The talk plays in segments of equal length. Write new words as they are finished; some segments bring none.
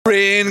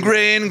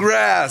green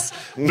grass,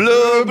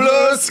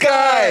 blue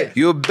sky.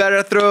 You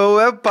better throw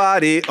a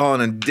party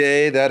on a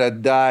day that I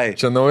die.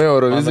 Čia nauja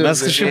Eurovizija.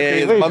 Mes kažkaip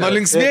kreivai. Mano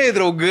linksmėjai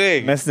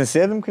draugai. Mes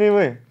nesėdim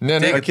kreivai. Ne,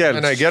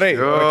 gerai.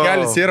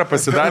 Kelis yra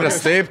pasidaręs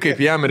taip, kaip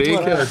jam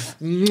reikia.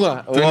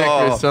 Tu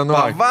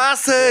nekvestionuok.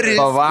 Pavasaris.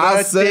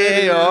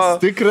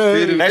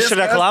 Tikrai. Mes čia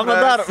reklamą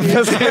darom.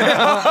 Mes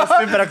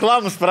taip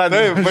reklamus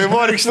pradėjome.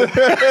 Vaivorykštė.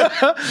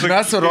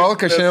 Mes su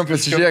Rolka šiandien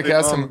pasižiūrėk,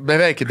 esam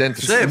beveik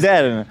identiški.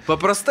 Derime.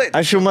 Paprastai.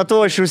 Aš jau matau,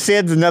 aš jau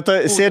sėdžiu ne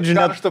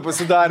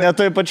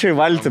toj pačiai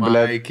valti,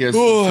 ble. Maikės.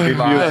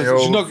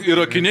 Žinok, ir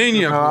akiniai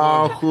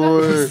nieko.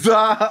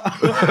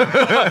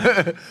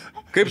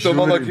 Kaip tu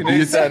mano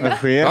akiniai seni?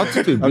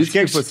 Tu tai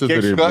biškiai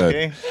pasidarai,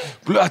 ble.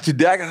 Pliuoti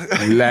dega.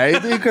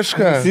 Leidai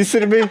kažką?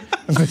 Sisirbiai.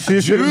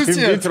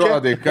 Žiūsi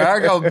atrodai, ką,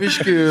 gal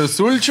biški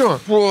sulčių?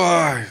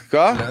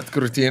 Ką? Net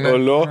krūtinę.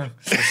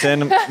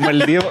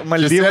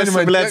 Maldyvas,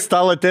 ble,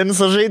 stalo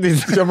teniso žaidai.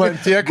 Čia man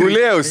tiek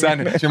Gulėjau,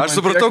 seni. Aš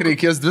supratau,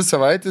 reikės 2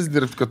 savaitės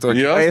dirbti, kad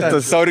tokį.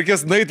 tau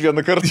reikės nait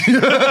vieną kartą.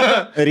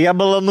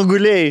 Riebalą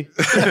nugulėjai.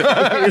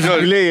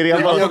 Išgulėjai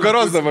riebalą.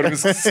 Nugaros dabar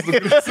viskas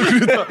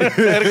sukrito.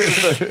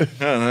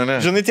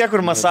 Žinai, tie, kur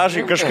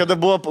masažai kažkada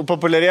buvo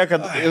populiarėję,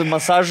 kad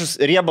masažus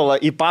riebalą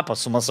į papą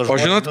su masažu. O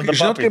žinot,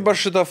 kaip aš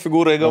šitą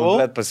figūrą įgavau?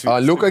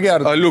 Aliuką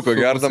gerdamas. Aliuką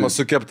gerdamas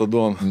su kepta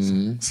duona.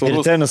 Ir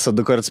tenisą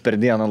 2 kartus per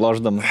dieną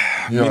loždama.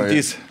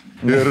 Mintys.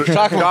 Ir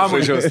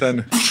šakamažiaus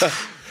ten.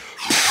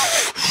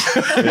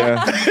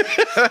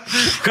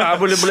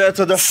 Kabulį, ble,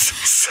 tada.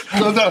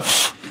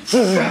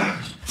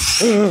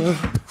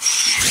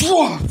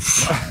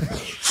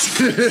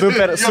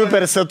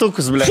 Super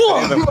setukus, ble.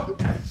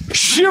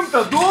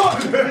 102!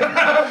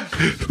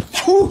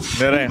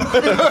 Gerai.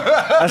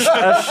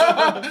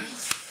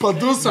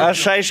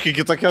 Aš aiškiai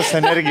kitokios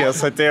energijos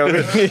atėjau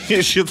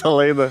į šitą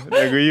laidą,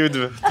 negu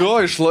judvi. Tu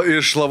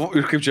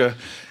kaip čia,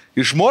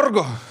 iš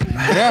morgo?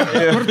 Ne,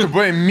 kur tu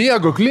buvai?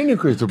 Miego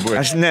klinikui tu buvai?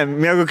 Aš ne,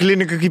 miego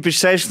kliniką kaip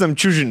išsiaiškinam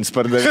čiužinis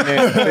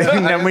pardavinėjai.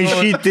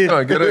 Nemaišyti.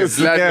 Gerai,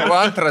 slegiau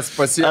antras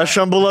pasiekti. Aš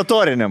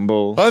ambulatoriniam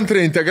buvau.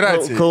 Antrą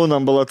integraciją. Kauno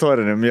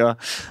ambulatoriniam, jo.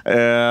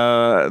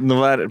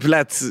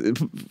 Blet,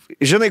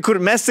 žinai, kur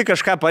mes tik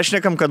kažką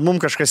pašnekam, kad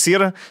mums kažkas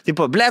yra,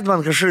 tipo, blet,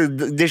 man kažkas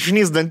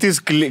dešinys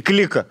dantis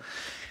klika.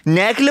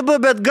 Nekliba,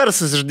 bet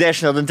garsas iš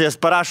dešinio danties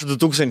parašo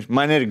 2000.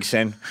 Man irgi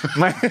sen.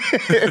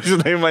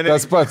 Žinai, man irgi.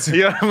 Tas pats.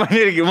 Jo,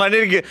 man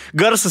irgi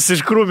garsas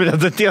iš krūminio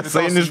danties.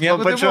 Eini iš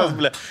pačios,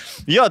 ble.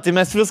 Jo, tai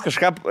mes vis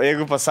kažką,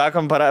 jeigu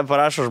pasakom,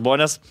 parašo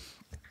žmonės.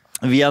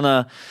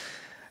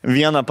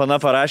 Viena pana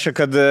parašė,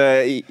 kad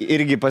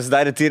irgi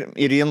pasidarė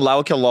ir jin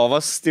laukia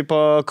lovas, tipo,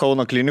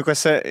 Kauno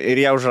klinikose ir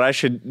ją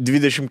užrašė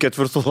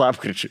 24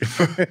 lapkričiai.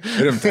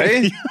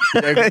 Rimtai?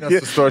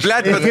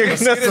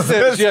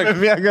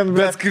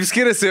 Bet kaip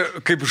skiriasi,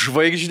 kaip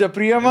žvaigždė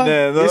priima,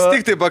 jis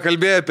tik tai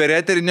pakalbėjo per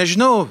eterį,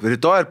 nežinau,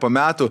 rytoj ir po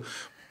metų.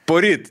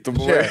 Poryt, tu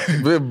buvai.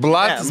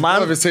 Blatas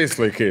man visais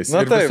laikais.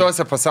 Ir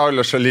visose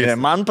pasaulio šalyse.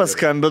 Man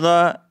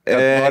paskambino,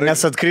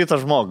 nes atkrito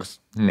žmogus.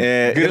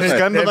 Ir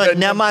skambino,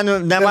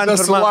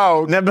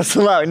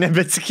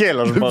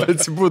 nebeatsikėlė žmogus.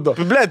 Nebeatsibudo.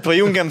 Blet,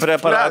 pajungiam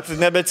preparatą,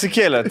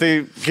 nebeatsikėlė. Tai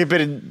kaip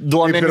ir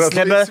duomenys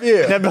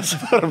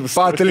nebesvarbus.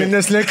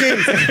 Patalinės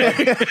nekeis.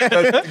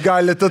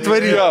 Galite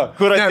atvaryti.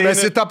 Ne, mes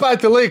į tą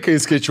patį laiką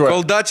įskaičiuojame.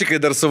 Kol dačikai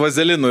dar su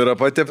vazelinu yra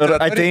patepta.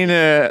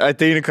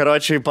 Ateini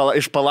karočiai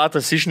iš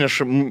palatos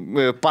išneša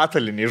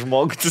patalinį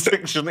žmogų.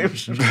 Žinai,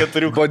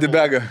 4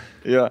 bodybegą.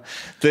 Jo.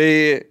 Tai,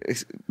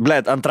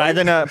 blet,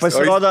 antradienį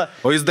pasirodo...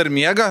 O jis dar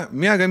miega?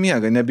 Miega,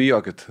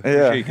 nebijokit.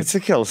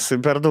 Atsikels,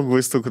 per daug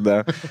vaistukų,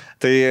 da.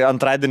 Tai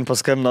antradienį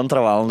paskambino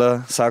 2 valandą,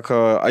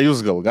 sako, a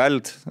jūs gal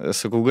galit?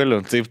 Sakau, galiu.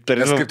 Tai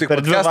per 2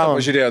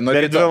 valandas.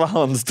 Per 2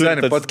 valandas.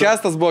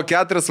 Podcastas buvo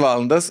 4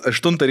 valandas,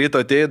 8 ryto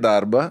atėjo į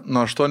darbą,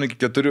 nuo 8 iki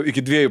 4,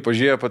 iki 2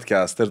 pažiūrėjo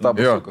podcastą ir tą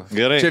pasuko.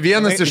 Gerai. Čia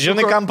vienas iš...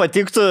 Žinai, kam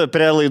patiktų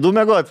prie laidų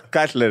miegot?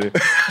 Katlerį.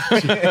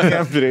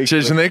 Čia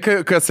žinai,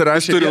 kas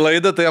rašė... Turi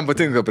laidą, tai jam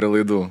patinka prie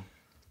laidų.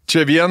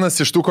 Čia vienas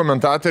iš tų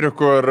komentatorių,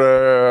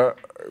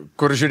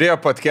 kur žiūrėjo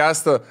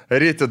podcastą,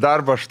 ryti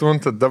darbą 8,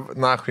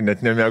 nahui,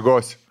 net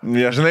nemiegosiu.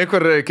 Žinai,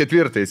 kur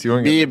 4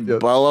 įsijungia.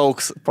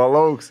 Palauks.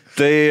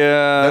 Tai...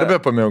 Darbė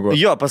pamiegosiu.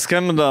 Jo,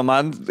 paskambino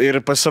man ir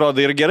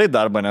pasirodo ir gerai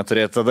darbą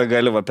neturėti. Tada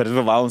gali per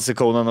 2 valandas į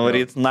Kauną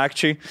nuvaryti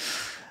nakčiai.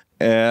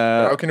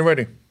 Traukinį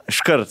varį.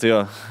 Iškart,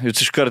 jo.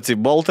 Jūs iškart į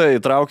Boltą, į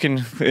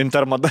traukinį,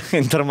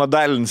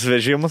 intermodalinis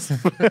vežimas.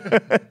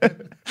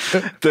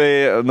 Tai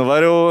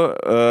nuvariau,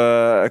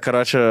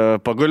 karočią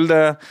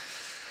paguldė,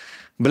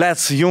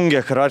 blėt,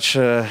 jungia,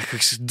 karočią,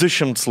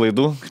 200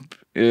 laidų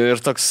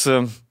ir toks...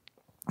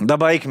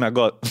 Dabar eik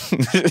miegot.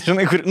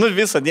 Žinai,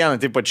 visą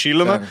dieną taip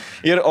atšylino.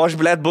 Ir aš,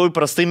 blėt, buvau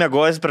prastai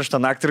miegojęs prieš tą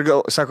naktį ir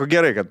sako,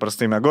 gerai, kad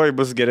prastai miegojai,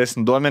 bus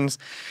geresni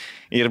duomenys.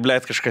 Ir,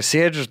 blėt, kažkas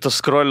sėdžiu, tas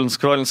scrollin,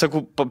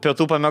 sakau,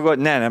 pietų pamėgo,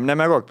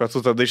 nemėgok,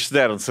 pietų tada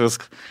išsiderins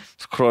viską.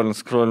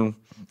 Scrollin.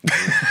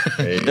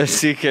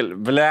 Esikėl,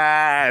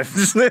 blėt,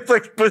 žinai,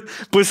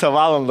 pusę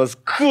valandas,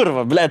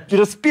 kurva, blėt,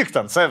 ir spykt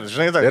ant savęs,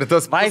 žinai, toks. Ir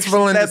tas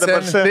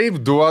pusvalandis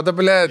taip duoda,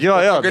 blėt. Jo,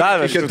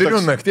 davė.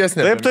 4 nakties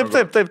net.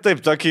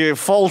 Taip, tokį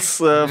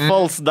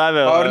false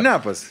davė. Power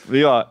napas.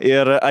 Jo,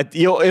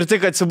 ir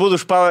tik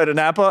atsibūdu už power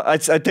napą,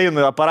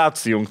 ateinu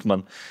aparatus jungt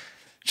man.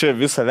 Čia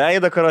visą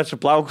veidą, karočią,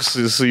 plaukus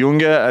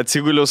sujungė,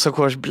 atsiguliau,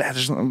 sakau, aš, blėt,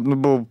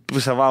 buvau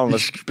pusę valandas,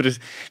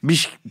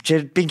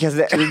 čia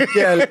 50,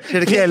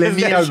 ir kėlė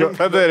miego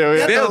padariau.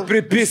 Vėl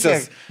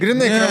pripisęs.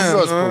 Grinai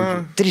krasos.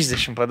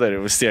 30 padariau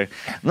vis tiek.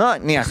 Nu,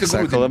 nieko,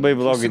 sako, labai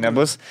blogai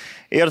nebus.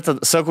 Ir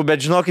tada, sakau, bet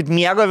žinokit,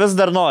 miego vis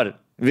dar nori.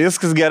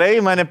 Viskas gerai,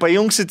 mane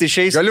pajungsit,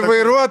 išeis. Galiu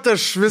vairuoti,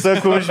 aš visą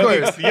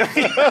užduoju.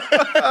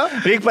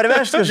 Reikia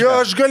parvežti kažką. Jo,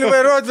 aš galiu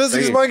vairuoti,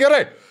 viskas man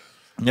gerai.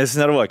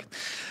 Nesinervuokit.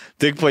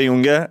 Tik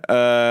pajungė,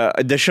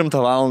 10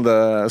 valandą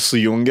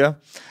sujungė,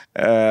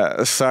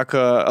 sako,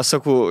 aš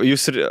sakau,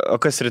 jūs, o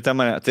kas ryte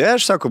mane? Tai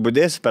aš, sako,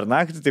 budėsiu per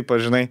naktį, taip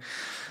pažinai.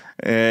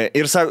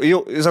 Ir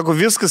sako,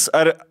 viskas,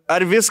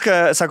 ar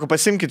viską, sako,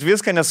 pasimkit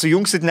viską, nes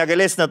sujungsit,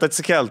 negalėsit net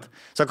atsikelt.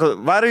 Sako,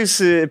 varai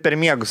per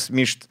miegus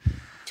myšt.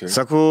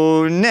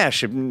 Sako, ne,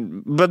 šiaip,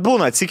 bet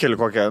būna atsikeli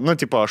kokią,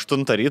 tipo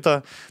 8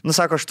 ryto,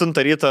 sako, 8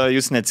 ryto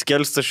jūs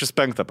neatsikelsit, aš jūs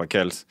 5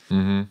 pakels.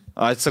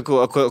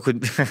 Atsakau,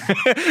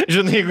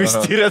 žinai, jeigu jūs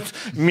tyrėt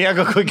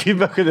miego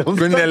kokybę, kodėl...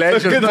 Tu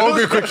neleidžiat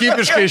žmogui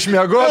kokybiškai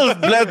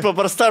išmiegoti? Blėt,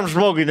 paprastam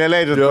žmogui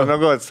neleidžiat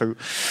pamiegoti, sakau.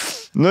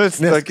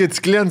 Nes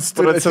kits klientas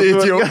turi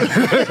ateiti jau.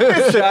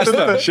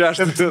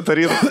 6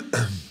 ryto.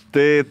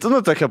 Tai,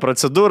 tokia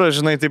procedūra,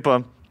 žinai,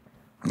 tipo,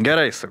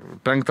 gerai,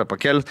 sakau, 5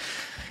 pakels.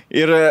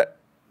 Ir...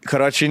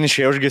 Karočiai,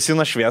 išėjau,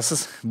 užgesino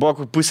šviesas,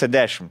 buvo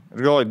 9:30.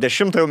 Ir galvoju,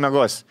 10 jau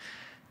mėgos.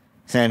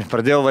 Sen,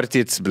 pradėjau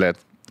vartytis, blėt.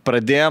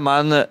 Pradėjo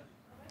man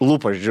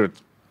lūpas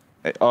žiūrėti.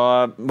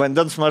 O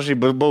vandens mažai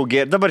buvau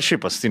gėrė. Dabar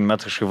šiaip paskutinį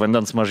metą kažkaip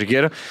vandens mažai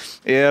gėrė.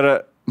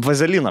 Ir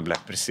vazeliną,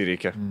 blėt,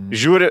 prisireikė.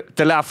 Žiūri,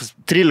 telefas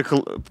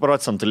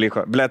 13%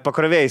 liko. Blėt,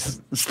 pakrovėjais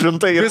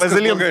sprintai ir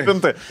vazeliną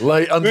sprintai.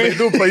 Lai ant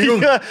veidų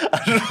pajungi.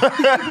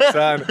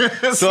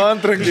 Su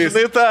antrankiais.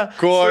 Štai ta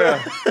koja.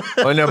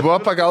 O nebuvo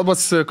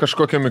pagalbos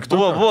kažkokio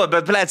mygtuko? Buvo,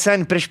 bet, blėt,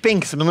 sen, prieš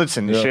 5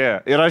 minutės išėjo.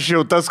 Ir aš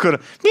jau tas, kur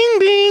bing,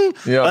 bing.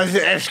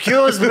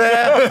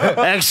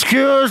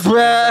 Excuse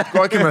me.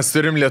 Kokį mes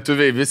turim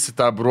lietuviai visi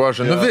tą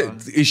bruožą.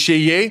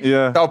 Išėjai,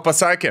 tau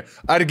pasakė,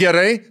 ar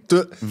gerai,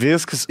 tu...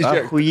 Viskas,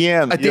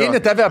 ahujien.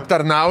 Ateini, tave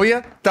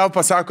aptarnauja, tau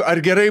pasako, ar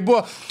gerai buvo,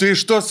 tu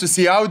iš to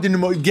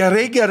susijaudinimo,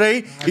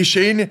 gerai,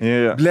 išeini,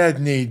 blėd,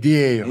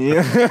 neįdėjau.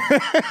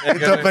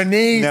 Dabar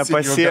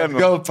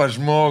nepasiėmiau. Gal pa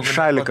žmogų.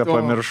 Šaliką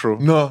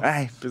pamiršau. Nu.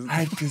 Ai,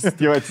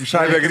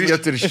 šalį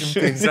grįžti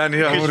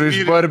 400 eurų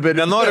iš barberį.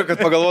 Nenoriu, kad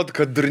pagalvotų,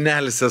 kad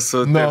durnelis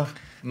esu.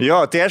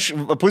 Jo, tai aš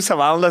pusę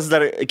valandas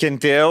dar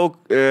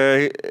kentėjau,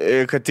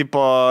 kad,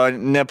 tipo,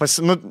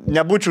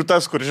 nebūčiau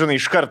tas, kur,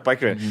 žinai, iškart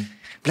pakvietė.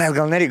 Blėt,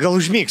 gal nereikia, gal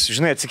užmygsiu,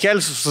 žinai,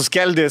 atsikelsiu su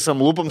skeldėjusam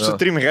lūpam, su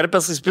 3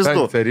 herpesais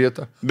pizdu. 5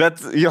 ryto. Bet,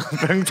 jo,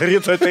 5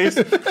 ryto ateis.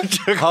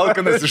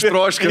 Halkanas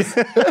ištroškęs.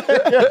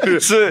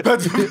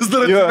 Bet vis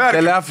dar atsimerkia.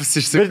 Telefas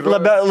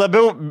išsikrauja. Bet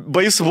labiau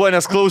baisu buvo,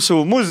 nes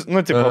klausiau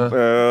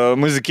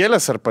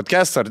muzikėlės ar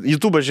podcast, ar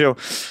YouTube žiūrėjau.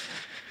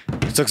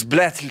 Toks,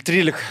 blėt,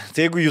 13.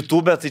 Tai jeigu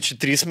YouTube, tai čia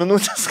 3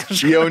 minutės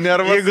kažkaip. Jau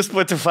nervas. Jeigu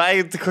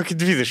Spotify, tai kokį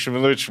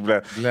 20 minučių,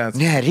 blėt.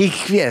 Ne,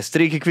 reikia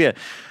kviesti.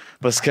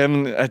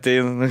 Paskambin,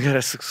 ateina,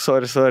 gerai,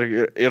 sorry.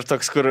 Ir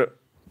toks, kur,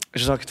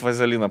 žinokit,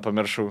 vazeliną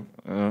pamiršau.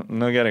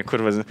 Gerai, kur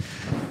vazeliną?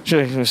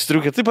 Žiūrėk,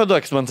 striukė, tai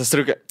paduokit man tą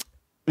striukę.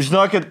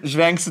 Žinokit,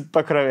 žvengsit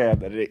pakrovėję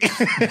dar reikia.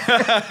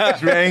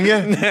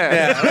 Žvengia? Ne.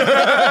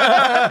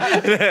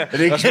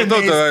 Reikia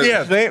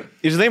tavai.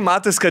 Žinai,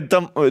 matas, kad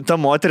ta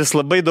moteris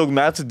labai daug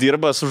metų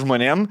dirba su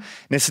žmonėm,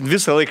 nes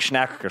visą laiką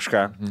šneka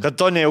kažką. Kad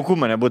to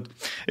nejaukumo nebūtų.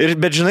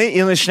 Bet žinai,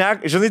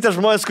 žinai, tie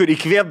žmonės, kur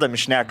įkvėpdami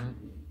šneka.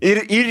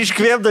 Ir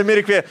iškvėpdami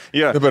ir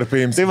įkvėpdami. Dabar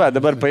paimsim. Tai va,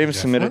 dabar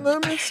paimsim ir...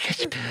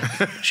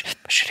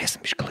 Pažiūrėsim,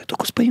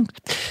 iškalaidukus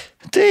paimti.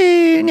 Tai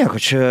nieko,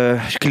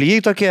 čia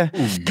klijai tokie.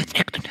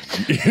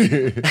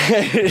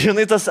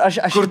 Žinai, tas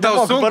aš kur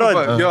tau sunku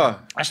parodyti.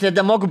 Aš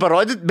nedemoku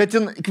parodyti, bet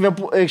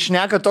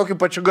šneka tokiu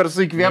pačiu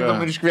garsu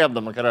įkvėpdama ir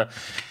iškvėpdama.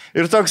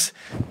 Ir toks,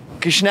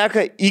 kai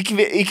šneka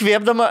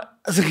įkvėpdama,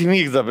 sakai,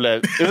 mygda, ble.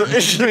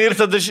 Ir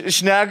tada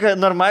šneka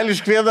normaliai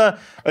iškvėda,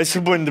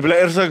 atsibundi, ble.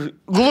 Ir sakai,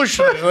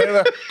 glušai,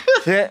 žinai.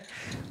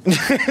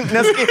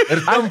 Nes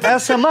ant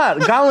ASMR,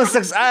 gaunas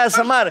toks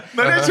ASMR.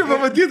 Norėčiau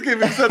pamatyti,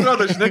 kaip jis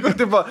atrodo, žinai, kur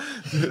tipo...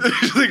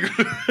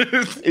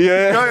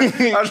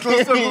 Aš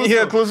klausau.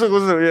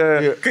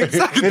 Kaip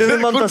sakė, ir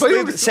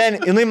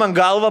jinai man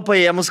galvą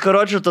paėmus,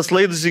 karočiu, tas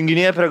laidus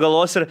junginėje prie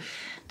galos ir...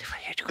 Tai va,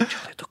 jeigu čia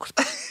laidukus.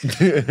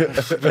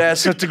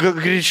 Presiu, tu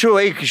greičiau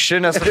eik iš čia,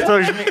 nes aš to,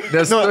 žinai,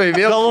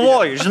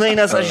 galvoju, žinai,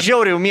 nes aš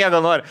žiauriai miegą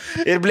noriu.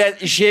 Ir,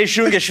 blėt,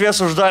 išjungia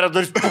šviesą, uždarė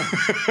duris.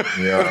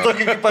 Ir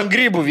tokį kaip ant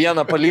grybų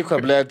vieną paliko,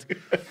 blėt.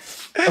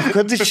 O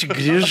kad iš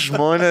grįž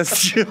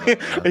žmonės,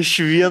 aš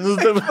vienus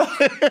dabar.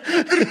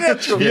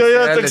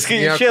 Jo, toks,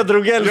 kai išėjo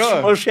draugelis,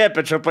 o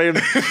šepečio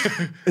paimti.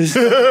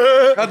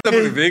 Ką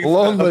dabar veikti?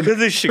 O kad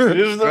iš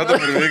grįž dabar? Ką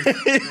dabar veikti?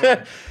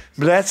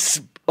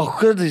 Blėts, o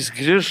kad jis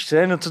grįž,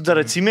 seniai, tu dar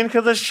atsimeni,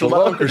 kad aš čia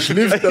laukiu. Aš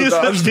liftą,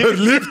 aš dar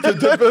liftą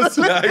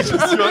tebesiu.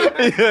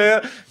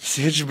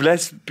 Sėdžiu,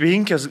 blėts,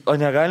 5, o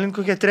negalim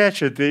kokią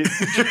 3. Tai...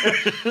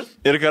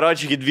 Ir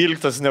karočiui iki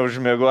 12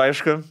 neužmėgu,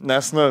 aišku,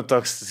 nes, nu,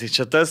 toks, tai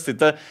čia tas, tai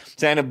ta,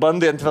 seniai,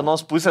 bandai ant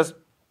vienos pusės,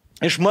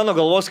 iš mano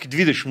galvos iki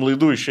 20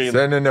 laidų išeina.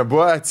 Seniai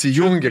nebuvo,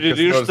 atsijungė.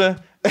 Grįžta.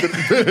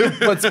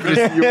 Pats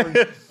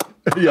prisijungė.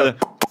 Ja.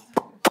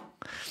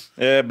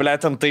 Ble,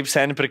 ten taip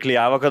seniai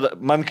priklijavo, kad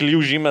man klijų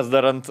žymės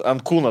dar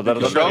ant kūno,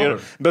 dar ir,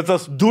 bet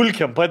tas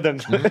dulkiam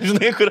padengta.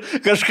 Žinai, kur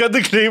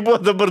kažkada klijai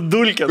buvo, dabar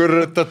dulkiam.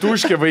 Kur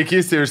tatuškė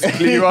vaikystėje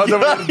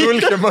užsiklijuodavo ir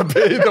dulkiam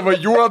apeidavo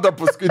juodą,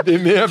 paskui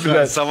dėmė,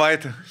 ble.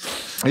 Savaitę.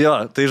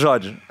 Jo, tai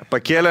žodžiu,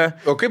 pakėlė.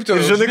 O kaip tu...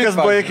 Žinai, kas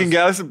buvo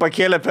juokingiausia,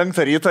 pakėlė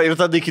 5 ryto ir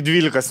tada iki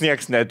 12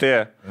 nieks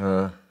neatėjo.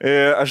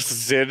 Aš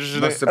sėdžiu,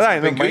 žinai.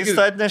 Ai,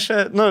 maistą atnešė,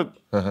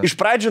 iš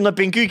pradžių nuo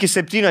 5 iki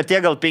 7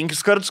 atėjo gal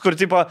 5 kartus, kur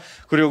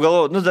jau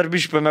galvoju, dar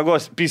biškai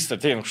pamėgos, pystą,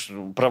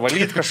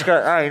 pravalyti kažką,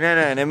 ai,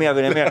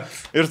 nemiegu.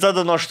 Ir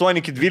tada nuo 8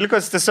 iki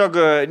 12 tiesiog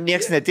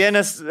nieks netėjo,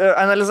 nes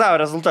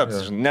analizavo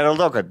rezultatus. Ne dėl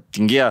to, kad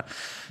tingėjo.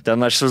 Ten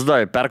aš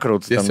įsivaizduoju,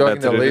 perkrautų. Tiesiog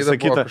nelaida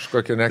buvo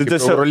kažkokia, ne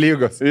kaip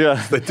Eurolygos.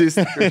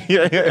 Statistika.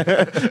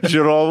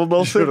 Žiūrovų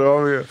balsai.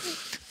 Žiūrovų.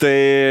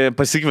 Tai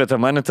pasikvietė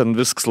mane, ten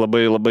viskas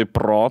labai, labai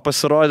pro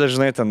pasirodė,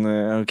 žinai, ten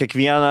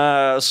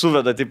kiekvieną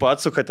suveda, tipo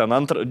atsuka ten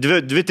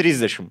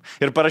 2:30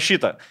 ir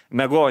parašyta,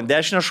 mėgo ant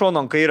dešinio šono,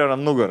 ant kairio ir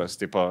ant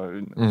nugaros, tipo,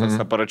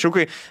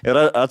 aparačiukai, ir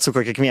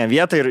atsuka kiekvieną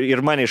vietą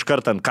ir mane iš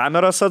karto ant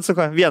kameros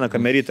atsuka, viena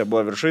kamerytė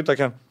buvo viršui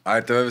tokia.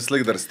 Ai, tave vis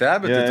laik dar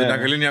stebi, tai tu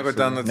negali nieko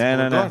ten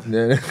atsipauduoti?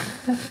 Ne.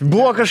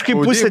 Buvo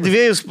kažkaip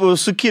 1:30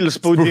 sukilis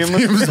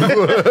spaudimas.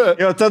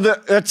 Jo, tada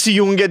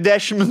atsijungė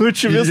 10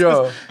 minučių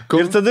viskas.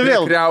 Ir tada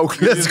vėl.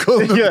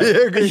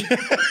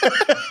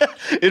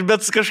 Ir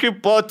bet kažkaip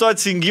po to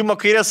atsijungimo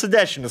kairė su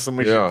dešinė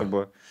sumaišyta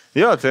buvo.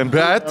 Jo, tai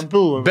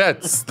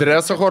bet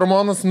streso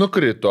hormonas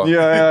nukrito.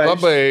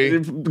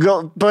 Labai.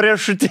 Gal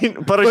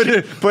parešutinis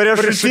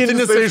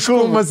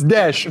aiškumas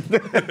 10.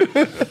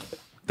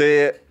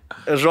 Tai,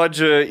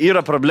 žodžiu,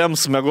 yra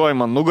problemų su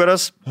mėgojimu ant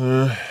nugaras.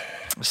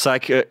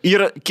 Sakė,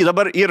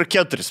 dabar yra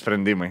 4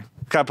 sprendimai.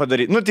 Ką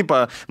padaryti?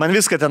 Man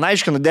viską ten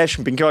aiškinu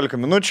 10-15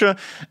 minučių,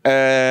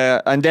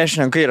 ant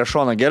dešinio ant kairę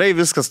šoną gerai,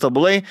 viskas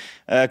tobulai,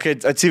 kai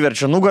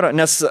atsiverčia nugarą,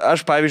 nes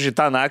aš, pavyzdžiui,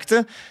 tą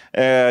naktį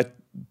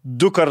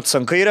 2 kartus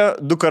ant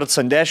kairę, 2 kartus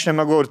ant dešinio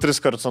mėgau ir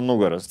 3 kartus ant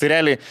nugaros. Tai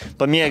realiai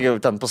pamėgiau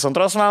ten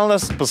 1,5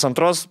 valandas,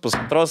 1,5, aš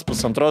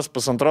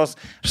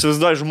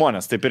įsivaizduoju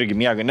žmonės, taip irgi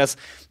miega, nes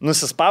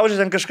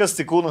nusispaudžia ten kažkas,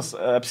 tai kūnas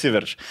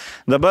apsiverčia.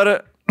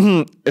 Dabar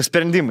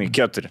sprendimai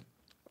 4.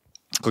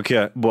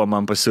 Kokie buvo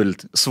man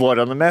pasiūlyti?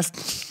 Svorio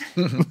numesti?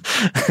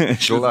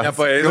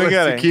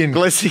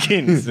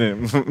 Klasikinis.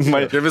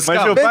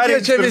 Mažiau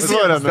pareikia, čia visi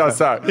svorio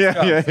numesti.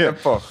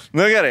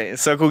 Nu gerai,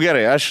 sakau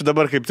gerai, aš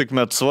dabar kaip tik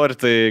metu svorį,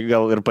 tai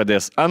gal ir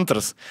padės.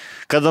 Antras,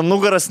 kada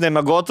nugaras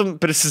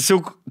nemegotum,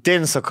 prisisiūk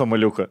teniso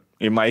kamaliuką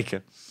į maikę.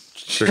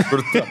 Čia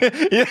kur ta?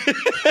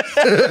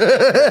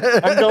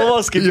 Ant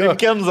galvos, kaip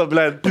Kenzo,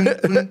 blėt.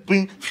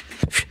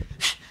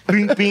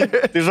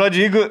 Tai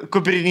žodžiu, jeigu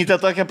kuprinytę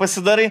tokią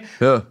pasidarai,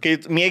 kai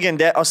mėgiant,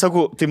 o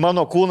sakau, tai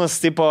mano kūnas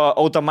tipo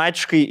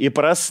automatiškai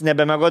įpras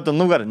nebemegoti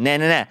nugarą.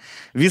 Ne.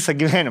 Visą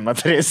gyvenimą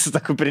turėsi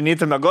tą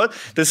kuprinytę megoti.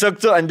 Tiesiog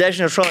tu ant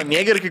dešinio šono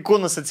mėgi ir kai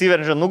kūnas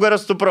atsiveržia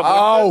nugaras, tu prabukai.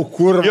 Au,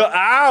 kur? Jo,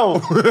 au!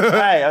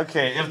 Ai,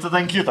 okei. Ir tada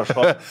ant kito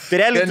šono. Tai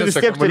realiai tu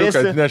vis tiek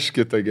turėsi... Neš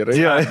kitą, gerai.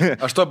 Ja.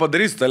 Aš to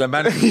padarysiu, tą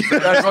lemenį.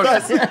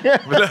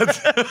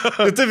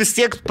 Tu vis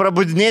tiek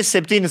prabudinėsi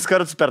 7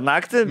 kartus per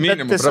naktį.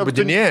 Minimum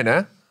prabudinėji,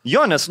 ne?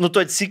 Jo, nes tu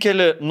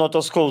atsikeli nuo to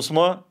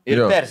skausmo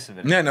ir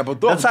persiveri. Ne,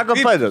 nepatogu. Bet sako,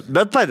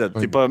 padėt.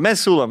 Tipo, mes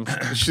siūlom.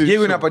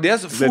 Jeigu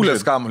nepadės, fulės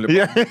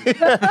kamuolį.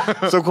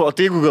 Sakau,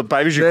 tai jeigu,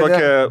 pavyzdžiui,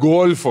 kokią...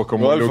 Golfo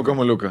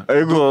kamuoliuką.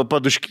 Jeigu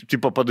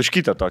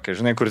paduškytą tokią,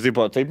 žinai, kur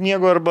tipo taip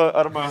miego arba...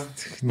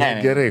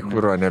 Ne. Gerai,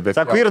 kuro, nebet.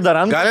 Sako, ir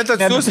dar ant... Galite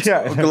atsiųsti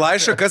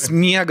laišką, kas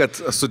miegat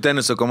su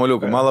teniso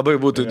kamuoliuku. Man labai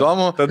būtų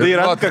įdomu. Tada ir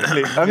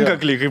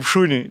antkakliai, kaip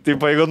šūniai. Taip,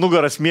 jeigu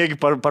nugaras miegi,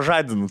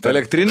 pažadinu.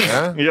 Elektrinį?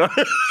 Jo.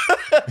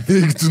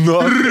 Tu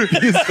nori.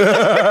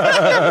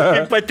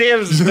 Kaip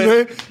patėvis,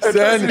 žinai.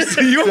 Senė.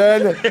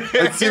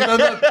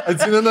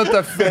 Atsimena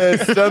tą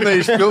sceną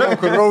iš filmo,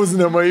 kur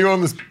Rauzinė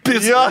Majonus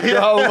pisa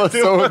galvą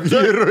savo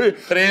vyrui.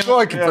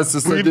 Kokį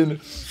pasisadinį.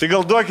 Tai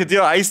gal duokit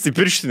jo aisti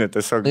pirštinę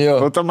tiesiog.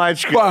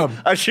 Automatiškai.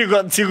 Aš jeigu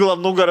atsigulam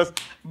nugaras.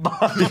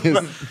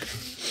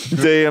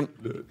 Tai,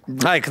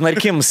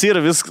 knarkims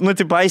yra viskas,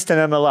 tipo aistė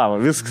nemelavo,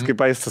 viskas kaip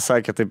aistė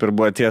sakė, taip ir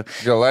buvo tie.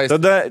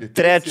 Tada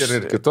trečia,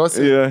 ir kitos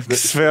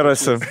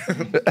sferose.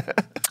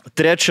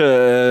 Trečia,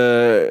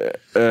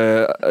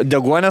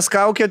 deguonės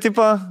kaukė,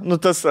 tipo,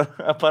 tas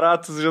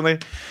aparatas, žinai.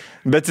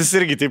 Bet jis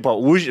irgi, taip,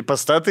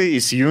 pastatai,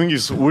 įsijungi,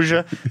 jis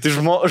užė. Tai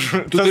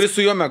Tu turi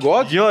su juo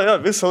mėgoti? Jo,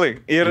 visą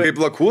laiką. Ir... Kaip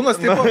lakūnas,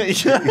 taip.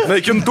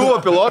 Naikintuvo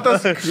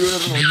pilotas.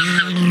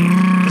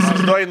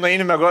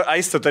 Nueini mėgoti,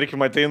 Aistė, tarkim,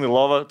 ateina į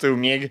lovą, tu jau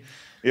mėgi.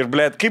 Ir,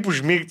 blėt, kaip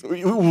užmygti,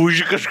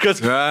 užį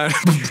kažkas.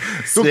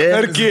 Tu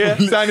arkė,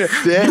 senė.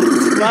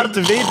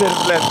 Dartų Veider,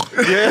 blėt.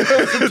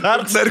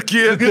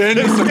 Arkė.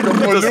 Tenisą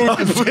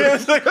kamuoliukas.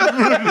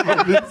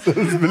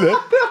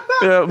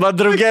 Man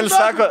draugelis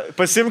sako,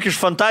 pasimk iš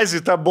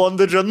fantazijų tą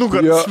bondadžą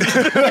nugarą.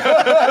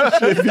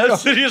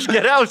 Tas ir iš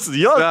geriausių.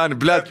 Jo, Senė,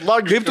 blėt.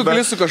 Kaip tu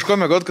gali su kažko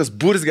mėgoti, kas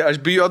burzgia? Aš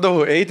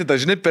bijodavau eiti,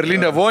 dažnai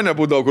perlinė vonė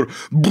būdavo,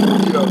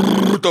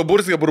 kur to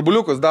burzgia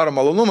burbuliukus daro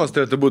malonumas,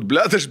 turėtų būti,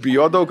 blėt, aš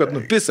bijodavau, kad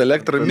nupis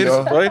elektrą. Mirsi,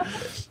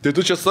 tai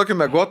tu čia sakė,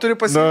 mėgo turi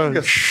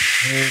pasirinkęs.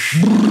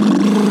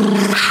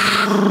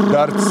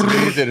 Dartas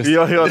Veideris.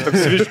 Jo,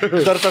 toks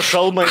ryškas. Dar tą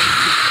šalmą.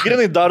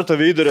 Grinai Darto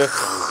Veiderį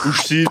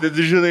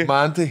užsidedi, žinai.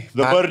 Man tai.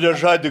 Dabar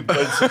nežadik.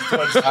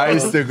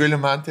 Aistė, gali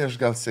man tai, aš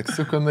gal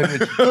seksiuką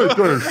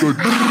norėčiau.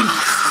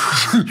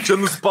 Čia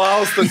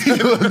nuspaustas.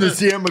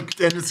 Nusiema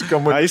tenisų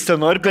kamuolį. Aistė,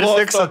 nori per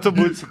seksą, tu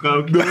būsi.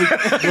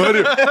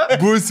 Nori,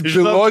 būsi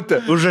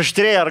pilotė.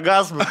 Užaštrėja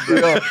orgasmas.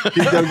 Jo,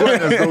 kai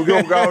degonės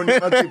daugiau gauni,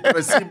 tai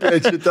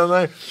prasiplečia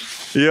tenai.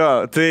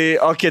 Jo, tai,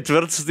 o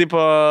ketvirtas, taip,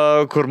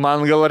 kur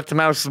man gal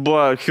artimiausias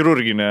buvo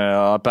chirurginė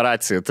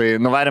operacija. Tai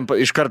nuvarėm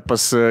iškart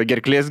pas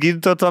gerklės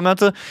gydytoją tuo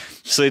metu.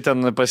 Jisai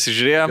ten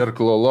pasižiūrėjo.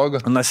 Gerklologą.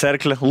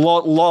 Naserklė.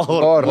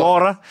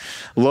 Lora.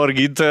 Lora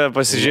gydytoja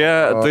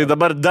pasižiūrėjo. Tai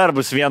dabar dar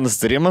bus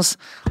vienas tyrimas.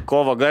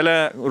 Kovo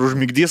gale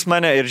užmigdys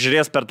mane ir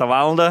žiūrės per tą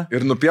valandą.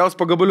 Ir nupjaus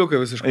pagabaliuką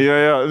visiškai.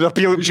 Jo.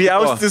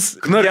 Pjaustis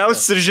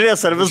ir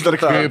žiūrės, ar vis dar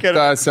kaip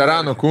ta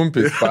Serrano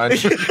kumpis,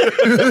 pavyzdžiui.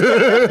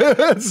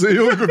 Su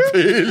ilgu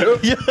peiliu.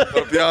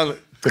 Pjana.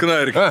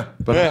 Knarki.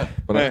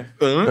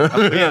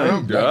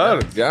 Gerai.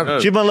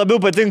 Šiaip man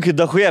labiau patinka,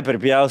 dachuje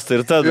perpjaustą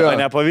ir tada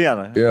ne po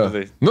vieną.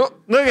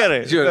 Nu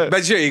gerai.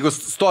 Bet žiūrėk, jeigu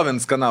stovint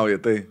skanauja,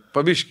 tai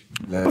pabiški.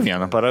 Po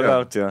vieną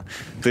paragauti.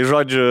 Tai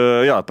žodžiu,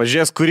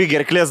 pažiūrės, kuri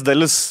gerklės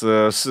dalis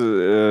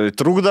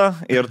trukdo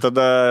ir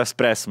tada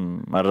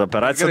spręsim, ar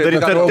operaciją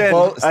daryti,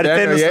 ar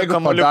tenis. Jeigu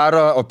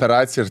padaro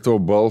operaciją ir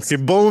tavo balsą.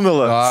 Kaip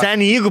baumila.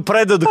 Seniai, jeigu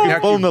pradedu kaip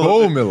baumila.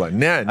 Baumila,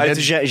 ne.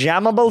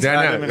 Žemą balsą?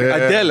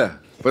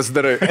 Adelė.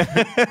 Pasidarai.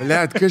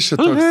 Blet, kas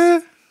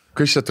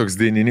čia toks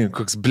dainininkas,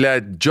 koks,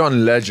 blet,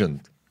 John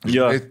Legend.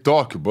 Jo.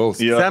 Tokiu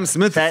balsu. Sam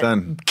Smith.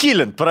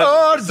 Kilint,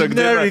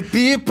 Ordinary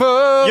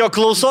people. Jo,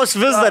 klausos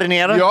vis dar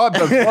nėra. Jo,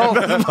 bet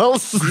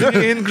balsas.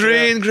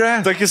 Green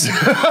grass. Tokis.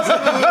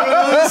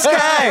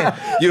 Sky.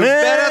 You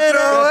better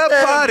throw a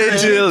party,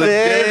 Jill.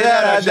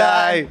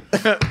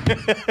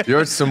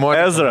 Jo, su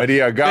Monika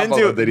Marija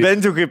gabalą daryti.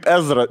 Bent jau kaip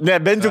Ezra. Ne,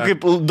 bent jau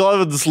kaip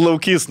Dovydas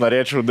Laukys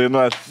norėčiau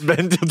dainuoti.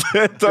 Bent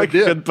jau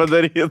tokį, kad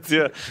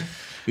padaryti.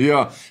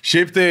 Jo,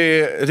 šiaip tai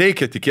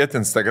reikia tikėti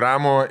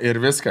Instagramu ir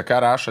viską, ką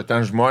rašo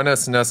ten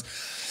žmonės, nes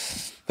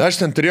aš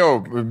ten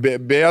turėjau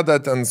bėdą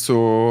ten su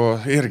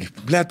irgi,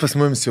 blėt, pas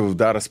mums jau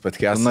daras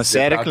podcastas.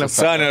 Naserklė.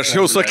 Senė, aš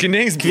jau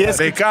sakiniais.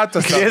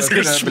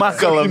 Kvieskit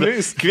šmakalą.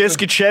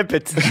 Kvieskit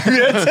čepet.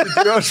 Kvieskit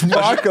jo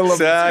šmakalą.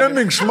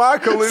 Skambink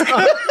šmakalą.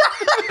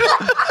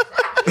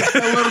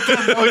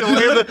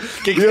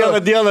 Kiekvieną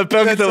dieną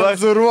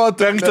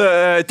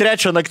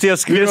trečią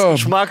nakties kvieskit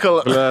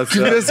šmakalą.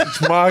 Kvieskit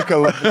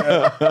šmakalą.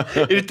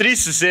 Ir 3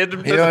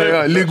 sėdim. Jo,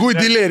 lygų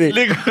dileriai.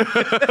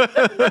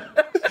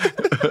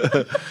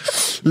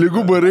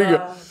 Lygų baraiga.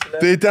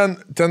 Tai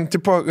ten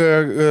tipo,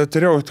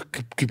 turėjau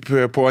kaip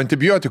po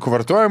antibiotikų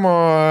vartojimo,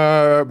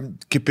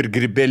 kaip ir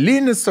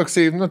gribelinis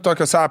toksai,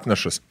 tokios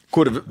apnašas.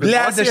 Kur?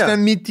 Blėt, aš ten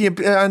myti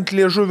ant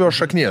liežuvio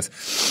šaknies.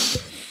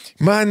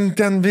 Man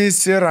ten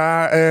visi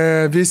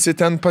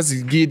ten pas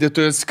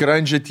gydytojus,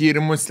 skrandžio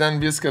tyrimus, ten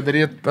viską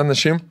daryti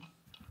panašiai.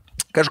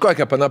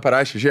 Kažkokią pana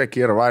parašė, žiūrėk,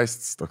 yra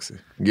vaistas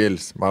toksai,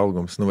 gėlis,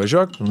 valgoms,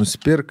 nuvažiuok,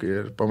 nusipirk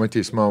ir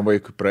pamatys, mano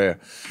vaikui praėjo.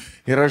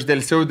 Ir aš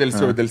dėlsiau.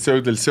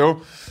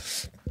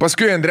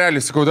 Paskui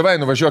Andrelis, sakau, davai,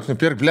 nuvažiuok,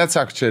 nupirk, blėt,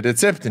 sako, čia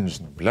receptinis,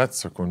 blėt,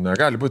 sakau,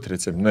 negali būti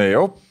receptinis. Na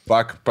jau,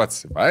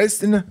 pats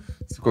vaistinė,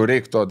 sakau,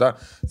 reikia to,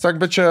 sak,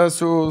 bet čia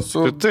su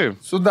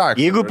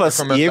daktaru.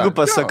 Jeigu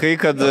pasakai,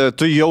 kad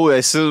tu jau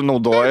esi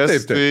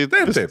naudojęs,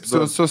 taip,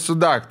 su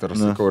daktaru,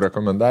 sakau,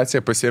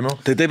 rekomendaciją pasėmiau.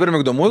 Tai taip ir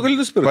mėgdomųjų gali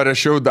nusipirkti?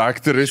 Parašiau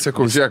daktarai,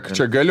 sakau, žiūrėk,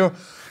 čia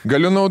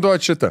galiu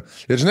naudoti šitą.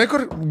 Ir žinai,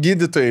 kur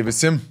gydytojai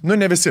visi,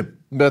 ne visi,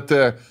 bet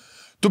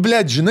tu,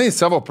 blėt, žinai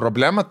savo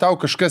problemą, tau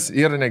kažkas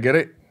yra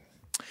negerai.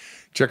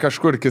 Čia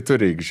kažkur kitur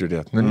reikia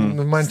žiūrėti.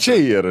 Man čia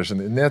yra,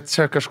 žinai, net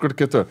čia kažkur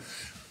kitur.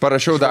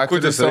 Parašiau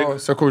daktarį,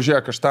 sakau,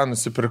 žiūrėk, aš tą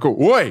nusipirkau.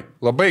 Oi,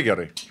 labai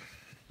gerai.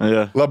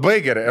 Yeah.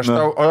 Labai gerai, aš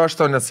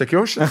tau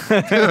nesakiau šitą.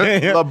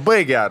 Labai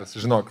geras,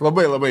 žinok,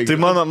 labai gerai. Tai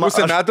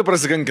pusę metų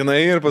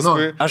prasikankinai ir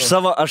paskui... Aš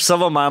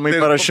savo mamai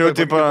parašiau,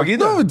 tipo...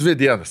 2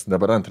 dienas,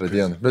 dabar 2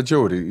 dieną, bet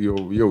žiauri jau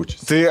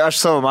jaučiasi. Tai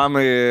aš savo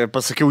mamai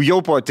pasakiau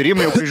jau po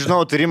tyrimo, jau kai žinau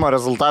tyrimo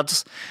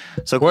rezultatus.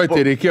 Sakau, oi,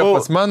 tai reikėjo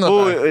pas mano...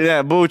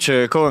 Buvau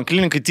čia, Kauno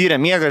klinikai tyrė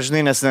miegą,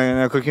 žinai, nes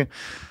ne kokį...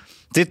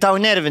 Tai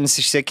tau nervinis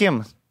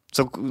išsiekimas.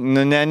 Sakau,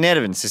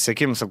 nervinsi,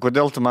 sakim, sakau,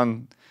 kodėl tu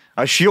man...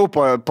 Aš jau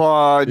po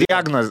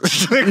diagnozę.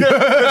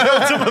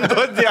 Kodėl tu man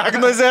duot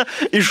diagnozę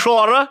iš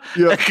oro,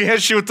 kai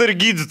aš jau turiu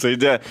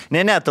gydytojų.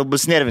 Ne, tau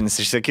bus nervinis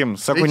išsekim.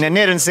 Sakau,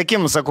 nervinis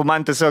sekim, sakau,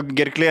 man tiesiog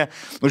gerklė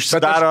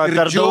užsidaro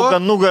per daug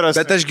ant nugaros.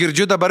 Bet aš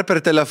girdžiu dabar per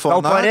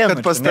telefoną,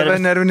 kad pas tave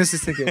nervinis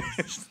išsekim.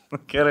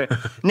 Gerai.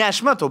 Ne,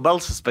 aš matau,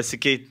 balsas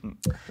pasikeitė.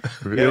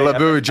 Ir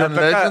labiau John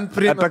Legend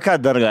priima. Apie ką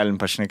dar galim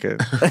pašnekėti?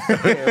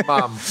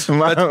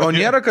 Bet, o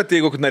nėra, kad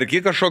jeigu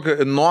narky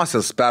kažkokią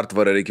nosies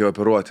pertvarą reikėjo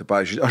operuoti,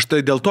 pavyzdžiui. Aš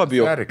tai dėl to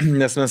bijau,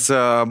 nes mes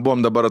buvom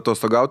dabar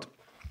atostogauti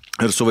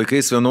ir su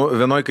vaikais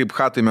vienoj kaip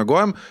hatai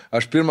mėgojom,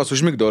 aš pirmas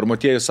užmigdavau ir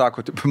motiejus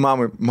sako,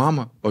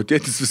 mama, o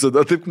tėtis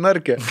visada taip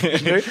narkė,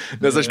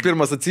 nes aš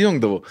pirmas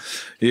atsijungdavau.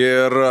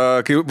 Ir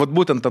kai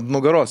būtent ant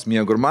nugaros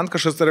miegu, ir man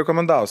kažkas tai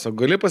rekomendavo, sako,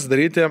 gali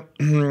pasidaryti,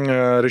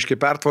 reiškia,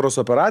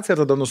 pertvaros operaciją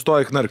ir tada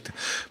nustoji knarkti.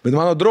 Bet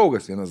mano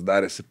draugas vienas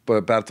darėsi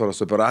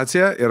pertvaros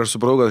operaciją ir aš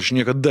supratau, kad aš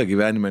niekada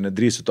gyvenime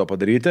nedrįsiu to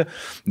padaryti,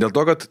 dėl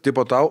to, kad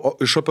tipo tau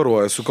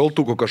išoperuoja su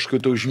kaltuku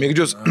kažkokiu tai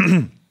užmigdžius,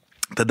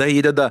 tada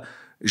įdeda.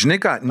 Žinai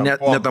ką,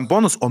 ne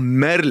tamponus, o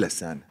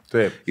merlės, seniai.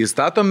 Taip.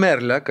 Įstato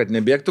merlę, kad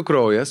nebėgtų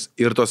kraujas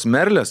ir tos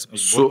merlės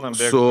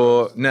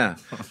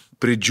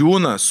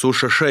pridžiūna su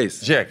šašais.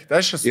 Žiūrėk,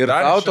 aš esu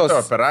daręs šitą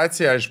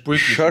operaciją, aš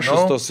puikiai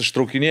šašus tos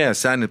ištraukinėja,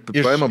 seniai,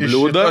 paima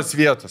bliūdą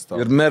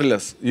ir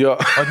merlės. Jo.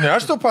 O ne,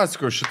 aš tau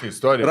pasakau šitą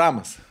istoriją.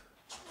 Ramas.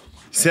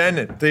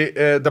 Seniai, tai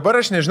dabar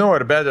aš nežinau,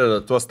 ar bededa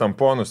tuos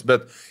tamponus,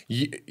 bet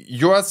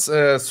juos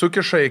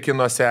sukiša iki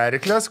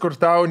nosiariklės, kur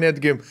tau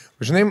netgi,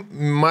 žinai,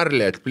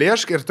 marlė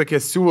atplėšk ir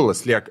tokie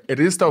siūlas liek. Ir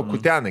jis tau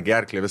kutena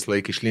gerklę visą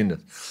laiką išlindęs.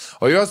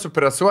 O juos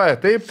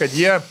supresuoja taip, kad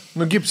jie,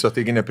 gipso,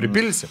 taigi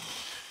nepripilsi.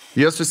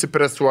 Jie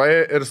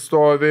susipresuoja ir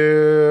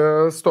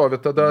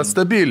stovi tada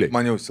stabiliai.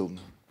 Man jau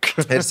silpna.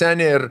 Ir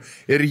seniai,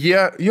 ir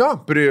jie,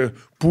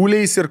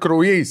 pūliais ir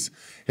kraujais.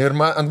 Ir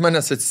ant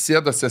manęs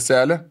atsisėdo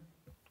seselė.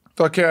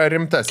 Tokia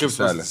rimta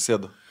seselė.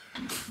 Sėdo.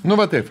 Nu,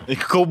 va taip.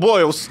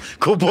 Kaubojaus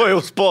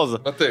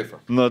poza. Va taip.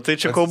 Nu, tai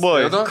čia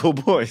kaubojas.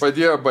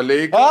 Padėjo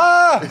baleiką.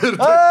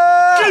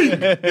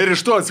 Ir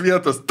iš tos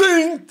vietos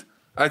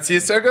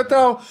atsisega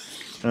tau.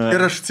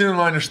 Ir aš atsimenu,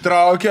 man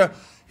ištraukė.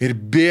 Ir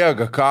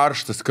bėga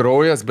karštas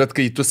kraujas, bet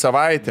kai tu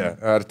savaitę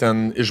ar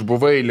ten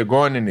išbuvai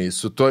ligoniniai,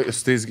 su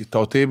tais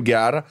tau taip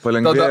gera,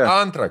 palengvėja. Tada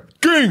antrą,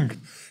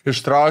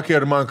 ištraukė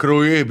ir man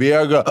kraujai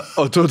bėga,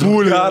 o tu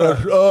pūlė,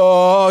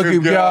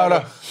 kaip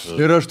gera.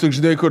 Ir aš tik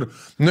žinai, kur,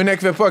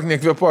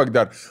 nekvėpuok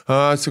dar.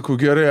 Sakau,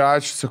 gerai,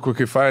 ačiū, sakau,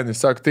 kaip fainai,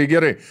 sako, tai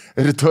gerai,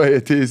 rytoj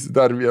ateis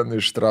dar vieną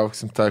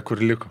ištrauksim tą,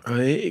 kur liko.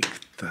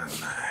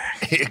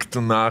 Eik tu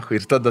nahu.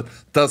 Ir tada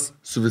tas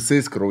su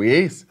visais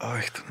kraujais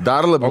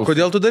dar labiau. O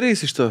kodėl tu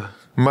darysi iš to?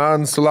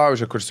 Man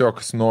sulaužė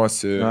kursiokas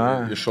nosį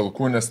iš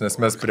alkūnės, nes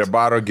mes prie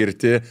baro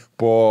girti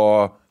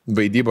po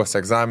vaidybos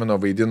egzamino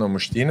vaidino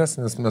muštynės,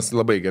 nes mes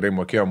labai gerai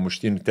mokėjom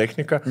muštynių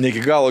techniką. Ne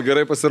iki galo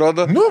gerai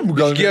pasirodo?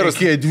 Gal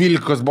išgėrus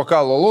 12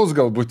 bokalo alaus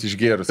galbūt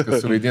išgėrus, kad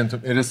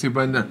suvaidintum. Ir jisai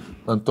bandė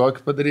man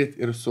tokį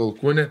padaryti ir su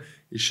alkūnė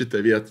į šitą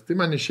vietą. Tai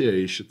man išėjo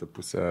į šitą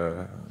pusę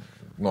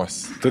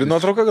nosis. Turi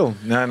nuotrauką gal?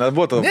 Ne,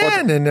 nebuvo tavo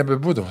foto.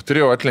 Nebebūdavo.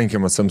 Turėjau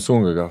atlenkimą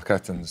Samsungą, gal ką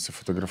ten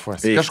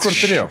nusifotografuosi. Kažkur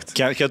turėjau.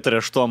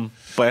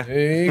 4.8p.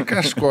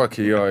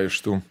 Kažkokį jo iš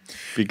tų.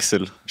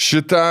 Pixel.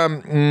 Šitą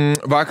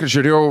vakar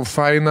žiūrėjau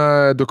fainą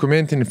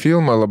dokumentinį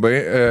filmą labai.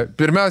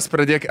 Pirmiausia,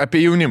 pradėk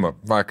apie jaunimą.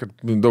 Vakar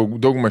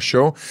daug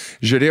mačiau.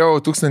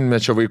 Žiūrėjau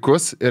 1000-mečio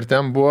vaikus ir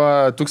ten buvo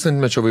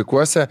 1000-mečio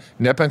vaikuose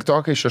ne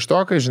 5-okai,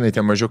 6-okai, žinai,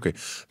 tie mažiukai.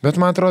 Bet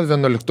man atrodo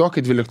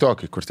 11-okai,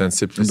 12-okai, kur ten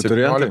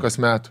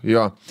 17 metų.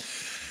 Jo.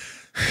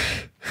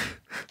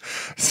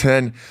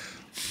 Sen.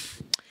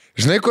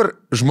 Žinai, kur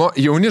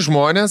jauni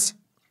žmonės,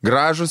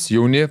 gražus,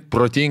 jauni,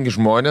 protingi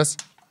žmonės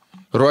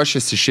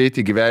ruošiasi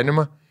išeiti į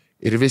gyvenimą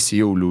ir visi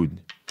jau liūdni.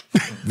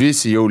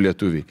 Visi jau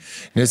lietuviai.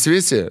 Nes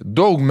visi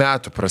daug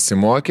metų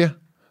prasimokė,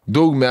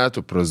 daug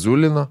metų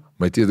prazulino,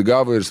 matyt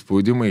gavo ir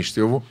spaudimą iš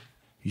tėvų,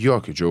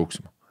 jokio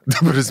džiaugsmo.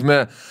 Dabar esmė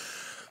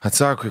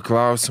atsako į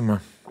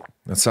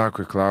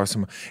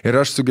klausimą.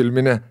 Ir aš su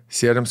Gelminė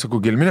sėdėm, sakau,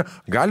 Gelminė,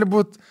 gali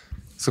būti,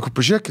 sakau,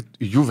 pažiūrėkit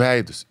jų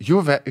veidus.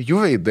 Jų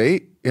veidai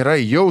yra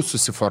jau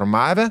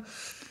susiformavę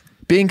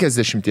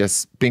 50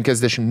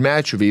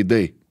 mečių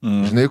veidai.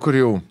 Žinai, kur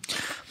jau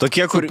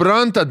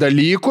supranta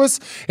dalykus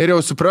ir jau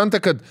supranta,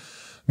 kad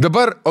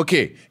dabar,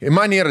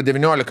 man yra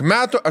 19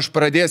 metų, aš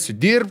pradėsiu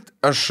dirbti,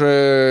 aš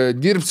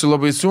dirbsiu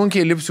labai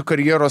sunkiai, lipsiu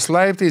karjeros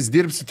laiptais,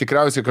 dirbsiu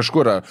tikriausiai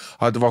kažkur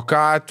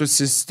advokatų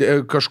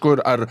kažkur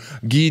ar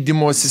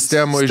gydymo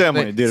sistemoje,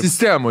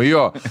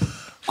 jo.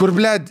 Kur,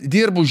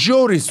 dirbu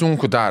žiauriai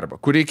sunku darbą,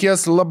 kur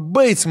reikės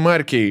labai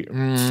smarkiai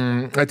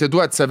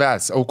atiduoti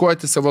savęs,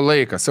 aukoti savo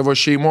laiką, savo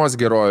šeimos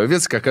gerovę,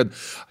 viską, kad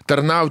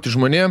tarnauti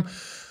žmonėm,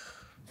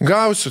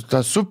 gausiu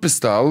tą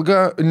supistą algą,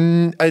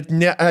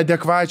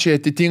 neadekvačiai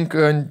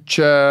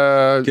atitinkančią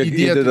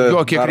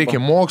kiek reikia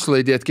mokslo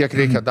įdėti, kiek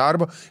reikia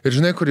darbo, ir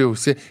žinai, kur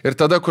jausi, ir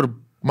tada, kur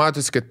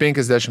matosi, kad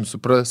 50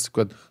 supras,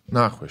 kad,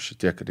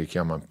 šitiek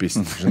reikėjo man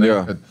pisti,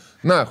 žinai, kad,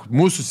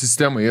 mūsų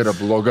sistema yra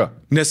bloga.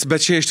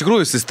 Bet čia iš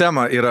tikrųjų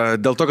sistema yra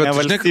dėl to, kad... Ne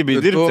valstybei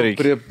dirbti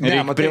reikia.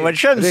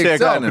 Privačiam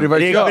sėkam.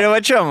 Reikia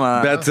privačiam.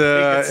 Bet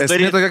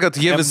esmė tokia, kad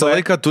jie visą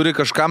laiką turi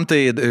kažkam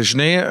tai,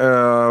 žinai,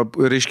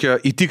 reiškia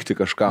įtikti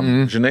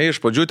kažkam. Žinai, iš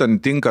pradžių ten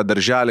tinka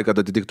darželį, kad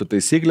atitiktų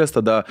taisyklės,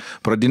 tada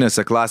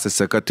pradinėse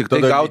klasėse, kad tik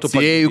tai gautų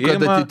pažymėjimą.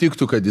 Kad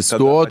atitiktų, kad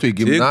įstotų į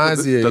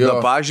gimnaziją. Tada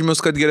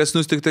pažymius, kad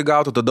geresnius tik tai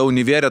gautų, tada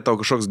univerė tau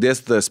kažkoks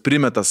dėstytojas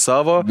primeta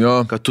savo,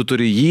 kad tu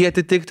turi jį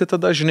atitikti,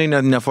 tada, žinai,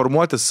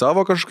 neformuoti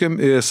savo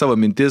savo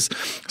mintis,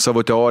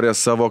 savo teorijas,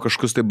 savo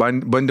kažkokius tai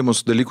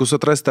bandymus dalykus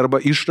atrasti arba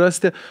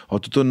išrasti, o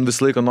tu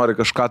visą laiką nori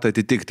kažką tai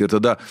atitikti. Ir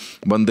tada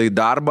bandai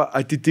darbą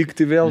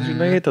atitikti vėl,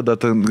 žinai, tada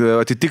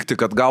atitikti,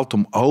 kad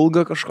gautum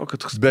algą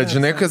kažkokią. Bet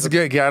žinai, kas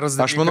geras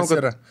dalykas, aš manau,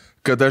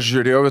 kad aš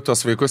žiūrėjau į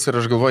tos vaikus ir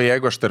aš galvoju,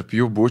 jeigu aš tarp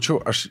jų būčiau,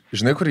 aš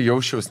žinai, kur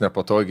jausčiaus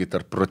nepatogiai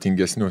tarp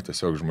protingesnių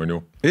tiesiog žmonių.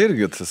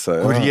 Irgi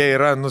tasai. Kur jie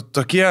yra,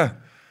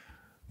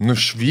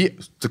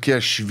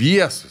 tokie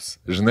šviesus,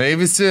 žinai,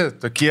 visi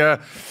tokie...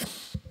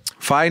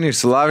 Faini,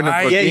 išsilavinę,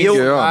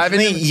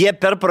 protingi. Jie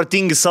per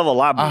protingi savo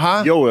labą.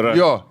 Jau yra.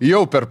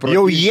 Jau per protingi.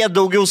 Jau jie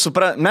daugiau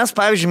supranta. Mes,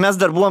 pavyzdžiui,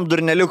 dar buvom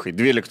durneliukai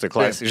 12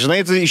 klasė.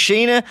 Žinai, tu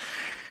išeini,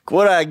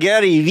 kur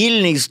gerai į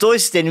Vilnių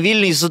įstosi, ten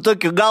Vilniui su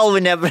tokiu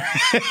galvu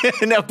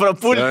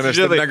neprapulsi. Aš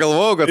taip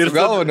negalvojau, kad su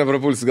galvu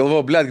neprapulsi.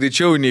 Galvojau,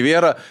 greičiau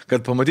univerą,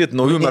 kad pamatyt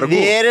naujų mergų.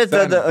 Univerė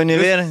tada,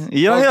 univerė.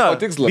 Jo.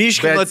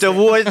 Biškino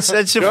tėvų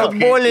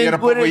atsifutbolį. Ir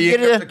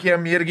pavojinga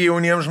tokiem irgi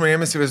jauniems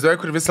žmonėms įsivaizduoja,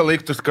 kur visą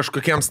laiką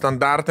kažkokiem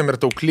standartam ir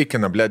tau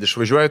klikina,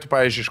 išvažiuoji tu,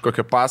 pavyzdžiui, iš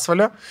kokio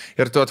pasvalio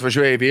ir tu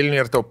atvažiuoji į Vilnių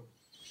ir tau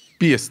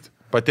pyst.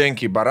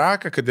 Patenki į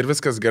baraką, kad ir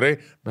viskas gerai,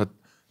 bet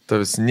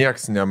tavs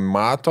nieks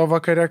nemato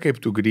vakare, kaip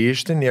tu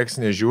grįžti, nieks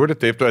nežiūri,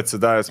 taip tu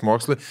atsidavęs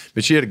mokslui,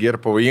 bet čia irgi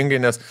ir pavojingai,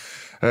 nes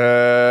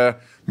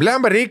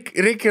blemba,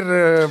 reikia ir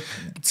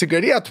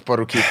cigaretų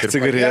parūkyti.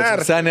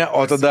 Cigaretų, senė,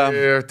 o tada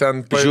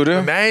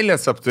žiūri,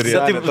 meilės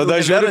apturėti. Tada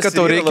žiūri, kad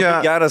tau reikia...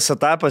 Geras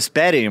etapas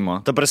perėjimo.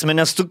 Ta prasme,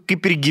 nes tu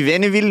kaip ir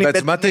gyveni Vilniuje,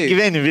 bet matai,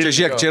 gyveni Vilniuje. Čia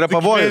žiūrėk, čia yra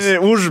pavojus.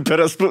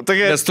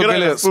 Nes tu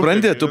gali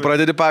sprendti, tu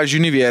pradedi,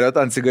 pavyzdžiui, univerę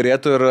ant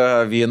cigaretų ir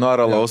vyno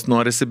ar alaus,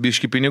 norisi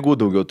biški pinigų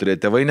daugiau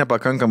turėti. Tėvai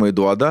nepakankamai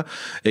duoda,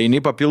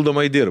 eini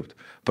papildomai dirbti.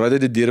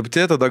 Pradedi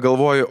dirbti, tada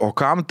galvoji, o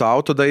kam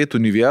tau tada eiti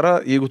univerą,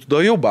 jeigu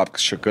tu jau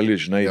babkas čia kali,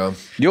 žinai.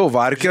 Jau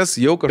varkės,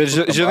 jau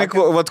kažkas. Bet žinai,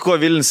 ko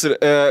Vilnius,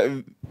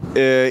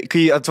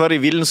 kai atvarai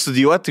Vilnius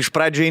studijuoti, iš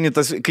pradžio eini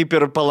tas kaip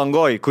ir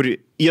Palangoj, kur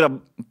yra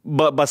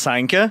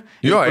basankė,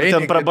 kur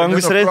ten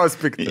prabangus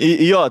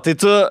Jo, tai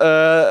tu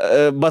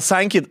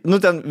basankį,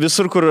 ten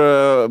visur, kur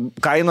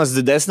kainos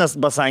didesnės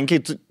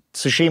basankiai, tu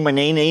su šeima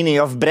neini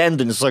off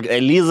brandinį, su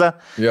Eliza,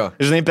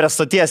 žinai, prie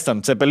stoties ten,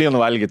 cepelinų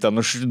valgyti, ten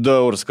už 2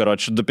 eurus,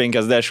 karoči,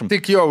 2,50.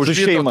 Tik jo, už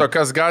šeimą.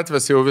 Tokias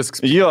gatvės jau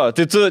viskas. Jo,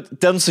 tai tu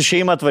ten su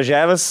šeima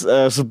atvažiavęs,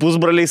 su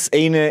pusbroliais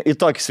eini į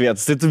tokias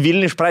vietas. Tai tu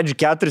Vilniui iš pradžių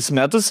 4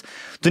 metus,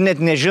 tu net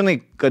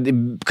nežinai,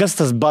 kas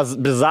tas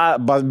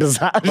bazaras.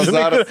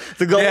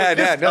 Tu gal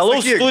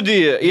alaus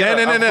studija.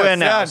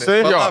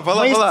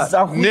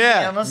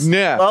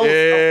 Ne.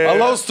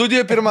 Alaus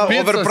studija pirmą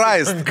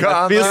overpriced.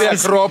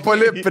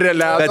 Akropolį prie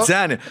ledo. Bet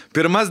seni,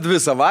 pirmas 2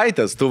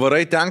 savaitės, tu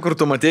varai ten, kur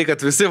tu matei,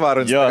 kad visi varo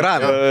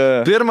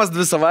Instagram'e. Pirmas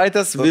 2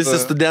 savaitės, visi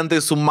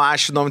studentai su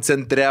mašinom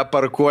centre,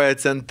 parkuoja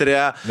centre,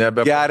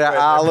 geria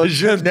alų,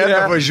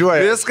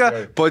 nebevažiuoja. Viską,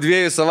 po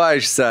 2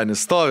 savaičių seni,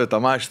 stovi tą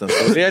mašiną.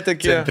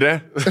 Centre?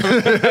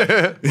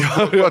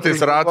 Tais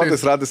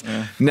ratais.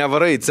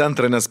 Nevarai į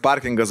centrą, nes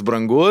parkingas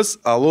brangus,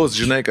 alus,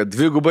 žinai, kad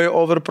 2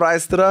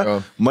 overpriced yra,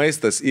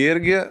 maistas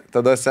irgi,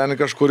 tada seni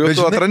kažkur jau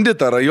tu atrandi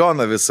tą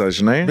rajoną visą,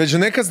 žinai. Bet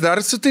žinai, kas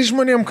dar su tai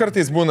žmonėm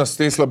kartais būna,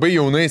 su tais labai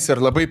jaunais ir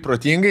labai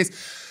protingais,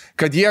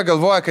 kad jie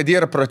galvoja, kad jie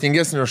yra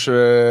protingesni už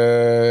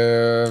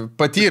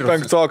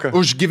patyrus,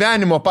 už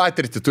gyvenimo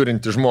patirtį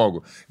turinti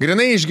žmogų.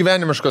 Grinai iš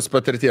gyvenimiškos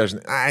patirties,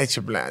 žinai, ai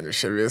čia blėdžiu,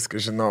 čia viską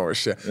žinau,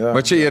 čia.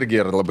 Va čia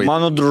irgi yra labai...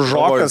 Mano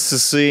družokas,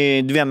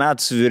 jisai 2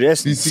 metus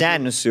vyresnis,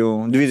 senis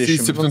jau,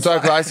 20. 7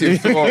 klasėje.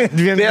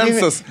 2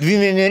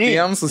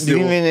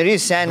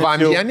 senis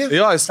jau.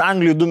 Jo, jis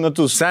Anglijų 2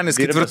 metus. Senis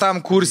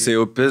 4 kursė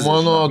jau pis.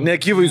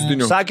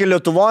 Nekivaizdinių. Sakė,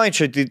 Lietuvoje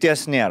čia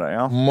ateities nėra,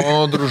 jo.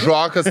 Mano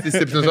družokas, tai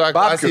 7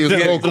 klasėje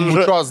jau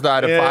kombučos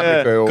darė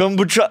fabriką jau.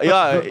 Kombučo,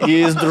 jo,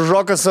 jis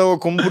družokas savo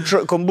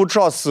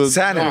kombučos.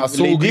 Senė,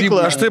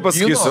 aš taip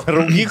pasakysiu.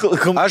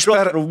 Aš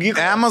per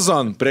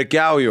Amazon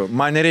prekiauju,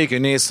 man nereikia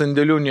nei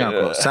sandėlių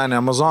nieko. Senė,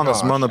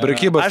 Amazonas, mano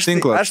prekybos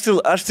tinklas.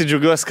 Aš tai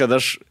džiaugiuosi, kad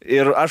aš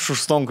už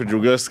Stonku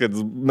džiaugiuosi, kad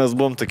mes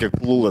buvom tokie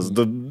klūlas,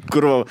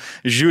 kur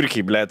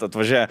žiūrkiai, blėt,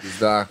 atvažiavę.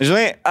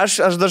 Žinai,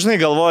 aš dažnai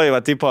galvoju,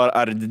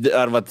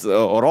 ar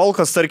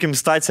Orolkos, tarkim,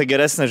 stacija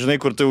geresnė, žinai,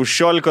 kur tai už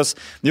 16,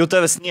 jau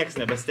tavęs nieks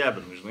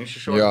nebestebina, žinai,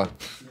 16.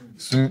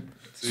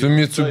 Su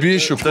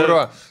Mitsubišiu,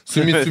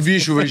 su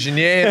Mitsubišiu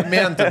važinėjai ir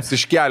mentams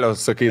iš kelio,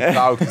 sakai,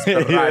 trauktis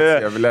per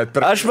raciją, blėt.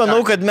 Aš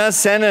manau, kad mes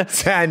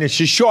Seni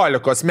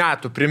 16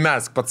 metų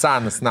primesk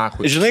patsanas,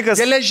 nahui. Žinai,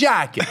 kas...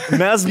 Geležiakė.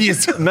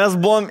 Mes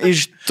buvom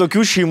iš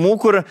tokių šeimų,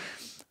 kur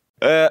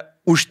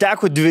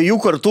užteko 2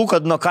 kartų,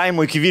 kad nuo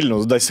kaimo iki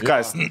Vilniaus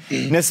dasikas.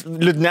 Nes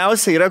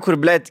liūdniausia yra, kur,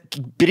 blėt,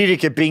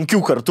 prireikia 5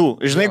 kartų.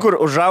 Žinai, kur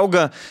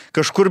užauga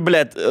kažkur,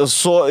 blėt,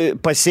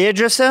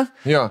 pasėdžiuose,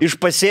 iš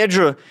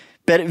pasėdžių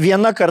per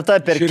vieną kartą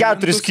per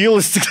 4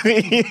 kilus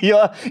jo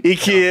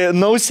iki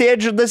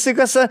nausėdžių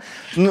dasikasa,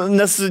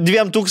 nes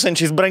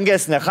 2000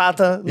 brangesnė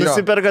chata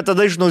nusiperka,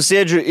 tada iš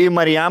nausėdžių į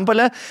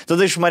Marijampolę,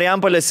 tada iš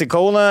Marijampolės į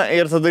Kauną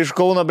ir tada iš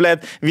Kauno,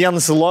 blėt,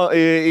 vienas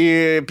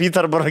į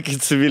Peterborą iki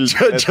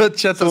Vilnių.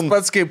 Čia tas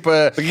pats kaip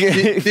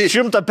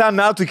 100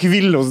 metų iki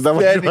Vilniaus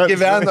dabar.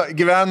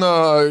 Gyveno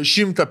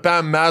 100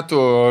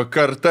 metų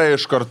karta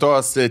iš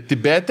kartos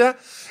Tibete.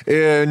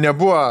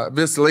 Nebuvo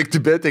visą laiką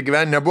Tibete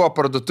gyventi, nebuvo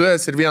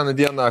parduotuvės ir vieną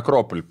dieną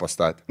Akropolį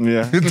pastatė.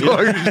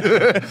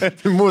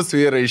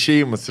 Mūsų yra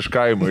išėjimas iš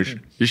kaimo, iš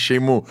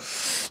šeimų.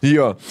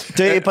 Jo.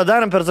 Tai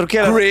padarom per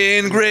trukėlę.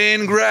 Green,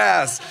 green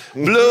grass,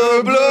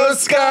 blue, blue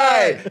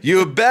sky,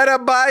 you better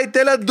buy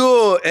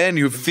Tele2 and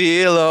you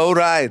feel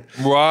alright.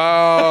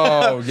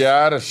 Wow,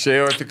 geras,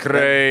 čia jau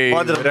tikrai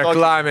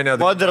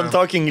reklaminė. Modern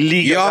Talking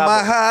lygio. You're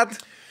my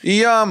heart.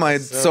 You're my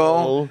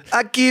soul,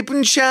 I keep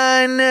on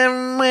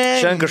shining.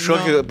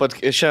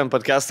 Šiandien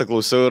podcastą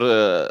klausiau ir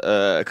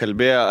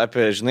kalbėjo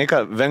apie, žinai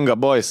ką, Venga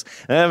Boys.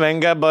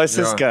 Venga Boys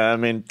is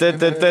coming.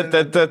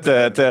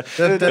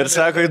 Ir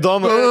sako,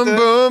 įdomu. I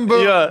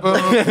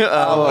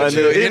want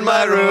you in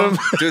my room.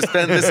 To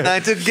spend this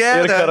night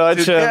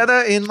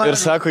together in my room. Ir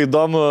sako,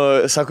 įdomu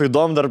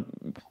dar.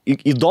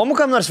 Įdomu,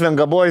 kam nors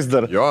Venga Boys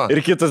dar.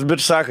 Ir kitas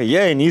bitch sako,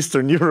 in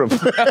Eastern Europe.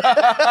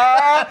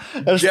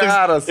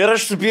 Geras. Ir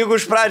aš supygu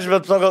iš pradžių,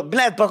 bet pagal,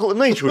 blėt,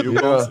 naičiau jų.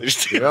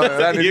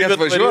 Ten ir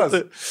atvažiuos.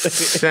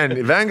 Ten,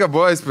 Venga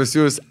Boys pas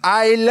jūs,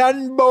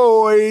 Island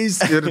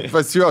Boys. Ir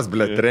pas juos,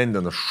 blėt,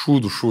 trendina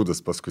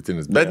šūdas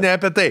paskutinis. Bet ne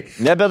apie tai.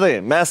 Ne apie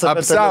tai. Mes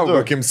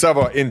apsaugokim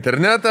savo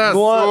internetą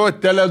su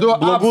Tele2.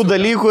 Blogų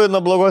dalykų ir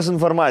nuo blogos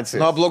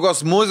informacijos. Nuo blogos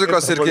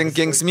muzikos ir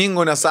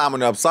kenksmingų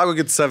nesąmonių.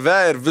 Apsaugokit save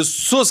ir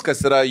visus, kas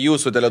yra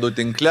jūsų Tele2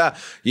 tinkle,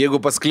 jeigu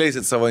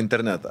paskleisit savo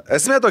internetą.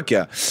 Esmė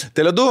tokia.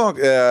 Tele2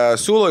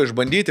 siūlo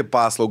išbandyti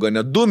paslaugą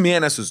net 2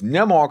 mėnesius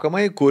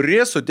nemokamai,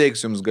 kuri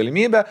suteiks jums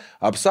galimybę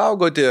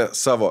apsaugoti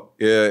savo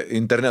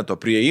interneto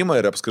prieimą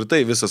ir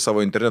apskritai visą savo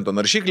interneto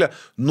naršyklę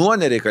nuo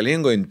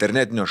nereikalingo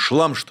internetinio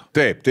šlamšto.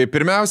 Taip, tai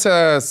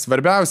pirmiausia,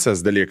 svarbiausias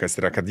dalykas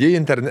yra, kad jei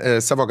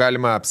savo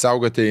galima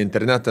apsaugoti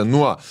internetą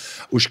nuo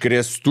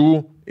užkrėstų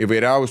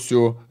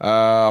įvairiausių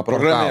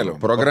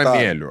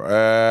programėlių.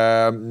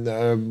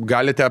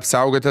 Galite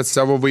apsaugoti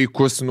savo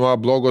vaikus nuo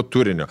blogo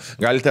turinio.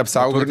 Galite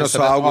apsaugoti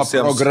savo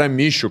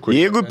programišių.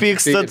 Jeigu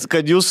pykstat,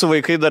 kad jūsų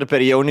vaikai dar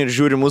per jauni ir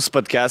žiūri mūsų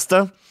podcastą,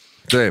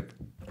 taip.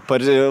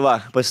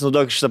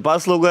 Pasinaudok šitą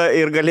paslaugą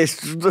ir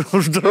galėsit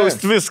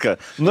uždrausti viską.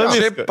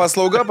 Šiaip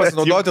paslauga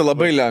pasinaudoti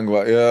labai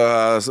lengva.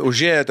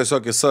 Užėję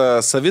tiesiog į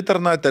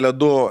savitarną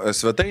Tele2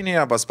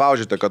 svetainėje,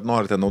 paspaudžiate, kad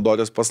norite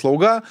naudotis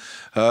paslauga,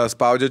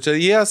 spaudžiate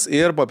jas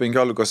ir po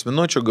 15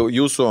 minučių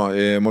jūsų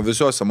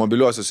visiuose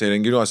mobiliuosiuose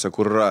įrenginiuose,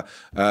 kur yra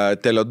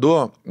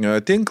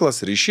Tele2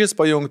 tinklas, ryšys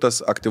pajungtas,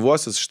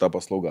 aktyvuosis šitą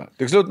paslaugą.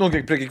 Tiksliau,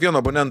 prie kiekvieno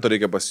abonento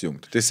reikia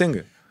pasijungti.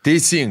 Teisingai?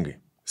 Teisingai.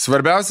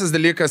 Svarbiausias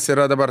dalykas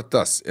yra dabar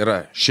tas.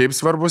 Yra šiaip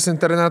svarbus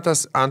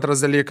internetas.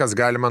 Antras dalykas,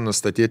 galima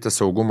nustatyti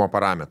saugumo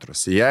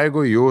parametrus.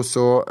 Jeigu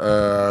jūsų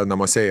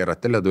namuose yra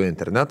Tele2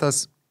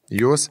 internetas,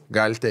 jūs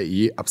galite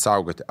jį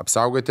apsaugoti.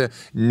 Apsaugoti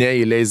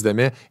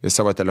neįleisdami į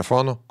savo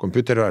telefonų,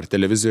 kompiuterio ar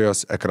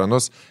televizijos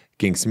ekranus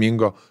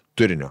kenksmingo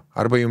turinio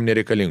arba jums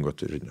nereikalingo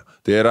turinio.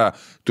 Tai yra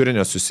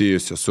turinio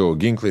susijusio su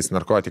ginklais,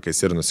 narkotikais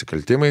ir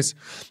nusikaltimais,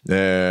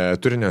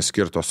 turinio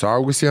skirto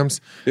suaugusiems.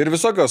 Ir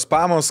visokios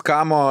spamos,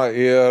 skamo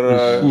ir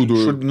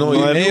nuo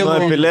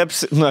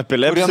epilepsijos.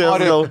 Kurie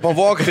nori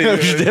pavogti.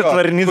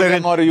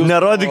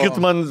 Nerodykit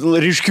man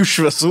ryškių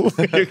šviesų.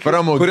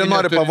 Kurie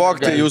nori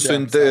pavogti jūsų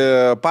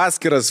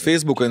paskiras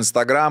Facebook'o,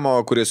 Instagram'o,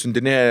 kurie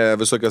siuntinėja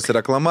visokias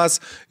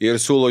reklamas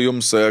ir siūlo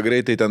jums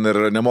greitai ten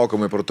ir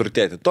nemokamai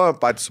praturtėti. To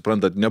patys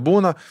suprantat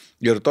nebūna.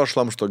 Ir to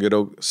šlamšto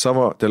geriau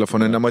savo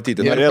telefone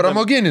nematyti. Ir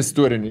pramoginis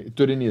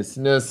turinys,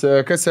 nes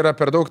kas yra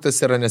per daug, tas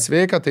yra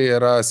nesveika, tai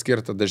yra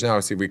skirta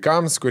dažniausiai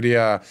vaikams,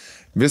 kurie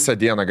visą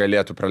dieną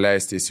galėtų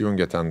praleisti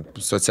įsijungę ten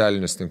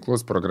socialinius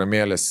tinklus,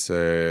 programėlės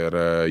ir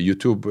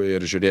YouTube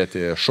ir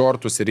žiūrėti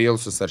shortus,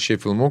 reelsus ar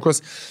šiaip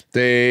filmukus,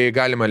 tai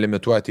galima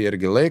limituoti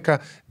irgi laiką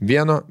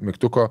vieno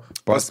mygtuko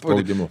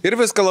paspaudimu. Ir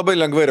viską labai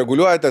lengvai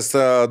reguliuojatės,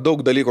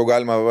 daug dalykų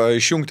galima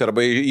išjungti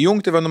arba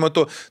įjungti vienu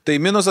metu. Tai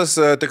minusas,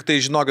 tik tai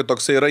žinokit,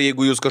 toksai yra,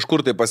 jeigu jūs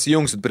kažkur tai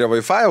pasijungsit prie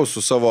Wi-Fi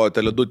su savo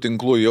Tele2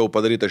 tinklu jau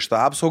padarytą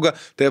šitą apsaugą,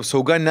 tai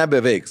apsauga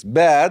nebeveiks.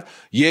 Bet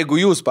jeigu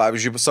jūs,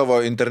 pavyzdžiui,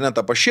 savo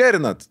internetą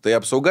pašėrinat, tai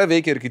apsauga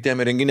veikia ir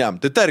kitiem įrenginiam.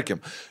 Tai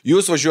tarkim,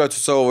 jūs važiuojate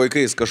su savo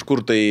vaikais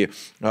kažkur tai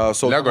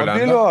su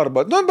automobiliu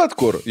arba, nu, bet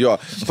kur, jo,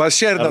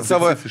 pašerinat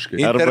savo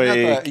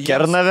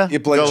internetą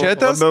į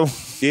planšetės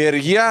ir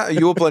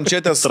jų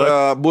planšetės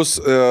bus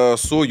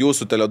su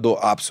jūsų Tele2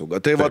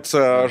 apsauga. Tai vat,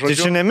 žodžiu... Tai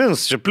čia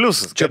nemins, čia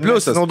pliusas. Čia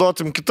pliusas.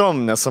 Naudotum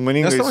kitom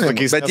nesąmoningais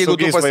tokiais. Bet jeigu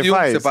tu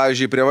pasijungsi,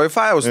 pavyzdžiui, prie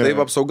Wi-Fi'aus, tai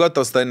apsauga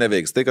tas tai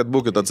neveiks. Tai, kad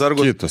būkit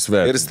atsargus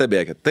ir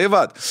stebėkit. Tai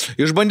vat,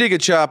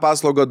 išbandykit šią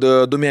paslaugą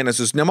 2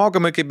 mėnesius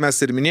nemokamai, kaip mes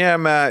ir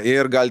minėjome,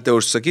 ir galite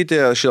užsakyti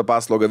šią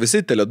paslaugą visi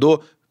Tele2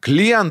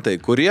 klientai,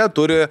 kurie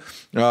turi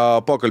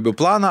pokalbių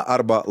planą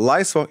arba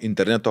laisvo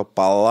interneto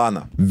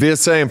planą.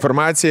 Visą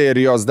informaciją ir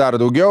jos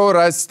dar daugiau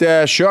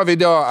rasite šio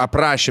video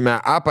aprašyme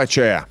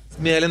apačioje.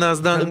 Mėlynas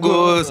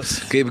dangus,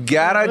 kaip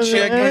gera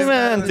čia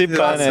gyventi,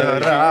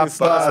 vasara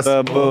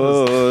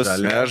pastabus.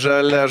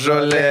 Žalia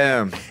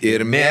žolė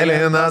ir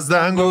mėlynas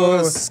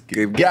dangus,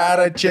 kaip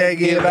gera čia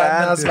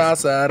gyventi,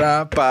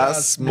 vasara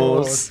pas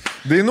mus.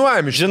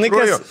 Dainuojam, žinai,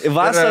 kas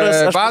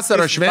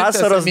vasaros šventės.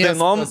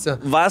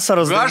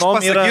 Vasaros dainom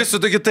yra... Aš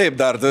pasakysiu tokį taip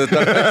dar.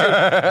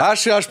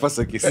 Aš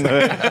pasakysiu.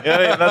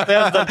 Gerai, bet tai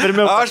aš dar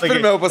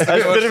pirmiau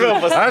pasakysiu.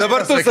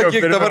 Dabar tu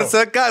sakyk, dabar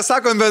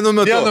sakom vienu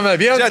metu.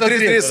 Vieną,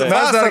 3.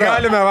 Mes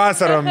galime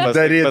vasarom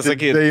daryti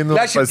dainų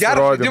pasirodymus.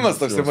 Geras žaidimas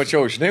toks,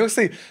 mačiau, žinai,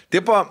 jūsai,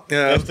 tipo,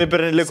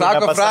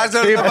 sako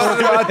frazę,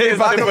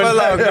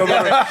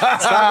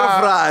 sako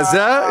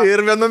frazę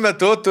ir vienu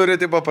metu turi,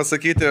 tipo,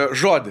 pasakyti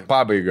žodį.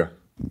 Pabaigą.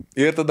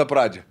 Ir tada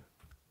pradžią.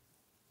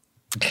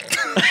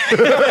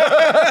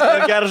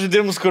 Geras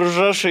žaidimus, kur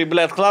užrašai,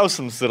 blėt,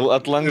 klausimus ir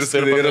atlanks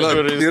ir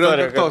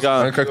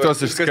kaktos.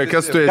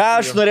 Kas tu esi? Ką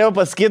aš norėjau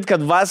pasakyti,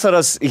 kad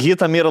vasaros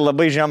hitam yra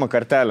labai žema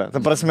kartelė. Ta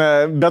prasme,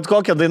 bet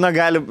kokia daina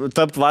gali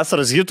tapti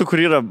vasaros hitų,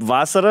 kur yra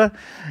vasara,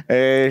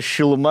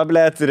 šiluma,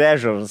 blėt, ir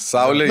ežeras.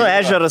 Saulė. Nu,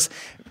 ežeras.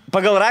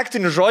 Pagal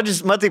raktinius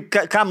žodžius, matai,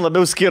 kam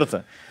labiau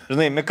skirta.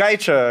 Žinai,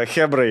 Mikaičio,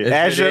 hebrai,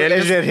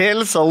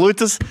 ežerėlis,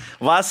 salutis,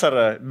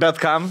 vasara, bet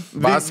kam.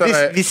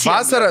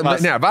 Vasara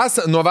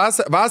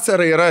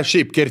yra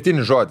šiaip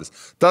kertinis žodis.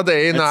 Tada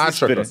eina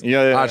atšakas.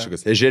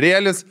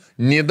 Ežerėlis,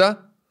 nida.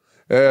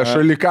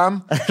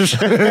 Šalikam.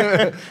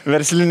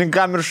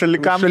 Verslininkam ir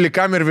šalikam.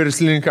 Šalikam ir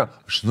verslininkam.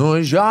 Aš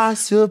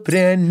nuvažiuosiu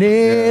prie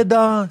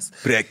nidos.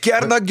 Prie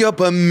Kernagio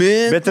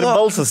paminklo. Bet ir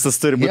balsas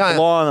tas turi būti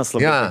plonas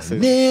labai.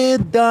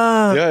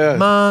 Nida,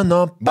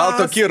 mano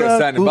balto kyro,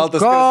 seniai, baltas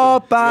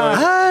kopa.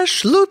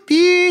 Aš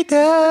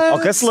lupytė.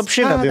 O kas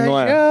Lopšinė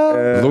dainuoja?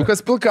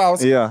 Lukas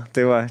Pilkauskas. Jo,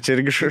 tai va, čia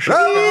irgi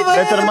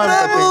bet ir man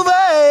patinka.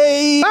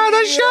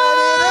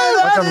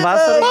 O ten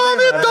vasarą.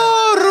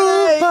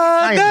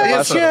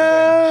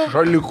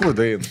 Šalikų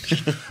daina.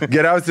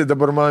 Geriausiai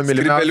dabar mano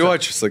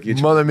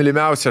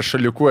mylimiausia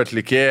šalikų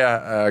atlikėja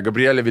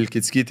Gabrielė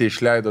Vilkickytė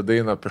išleido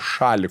dainą apie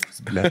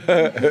šalikus.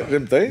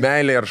 Rimtai?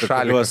 Meilė ir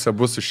šalikas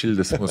abu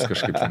sušildys mus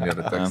kažkaip ten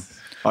yra toks.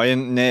 O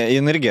jin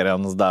irgi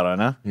Arenas daro,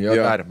 ne? Jo,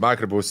 darė.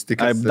 Vakar buvau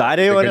sutikęs.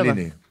 Darė jau Areną?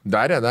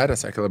 Darė,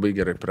 sakė, labai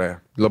gerai praėjo.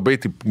 Labai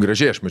taip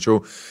gražiai, aš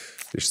mačiau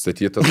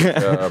išstatytą.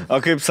 O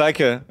kaip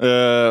sakė,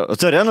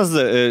 tu Arenas,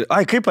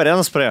 kaip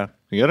Arenas praėjo?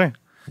 Gerai.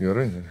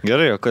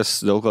 Gerai, o kas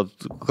dėl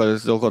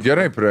ko?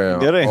 Gerai praėjo.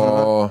 Gerai.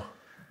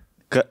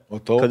 O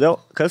to? Kodėl?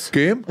 Kas?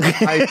 Kaip?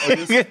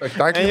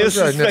 Spektaklis?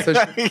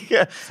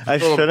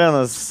 Aš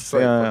Arenas.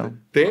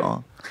 Taip?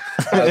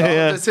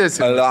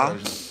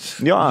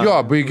 Jo,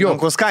 baigiau.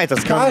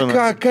 Kuskaitas.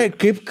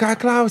 Ką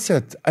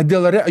klausėt?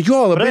 Jo,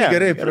 labai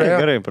gerai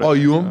praėjo. O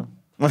jum?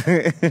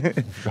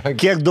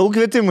 Kiek daug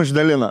kvietimų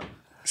išdalina?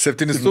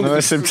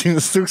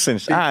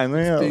 7,000.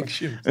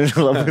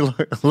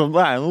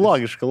 Labai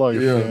logiška.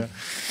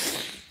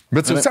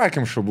 Bet su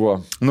sakymšu buvo.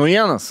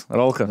 Naujienas,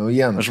 Rolka.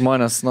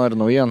 Žmonės nori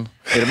naujienų.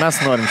 Ir mes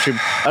norim šiaip.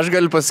 Aš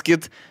galiu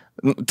pasakyti,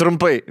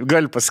 trumpai,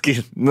 galiu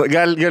pasakyti.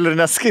 Galiu ir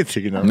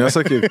nesakyti.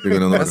 Nesakyk, jeigu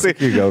nenori.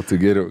 Gal tu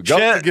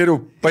geriau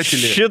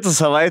patylėk. Šitą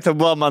savaitę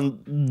buvo man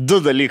 2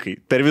 dalykai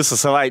per visą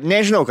savaitę.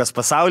 Nežinau, kas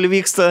pasaulyje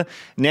vyksta.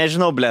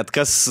 Nežinau, blėt,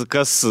 kas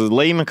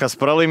laimi, kas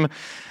pralaimi.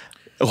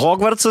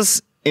 Hogwartsas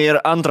ir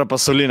Antrą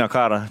pasaulinio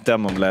karo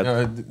temą, blėt.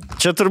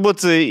 Čia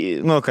turbūt,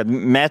 kad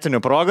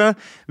metinių proga,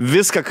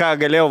 viską, ką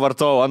galėjau,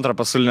 vartojau Antrą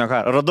pasaulinio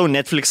karo. Radau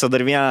Netflix'ą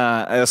dar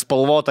vieną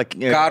spalvotą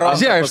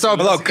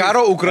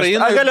karo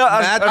Ukrainoje.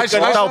 Aš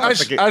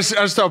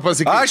tau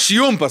pasakysiu. Aš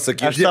jum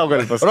pasakysiu.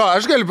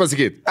 Aš galiu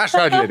pasakyti. Aš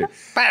Adlerį.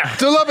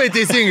 Tu labai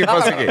teisingai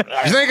pasakai.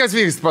 Žinai, kas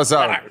vyksta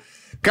pasaulyje?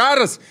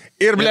 Karas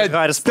ir, blėt,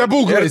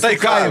 stebuklai su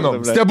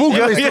kainom.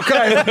 Stebuklai su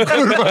kainom.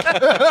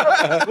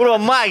 Kurva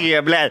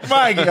magija, blėt.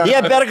 Magija. Jie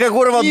perka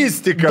kurva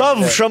Mystika.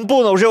 Dov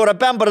šampūną už €1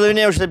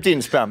 pardavinėjo už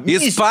 7 pėm.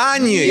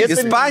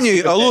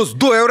 Ispanijoje alus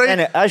 2 eurai.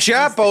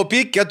 Čia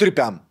paupyk 4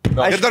 pėm.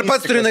 Ir dar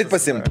pats turi nait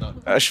pasimti.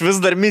 Aš vis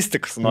dar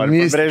mystikas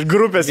noriu. Prieš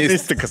grupės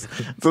mystikas.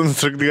 Tu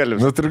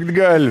nutrukti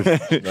gali.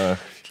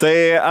 Tai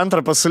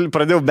antrą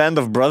pradėjau Band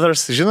of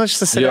Brothers, žinot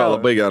šitą serialą? Jo,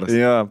 labai geras.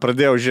 Jo,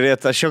 pradėjau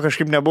žiūrėti, aš jo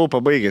kažkaip nebuvau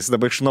pabaigęs,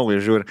 dabar iš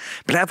naujo žiūriu.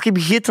 Blet, kaip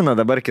hitina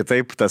dabar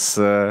kitaip tas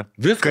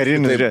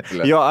karinis.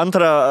 kitaip, Jo,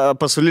 antrą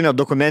pasaulinę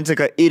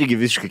dokumentiką irgi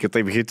visiškai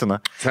kitaip hitina.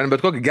 Sen,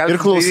 bet kokį gelbį.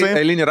 Ir klausai.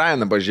 Eilinį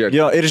Ryaną pažiūrėk.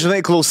 Jo, ir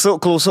žinai,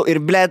 klausau ir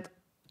blet,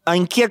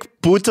 ant kiek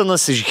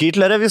Putinas iš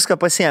Hitlerio viską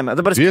pasiėmė.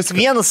 Dabar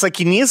vienas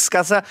sakinys,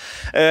 kas...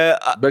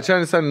 Bet čia,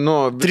 sen,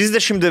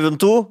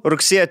 39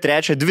 rugsėjo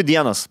 3, 2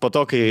 dienas po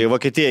to, kai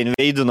Vokietija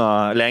inveidino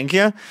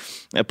Lenkiją,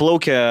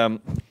 plaukė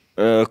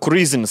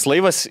kruizinis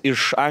laivas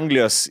iš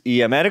Anglijos į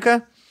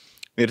Ameriką.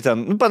 Ir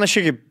ten,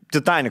 panašiai kaip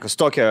Titanikas,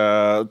 toks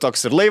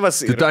ir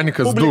laivas.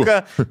 Titanikas ir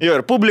publika, jo,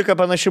 ir publika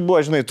panašiai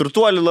buvo, žinai,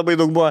 turtuolių labai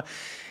daug buvo.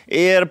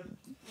 Ir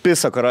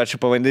pisa, karočią,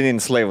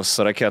 pavandeninis laivas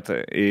su raketa.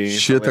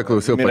 Šitą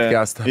klausiau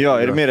podcastą. Jo,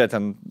 ir mirė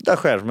ten,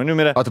 žmonių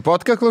mirė. O tu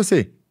podcast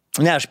klausai?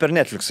 Ne, aš per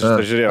Netflix šitą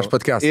žiūrėjau. Aš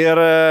podcastą.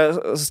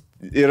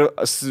 Ir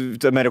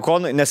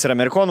amerikonų, nes ir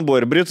amerikonų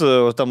buvo, ir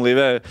britų tam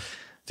laive,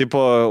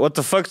 tipo, what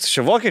the fuck, čia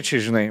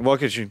vokiečiai, žinai,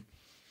 vokiečiai.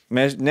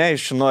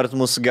 Jūs čia norit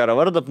mūsų gerą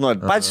vardą, norit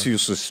patys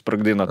jūs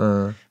susprogdinot.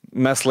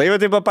 Mes laivą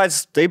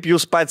taip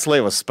jūs patys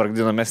laivas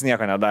sprogdinot, mes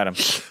nieko nedarėm.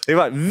 Tai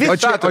va,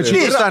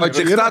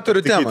 diktatorių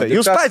tema.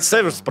 Jūs patys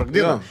savus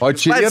sprogdinot. O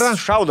čia yra?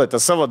 Šaudote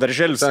savo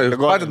darželius.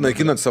 Patys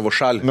naikinat savo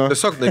šalį.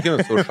 Tiesiog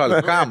naikinat savo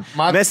šalį. Kam?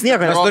 Mes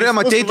nieko Mes norėjom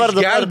ateiti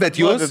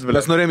išgelbėti jūs.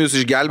 Mes norėjom jūs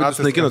išgelbėti,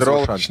 jūs naikinat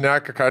savo šalį.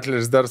 Šneka,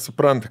 Katleris dar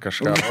supranta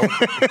kažką.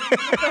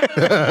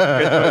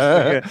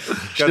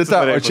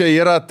 Šitą, o čia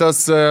yra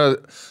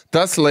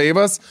tas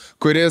laivas,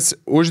 kuris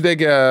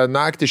uždegė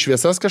naktį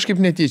šviesas kažkaip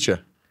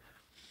netyčia.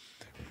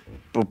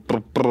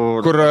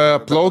 Kur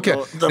plaukė.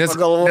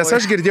 Nes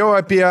aš girdėjau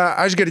apie...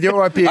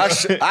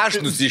 Aš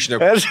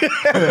nusišneku.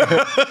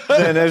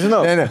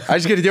 Nežinau. Ne.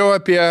 Aš girdėjau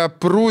apie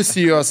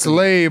Prūsijos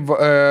laivą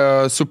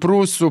su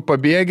prūsų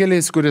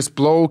pabėgėliais, kuris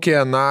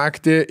plaukė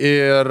naktį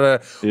ir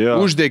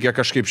uždegė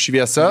kažkaip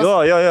šviesas.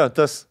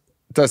 Jo,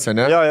 Tas,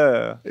 ne? Jo.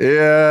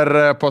 Ir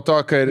po to,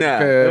 kai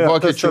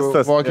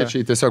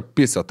vokiečiai tiesiog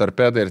piso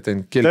torpedą ir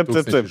ten keli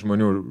tūkstančiai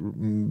žmonių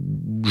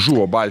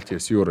žuvo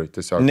Baltijos jūrai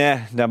tiesiog.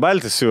 Ne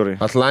Baltijos jūrai.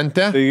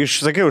 Atlante? Tai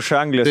išsakiau iš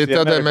Anglijos. Tai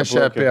tada mes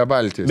čia apie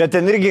Baltijos. Bet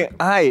ten irgi,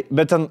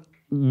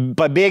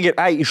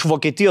 iš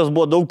Vokietijos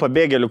buvo daug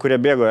pabėgėlių, kurie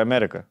bėgo į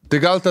Ameriką.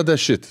 Tai gal tada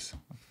šitas.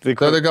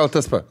 Tada gal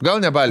tas gal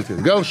ne Baltijos,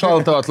 gal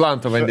šalto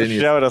Atlanto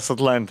vandenys. Šiaurės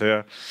Atlantė,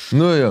 jo.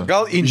 Nu jo.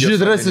 Gal Indijos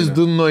Žydrasis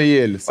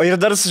Dunojėlis. O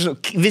ir dar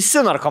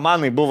visi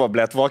narkomanai buvo,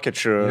 blėt,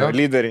 vokiečių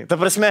lyderiai. Ta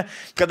prasme,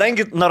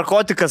 kadangi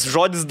narkotikas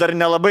žodis dar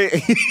nelabai...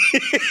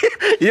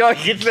 Jo,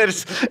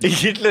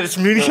 Hitleris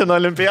Müncheno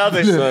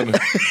olimpiadai.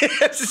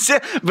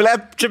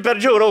 Blėt, čia per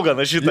džiau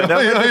rauganą šitą.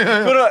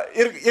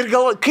 Ir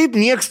gal, kaip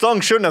nieks to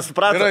anksčiau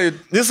nesuprato.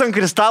 Vis ant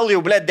kristalų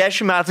jau, blėt,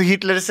 10 metų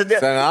Hitleris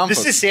sėdė.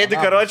 Visi sėdi,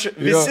 karoči,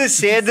 visi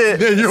sėdi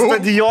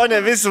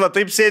stadione, visi va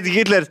taip sėdi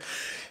Hitleris.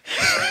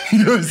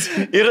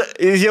 Ir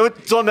jau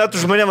tuo metu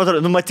žmonėm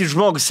atrodo, matyt,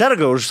 žmogus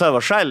serga už savo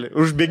šalį,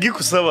 už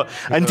bėgikų savo,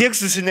 antiek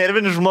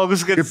susinervinis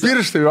žmogus, kad... Kaip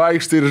pirštai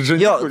vaikštai ir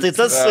žandikų. Jo, tai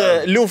tas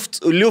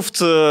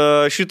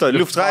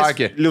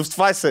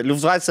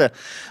Luftwaffe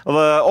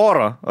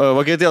oro,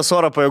 Vokietijos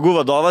oro pajėgų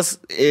vadovas,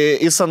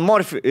 jis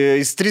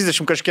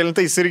 30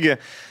 kažkelintais irgi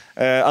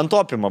ant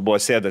opimo buvo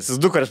sėdęs, jis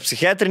 2 kartus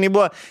psichiatriniai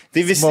buvo,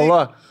 tai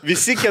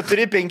visi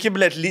 4-5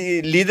 blėt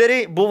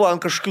lyderiai buvo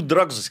ant kažkokių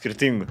dragzų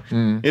skirtingų.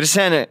 Ir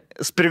seniai,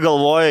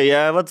 prigalvoja,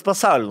 jie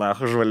pasaulį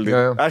užvaldė.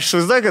 Aš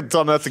įsivaizduoju, kad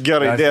tuo metu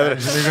gerai idėja.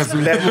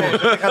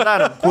 Ką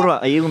darom?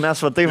 Kurva, jeigu mes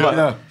va taip va...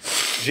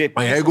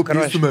 O jeigu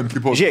pristumėm,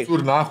 tipo,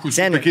 sur nachui,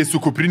 su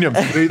kuprinėm,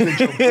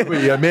 reitinčiam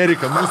į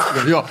Ameriką,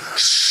 jo,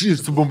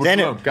 su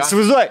bombarduojam.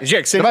 Įsivaizduoju,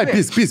 žiūrėk, seniai. Vai,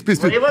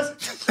 pis. Laivas?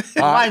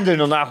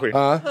 Vandeniu nachui.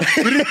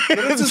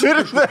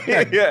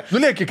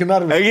 Nulėk iki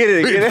narvą.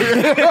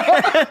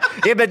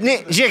 Bet,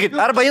 žiūrėkit,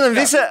 arba einam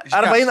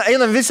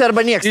visi,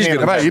 arba nieks.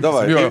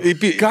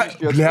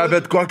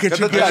 Bet kokia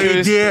čia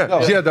idėja.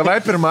 Žiūrėk, davai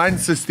pirmąjį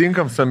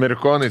sustinkam su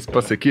amerikonais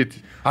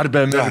pasakyti. Ar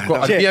be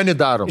amerikonų, ar vieni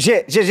darom.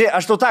 Žiūrėk,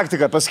 aš tau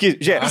taktiką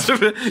pasakyti.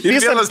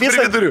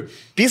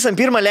 Pisam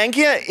pirmą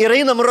Lenkiją ir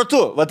einam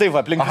ratu. Va taip,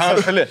 aplink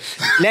visą šalį.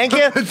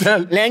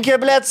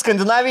 Lenkija, blėt,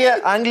 Skandinavija,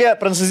 Anglija,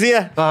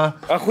 Prancūzija.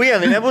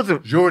 Ahuienai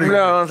nebūtų. Žiūrėk.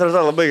 Man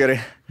atrodo labai gerai.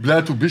 Ble,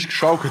 tu biški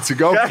šauk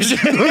atsigauk.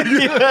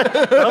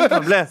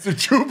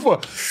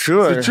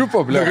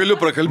 Sučiupo, ble. Negaliu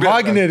prakalbėti.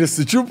 Wagneris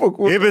sučiupo,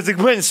 kur. Bet tik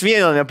manis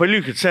vieno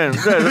nepalikit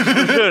šiandien.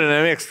 Aš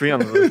nemėgstu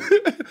vieno.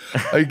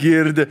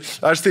 Girdi.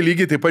 Aš tai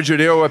lygiai taip pat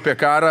žiūrėjau apie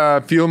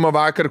karą filmą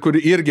vakar, kur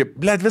irgi,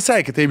 ble,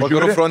 visai kitaip žiūrėjau.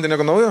 Vakarų fronte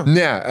nieko naujo?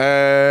 Ne,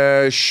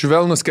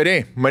 Švelnūs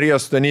kariai.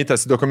 Marijos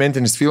Stonytės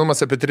dokumentinis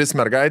filmas apie 3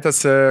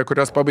 mergaitės,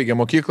 kurios pabaigė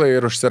mokyklą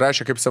ir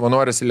užsirašė kaip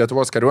savanorės į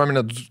Lietuvos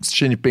kariuomenę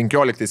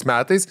 2015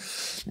 metais.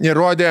 Ir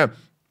rodė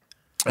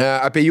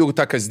apie jų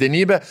tą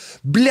kasdienybę.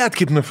 Blet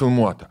kaip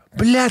nufilmuota.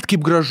 Blet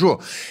kaip gražu.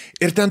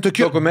 Ir ten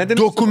tokių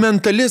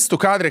dokumentalistų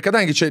kadrai,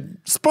 kadangi čia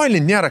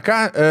spoilint nėra ką,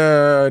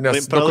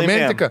 nes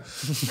dokumentika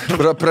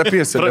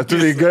prapisa,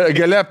 lietuviai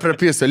gale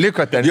prapisa,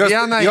 liko ten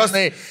vieną, jos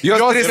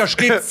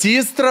kažkaip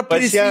cistra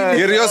prisimė.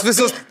 Ir jos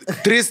visos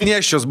 3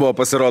 nėščios buvo,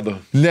 pasirodo.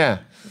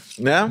 Ne.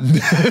 Ne?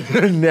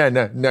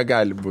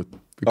 Negali būti.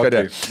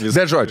 Okay,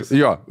 Bet žodžiu,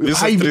 jo.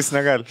 Visas 3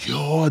 negali.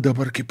 Jo,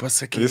 dabar kaip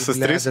pasakyti. Visas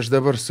 3? Aš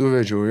dabar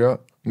suvedžiau, jo.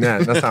 Ne,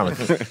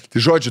 nesąmonė. Tai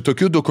žodžiu,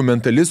 tokių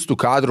dokumentalistų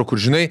kadrų, kur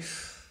žinai,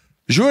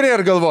 žiūri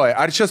ir galvoja,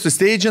 ar čia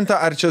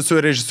susteidžinta, ar čia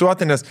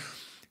surežisuota, nes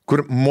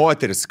kur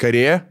moteris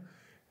karė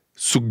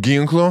su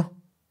ginklu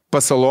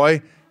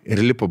pasaloj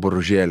ir lipa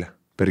boružėlė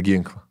per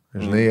ginklą.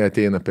 Žinai,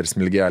 ateina per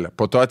smilgelę.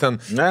 Po to ten...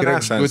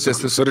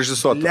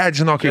 Surežisuota.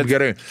 Žinau, kaip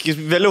gerai.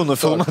 Vėliau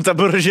nufilmuota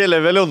baržėlė,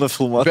 vėliau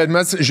nufilmuota. Bet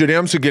mes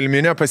žiūrėjom su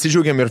Gelminė,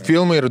 pasidžiaugiam ir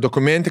filmai, ir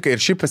dokumentiką, ir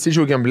šiaip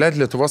pasidžiaugiam,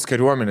 Lietuvos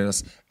kariuomenė,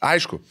 nes,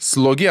 aišku,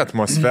 slogi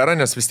atmosfera,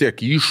 nes vis tiek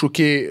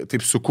iššūkiai,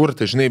 taip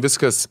sukurta, žinai,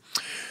 viskas,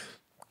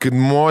 kad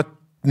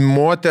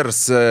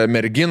moters,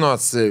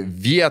 merginos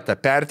vietą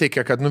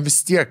perteikia, kad,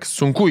 vis tiek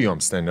sunku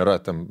joms ten yra,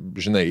 tam,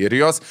 žinai, ir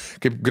jos,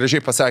 kaip gražiai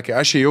pasakė,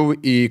 aš ėjau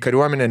į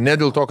kariuomenę ne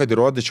dėl to, kad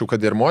įrodyčiau,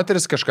 kad ir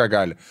moteris kažką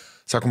gali.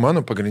 Sako,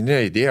 mano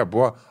pagrindinė idėja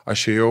buvo,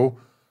 aš ėjau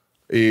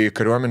į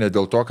kariuomenę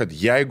dėl to, kad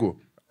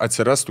jeigu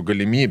atsirastų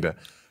galimybė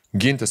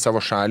ginti savo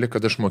šalį,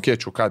 kad aš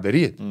mokėčiau, ką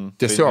daryti.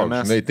 Tiesiog,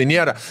 tai žinai, tai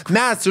nėra.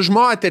 Mes už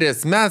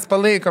moteris, mes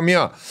palaikom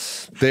jo.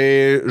 Tai,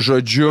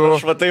 žodžiu...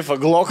 Aš va taip,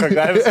 gloką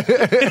gavęs.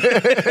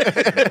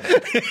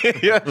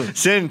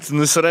 Sent,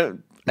 nusira...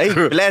 Eik,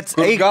 blėt,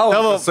 eik,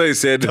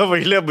 tavo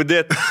eilė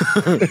budėt.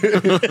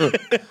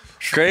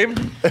 Kaip?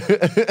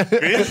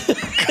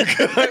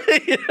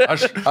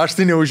 Aš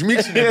tai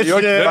neužmygsiu.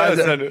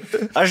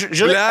 Aš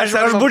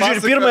būdžiu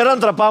ir pirmą ir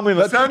antrą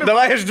pamainą.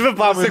 Davai aš 2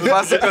 pamainas.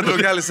 Pasaka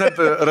daugelis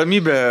apie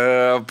ramybę,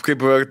 kaip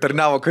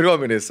tarnavo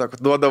kariuomeniai.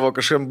 Sako, duodavo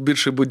kažkam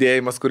bičiai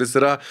budėjimas, kuris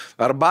yra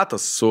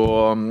arbatas su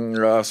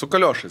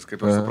kaliošais,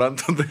 kaip aš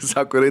suprantu. Tai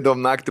sako, eidom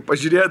naktį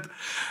pažiūrėti.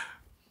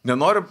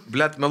 Nenoriu,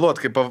 blėt,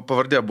 meluot, kaip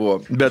pavardė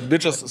buvo. Bet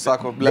bičias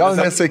sako, blėt. Gal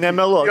nesakyk.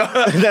 Nemeluot.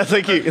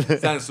 Nesakyk.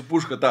 Sen, su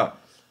puška tą.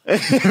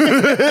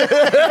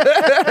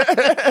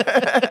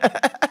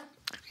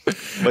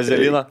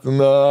 Vazelina.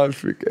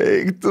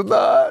 Eik tu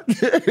na.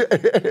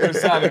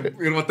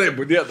 Ir matai,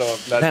 budėdavo.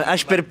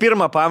 Aš per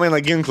pirmą pamainą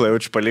ginklą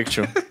jaučiu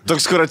palikčiau.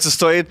 Toks, kur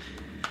atsistojai.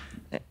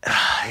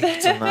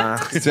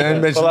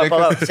 Sen,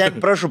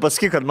 prašau,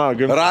 pasakyk, kad mano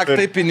ginklą.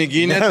 Raktai,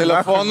 piniginė,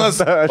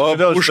 telefonas,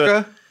 o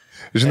puška.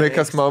 Žinai,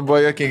 kas man buvo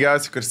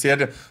jokingiausia, kur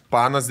sėdi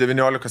panas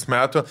 19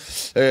 metų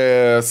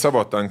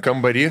savo ten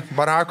kambarį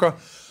barako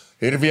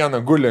ir vieną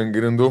gulį ant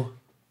grindų.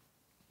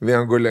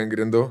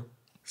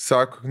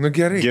 Sako,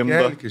 gerai,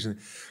 kelkis, žinai.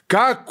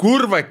 Ką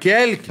kurva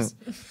kelkis?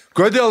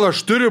 Kodėl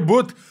aš turiu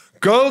būti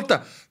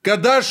kalta,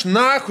 kad aš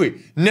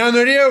nahui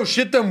nenorėjau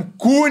šitam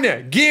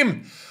kūne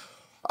gimt?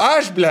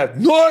 Aš, blėt,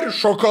 noriu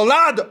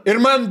šokolado ir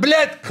man,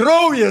 blėt,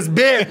 kraujas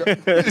bėga.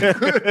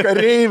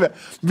 Kareivė.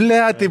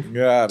 Blėt, taip.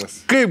 Geras.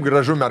 Kaip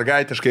gražu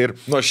mergaitiškai. Ir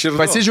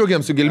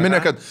pasižiūrėjom su Gelminė,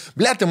 kad,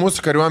 blėt,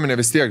 mūsų kariuomenė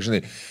vis tiek,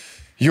 žinai,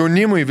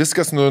 jaunimui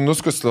viskas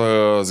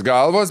nuskustos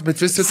galvos, bet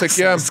visi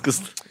tokie...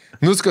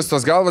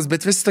 Nuskustos galvos,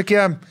 bet visi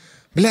tokie,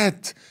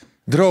 blėt,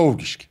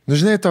 draugiški.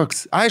 Žinai,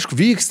 toks, aišku,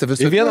 vyksta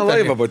visų. Į vieną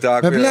laivą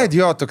pateko. Bet, blėt,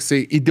 jo, toksai,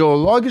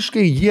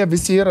 ideologiškai jie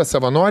visi yra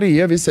savanoriai,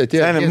 jie visi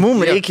atėjo.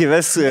 Mums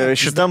reikia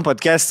šitam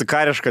podcast'į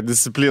karišką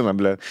discipliną,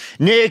 blėt.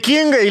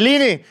 Nejuokinga,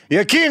 eiliniai,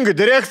 juokinga,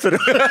 direktorių.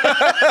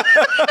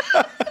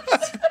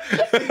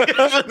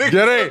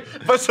 Gerai.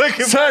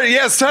 Pasakyk. Sir,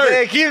 yes, sir.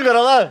 Nejuokinga,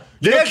 Rala.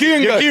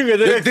 Juokinga,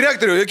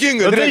 direktorių,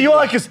 juokinga. Tai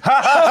juokis.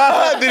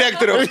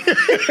 Direktorių.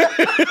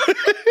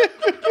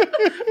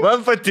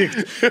 Man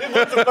patikti.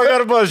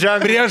 Pagarbos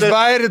ženklas. Prieš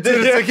bairį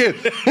turi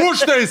sakyti, už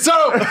tai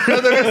savo,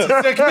 kada visi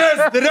sėkmės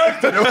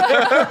direktorių.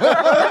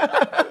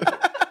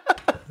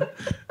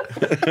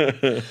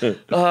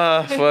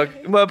 Fuck,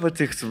 man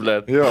patikti,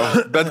 blėt.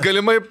 Bet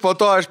galimai po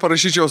to aš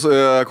parašyčiau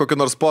kokį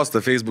nors postą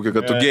Facebook'e,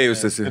 kad tu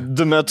gėjus esi.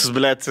 2 metus,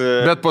 blėt.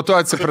 Bet po to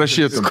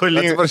atsiprašytum.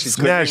 Skolingas.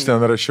 Ne, aš ten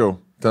rašiau.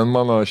 Ten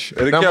mano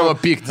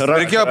piktis.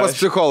 Reikėjo pas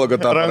psichologą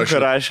tą ranką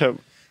rašė.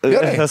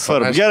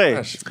 Nesvarbu.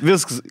 Gerai,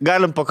 viskas,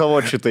 galim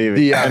pakavoti šitą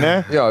įvykį.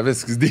 Diana. Jo,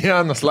 viskas.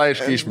 Dianos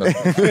laišką išmeta.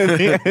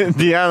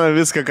 Diana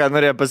viską, ką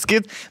norėjo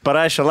pasakyti,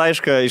 parašė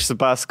laišką,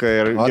 išsipasako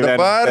ir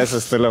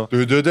gyvenimas toliau.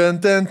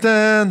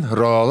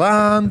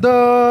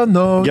 Rolando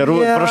naujienų.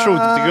 Gerų, prašau,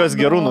 tikiuosi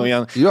gerų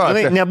naujienų.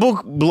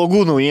 Nebūk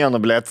blogų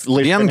naujienų, blėt.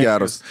 Vien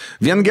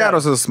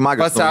geros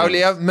smagas.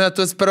 Pasaulyje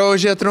metus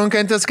praužė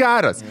trunkantis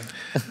karas.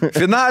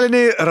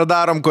 Finaliniai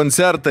radarom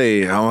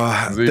koncertai.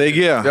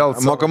 Taigi,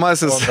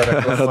 mokomasis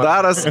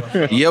radaras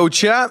jau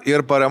čia ir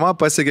parama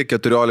pasiekė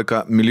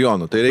 14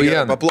 milijonų. Tai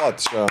reikia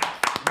paploti šio.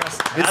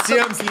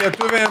 Visiems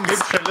lietuviams.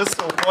 Kaip šalis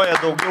aukoja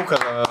daugiau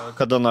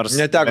kada nors.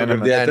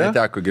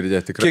 Neteko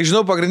girdėti. Kiek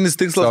žinau, pagrindinis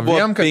tikslas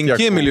buvo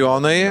 5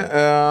 milijonai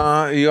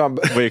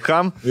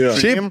vaikam.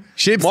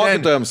 Šiaip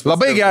mokytojams.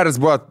 Labai geras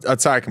buvo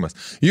atsakymas.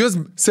 Jūs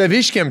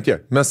saviškiam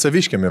tiek, mes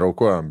saviškiam ir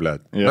aukojam,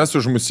 blėt. Mes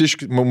už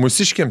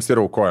mūsiškiams ir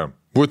aukojam.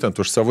 Būtent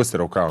už savus ir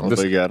aukojam.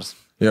 Labai geras.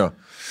 Jo.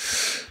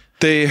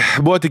 Tai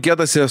buvo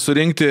tikėtasi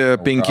surinkti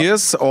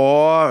 5, o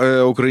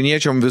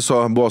ukrainiečiam viso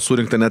buvo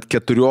surinkta net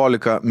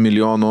 14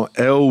 milijonų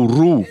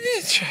eurų.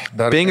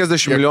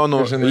 50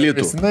 milijonų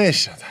litų.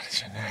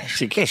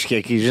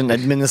 Kažkiek, žinai,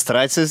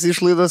 administracijos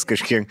išlaidos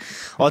kažkiek.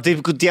 O taip,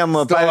 tiem,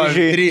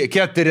 pavyzdžiui...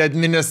 4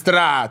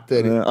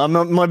 administratoriai. O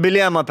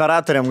mobiliem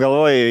operatoriam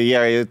galvoju,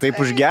 jie taip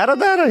už gerą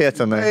daro, jie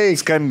tenai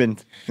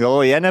skambinti.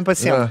 Galvoju, jie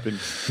nepasiems.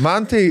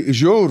 Man tai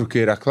žiauru,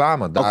 kai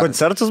reklamą O daro.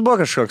 koncertus buvo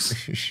kažkoks?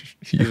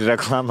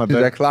 Reklamą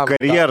daro.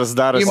 Karjeras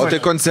daro. O tai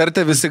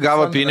koncerte visi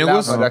gavo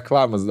pinigus?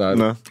 Reklamas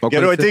daro.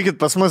 Geriau ateikit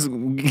pas mus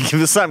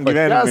visam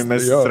gyvenimui,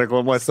 mes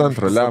reklamuosim.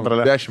 Centro,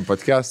 10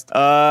 podcast.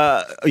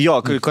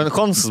 Jo,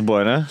 koncertas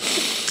buvo, ne?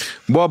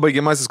 Buvo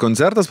baigiamasis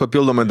koncertas,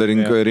 papildomai dar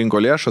rinko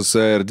lėšas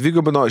ir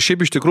dvigubino.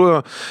 Šiaip iš tikrųjų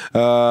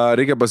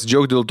reikia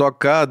pasidžiaugti dėl to,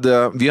 kad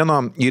vieno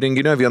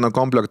įrenginio, vieno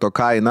komplekto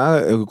kaina,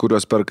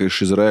 kuriuos perka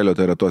iš Izraelio,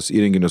 tai yra tos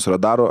įrenginius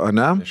radarų,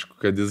 ne? Aišku,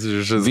 kad jis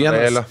iš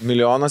Izraelio. 1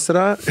 milijonas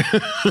yra.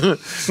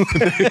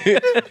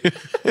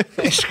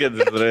 Aišku,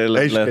 Izraelio.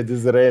 Aišku, kad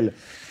Izraelio.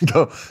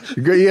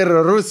 Ir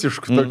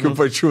rusiškų tokių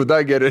pačių,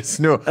 da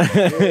geresnių.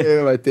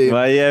 Va,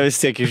 jie vis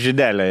tiek iš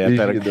žydelio, jie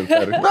perka.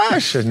 Na,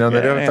 aš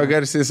nenorėjau to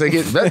garsiai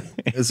sakyti, bet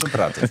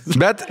supratau.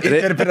 Bet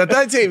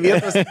interpretacijai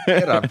vietos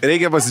yra.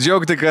 Reikia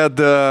pasidžiaugti, kad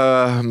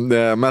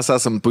mes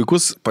esam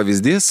puikus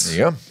pavyzdys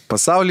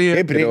pasaulyje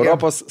ir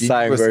Europos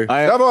Sąjungoje.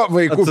 Tavo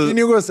vaikų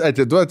pinigus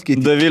atiduot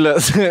kitiems. Davilė,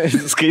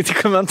 skaitai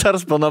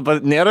komentarus,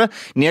 nėra,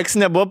 nieks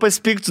nebuvo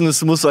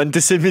paspiktinusi mūsų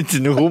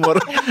antisemitinių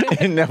humorų.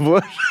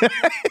 Nebuvo.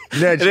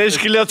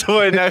 Reiškia,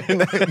 Lietuvoje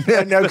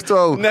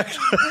neaktualu.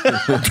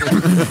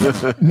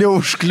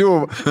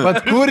 Neužkliuvo. Mat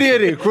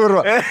kurjeriai,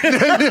 kurva.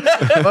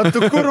 Mat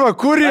tu kurva,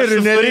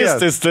 kurjeriai nelies. Aš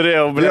furistais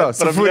turėjau, ble,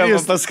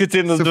 problemą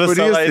paskutinius 2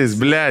 savaitės.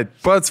 Ble,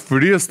 pats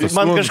furistas.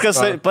 Man kažkas,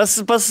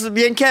 pas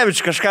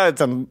Jankevič kažką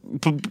ten...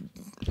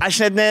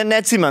 Aš net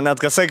neatsimenu, net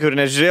kas sakė ir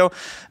nežiūrėjau,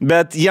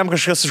 bet jiem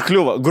kažkas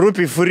užkliuvo.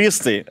 Grupiai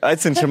furistai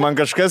atsiunčia man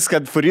kažkas,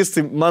 kad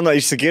furistai mano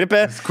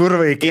išsikirpė. Kur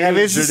vaikai? Ir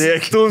visi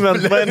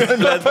stumėt mane.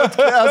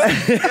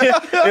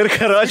 Ir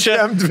karočią.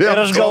 Ir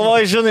aš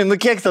galvoju, žinai, nu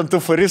kiek ten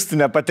tų furistų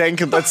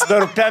nepatenkintų,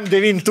 atsidaru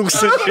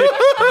 9,000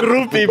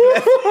 grupiai.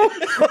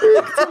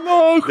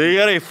 Tai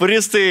gerai,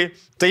 furistai...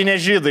 Tai ne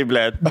žydai,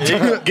 blėt.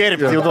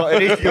 Gerbti,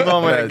 reikia jų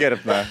nuomonę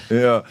gerbti.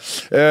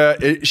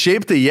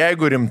 Šiaip tai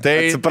jeigu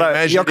rimtai...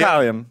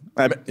 Juokaujam.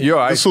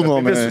 Jo, visų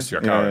nuomonę. Visus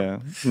juokaujam.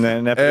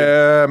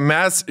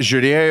 Mes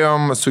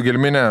žiūrėjom su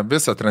Gelminė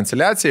visą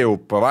transliaciją, jau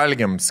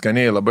pavalgėm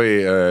skaniai labai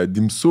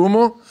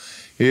dimsumų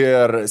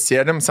ir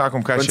sėdėm,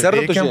 sakom, ką čia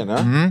veikiam.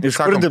 Iš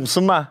kur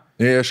dimsuma?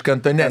 Iš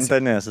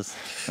Kantanėsis.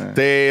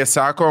 Tai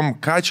sakom,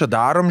 ką čia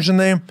darom,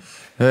 žinai.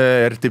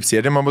 Ir taip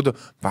sėdėm abudu,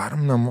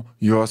 varom namo,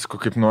 jos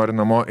kaip nori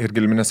namo ir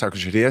Gelminė sako,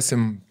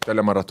 žiūrėsim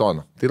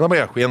telemaratoną. Tai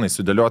labai achuienai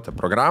sudėliota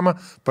programa,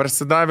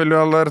 parsidavėliu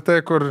LRT,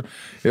 kur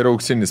ir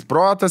auksinis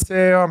protas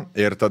ėjo,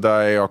 ir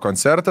tada ėjo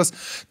koncertas.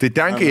 Tai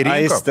tenka į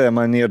rinko. Aistė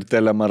man ir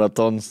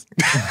telemaratonas.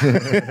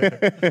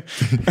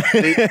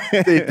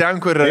 Tai ten,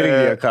 kur...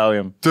 Irgi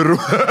jėkaujam.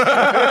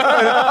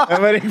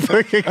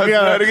 Po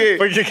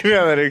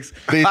kiekvieną reiks.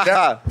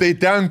 Tai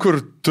ten,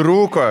 kur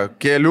trūko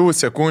kelių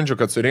sekundžių,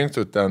 kad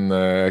surinktų ten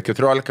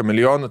 14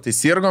 milijonų, tai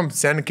sirgom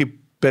sen kaip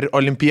per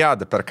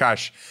olimpiadą, per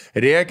kažį.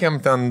 Rėkiam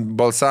ten,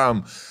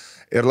 balsavom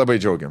ir labai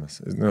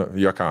džiaugiamės. Nu,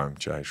 juokavom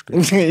čia, aišku.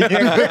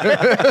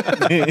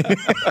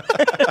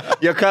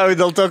 Juokauju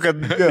dėl to, kad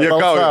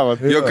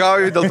balsavot.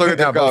 Juokauju dėl to,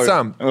 kad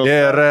balsavom.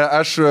 Ir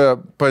aš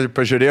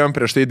pažiūrėjom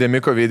prieš tai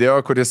Demiko video,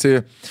 kuris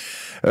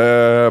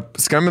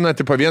skambina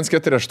tipo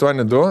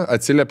 1482,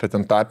 atsiliepė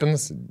ten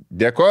Tapinas,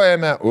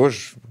 dėkojame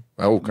už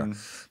auką.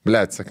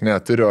 Blet, sak, ne,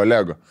 turiu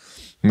Olego.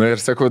 Nu ir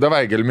sakau,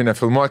 davai, Gelminė,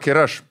 filmuok ir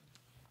aš.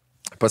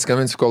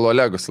 Paskambinsiu, kol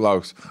Olegus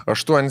lauks.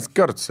 8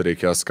 kartus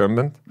reikėjo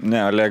skambinti.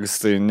 Ne, Olegas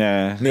tai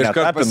ne.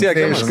 Iškart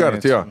pasiekė.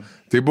 Iškart, jo.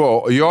 Tai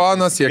buvo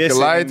Jonas,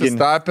 Jakilaitis,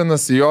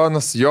 Tapinas,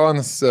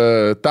 Jonas,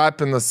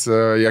 Tapinas,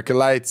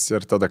 Jakilaitis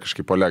ir tada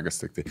kažkaip Olegas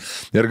tik tai.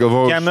 Ir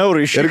galvojau... Kiam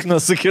eurų išikno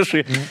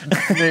sukišai.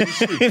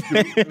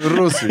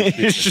 Rusai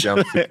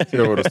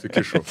eurų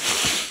sukišau.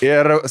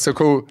 Ir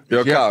sakau...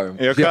 Juokaujam,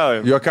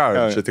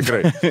 čia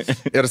tikrai.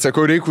 Ir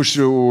sakau, reikia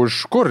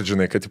užkur,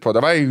 žinai, kad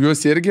padavai,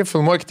 jūs irgi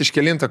filmuokite iš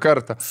kelinto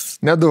kartą.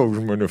 Nedaug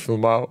žmonių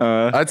filmavo.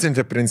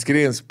 Atsiuntė print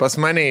screens, pas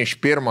mane iš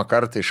pirmo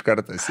karto iš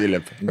karto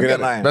įsiliepė.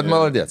 Bet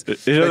maladės.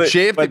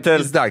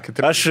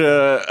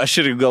 Aš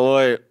irgi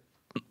galvoju,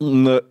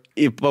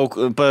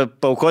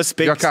 paukos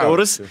 5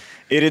 eurus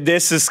ir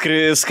įdėsi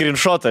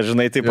screenshotą,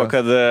 žinai, taip,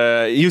 kad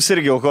jūs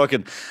irgi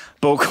aukokit.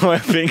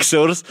 Paukoja 5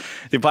 eurus.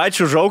 Taip,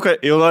 ačiū už auką,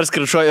 jau nori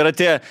screenshot ir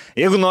atėjo.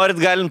 Jeigu norit,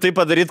 galim tai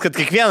padaryti, kad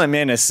kiekvieną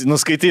mėnesį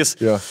nuskaitys.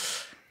 Jo.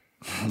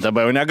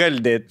 Dabar jau negali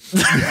dėti.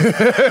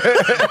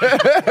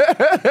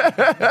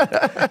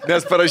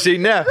 Nes parašiai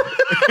ne.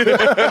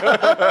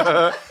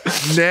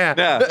 Ne.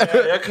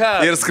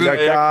 Ir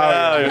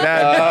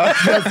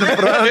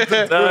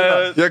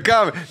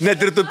Juokam,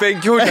 net ir tų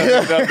 5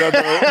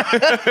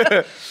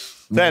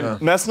 Ten,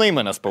 mes nuo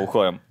įmonės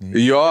paukojam.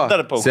 Jo.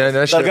 Dar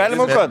paukojam. Dar galim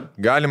aukoti?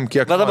 Galim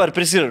kiek. Na dabar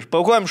prisiriš,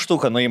 paukojam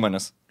štuką nuo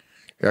įmonės.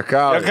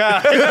 Juokam.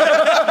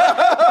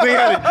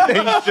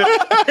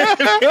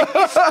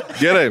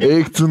 Gerai.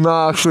 Eik tu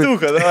nahui.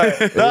 Štuka, davai,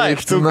 Eik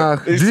tu štuka.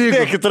 nahui.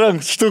 Įsidėkit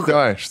ranką, štuka.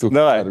 Davai, štuka.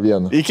 Davai. Ar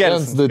vieną.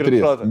 Įkelsim. 1, 2,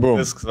 3. Bum.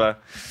 Viskas, va.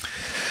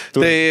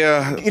 Tai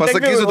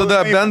pasakysiu tada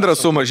bendrą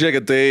sumą,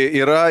 žiūrėkit, tai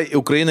yra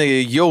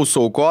Ukrainai jau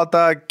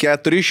suaukota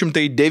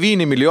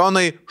 409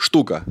 milijonai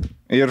štuka.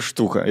 Ir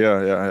štuka, jo.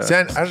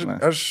 Sen,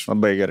 aš...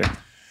 Labai gerai.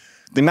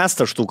 Tai mes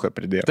tą štuką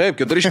pridėjome. Taip,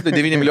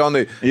 409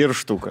 milijonai. Ir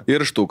štuka.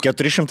 Ir štuka.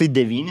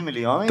 409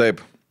 milijonai?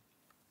 Taip.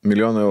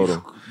 Milijonų eurų.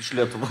 Iš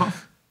Lietuvos.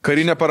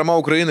 Karinė parama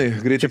Ukrainai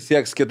greitai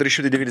sieks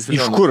 409 milijonų.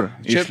 Iš kur?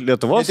 Čia Iš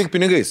Lietuvos? Ne tik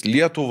pinigais.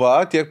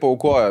 Lietuva tiek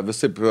paaukoja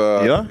visip.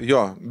 Jo,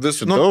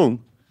 vis. Daug.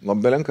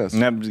 Labai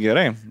Ne,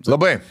 gerai.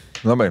 Labai.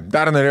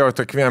 Dar norėjau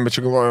tokviem, bet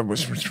čia galvoju,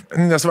 bus...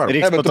 Nesvarbu.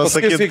 Reiks bet tu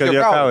pasakyti, pasakysi, kad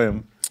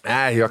juokaujam. juokaujam.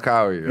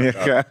 Juokauju.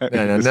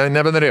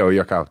 Nebenorėjau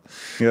juokauti.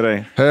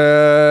 Gerai.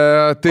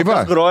 Tai va.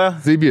 Kas groja?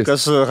 Zaibys.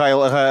 Kas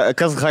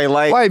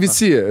highlight? Vai,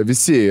 visi.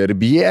 Ir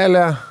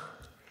Bielė.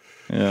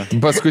 Ja.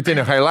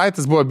 Paskutinė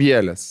highlightas buvo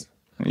Bielės.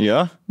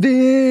 Jo?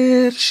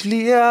 Virš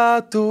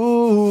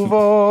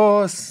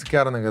Lietuvos.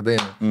 Kernagą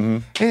dainą.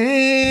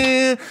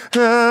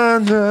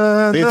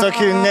 Tai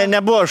tokį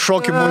nebuvo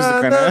šokių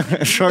muzika, ne?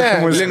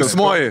 Šokių muzika.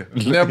 Linksmoji.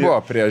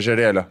 Nebuvo prie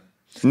žerėlio.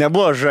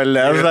 Nebuvo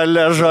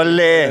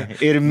žolė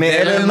ir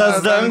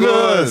mėlynas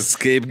dangus.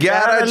 Kaip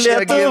gera čia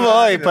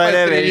Lietuvoje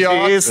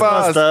parevežys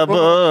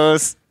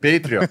pastabus.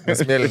 Patriot,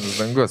 nes mėlynas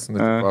dangus,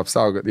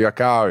 apsaugot,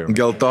 juokauju.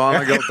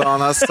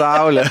 Geltona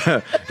saulė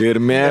ir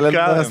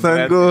mėlynas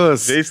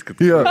dangus.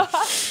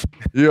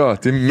 Jo,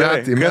 tai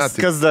metai.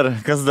 Kas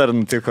dar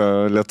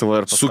nutiko Lietuvoje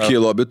ir pasaulyje?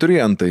 Sukilo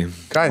abiturientai.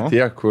 Ką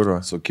tiek,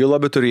 kuro? Sukilo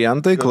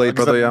abiturientai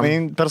Klaipėdoje.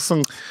 Per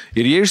sunku.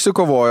 Ir jie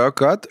išsikovojo,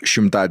 kad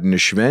šimtadienį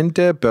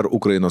šventė per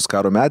Ukrainos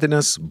karo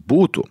metinės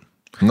būtų.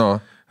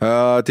 Nu.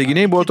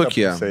 Teiginiai buvo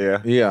tokie.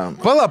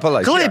 Pala.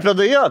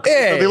 Klaipėda, jo.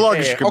 Tai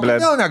logiškai, o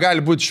kodėl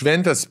negali būti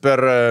šventės per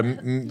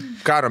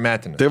karo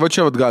metinę? Tai va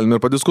čia galim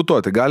ir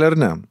padiskutuoti, gali ar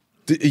ne.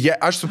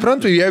 Aš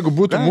suprantu, jeigu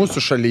būtų mūsų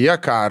šalyje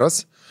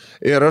karas,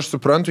 ir aš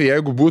suprantu,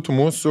 jeigu būtų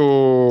mūsų,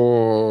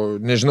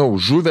 nežinau,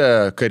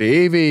 žuvę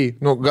kareiviai,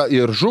 nu,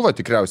 ir žuvo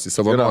tikriausiai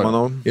savo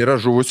manau.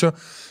 Yra žuvusių,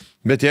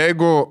 bet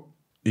jeigu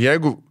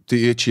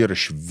tai čia yra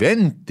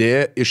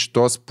šventė iš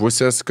tos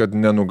pusės, kad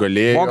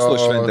nenugalėjo... Mokslo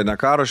šventė, ne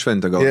karo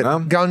šventė gal,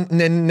 ne? Gal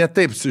ne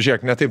taip,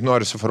 žiūrėk, ne taip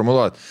noriu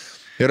suformuluoti.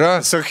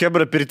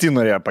 Hebra pirti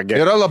norėjo pagėti.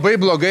 Yra labai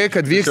blogai,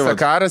 kad vyksta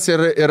karas ir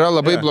yra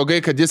labai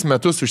blogai, kad jis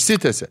metus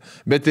užsitęsė.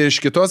 Bet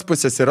iš kitos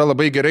pusės yra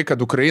labai gerai, kad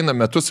Ukraina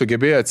metus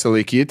sugebėjo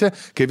atsilaikyti,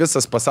 kai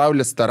visas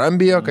pasaulis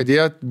tarambijo, kad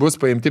jie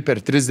bus paimti per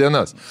 3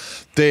 dienas.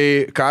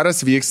 Tai karas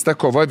vyksta,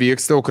 kova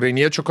vyksta,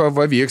 ukrainiečių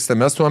kova vyksta,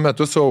 mes tuo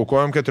metu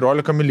suaukojom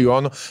 14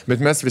 milijonų,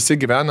 bet mes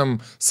visi gyvenam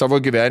savo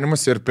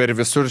gyvenimus ir per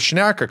visur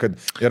šneka, kad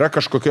yra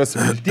kažkokios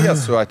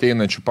vilties su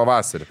ateinančiu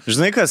pavasariu.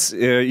 Žinai kas,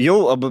 jau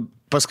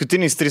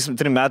paskutiniais 3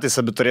 metais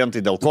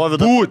abiturientai dėl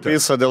COVID,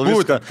 viso, dėl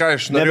visko.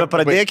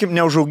 Nebepradėkim,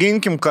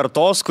 neužauginkim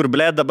kartos, kur,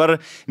 blėt, dabar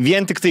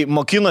vien tik tai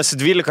mokinosi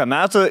 12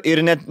 metų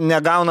ir net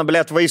negauna,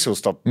 blėt, vaisiaus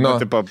to.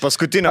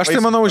 Paskutinio. Aš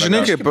tai manau,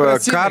 žinai, kaip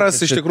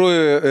karas iš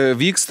tikrųjų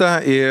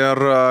vyksta ir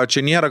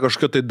čia nėra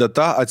kažkokia tai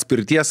data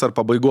atspirties ar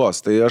pabaigos.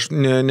 Tai aš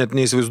net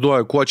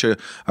neįsivaizduoju, kuo čia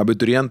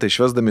abiturientai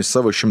švesdami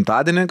savo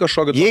šimtadienį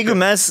kažkokią. Jeigu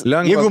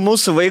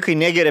mūsų vaikai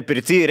negeria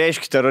pirtį,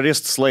 reiškia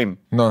teroristus laim.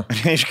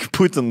 Reiškia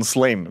Putinus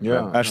laim.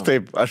 Aš taip.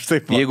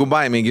 Jeigu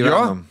baimiai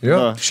gyvenam.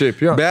 Šiaip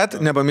jo. Bet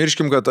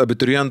nepamirškim, kad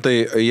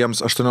abiturientai jiems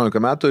 18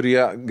 metų ir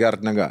jie gert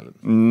negali.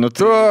 Nu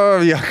tu,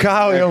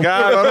 juokaujam.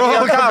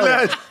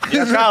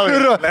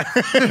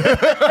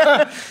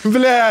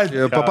 Blet.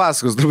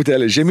 Papasakos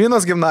truputėlį.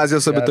 Žemynos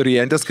gimnazijos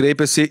abiturientės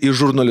kreipėsi į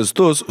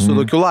žurnalistus su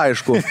tokiu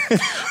laišku.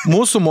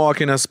 Mūsų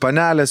mokinės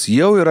panelės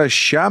jau yra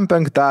šiam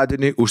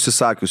penktadienį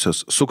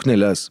užsisakiusios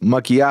sukneles,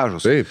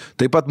 makiažus.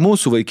 Taip pat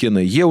mūsų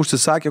vaikinai, jie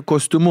užsisakė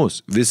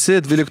kostiumus. Visi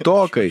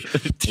 12-okai.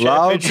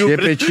 Laukia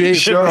pečiai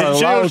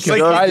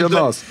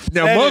dienos.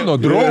 Ne mano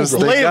draugas.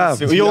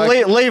 Jau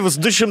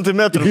laivus 200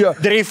 metrų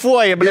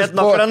dreifuoja, blėt,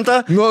 nuo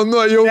krantą. Nu,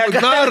 jau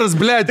naras,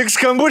 blėt. Tik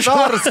skambučių.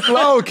 Naras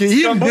laukia,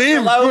 įim,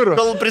 kur.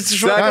 Gal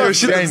prisišuoja.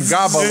 Šiandien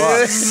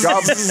gabalą.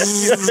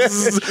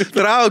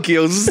 Traukia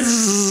jau.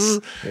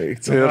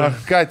 Ir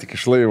ką tik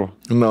iš laivo.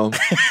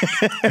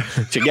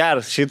 Čia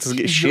geras,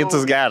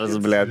 šitas geras,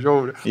 blėt.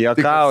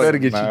 Juokauja.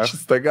 Irgi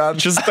Čistaganas.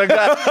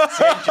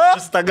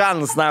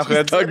 Čistaganas,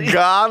 nahu.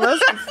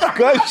 Čistaganas.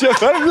 Kas čia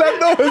per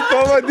blėdavas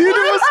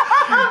pavadinimas?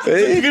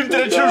 Kaip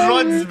trečių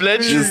žodis,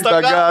 blėt,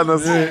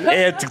 Čistaganas.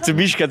 Tik tu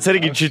biškai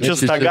atsargiai, čia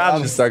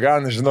Čistaganas.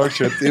 Čistaganas, žinau,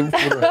 čia taip.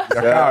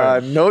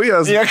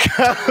 Naujas.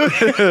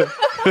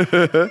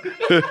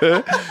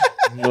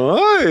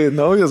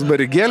 Naujas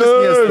barigėlis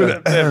mieste.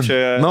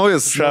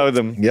 Naujas.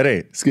 Šaudam. Gerai,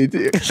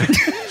 skaityk.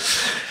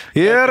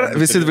 Ir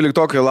visi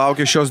 12-okai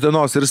laukia šios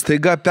dienos ir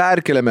staiga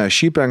perkeliame,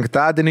 šį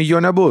penktadienį jo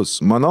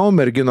nebus. Manau,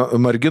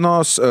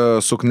 merginos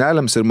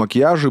suknelėms ir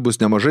makiažui bus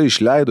nemažai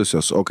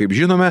išleidusios, o kaip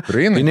žinome,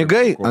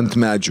 pinigai ant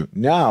medžių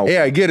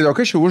neauga. Girdi, o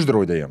kas čia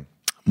uždraudė jam?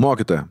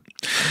 Mokytoja.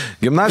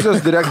 Gimnazijos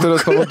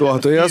direktoriaus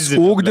pavaduotojas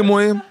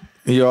ugdymui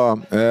Jo,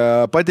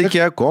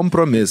 pateikė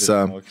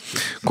kompromisą.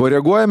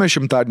 Koreguojame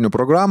šimtadienio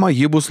programą,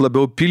 ji bus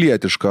labiau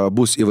pilietiška,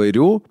 bus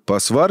įvairių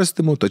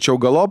pasvarstymų, tačiau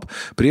galop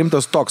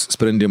priimtas toks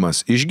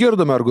sprendimas.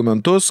 Išgirdome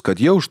argumentus,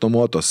 kad jau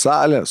išnuomota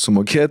salė,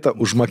 sumokėta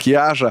už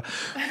makiažą.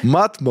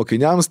 Mat,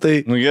 mokiniams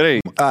tai... Nu gerai.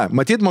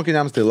 Matyt,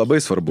 mokiniams tai labai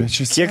svarbu.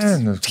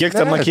 Kiek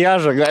tą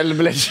makiažą gali,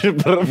 blėčiai,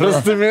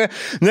 prastumi?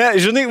 Ne,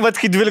 žinai, vat,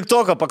 kai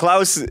 12-oką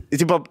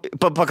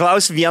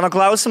paklausi vieną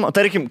klausimą,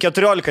 tarkim,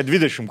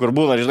 14-20, kur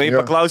būna, žinai,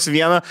 paklausi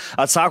vieną,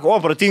 atsako,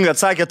 protingai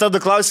atsakė, tada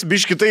klausi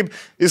biški taip,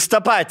 jis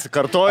tą patį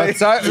kartoja.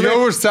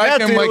 Jau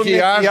užsakė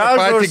makiažą,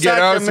 patį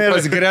geriausią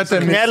pas Gretą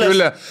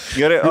Misiulę.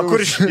 Gerai,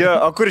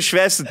 o kur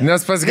švesit?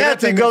 Nes pas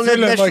Gretą gal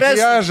net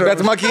nešvesit,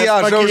 bet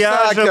makiažą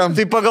užsakėm.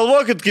 Tai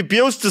pagalvokit, kaip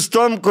jaustis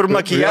tom, kur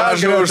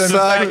makiažą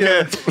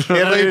užsakė.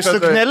 Ir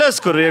suknelės,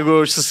 kur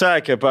jeigu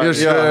užsisakė,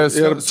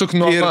 pavyzdžiui. Ir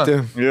suknuoma.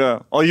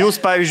 O jūs,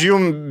 pavyzdžiui,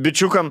 jum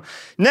bičiukam,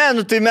 ne,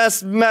 nu tai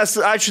mes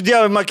ačiū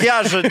Dievui,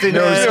 makiažą, tai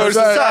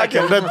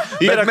neužsisakėm, bet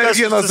yra kas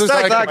pavyzdžiui,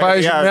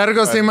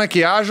 mergos tai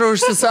makiažą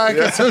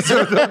užsisakė.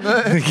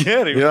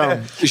 Gerai.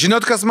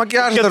 Žinot, kas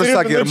makiažą dar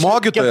sakė ir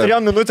mokytoja.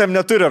 4 minutėm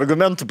neturi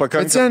argumentų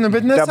pakankamai.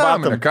 Bet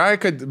nesąmonė.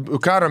 Kad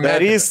karo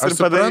metais. Aš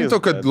suprantu,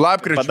 kad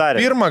lapkričio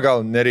 1 gal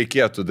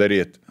nereikėtų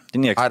daryti.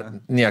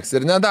 Nieks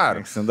ir nedaro.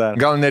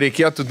 Gal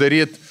nereikėtų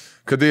daryti,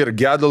 kada ir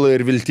gedulo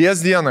ir vilties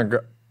dieną.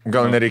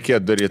 Gal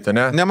nereikėtų daryti,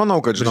 ne? Nemanau,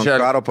 kad,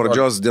 karo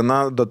pradžios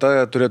diena,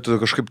 data turėtų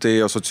kažkaip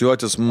tai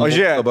asocijuotis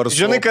dabar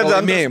su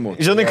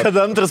laimėjimu. Žinai, kad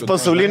antras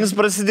pasaulinis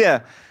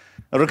prasidėjo.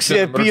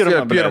 Rugsėjo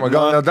 1.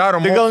 Gal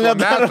nedarom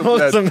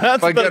mokslo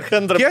metų.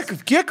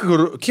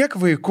 Kiek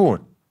vaikų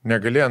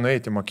negalėjo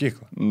nueiti į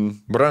mokyklą?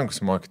 Brangus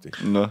mokytojai.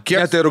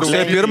 Net tai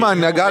rugsėjo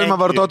 1 negalima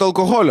vartoti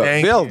alkoholio.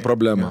 Vėl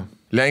problema.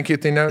 Lenkijai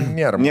tai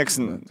nėra. Nieks...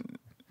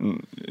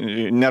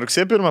 Ne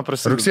rugsėjo 1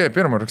 prasidėjo? Rugsėjo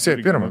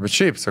 1. Bet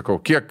šiaip, sakau,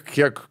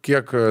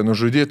 kiek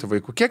nužudytų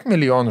vaikų, kiek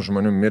milijonų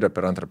žmonių mirė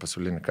per antrą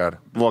pasaulinį karą?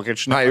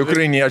 Vokiečių.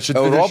 Ukrainiečių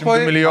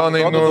 20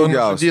 milijonai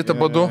nužudyta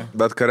badu.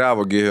 Bet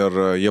kariavogi ir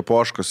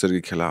Japoškos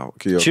irgi keliavo.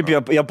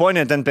 Šiaip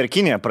Japonija ten per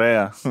Kiniją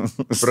praėjo.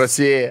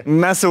 Prasėję.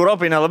 Mes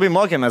Europai nelabai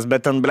mokėmės,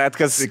 bet ten, blėt,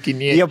 kas...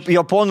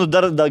 Japonų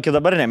dar iki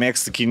dabar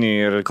nemėgsta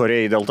Kinijai ir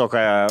Korejai dėl to,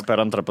 ką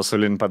per antrą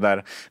pasaulinį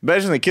padarė.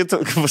 Bet, žinai,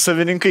 kitų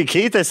savininkai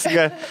keitėsi,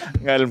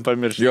 galim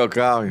pamiršti.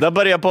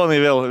 Dabar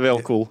Japonai vėl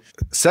cool.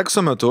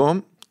 Sekso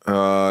metu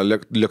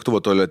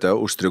lėktuvo tualete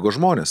užstrigo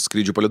žmonės.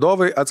 Skrydžių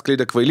palydovai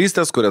atskleidė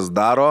kvailystės, kurias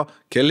daro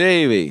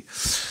keleiviai.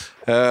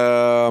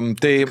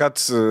 Tai kad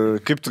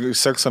kaip tu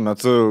sekso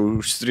metu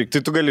užstrigti,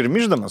 tai tu gali ir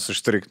myždamas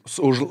užstrigti.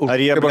 Ar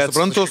jie, kaip aš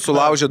suprantu,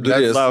 sulaužė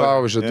duris.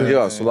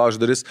 Sulaužė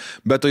duris.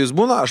 Bet to jis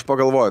būna, aš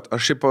pagalvoju,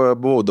 aš šiaip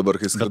buvau dabar,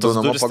 kai skridau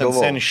namo,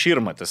 pagalvojau. Ten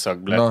širma tiesiog,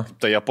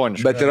 tai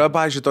japoniškai. Bet yra,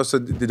 pavyzdžiui, tose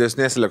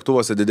didesnėse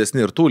lėktuvose didesni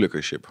ir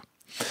tūlikai šiaip.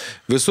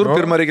 Visur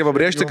pirmą reikia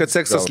pabrėžti, kad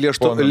seksas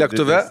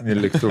lėktuve.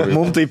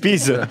 Mums tai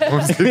pyzė.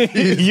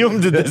 Jum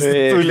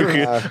didesni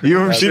tūlikai.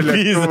 Jum šiaip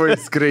pyzė.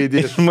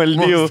 Skraidė.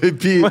 Maldyvų. Tai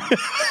pyzė.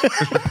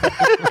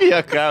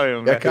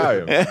 Jakaujam.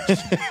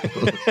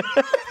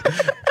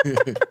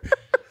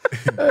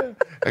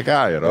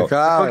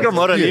 Kokiam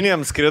oro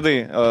linijam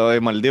skridai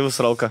į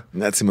Maldyvus, Ralka?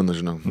 Neatsimenu,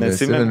 žinau.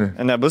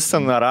 Neatsimenu. Nebus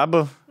ten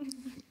arabų?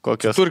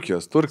 Kokios?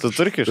 Turkijos. Tu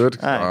turkiš?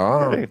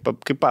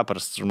 Kaip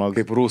paprastas žmogus.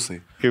 Kaip rusai.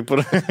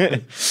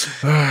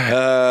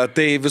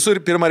 Tai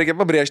visur pirmą reikia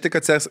pabrėžti,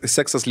 kad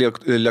seksas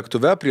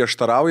lėktuve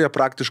prieštarauja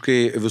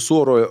praktiškai visų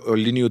oro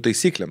linijų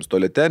taisyklėms.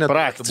 Tualete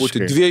neturėtų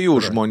būti 2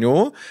 žmonių,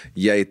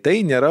 jei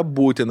tai nėra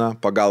būtina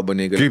pagalba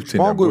neįgaliam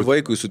žmogui,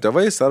 vaikui su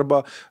tėvais,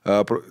 arba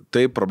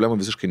tai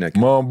problemų visiškai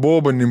nekelia. Man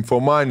boba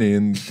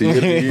nimfomanija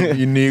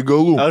į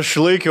neįgalų. Aš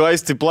laikiu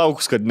aisti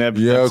plaukus, kad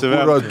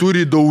kurą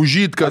turi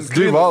daužyti, kas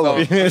 2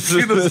 valandas.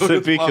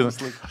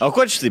 O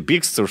ko čia tai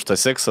pyksta už tą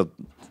seksą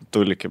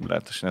tulikį,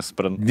 blėt, aš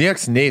nesuprantu.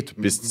 Nieks neįtų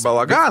pistis.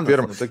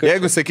 Balaganas.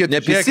 Jeigu sakyt,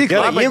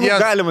 jeigu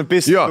galima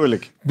pistis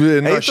tulikį.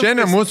 Nuo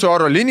šiandien mūsų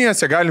oro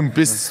linijose galim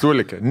pistis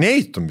tulikį.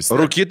 Neįtum pistis.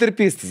 Rūkyti ir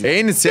pistis.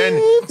 Eini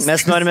seni.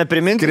 Mes norime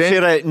priminti, kad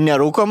yra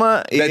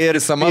nerūkoma ir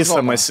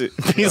pysamasi.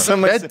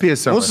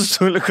 Mūsų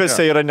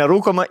tulikose yra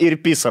nerūkoma ir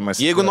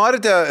pysamasi. Jeigu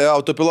norite,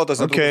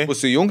 autopilotas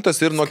bus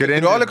įjungtas ir nuo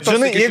 14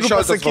 iki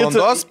 16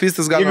 valandos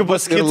pistis galima. Jeigu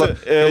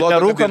pasakyti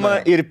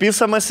nerūkoma ir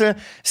pysamasi,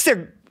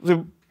 stiek...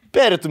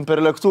 Peritum per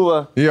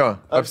lėktuvą.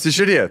 Jo,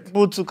 apsižiūrėt.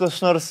 Būtų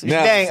kas nors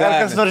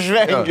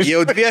žvengia.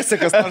 Jau dviesi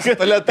kas nors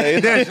tualetą.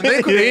 Ne,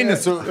 žinai, kur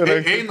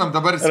einam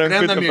dabar,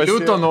 skrendam į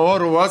Liutono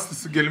oro uostą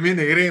su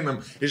gelminė ir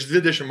einam iš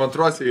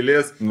 22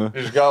 eilės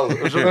iš galo.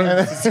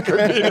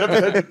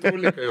 Susikabinę, bet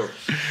tulika jau.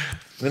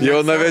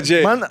 Jau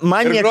navedžiai. Man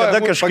niekada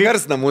kažkaip...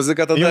 Pagarsina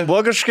muziką tada. Jau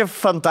buvo kažkokia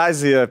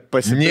fantazija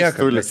pasipirsti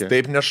tulikį.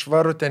 Taip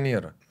nešvaru ten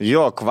yra.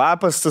 Jo,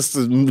 kvapas, tas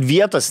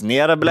vietos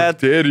nėra, blėt.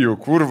 Bakterijų,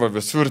 kurva,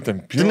 visur ten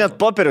pilna. Tu net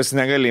popierius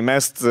negali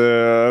mest,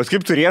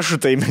 kaip tu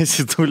riešutai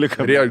mesi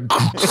tuliką.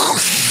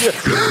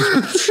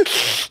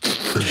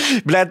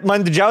 Blėt,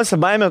 man didžiausia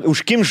baimė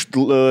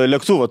užkimšt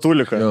lėktuvo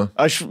tuliką.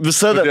 Aš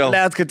visada,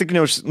 blėt, kad tik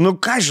neuž... Nu,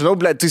 ką žinau,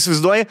 blėt, tu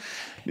įsivaizduoji,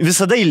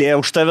 visada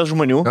eilė už tave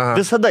žmonių.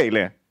 Visada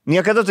eilė.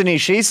 Niekada tu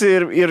neišeisi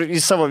ir į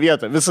savo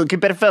vietą. Visą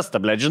kaip per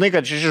festą, ble. Žinai,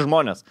 kad 6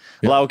 žmonės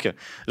laukia.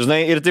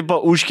 Žinai, ir taip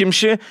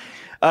užkimši.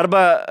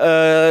 Arba,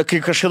 kai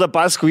kažkada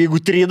pasakau, jeigu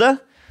tryda,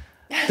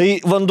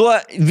 tai vanduo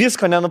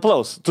visko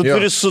nenuplaus. Tu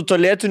turi su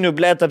tolėtiniu,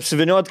 blėt,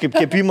 apsiviniot kaip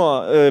kepimo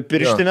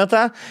pirštinę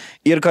tą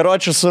ir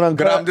karočią su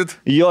ranka. Gramdyt?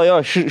 Jo,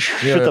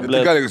 šitą,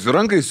 blėt. Tai gali su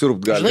rankai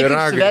siurbt, gali.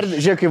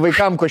 Žiūrėk, kai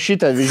vaikam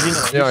košytę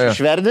vižinę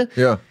šverdi.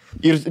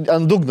 Ir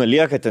ant dugno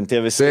lieka ten tie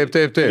visi.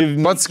 Taip.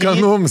 Pats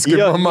skanums,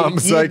 kaip mamam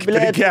sakė,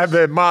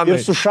 prikebė manai.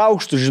 Ir su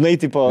šaukštu, žinai,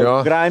 tipo,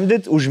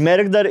 gramdyt,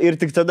 užmerk dar ir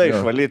tik tada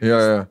išvalyti.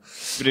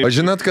 O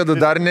žinot, kad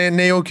dar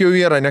nejaukiau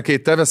yra, ne kai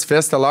tavęs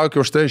festą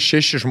laukia už tai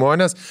 6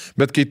 žmonės,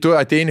 bet kai tu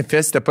ateini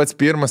festę pats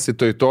pirmas į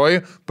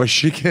toj,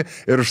 pašykė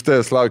ir už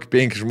tai laukia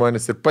 5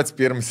 žmonės ir pats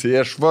pirmas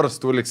jie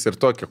švarus tuliks ir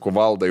tokia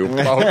kuvalda jau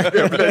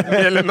plaukia,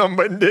 mėlynam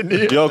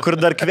vandenį. Jo,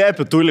 kur dar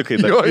kvepi tulikai,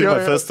 dar pirmą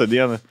festo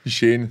dieną.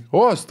 Išeini.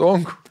 O,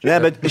 stonku. Ne,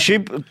 bet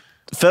šiaip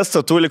festo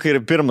tulikai yra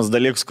pirmas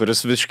dalykas,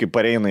 kuris visiškai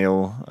pareina jau.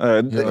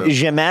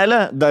 Žemelė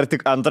dar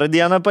tik antrą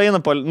dieną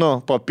paeina,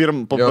 po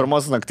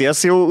pirmos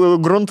nakties jau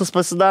gruntas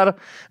pasidaro.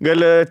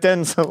 Gali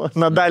ten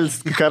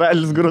Nadalis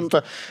karalis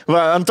gruntą.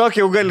 Va, ant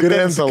tokio jau gali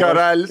ten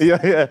karalis.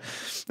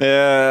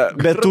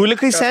 Bet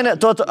tulikai senė,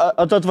 tu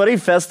atvarai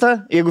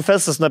festą, jeigu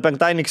festas nuo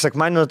penktadienį iki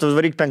sekmadienio, tu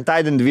atvarai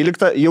penktadienį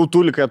 12, jau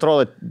tulikai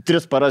atrodo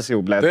 3 paras jau,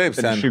 blėt. Taip,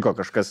 sen. Šiko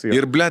kažkas jau.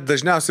 Ir, blėt,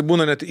 dažniausiai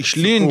būna net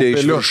išlindę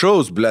iš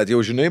viršaus, blėt,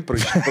 jau žinai,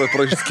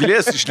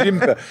 praskilės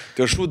išlimpę.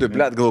 Tai šūdai,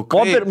 blėt, gal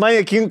kaip. Man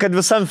jėkin, kad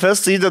visam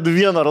festui įdedu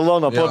 1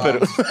 roloną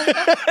popierių.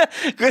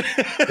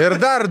 Ir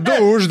dar 2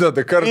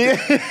 uždeda kartu.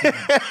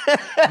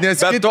 Bet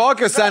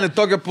tokio, senė,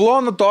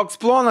 toks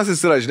plonas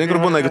jis yra, žinai,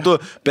 kur būna, jeigu tu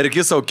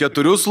perki savo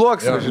 4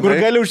 sluoksnių, žinai. Kur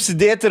gali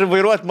užsidėti ir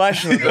vairuoti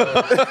mašiną.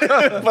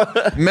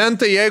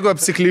 Mentai, jeigu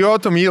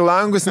apsiklijuotum į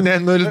langus,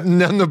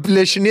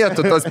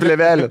 nenuplėšinėtų tos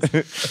plėvelės.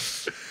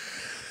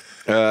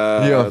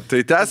 Tai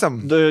tęsiam.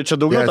 Čia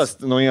daugiau tas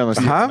naujienas.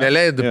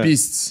 Neleido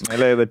pistis.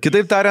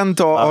 Kitaip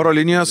tariant, oro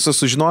linijos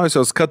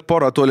sužinojusios, kad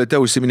pora tualete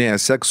užsiminėja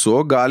seksu,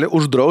 gali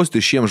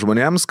uždrausti šiems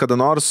žmonėms kada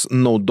nors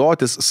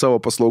naudotis savo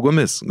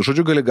paslaugomis.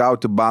 Žodžiu, gali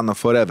gauti baną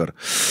forever.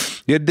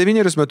 Ir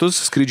 9 metus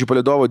skrydžių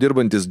palydovo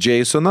dirbantis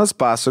Jasonas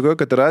pasakojo,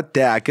 kad yra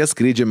tekę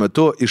skrydžio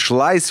metu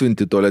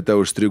išlaisvinti tualete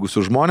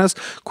užstrigusius žmonės,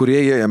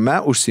 kurie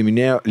jame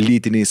užsiminėjo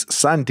lytiniais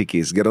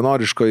santykiais.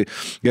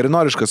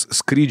 Geranoriškas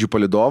skrydžių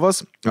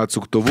palydovas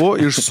atsuktuvu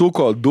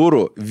išsuko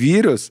durų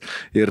vyrius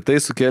ir tai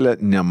sukėlė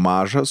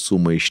nemažą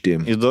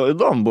sumaištį.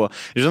 Įdomu buvo.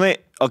 Žinai,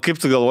 o kaip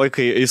tu galvoji,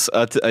 kai jis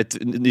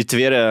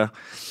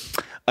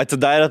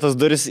atidarė tas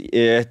duris,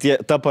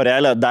 ta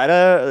porelė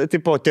darė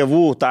tipo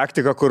tėvų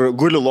taktiką, kur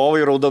guli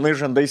lovai raudonai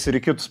žandais ir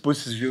į kitus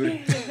pusės žiūri.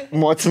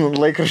 Mocinant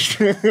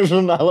laikraštį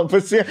žurnalą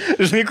pasie.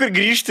 Žinai, kur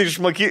grįžti iš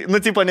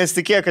tipo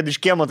nesitikėjo, kad iš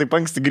kiemo taip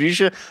anksti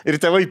grįžti ir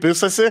tėvai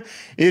pisasi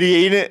ir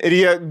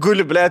jie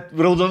guli, blėt,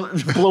 raudonai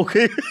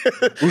plaukai.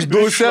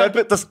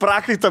 Uždūšę. Tas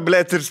prakaito,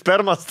 blėt, ir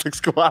spermas toks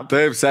kvapas.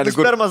 Taip, seniai,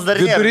 kur spermas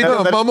dar nėra. Vidury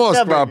mamos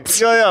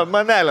kvapas. Jo,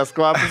 mamelės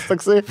kvapas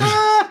toksai.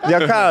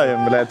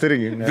 Jakaujam, blėt,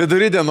 irgi.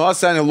 Vidury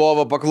dienos, seniai,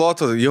 lovo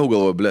pakloto, jau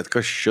galvo, blėt,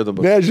 kas čia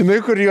dabar. Ne, žinai,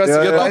 kur juos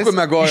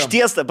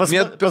ištiesta, pas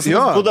mus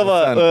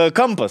būdavo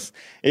kampas.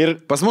 Ir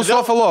pas mus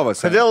sofa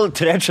lovas. Kodėl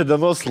 3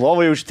 dienos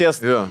lovai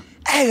užtiesta?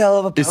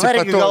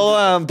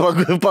 Galvojam,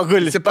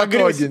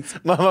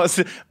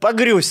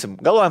 pagriusim.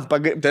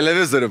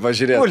 Televizorių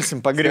pažiūrėti. Pulsim,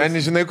 pagriusim.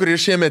 Žinai, kur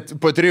išėmė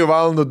po 3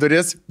 valandų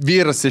duris,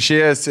 vyras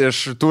išėjęs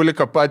iš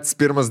tulika pats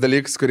pirmas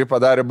dalykas, kurį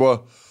padarė,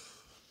 buvo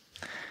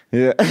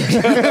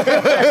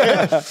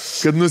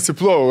kad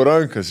nusiplovau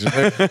rankas,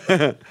 žinai.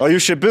 O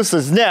jūs čia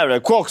pisas? Ne,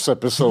 ble, koks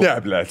apisau? Ne,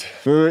 blėt.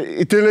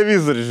 Į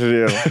televizorių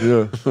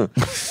žiūrėjau.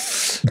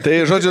 Tai,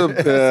 žodžiu,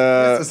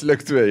 visas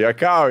lėktuvė,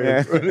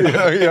 jakauja.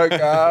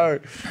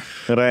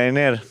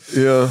 Ryanair.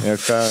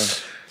 Jakauja.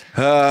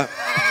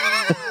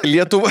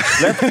 Lietuva.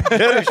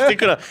 Iš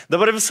tikrųjų,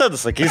 dabar visada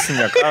sakysim,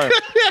 jakauja.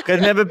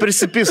 Kad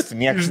nebeprisipistų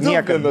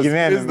niekam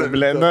gyvenime,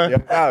 ble.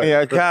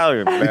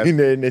 Jakauja,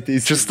 ble.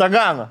 Neteisi.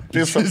 Čistagana.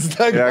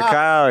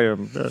 Jakauja.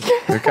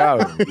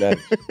 Jakauja, ble.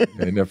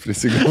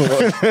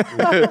 Neprisigalvoju.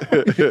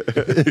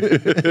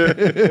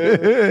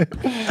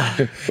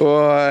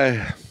 Oi.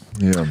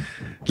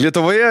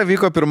 Lietuvoje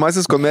vyko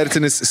pirmasis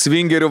komercinis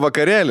svingerių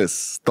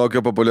vakarėlis.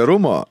 Tokio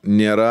populiarumo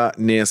nėra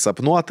nei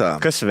sapnuota.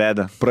 Kas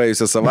veda?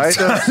 Praėjusią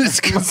savaitę.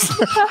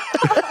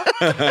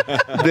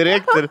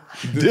 Direktor.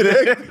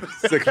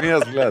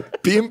 Sėkmės, blėt.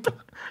 Pimp.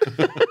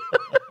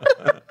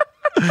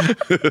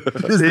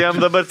 Jam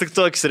dabar tik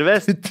toks ir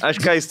vesti.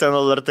 Aš ką jis ten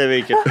LRT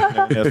veikia.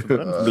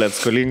 Blėt,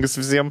 skolingus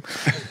visiems.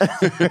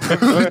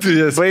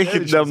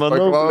 Baigit,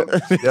 nemanau.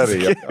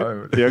 Gerai,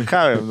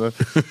 Jakaujam.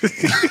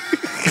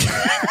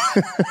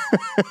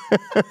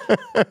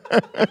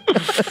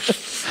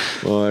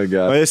 Oi,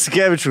 gerai. O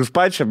Jasikevičiaus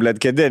pačią, blėt,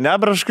 kėdė,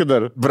 nebraškai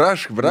dar?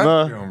 Brašk,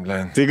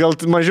 blėt. Tai gal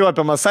mažiau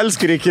apie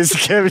Masalskį reikia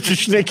Jasikevičių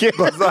šnekėti.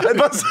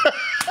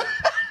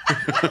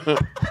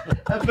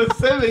 Apie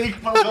save reikia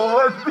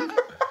pagalvoti.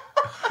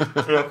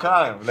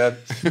 Juokavim, blėt.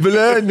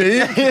 Ble,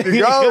 neįkit į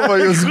galvą,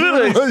 jūs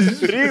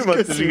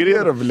Priimat,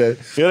 Gerai, ble.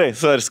 Gerai,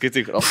 sorry,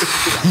 skaityk.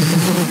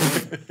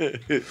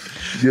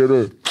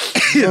 Gerai.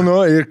 Nu,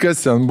 ir kas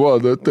ten buvo?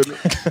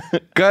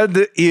 Kad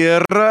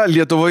yra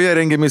Lietuvoje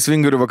rengiami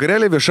svingerių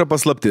vakarėliai vieša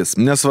paslaptis.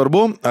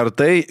 Nesvarbu, ar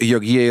tai,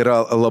 jog jie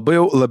yra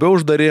labiau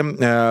uždari,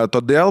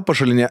 todėl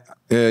pašalinė.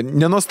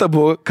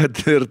 Nenuostabu, kad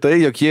ir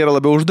tai, jog jie yra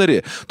labiau uždari,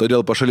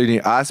 todėl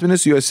pašaliniai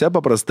asmenys juose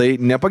paprastai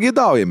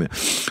nepageidaujami.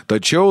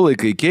 Tačiau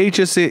laikai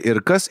keičiasi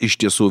ir kas iš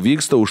tiesų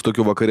vyksta už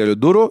tokių vakarėlių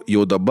durų,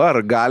 jau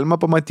dabar galima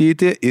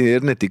pamatyti ir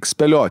ne tik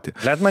spėlioti.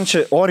 Let man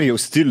čia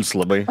Orijaus stilius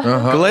labai.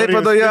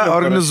 Klaipėdoje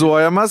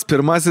organizuojamas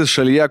pirmasis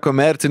šalyje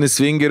komercinis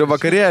svingerių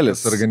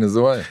vakarėlis.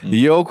 Organizuoja.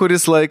 Jau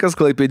kuris laikas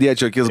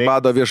klaipėdiečio akis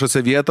bado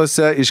viešose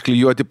vietose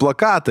išklijuoti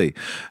plakatai.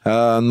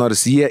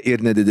 Nors jie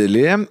ir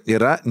nedideli,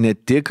 yra ne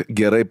tik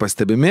gerai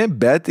pastebimi,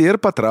 bet ir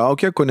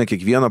patraukia ko ne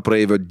kiekvieno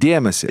praeivio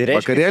dėmesį.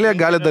 Vakarėlėje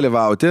gali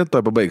dalyvauti,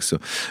 to pabaigsiu,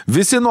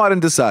 visi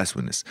norintys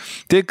asmenys.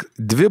 Tik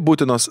dvi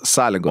būtinos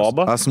sąlygos.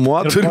 Boba.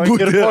 Asmuo turi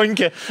būti... Ir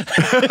bonkė.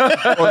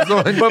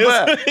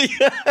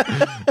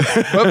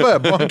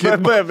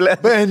 BB, ble.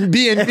 BNB.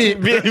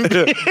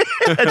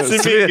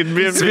 Atsiminkit,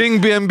 BNB.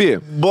 Swing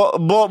BNB.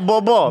 Bobo.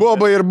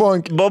 Boba ir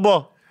bonki.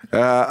 Bobo.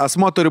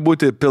 Asmuo turi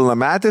būti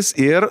pilnametis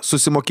ir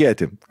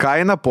susimokėti.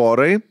 Kaina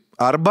porai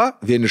arba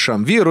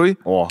vienišam vyrui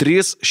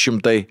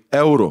 300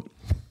 eurų.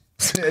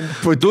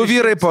 Du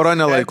vyrai pora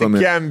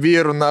nelaikomi. Kiam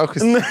vyrų,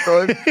 naukas.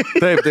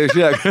 Taip, tai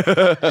žiūrėk.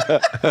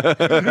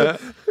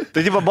 Tai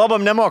tipo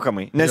bobam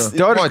nemokamai. Nes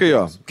Teoriškai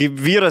jo. kaip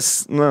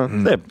vyras,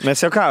 taip, mes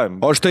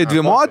juokavim. O štai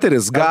dvi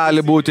moteris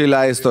gali būti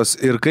įleistos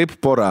ir kaip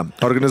pora.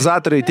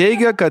 Organizatoriai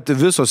teigia, kad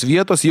visos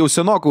vietos jau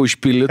senokai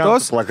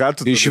užpildytos.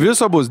 Iš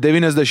viso bus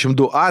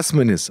 92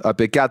 asmenys,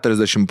 apie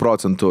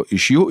 40%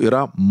 iš jų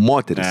yra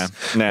moteris.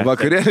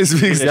 Vakarėlis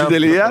vyks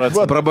didelėje,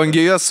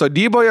 prabangioje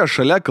sodyboje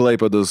šalia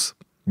Klaipėdos.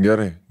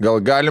 Gerai.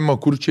 Gal galima,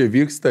 kur čia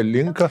vyksta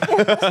linką?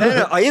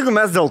 O jeigu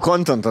mes dėl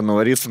kontento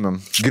nuvarytumėm?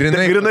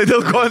 Grinai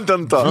dėl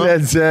kontento.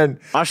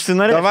 Aš tai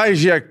norėjau. Davai,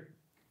 žiūrėk,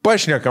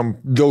 pašnekam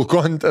dėl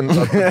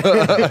kontento.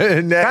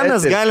 Ką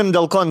mes galim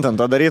dėl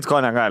kontento daryti,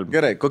 ko negalim?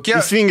 Gerai, kokie...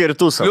 Į swingerį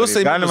tūsą.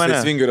 Pliusai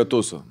minusai swingerio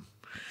tūsų.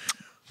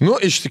 Nu,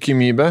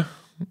 ištikimybė.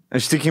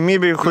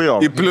 Ištikimybė į hujo.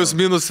 Į plius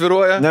minus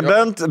sviruoja.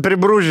 Nebent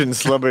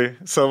pribrūžins labai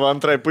savo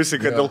antrai pusį,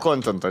 kad dėl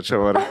kontento čia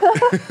var.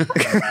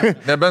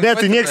 Ne,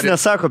 tai nieks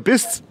nesako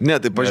pist. Ne,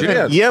 tai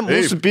pažiūrėk. Jie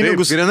mūsų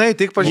pinigus... Grinai,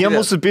 tik pažiūrėk. Jie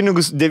mūsų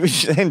pinigus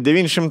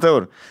 900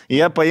 eurų.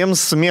 Jie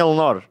paims su mielu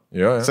nor.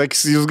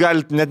 Sakys, jūs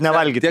galite net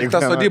nevalgyti. Tiek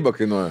ta sodyba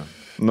kainuoja.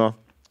 Nu.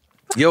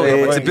 Jau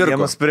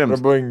atsipirko.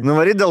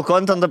 Nuvaryt dėl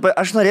kontento.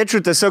 Aš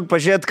norėčiau tiesiog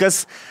pažiūrėti,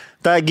 kas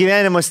tą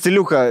gyvenimo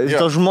stiliuką,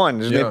 to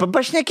žmonės.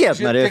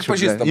 Pašnekėt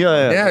norėčiau.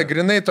 Ne,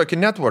 grinai tokį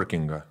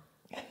networkingą.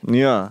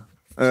 Jo.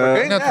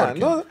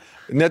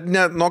 Net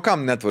nuo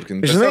kam networking?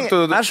 Žinai,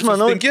 aš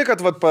manau... Sustinki,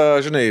 kad,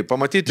 žinai,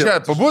 pamatyti...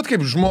 Čia, pabūt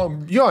kaip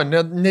jo,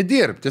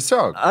 nedirb,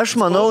 tiesiog. Aš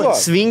manau,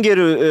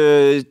 swingerių...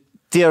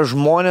 Tie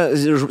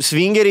žmonės,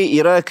 swingeriai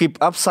yra kaip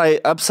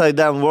upside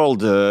down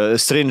world,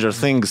 Stranger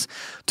Things.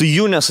 Tu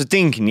jų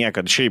nesutinki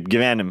niekad šiaip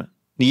gyvenime.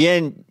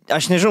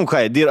 Aš nežinau,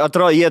 ką jie dirba.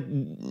 Atrodo, jie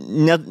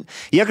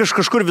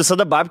kažkur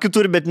visada babkių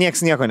turi, bet nieks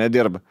nieko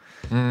nedirba.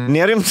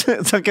 Nerim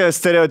tokio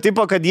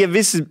stereotipo, kad jie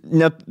visi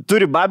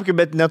turi babkių,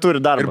 bet neturi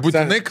darbo. Ir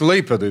būtinai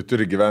Klaipėdai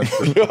turi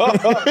gyventi.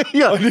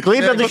 Jo,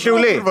 Klaipėdai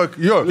Šiauliai.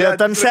 Jo,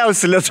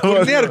 tamsiausi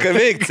Lietuvoje. Nėra ką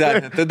veikti,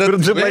 seniai.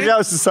 Kur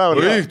mažiausi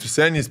saulė. Eik, tu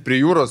senys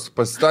prie jūros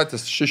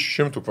pasistatęs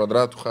 600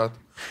 kvadratų chatą.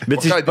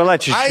 Bet iš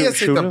palačiai Ai,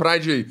 jisai ten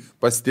pradžiai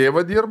pas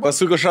tėvą dirba.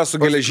 Paskui kažką su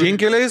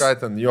geležinkeliais.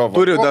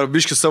 Turi dar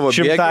biškį savo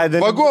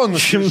bėgį. Vagonus.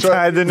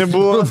 Šimtadienį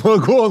buvo.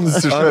 Vagonus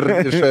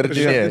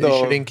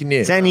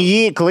išrinkinė. Seniai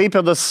jį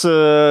Klaipėdos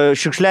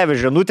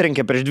šiukšliavežė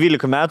nutrenkė prieš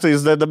 12 metų,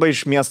 jis dabar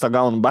iš miesto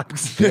gauna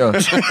babkis. Kad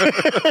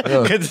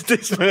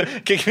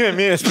kiekvieną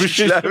mėnesį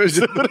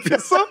šiukšliavežė nutrenkė.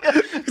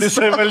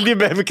 Jisai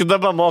valdybė iki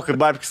dabar moka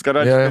babkis,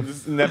 kad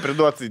jis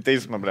nepriduotų į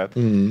teismą, blet.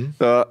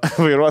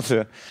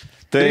 Vairuotojo.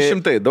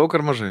 300, daug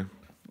ar mažai?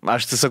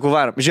 Aš tai sakau,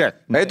 varom. Žiūrėk.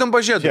 Eitum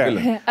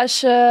pažiūrėti.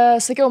 Aš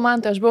sakiau, man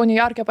tai aš buvau New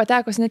York'e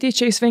patekus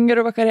netyčia į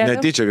swingerių vakarėlį.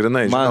 Netyčia,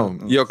 grinai,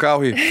 žinau.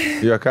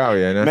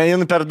 Juokauja, ne?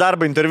 Man per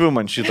darbą interviu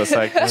man šitą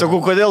sakė.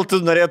 Sakau, kodėl tu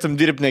norėtum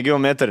dirbti ne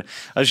geometrį?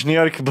 Aš New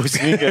York'e buvau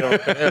swingerių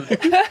vakarėlį.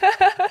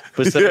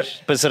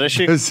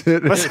 Pasirašyk.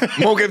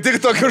 Man kaip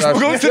tik tokio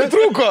žmogaus ir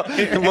trūko.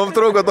 Man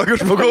trūko tokio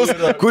žmogaus,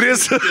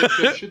 kuris...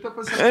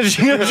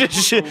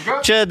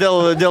 Čia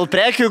dėl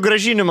prekių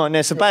gražinimo,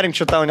 nesiparink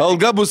čia tau.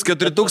 Alga bus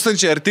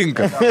 4000 ar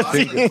tinka?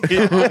 New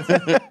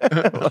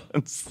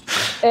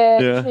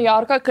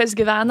Yorką, kas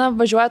gyvena,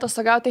 važiuoja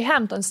atostogauti į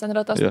Hamptons, ten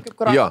yra tas kaip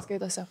kurortas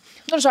skaitosi.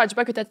 Nu, žodžiu,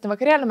 pakvietėte į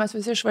vakarėlį, mes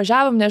visi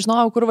išvažiavom,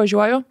 nežinojau, kur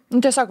važiuoju. Nu,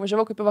 tiesiog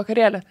važiavau kaip į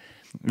vakarėlį.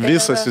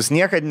 Visos jūs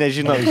niekad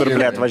nežinot, kur,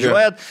 blėt,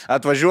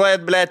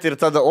 atvažiuojat, blėt, ir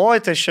tada,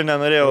 oi, tai aš čia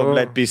nenorėjau,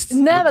 blėt, pistis.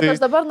 Ne, bet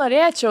aš dabar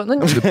norėčiau.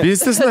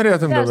 Pistis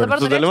norėtum dabar?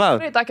 Tu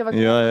dalyvauji.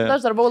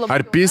 Aš dar buvau labai...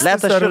 Ar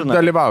pistis ar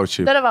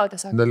dalyvaučiai? Dalyvauti,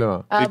 tiesiog.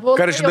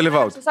 Ką reiškia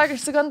dalyvauti? Tiesiog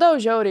išsigandau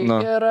žiauriai.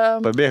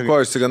 Ko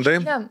išsigandai?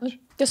 Ne,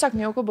 tiesiog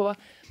nejauku buvo.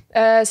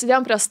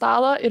 Sėdėjom prie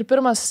stalo ir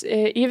pirmas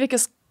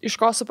įvykis, iš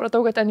ko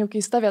supratau, kad ten jau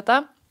keista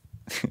vieta.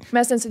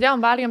 Mes ten sėdėjom,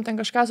 valgėm, ten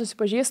kažką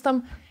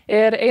susipažįstam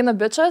ir eina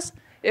bičas.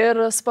 Ir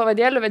su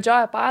pavadėliu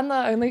vedžioja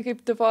paną, jinai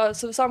kaip tipo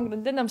su visom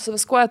grandinėm, su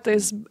viskuo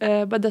tais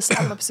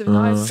BDSM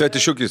apsivyniojus.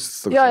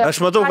 Fetišiukis. Jo. Aš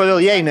matau, kodėl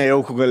jai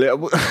nejauku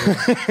galėjo būti.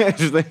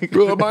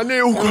 Man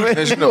nejauku.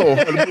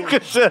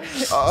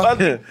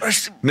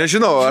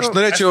 Nežinau, aš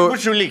norėčiau,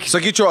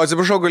 sakyčiau,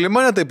 atsiprašau, gali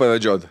mane tai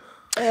pavedžioti?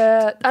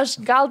 Aš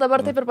gal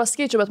dabar taip ir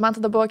pasakyčiau, bet man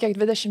tada buvo kiek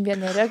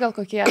 21, gal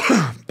kokie.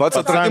 Pats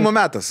atradimo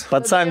metas.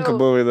 Pats Sanka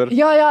buvai dar.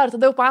 Jo, ir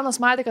tada jau panas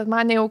matė, kad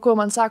man nejauku,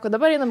 man sako,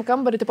 dabar einam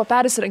kambarį, tipo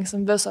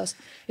persirinksim visos.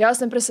 Jos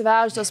ten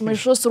prisivežtos,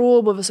 maišus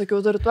rūbų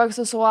visokių, turi tų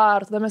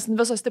aksesuarų, tada mes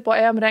visos tipo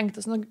ėjom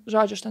rengtis. Nu,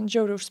 žodžiu, aš ten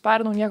žiauriai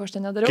užsparinau, nieko aš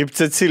ten nedariau. Kaip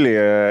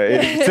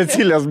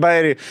Cecilijos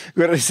bairiai,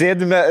 kur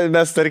sėdime,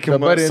 mes tarkim,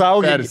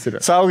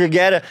 saugiai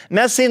geria.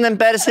 Mes einam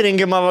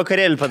persirengimą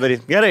vakarėlį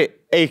padaryti. Gerai,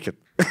 eikit.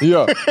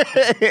 Jo.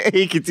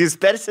 Eikit, jūs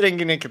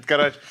persirenginėkit,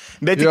 karoči.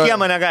 Bet tik jie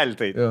mane gali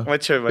tai. Va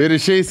čia, va. Ir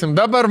išeisim.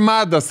 Dabar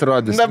madas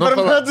rodys. Dabar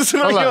madas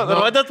rodys.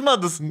 Rodėt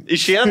madus.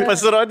 Išėjant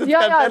pasirodyt.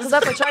 Jo, tada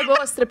pačiai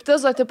buvo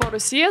striptizo tipo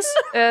Rusijas,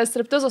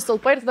 striptizo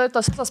stulpai ir tada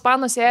tos visas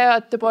panas ėjo,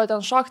 tipo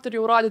ten šokti ir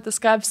jau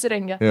rodytis, ką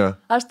apsirengė.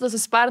 Aš tada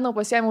susiparinau,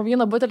 pasiėmiau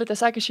vyno butelį,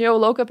 tiesiog išėjau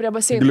lauką prie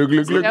baseino.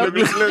 Gliu.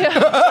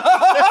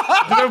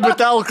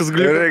 Butelkas,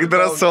 gliu. Reik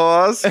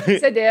drąsos.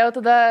 Sėdėjau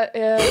tada,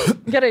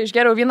 gerai,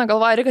 išgeriau vyną,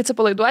 galvoju, reikia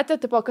atsipalaiduoti,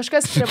 tipo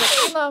kažkas prie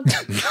baseino.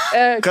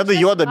 Kada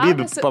juoda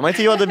bibį?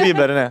 Pamatė juoda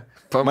bibį, ar ne?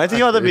 Pamatė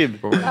juoda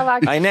bibį.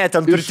 Ai ne,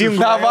 ten turtingų.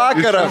 Ta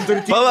vakarą.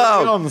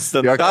 Palauk.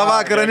 Ta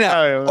vakarą ne.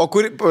 O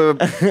kur...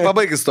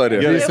 Pabaig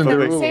istoriją.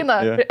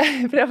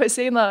 Prie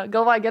baseino.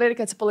 Galvoju, gerai,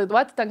 reikia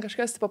atsipalaiduoti, ten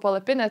kažkas tipo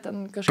palapinė,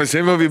 ten kažkas.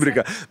 Pasėmiau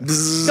vibriką.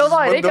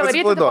 Galvoju, reikia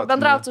varyti,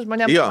 bendrauti su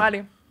žmonėms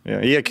normaliai.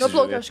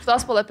 Nuplaukiau iš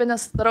kitos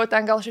palapinės, darau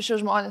ten gal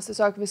 6 žmonės,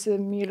 tiesiog visi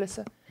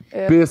mylisi.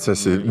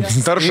 Pėsasi.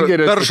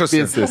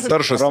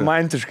 Taršasi.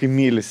 Romantiškai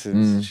mylisi.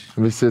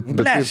 Visi.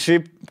 Ne,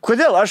 šiaip,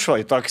 kodėl aš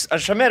vai toks?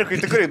 Aš Amerikai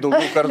tikrai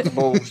daugiau kartų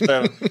buvau už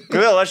tavę.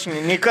 Kodėl aš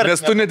nei kartą...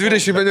 Nes tu ne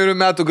 21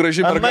 metų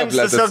gražiai merga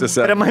plėtėsi.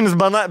 Prie manis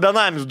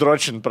benamis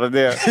dročin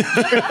pradėjo.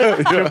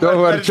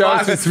 Daug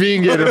arčiausiai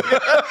svingerių.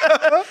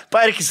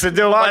 Parkis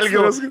sėdėjau,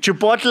 valgiau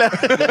čiupotlę.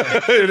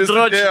 Ir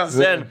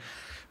dročin.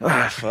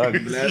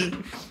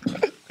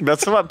 Bet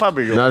savo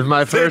pabaigiau. Not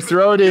my first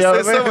rodeo.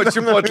 Jis savo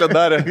čiupotlę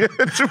darė.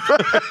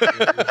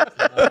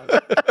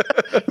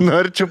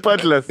 Nori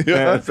čiupotlės.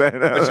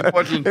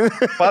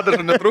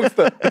 Padažų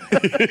netrūksta.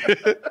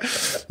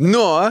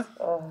 Nu.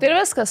 Tai ir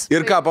viskas.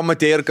 Ir ką,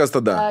 pamatėjai ir kas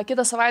tada?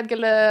 Kitą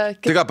savaitgalį...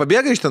 Tai ką,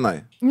 pabėgai iš tenai?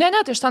 Ne,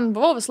 tai iš ten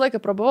buvau, visą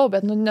laiką prabuvau,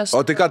 bet nesu...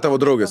 O tai ką tavo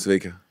draugės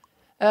veikia?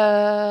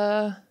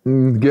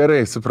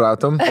 Gerai,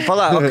 supratom. O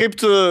pala, kaip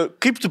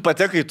tu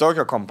patekai į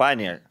tokią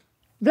kompaniją?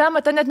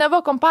 Blema, ten net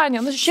nebuvo kompanija.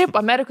 Nu, šiaip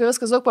Amerikoje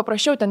viskas daug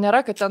paprasčiau, ten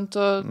nėra, kad ten tu,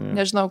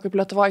 nežinau, kaip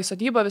Lietuvoje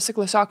sodyba, visi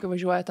klasiokai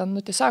važiuoja, ten,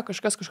 nu, tiesiog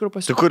kažkas kažkur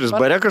pasiūlė. Tai kuris,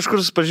 bare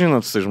kažkur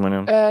susipažinot su tai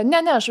žmonėm?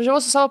 Ne, aš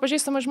važiavau su savo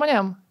pažįstamais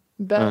žmonėm.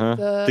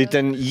 Bet... Tai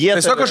ten jie...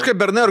 Tiesiog kažkaip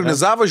bernai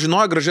organizavo,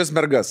 žinojo gražias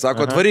mergas.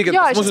 Sako, atvarykit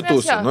pas mūsų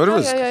tūsą. Nu ir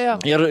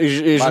viskas. Ir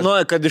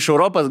žinojo, kad iš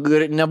Europos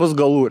nebus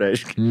galų,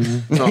 reiškia.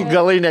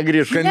 Galai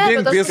negrįž.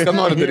 Kandink viską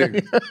nori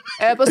daryti.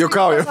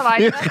 Juokauju.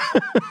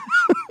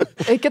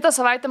 Kitą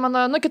savaitę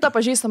mano, kita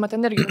pažįstama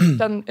ten irgi,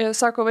 ten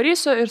sako,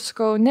 varysiu ir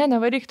sakau,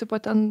 nevaryk, tipo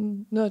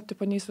ten,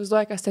 tipo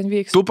neįsivaizduoja, kas ten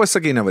vyks. Tu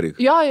pasakai,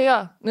 nevaryk. Jo.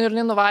 Ir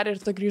nuvarė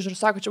ir ta grįžo ir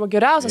sako, čia buvo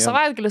geriausias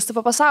savaitgalis,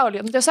 tipo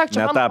pasaulyje. Nu tiesiog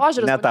čia mano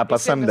požiūris. Ne tą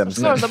pasamdėm.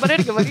 Aš dabar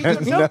irgi varysiu.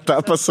 Ne tą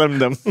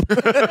pasamdėm.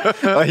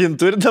 O jin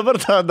turi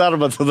dabar tą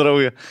darbą, tą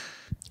draugę?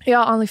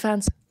 Jo,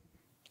 OnlyFans.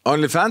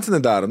 OnlyFans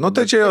nedaro? Nu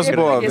tai čia jos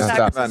buvo.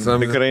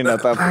 Tikrai ne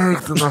tą.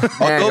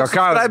 O daug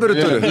subscriberių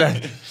turi?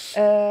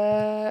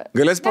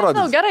 Galės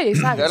parodyti. Nežinau, gerai,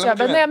 sakė,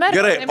 bet ne Amerika.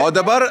 Gerai, o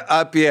dabar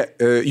apie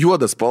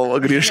juodą spalvą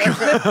grįžkime.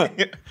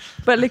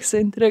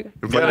 Paliksiu intrigą.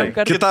 Gerai,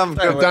 kitam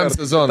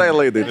sezonui. Tai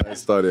laidai tą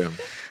istoriją.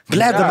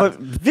 Ble, dabar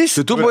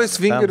visi. Tu buvai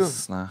swingerių?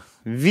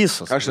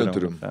 Visos. Aš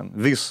neturiu.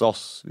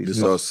 Visos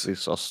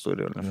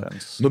turi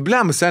OnlyFans. Nu,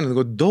 blem,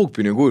 seniai, daug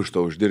pinigų iš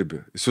to uždirbi.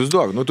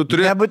 Įsivaizduok, nu tu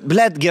turi...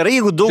 Ble, gerai,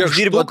 jeigu daug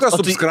dirbi... Štuką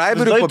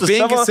subscriberių po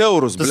 5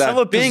 eurus, ble. Tu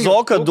savo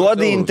pizoką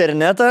duodi į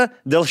internetą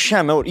dėl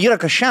šiam eurų. Yra,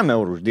 kas šiam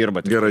eurų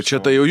uždirba. Gerai,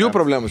 čia tai jau jų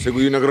problemos,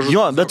 jeigu jų negražu.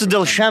 Jo, bet tu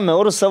dėl šiam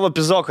eurų savo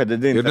pizoką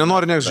dedi. Ir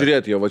nenori nieks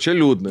žiūrėti jo, va čia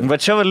liūdna. Va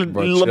čia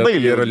labai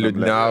yra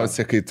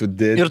liūdniausia, kai tu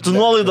dėdi. Ir tu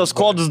nuolaidos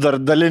kodus dar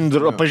dalini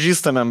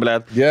pažįstamėm, ble.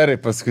 Gerai,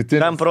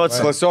 paskutinis. 5%.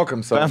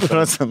 Klasiokams savo.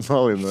 5%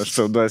 nuolaidų, aš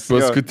sau duosiu.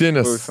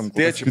 Paskutinis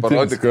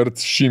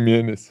kartas šį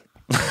mėnesį.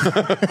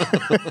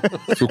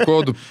 Su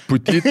kodu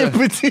putytė.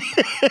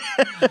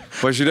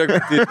 Pažiūrėk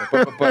putytę.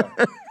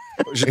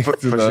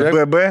 Pažiūrėk.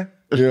 BB.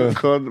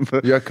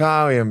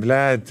 Juokaujam, ble,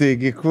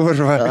 taigi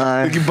kurva.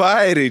 Taigi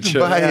bairiai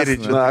čia.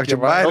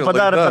 O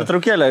padarė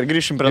pertraukėlę ir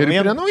grįšim prie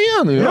naujienų. Prie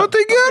naujienų. Nu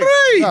tai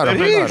gerai.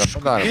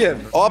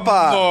 Darom. Opa.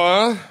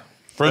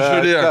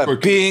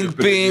 Pažiūrėk.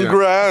 Pink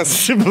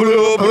grass,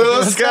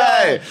 blue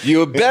sky.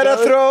 You better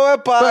throw a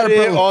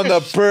party on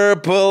a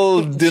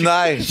purple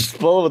deny.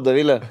 Spalva,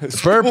 Davilė.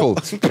 Purple.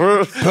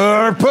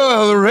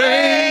 Purple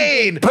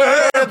rain.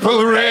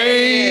 Purple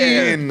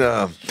rain.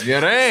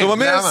 Gerai. Su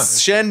mumis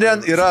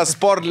šiandien yra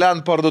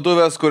Sportland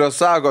parduotuvės, kurios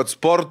sako,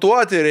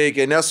 sportuoti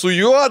reikia ne su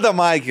juoda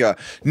maikė,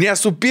 ne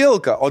su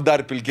pilka, o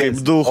dar pilkiai.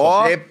 Kaip duho.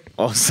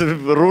 O su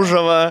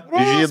rūžava,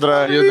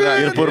 žydra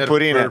ir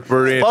purpurinė.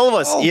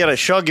 Spalvas yra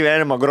šio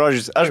gyvenimo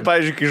grožis. Aš,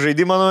 pavyzdžiui, kai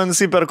žaidimą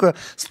nusiperku,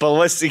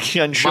 spalvas iki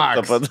ant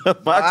 100.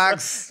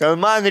 Max. Kad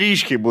man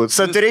ryškiai būtų.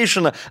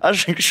 Saturation.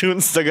 Aš anksčiau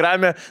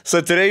Instagram'e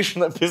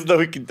saturation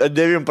pizdau iki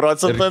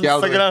 9%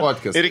 Instagram.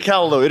 Ir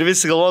keldau. Ir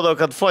visi galvodavo,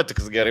 kad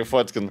fotikas gerai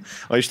fotkin.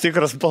 O iš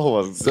tikras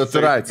spalvas.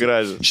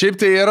 Saturacija. Šiaip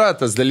tai yra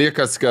tas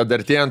dalykas, kad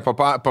artėjant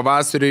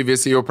pavasariui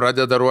visi jau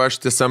pradeda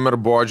ruošti summer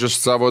bodžius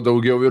savo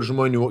daugiau ir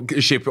žmonių.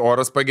 Šiaip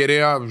oras pagerėjo.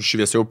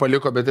 Šviesiau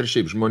paliko, bet ir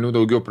šiaip žmonių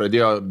daugiau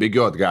pradėjo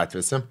bėgioti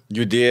gatvėse.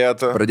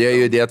 Pradėjo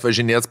judėti,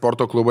 važinėti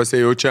sporto klubuose,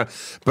 jau čia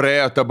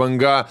praėjo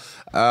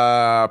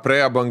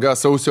banga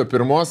sausio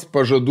 1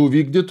 pažadų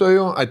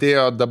vykdytojų,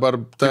 atėjo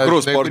dabar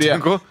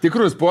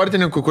tikrų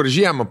sportininkų, kur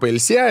žiemą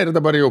pailsėjo ir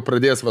dabar jau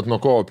pradės nuo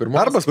kovo 1.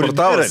 Arba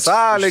sportavo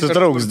salė,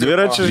 sutrauks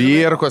dviračius.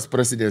 Virkos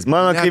prasidės.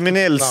 Mano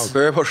kaiminėlis.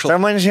 Ta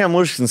man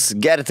žiemą užkins,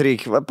 gerti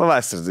reikia,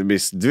 pavasarį,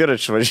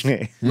 dviračių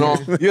važiniai.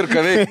 Ir ką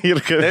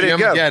veikia.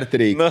 Nereikia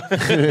gerti reikia.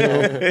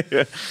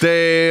 Tai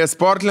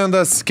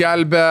Sportlandas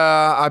skelbia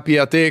apie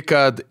tai,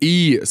 kad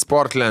į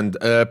Sportland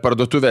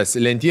parduotuvės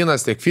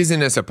lentynas tiek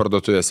fizinėse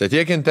parduotuvėse,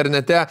 tiek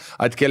internete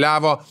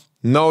atkeliavo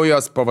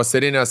naujos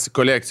pavasarinės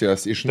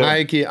kolekcijos iš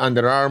Nike,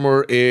 Under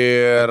Armour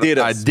ir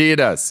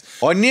Adidas.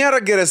 O nėra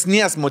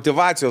geresnės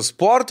motivacijos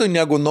sportui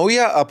negu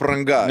nauja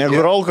apranga.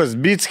 Negu Rolkos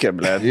Bitskė,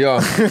 blėt. Jo.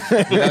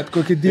 Bet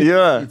kokį dydį.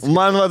 Jo.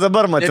 Man va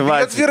dabar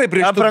motivacija.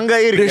 Apranga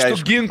irgi. Prieš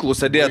tų ginklų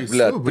sėdėt,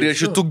 blėt. Prieš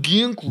šitų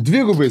ginklų.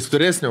 Dvigubai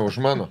storesnė už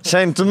mano.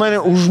 Šiandien tu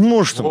mane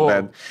užmuštum,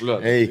 blėt.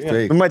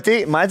 Eik.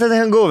 Matėte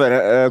Hangover,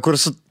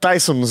 kur su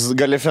Tysons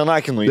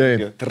Galifenakinu.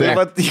 Tai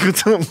va, jeigu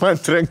tu man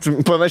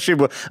trenktum, panašiai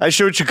buvo.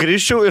 Aš jaučiu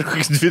kriščiau ir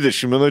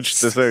 20 minučių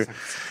tiesiog.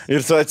 Ir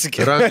tu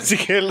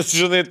atsikėlęs,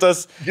 žinai,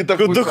 tas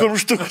du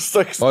kumštukus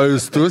toks. O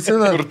jūs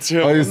tusinat,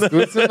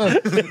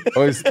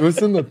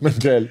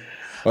 mantelį?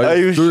 A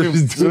jūs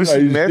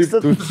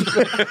mėgstat?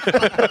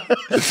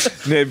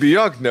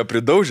 Nebijok,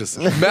 nepridaužys.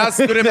 Mes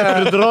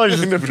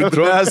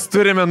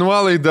turime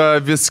nuolaidą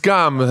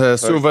viskam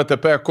su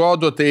VTP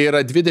kodu, tai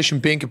yra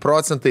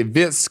 25%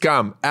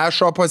 viskam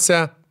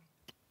e-shopose.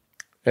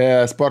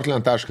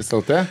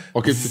 Sportland.lt,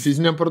 o kaip su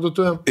fiziniam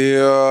parduotuvėm?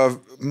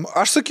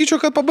 Aš sakyčiau,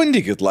 kad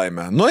pabandykit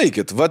laimę.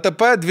 Nueikit,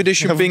 VTP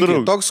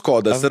 25, toks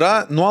kodas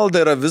yra, nuolaida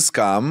yra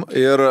viskam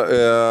ir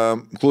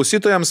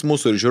klausytojams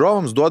mūsų ir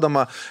žiūrovams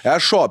duodama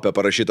e-shop'e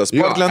parašyta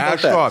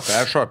Sportland.lt.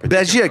 E-shop'e.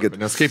 Bet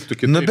žiūrėkit. Nes kaip tu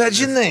kitai. Bet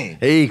žinai.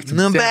 Eik,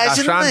 bet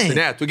žinai.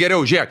 Ne, tu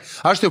geriau žiūrėk.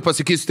 Aš tai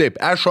pasakysiu taip,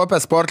 e-shop'e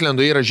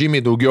Sportland'o yra žymiai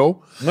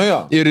daugiau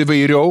ir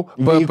įvairiau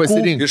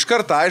pasirinkti. Iš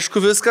karto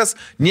aišku viskas,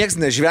 nieks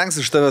nežvengs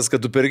iš tavęs,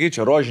 kad tu pergi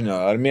čia rožinio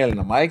ar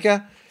mėlyną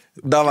maikę.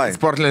 Davai.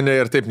 Sportland'e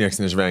ir taip nieks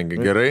nežvengia,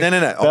 gerai?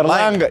 Ne. Per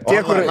langą.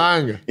 Tie, kur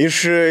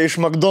iš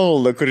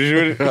McDonald'o, kur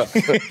žiūri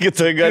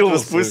kitoje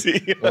gatvės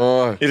pusėje.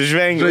 Ir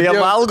žvengia.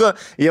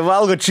 Jie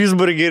valgo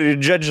cheeseburgerį ir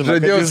džedžiną.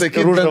 Žadėjau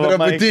sakyti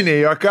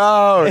bendrabutiniai,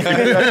 jokau.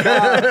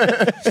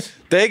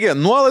 Taigi,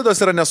 nuolaidos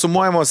yra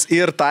nesumuojamos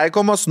ir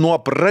taikomos nuo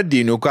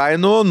pradinių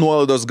kainų.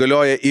 Nuolaidos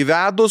galioja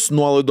įvedus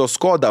nuolaidos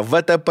kodą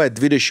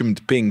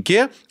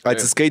VTP25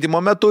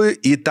 atsiskaitimo metu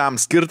į tam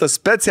skirtą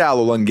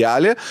specialų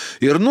langelį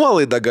ir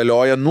nuolaida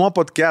galioja nuo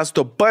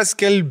podcast'o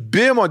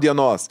paskelbimo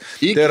dienos.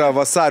 Tai yra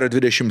vasario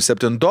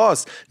 27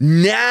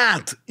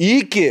 net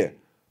iki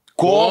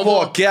kovo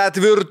 4.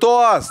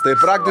 Tai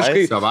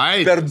praktiškai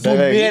per 2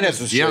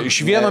 mėnesius. Iš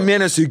vieno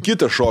mėnesio į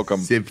kitą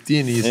šokam.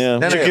 7.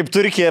 Čia kaip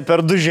Turkija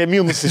per 2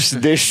 žemynus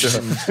išsidėščiu.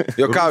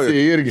 Jokauju.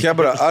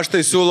 Kebra, aš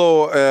tai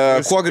siūlau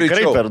kuo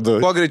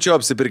greičiau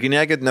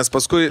apsipirkinėkit, nes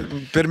paskui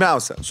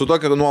pirmiausia, su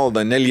tokia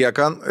nuolaida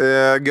nelieka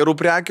gerų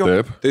prekių.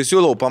 Tai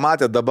siūlau,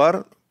 pamatėt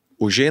dabar,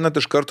 užeinat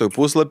iš karto į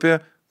puslapį,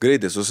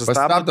 greitai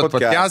susistabdot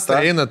podcastą,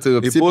 einat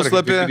į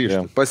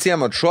puslapį,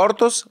 pasiemat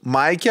šortus,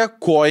 maikę,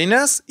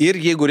 koines ir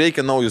jeigu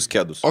reikia naujus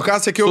kedus. O ką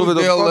sakiau,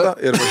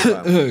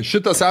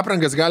 šitas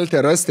aprangas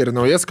galite rasti ir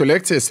naujas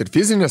kolekcijas ir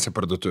fizinėse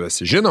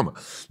parduotuvėse, žinoma,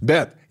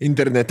 bet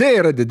internete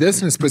yra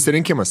didesnis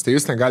pasirinkimas, tai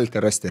jūs ten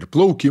galite rasti ir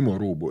plaukimo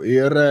rūbų,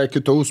 ir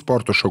kitų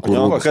sporto šakų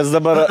rūbų. Kas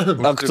dabar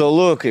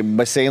aktualu, kaip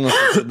baseinus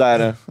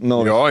susidarė.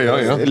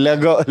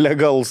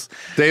 Legals.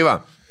 Tai va.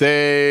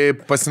 Tai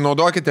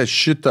pasinaudokite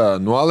šitą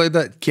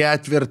nuolaidą,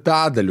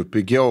 4/4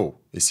 pigiau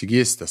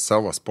įsigysite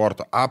savo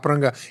sporto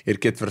aprangą ir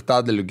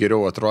 4/4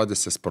 geriau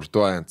atrodysite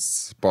sportuojant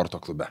sporto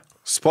klube.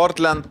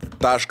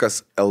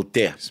 Sportland.lt.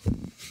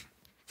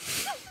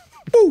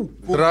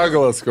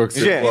 Ragalas koks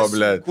buvo,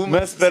 blėt.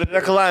 Mes per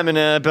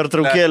reklaminę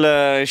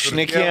pertraukėlę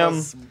šnekėjom.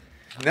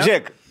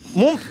 Žiūrėk,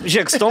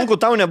 Žiūrėk, Stonku,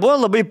 tau nebuvo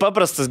labai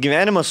paprastas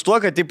gyvenimas tuo,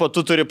 kad tipo,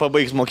 tu turi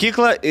pabaigti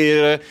mokyklą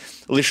ir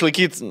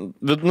išlaikyti,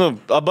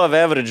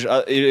 above average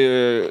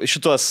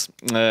šitos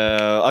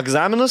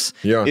egzaminus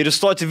ir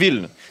įstoti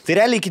Vilnių. Tai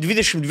realiai iki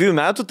 22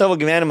 metų tavo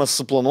gyvenimas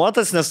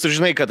suplanuotas, nes tu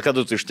žinai, kad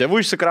kada tu iš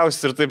tėvų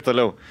išsikrausi ir taip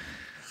toliau.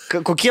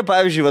 Kokie,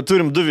 pavyzdžiui,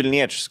 turim 2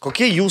 Vilniečius,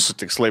 kokie jūsų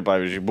tikslai,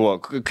 pavyzdžiui, buvo?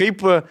 Kaip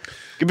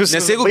jūs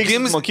Nes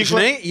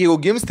jeigu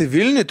gimsti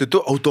Vilniui, tai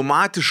tu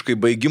automatiškai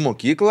baigi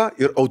mokyklą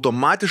ir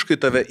automatiškai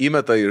tave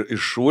įmeta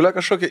iš šūlę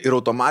kažkokią ir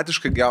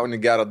automatiškai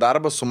gauni gerą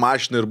darbą su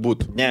mašina ir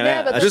būtų.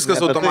 Viskas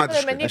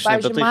automatiškai.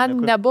 Pavyzdžiui,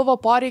 man nebuvo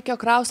poreikio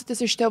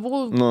kraustytis iš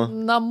tėvų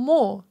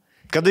namų.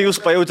 Kada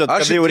jūs pajautėt,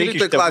 kada jau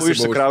reikia iš tėvų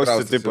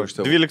išsikraustyti?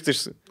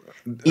 12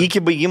 iki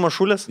baigimo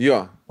šūlės?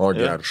 Jo. O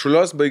gerai.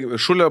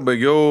 Šūlę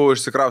baigiau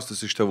išsikraustis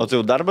iš tėvų. O tai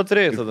jau darbą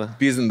turėjai tada?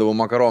 Pyzdindavau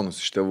makaronus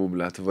iš tėvų,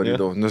 blėt,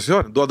 varydavau. Nes jo,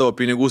 duodavo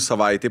pinigų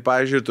savaitį,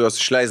 pavyzdžiui, tu juos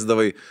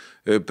išleisdavai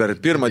per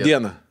pirmą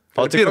dieną.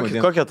 O tai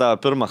kokia ta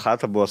pirma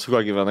chata buvo, su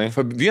kuo gyvenai?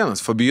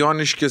 Vienas,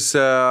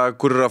 Fabioniškėse,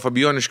 kur yra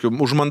Fabioniškių,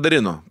 už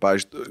mandarino.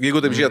 Pavyzdžiui,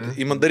 jeigu taip žiūrėt,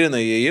 į mandariną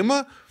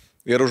įėjimą,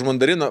 ir už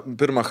mandarino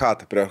pirmą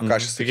chatą prie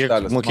Kašės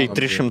aikštelės. Mokėjai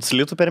 300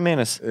 litų per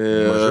mėnesį?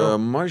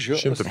 Mažiau.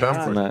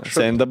 105.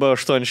 Sen dabar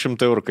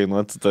 800 eurų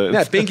kainuoti.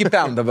 Ne, 5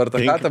 pėm dabar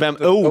ta chata.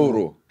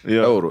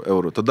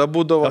 Eurų. Tada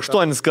būdavo...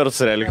 8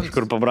 kartus realiai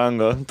kažkur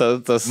pabrango.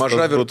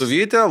 Maža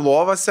virtuvytė,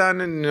 lova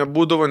senė,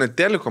 nebūdavo net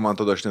teliko, man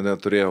tada aš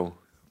neturėjau.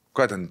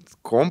 Ką ten,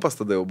 kompas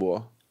tada jau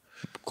buvo?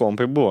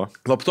 Kompai buvo.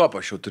 Laptopą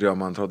aš jau turėjau,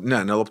 man atrodo.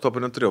 Ne,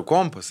 laptopą neturėjau.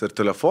 Kompas ir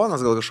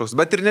telefonas gal kažkoks.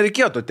 Bet ir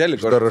nereikėtų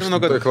teliko. Dar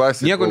 8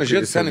 klasėje. Nieko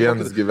nežiūrėt, seniai.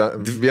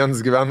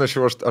 Vienas gyvena aš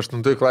jau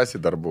 8 klasėje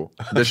dar buvau.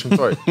 10.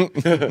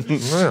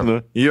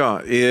 Jo,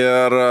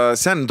 ir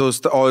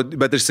seniai,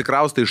 bet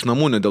išsikraustai iš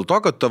namų ne dėl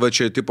to, kad tavo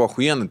čia tipo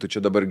huienai, tu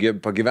čia dabar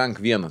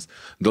pagyvenk vienas.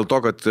 Dėl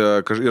to, kad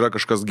yra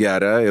kažkas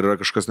geria ir yra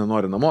kažkas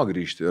nenori namo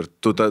grįžti. Ir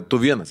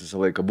tu vienas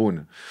visą laiką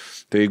būni.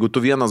 Tai jeigu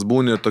tu vienas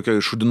būni tokio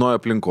iššudinojo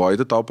aplinkoje,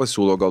 tai tau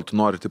pasiūlo, gal tu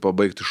nori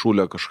pabaigti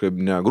šūlę kažkaip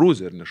ne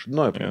Grūziją ir ne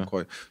šudinojo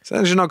aplinkoje.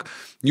 Sen, žinok,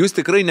 jūs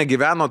tikrai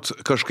negyvenot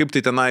kažkaip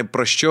tai tenai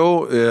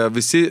prasčiau,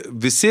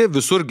 visi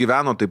visur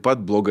gyveno taip pat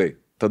blogai.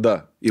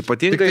 Tada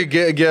ypatingai... Tik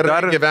tai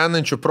gerai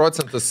gyvenančių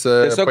procentas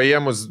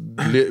paėmus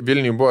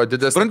Vilniui buvo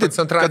didesnis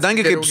koncentracija.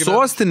 Kadangi kaip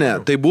sostinė,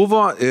 tai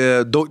buvo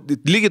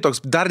lygiai toks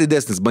dar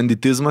didesnis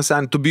banditizmas.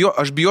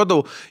 Aš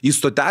bijodavau, į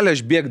stotelę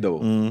aš bėgdavau.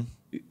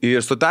 į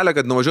stotelę,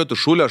 kad nuvažiuotų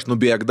šūlę, aš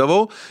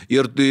nubėgdavau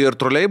ir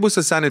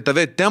troleibusą seniai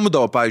tave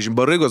temdavo, pavyzdžiui,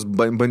 baraigos,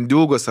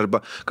 bandiugos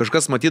arba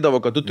kažkas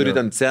matydavo, kad tu turi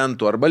ten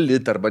centų arba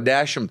litą arba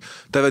 10,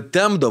 tave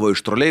temdavo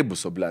iš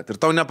troleibuso, blėt.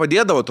 Ir tau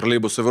nepadėdavo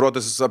troleibuso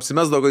vairuotojas, jis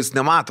apsimesdavo, kad jis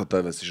nemato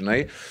tavęs, žinai.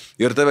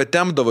 Ir tave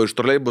temdavo iš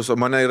troleibuso,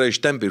 mane yra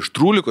ištempę iš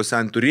trūliko,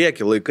 seniai tu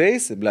rieki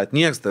laikais, blėt,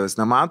 nieks tavęs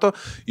nemato,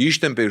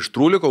 ištempė iš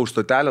trūliko, už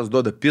stotelės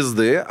duoda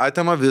pizdai,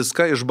 atema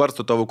viską,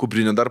 išbarsto tavo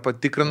kuprinį, dar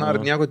patikrina,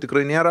 ar nieko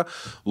tikrai nėra,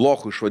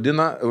 lochų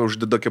išvadina,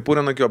 uždeda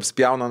kepurę nuo kio,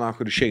 apspjauna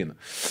nahu ir išeina.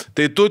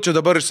 Tai tu čia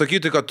dabar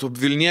išsakyti, kad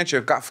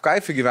Vilniečiai v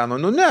kaifį gyveno,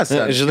 nu ne,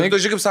 seniai. Žinai,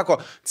 tu kaip sako,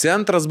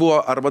 centras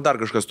buvo arba dar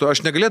kažkas, tu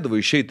aš negalėdavau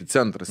išeiti į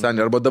centrą,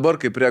 seniai, arba dabar,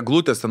 kai prie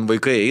eglutės ten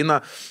vaikai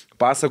eina,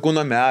 pasakų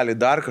namelį,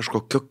 dar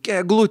kažko,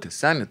 kokia eglutė,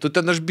 seniai, tu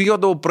ten aš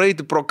bijodavau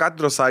praeiti pro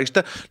katedros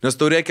aikštę, nes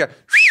tau reikia,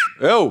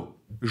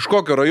 iš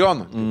kokio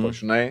rajono,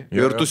 žinai,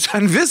 ir tu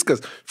sen viskas,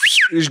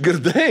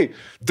 išgirdai,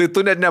 tai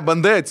tu net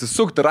nebandai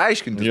atsisukti ir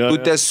aiškinti, tu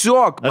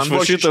tiesiog, man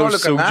buvo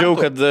 16 metų.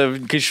 Kad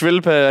kai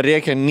švilpia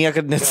rėkia,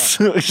 niekada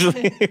neatsisuk,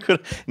 žinai,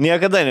 kur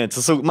niekada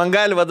neatsisuk. Man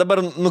gali va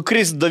dabar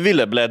nukristi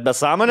Dovilė, blėt, be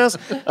sąmonės,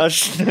 aš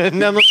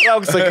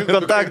nenutrauksiu akių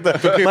kontaktą,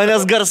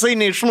 manęs garsai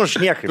neišmuš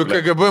niekaip. Tu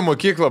KGB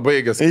mokyklą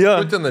baigęs,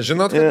 Putina,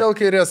 žinot, kodėl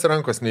kairės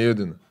rankos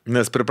nejudina?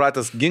 Nes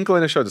pripratęs ginklą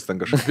nešiotis ten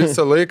kažką.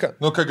 Visą laiką,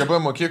 KGB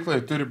mokykloje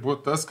turi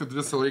būti tas, kad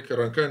visą laiką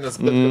ranka, nes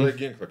bet kada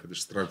ginklą, kad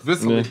ištrauk.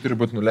 Visą laiką turi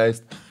būti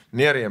nuleisti.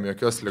 Nėra jam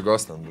jokios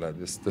ligos ten, blėt,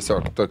 vis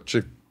tiesiog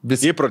čia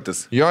vis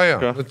įprotis. Jo,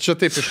 čia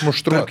taip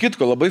išmuštru. Tarp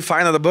kitko, labai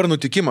fainą dabar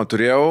nutikimą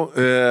turėjau,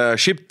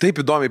 šiaip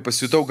taip įdomiai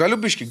pasijutau, galiu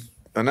biškį,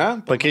 ne?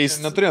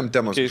 Pakeisti. Neturėjom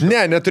temos.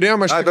 Ne,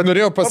 neturėjom, aš tik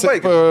norėjau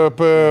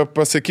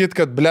pasakyti,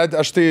 kad, blėt,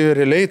 aš tai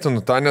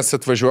relatinu tą, nes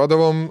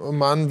atvažiuodavom,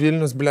 man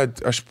Vilnius,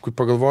 blėt, aš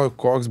pagalvoju,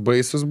 koks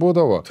baisus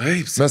būdavo.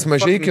 Taip, mes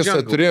Mažeikiuose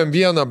turėjom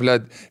vieną,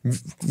 blėt,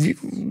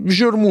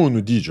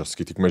 Žirmūnų dydžio,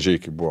 skaityk,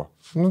 Mažeikiai buvo.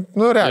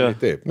 Nu realiai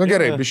taip. Nu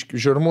gerai,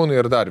 Žirmūnų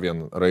ir dar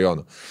vieną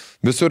rajoną.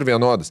 Visur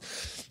vienodas.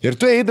 Ir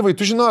tu eidavai,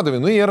 tu žinodavai,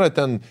 yra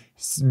ten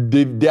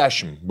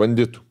 10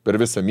 banditų per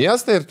visą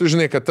miestą ir tu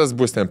žinai, kad tas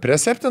bus ten prie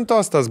 7,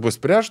 tas bus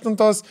prie 8,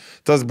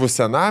 tas bus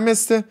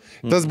senamiesti,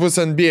 tas bus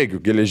ant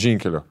bėgių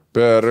geležinkelio.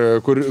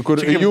 Kur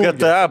jų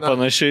GTA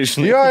panašiai,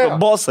 žinai,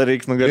 bosą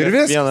reikia nugalėti. Ir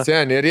viskas,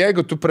 ir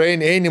jeigu tu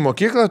eini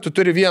mokyklą, tu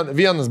turi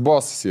vienas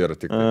bosas yra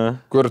tik.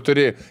 Kur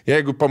turi,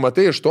 jeigu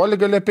pamatai iš toli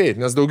gali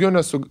apeiti, nes daugiau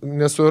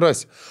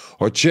nesurasi.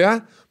 O čia,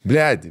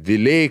 blėd,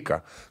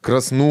 Vileika,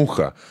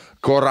 Krasnucha,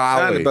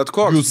 koralai. Bet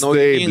koks,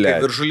 naudingai,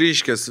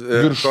 viršuliškės,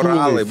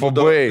 koralai,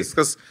 būdavo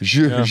viskas.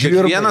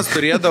 Kiekvienas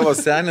turėdavo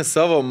seni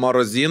savo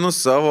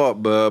marozinus, savo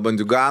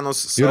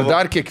bandiuganus. Ir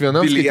dar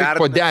kiekvienam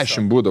po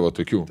 10 būdavo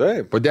tokių.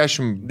 Taip. Po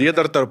 10. Jie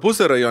dar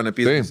tarpusą rajone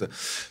pytėsi.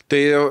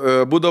 Tai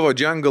būdavo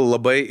jungle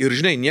labai, ir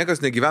žinai,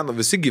 niekas negyveno,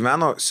 visi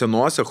gyveno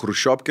senuose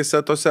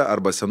chruščiopkėse tose,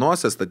 arba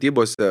senuose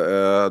statybose,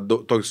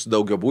 toks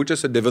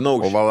daugiabučiuose, 9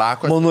 aukščių.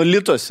 Ovalakuose.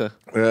 Monolituose.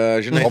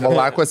 Žinai,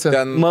 Ovalakuose.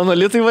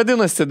 Monolitai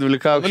vadinasi,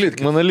 12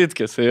 aukščių.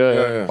 Monolitkėse, jo.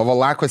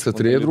 Ovalakuose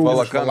turėjai draugų.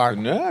 Valakampai,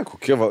 ne,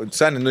 kokie,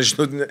 seniai,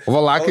 nežinau.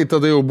 Ovalakai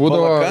tada jau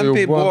būdavo.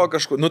 Valakampai buvo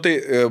kažkur, nu tai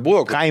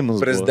buvo,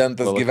 Kaimus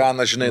prezidentas buvo.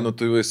 gyvena, žinai, nu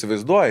tu jau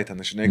įsivaizduoji,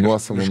 ten, žinai,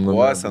 Nuosavą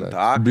miškuose, ant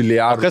akų.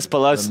 Biliardų. Kas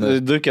palas,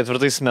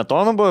 2004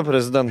 Smetona buvo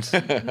prezidentas?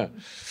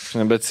 Aš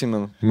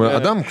nebeatsimenu.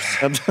 Adamkus.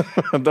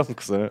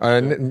 Adamkus.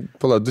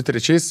 Pala,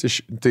 2-3,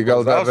 tai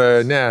gal dar,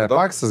 ne,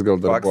 Paksas gal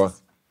dar buvo.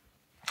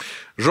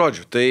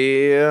 Žodžiu, tai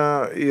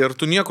ir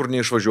tu niekur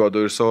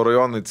neišvažiuodavai iš savo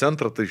rajono į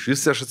centrą, tai iš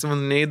visi, aš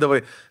atsimenu, neįdavai.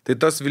 Tai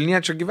tas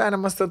Vilniečio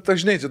gyvenimas, tai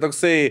žinai, čia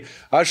toksai,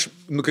 aš,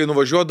 kai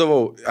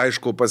nuvažiuodavau,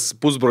 aišku, pas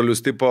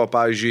pusbrolius, tipo,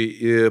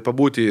 pavyzdžiui,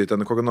 pabūti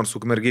ten kokią nors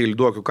Ukmergėj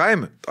Ilduokių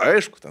kaime, tai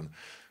aišku, ten.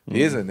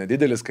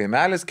 Nedidelis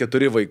kaimelis,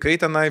 4 vaikai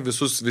tenai,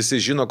 visi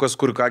žino, kas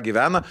kur ką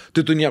gyvena,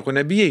 tai tu nieko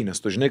nebijai, nes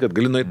tu žinai, kad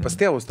gali nueiti pas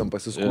tėvus tam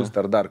pasiskūsti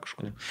ar dar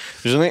kažkur.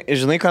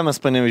 Žinai, ką mes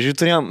Panevėžy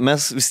turėjom,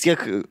 mes vis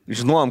tiek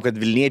žinojom, kad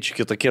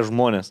Vilniečiai kitokie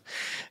žmonės.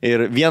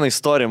 Ir vieną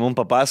istoriją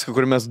mums papasako,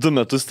 kur mes 2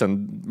 metus ten,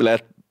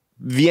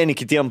 vieni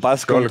kitiem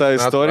pasakojom tą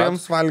istoriją.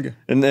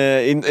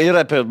 Ir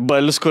apie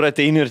balius, kur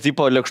ateini ir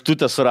tipo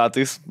lėkštutė su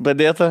ratais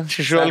padėta,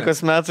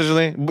 16 metų,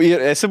 žinai.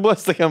 Ir esi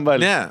buvęs tokiam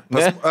baliui?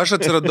 Ne, aš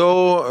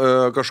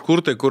atsiradau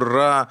kažkur tai, kur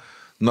yra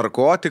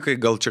narkotikai,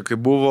 gal čia kai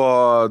buvo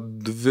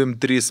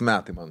 2-3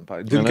 metai, man,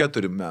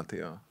 2-4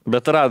 metai, jo.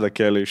 Bet rado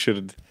kelią į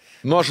širdį.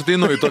 Nu, aš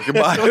ateinu į tokį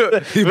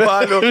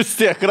balių. Vis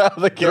tiek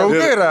rado kelią.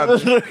 Draugai rado.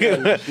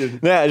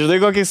 Ne, žinai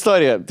kokią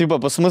istoriją. Taip,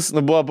 pas mus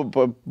buvo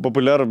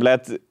populiaru,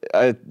 blėt,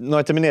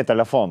 atiminėti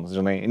telefonus,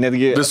 žinai.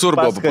 Netgi visur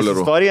buvo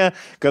populiaru. Istorija,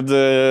 kad,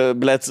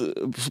 blėt,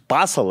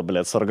 pasalą,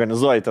 blėt,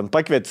 suorganizuoji, ten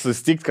pakvieti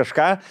susitikti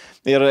kažką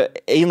ir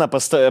eina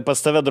pas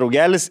tave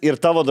draugelis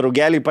ir tavo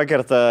draugelį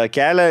pakerta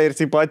kelią ir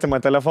taip atima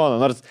telefoną.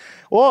 Nors,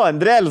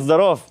 Andrelis,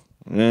 darov.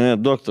 Ne,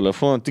 duok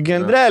telefoną. Taigi,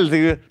 Andrelis,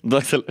 taigi,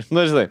 duok telefoną.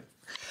 Nu, žinai.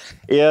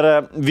 Ir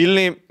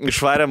Vilniui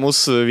išvarė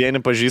mūsų vieni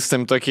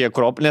pažįstami tokie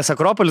Akropolis, nes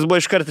Akropolis buvo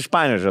iškart iš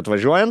Panevėžio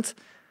atvažiuojant.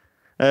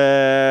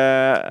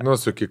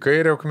 Nusuki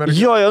kairę, Ukmergė.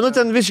 Jo, nu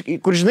ten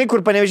kur žinai,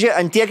 kur Panevėžė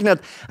antiek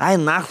net,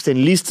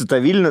 ten lysti tą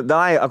Vilnių,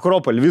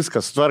 Akropolį,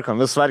 viskas,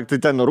 sutvarkom, tai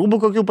ten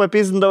rūbų kokių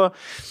papizindavo.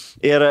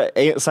 Ir,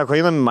 sako,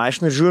 einam į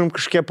mašiną, žiūrim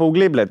kažkiek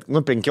paaugliai, blėt,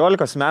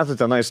 15 metų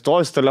tenai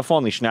stojus,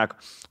 telefonai šneka.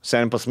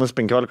 Sen pas mus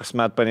 15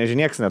 metų Panevėžė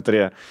nieks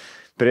neturėjo.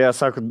 Prie,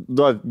 sako,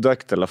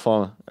 duok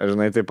telefoną,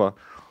 žinai, taip.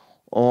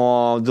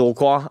 O dėl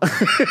ko?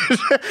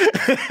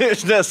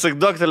 Aš nesak,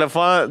 duok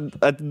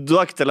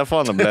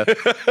telefoną, ble.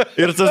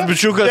 Ir tas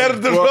bičiukas... Ir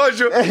du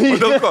žodžių, o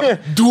dėl ko?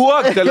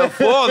 Duok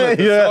telefoną,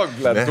 tiesiog,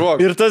 ble,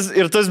 duok.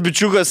 Ir tas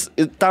bičiukas,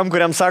 tam,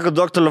 kuriam sako,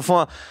 duok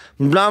telefoną,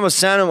 blemas,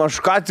 seniam, aš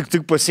ką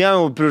tik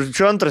pasiėmiau,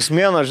 čia 2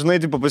 mėno,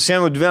 žinai, tipo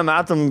pasiėmiau 2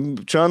 metam,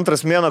 čia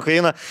 2 mėno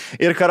kaina.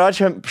 Ir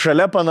karočią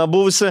šalia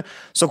panabuvusi,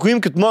 sako,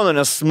 imkit mano,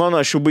 nes mano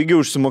aš jau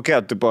baigiau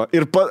užsimokėti, tipo.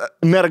 Ir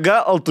merga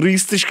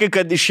altruistiškai,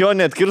 kad iš jo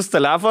neatkirs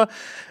telefą,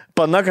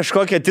 pana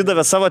kažkokia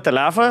atidavė savo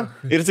telefą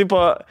ir,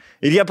 tipo,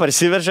 ir jie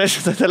parsiveržė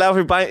šitą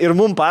telefą ir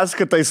mums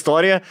pasako tą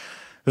istoriją.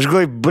 Aš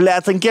galvoju,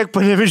 blėt, ant kiek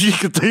Panevėžy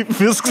kitaip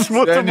viskas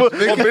būtų.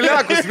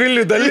 Mobiliakus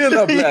Vilniui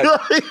dalina, blėt.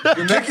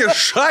 Kiek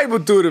šaibų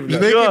turi, blėt.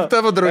 Žinai, kaip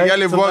tavo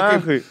draugeliai buvo,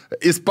 kaip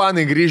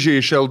ispanai grįžė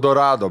iš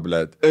Eldorado,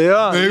 blėt.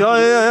 Jo.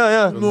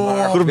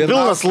 Kur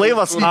pilnas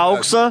laivas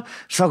aukso,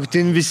 sako,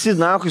 ten visi,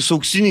 su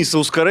auksiniais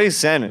auskarais,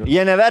 seniai.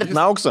 Jie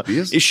nevertina aukso.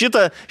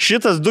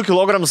 Šitas 2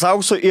 kg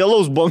aukso į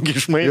alaus bonkį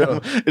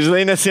išmainėm.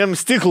 Žinai, nes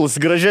jiems stiklus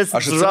gražesnis.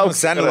 Aš atsimenu,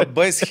 seniai,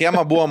 labai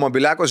schema buvo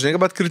mobiliakos, žinai,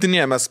 bet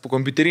kritinėje mes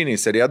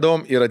kompiuteriniai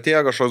sėdėdavom ir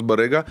atėjo kažkoks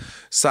baraiga,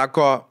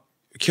 sako,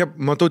 kiek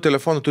matau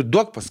telefoną, tu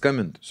duok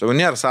paskambinti. Sako,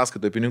 nėra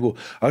sąskaito pinigų.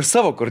 Aš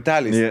savo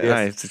kortelį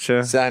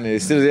įsidėjau. Seniai,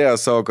 įsidėjau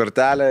savo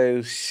kortelę.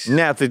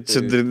 Ne, tai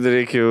čia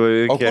reikia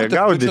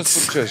gaudyti.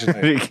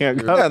 Reikia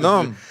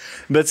gaudyti.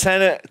 Bet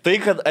seniai, tai,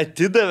 kad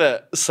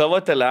atidavė savo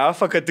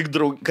telefą, kad tik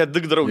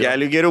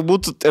draugeliui geriau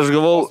būtų, aš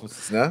galvau,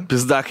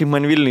 pizdakai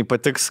man Vilniui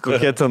patiks,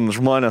 kokie ten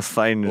žmonės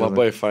faini.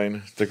 Labai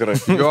faini, tikrai.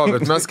 Jo,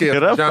 bet mes kai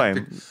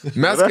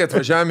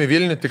atvažiavome į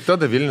Vilnių, tik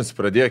tada Vilnius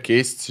pradėjo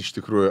keistis iš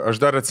tikrųjų.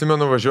 Aš dar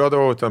atsimenu,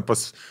 važiuodavau ten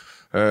pas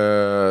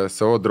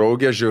savo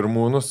draugę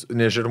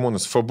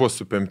Žirmūnus, Fabus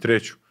su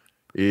PM3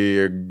 į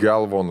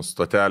Galvonų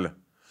stotelę.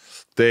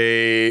 Tai,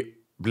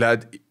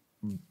 blėd,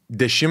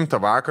 10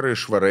 vakarą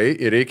išvarai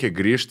ir reikia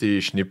grįžti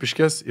į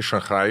Šnipiškės, į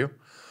Šanchajų.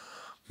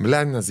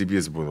 Blėd,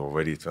 nezibys būdavo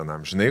varyti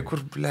vienam. Žinai,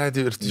 kur, blėd,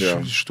 ir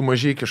iš tų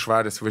mažykių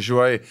švarės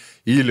važiuoja,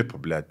 įlipa,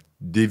 blėd,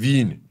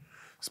 9.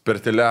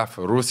 per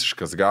telefą,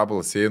 rusiškas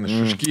gabalas, eina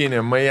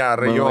Šuškinė, Maja,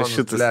 rajonas,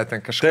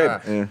 ten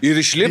kažką. Taip. Ir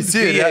išlipti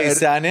jie į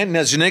senį,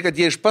 nes žinai, kad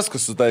jie iš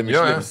paskos su tavimi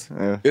išlips.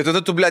 Ir tada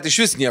tu, blėt, iš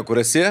vis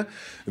niekur esi,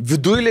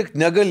 viduj likt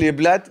negali,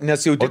 blėt,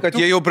 nes jauti, kad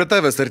jie jau prie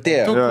tavęs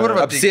artėja. Tu kur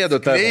apsėdo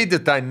tave. Leidi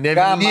tą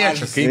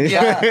nevilniečią, kaip jie.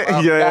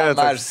 Jo,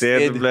 aš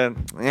sėdu, blėt.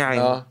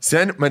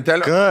 Sen,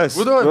 mantelio. Kas?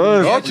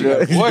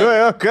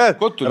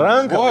 Ko tu?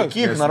 Ranką,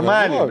 kiek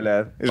normaliai,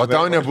 blėt. O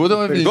tau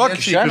nebūdavo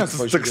vilniečiai?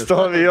 Tik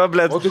stovi jo,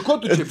 blėt. O tai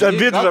ko tu čia?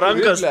 Abidvi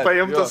rankas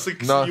paimtas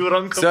jų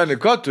rankas. Seni,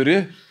 ką turi?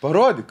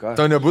 Parodyk, ką.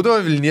 Tau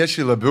nebūdavo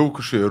Vilniečiai labiau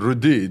kažkai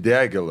rudi,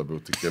 įdegę labiau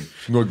tokie,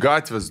 nuo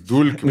gatvės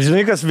dulkių.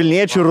 Žinai, kas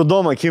Vilniečių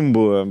rudom akim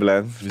buvo, ble.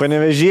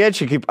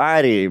 Panevežiečiai kaip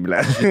arijai, ble.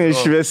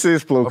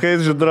 Šviesiais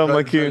plaukais, žydrom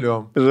akim.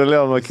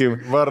 Žaliom akim.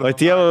 O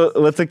tie,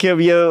 va tokie,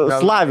 jie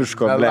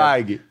slaviško,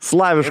 ble.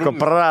 Slaviško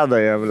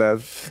pradoje, ble.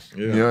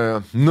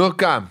 Jo. Nu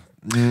ką,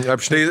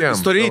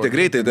 apšnekėjom. Storytė,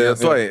 greitai,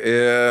 tuoj.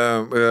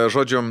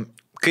 Žodžiu,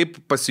 kaip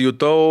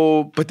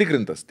pasijutau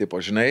patikrintas, tipo,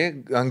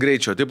 žinai, ant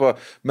greičio. Tipo,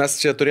 mes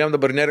čia turėjom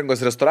dabar Neringos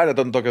restorane,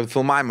 ten tokią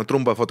filmavimą,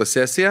 trumpą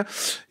fotosesiją.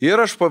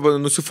 Ir aš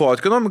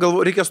nusifotkinom,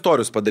 galvoju, reikia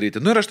storius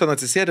padaryti. Nu ir aš ten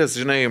atsisėdęs,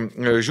 žinai,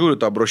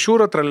 žiūriu tą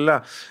brošiūrą, tralelę.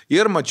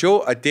 Ir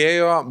mačiau,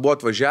 atėjo, buvo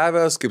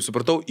atvažiavęs, kaip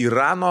supratau,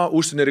 Irano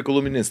užsienio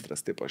reikalų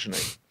ministras, tipo, žinai.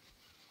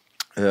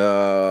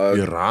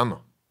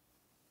 Irano.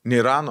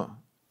 Ne Irano.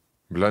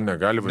 Ble,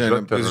 negali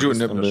važiuoti.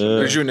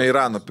 Žiūrėjau, ne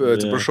Irano,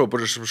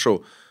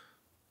 atsiprašau.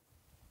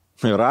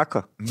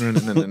 Irako? Ne.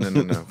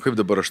 Kaip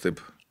dabar aš taip?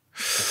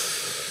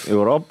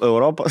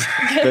 Europos?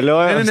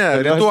 Spėlioja? Ne,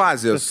 Rytų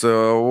Azijos.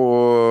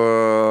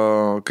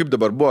 Kaip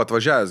dabar buvo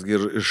atvažiavęs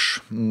iš...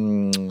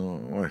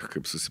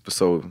 kaip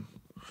susipisau.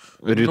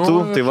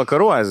 Rytų, tai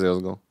vakarų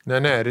Azijos gal?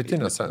 Ne,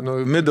 rytinės.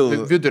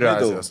 Vidurio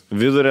Azijos.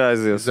 Vidurio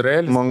Azijos.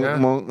 Izraelis,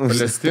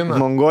 Palestina.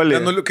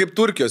 Mongolija. Kaip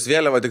Turkijos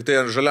vėliava, tik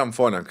tai žaliam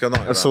fone.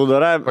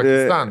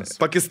 Saudarabija.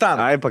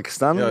 Pakistanas. Ai,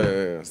 Pakistanas?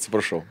 Jo,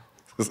 atsiprašau.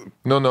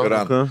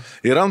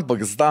 Iran,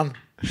 Pakistan.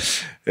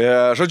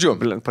 Žodžiu.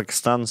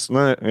 Pakistanas,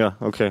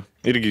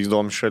 irgi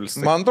įdomi šalis.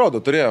 Man atrodo,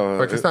 turėjo.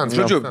 Pakistanas.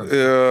 Žodžiu,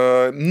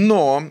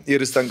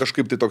 ir jis ten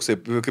kažkaip tai toksai,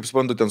 kaip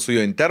suprantu, ten su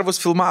jo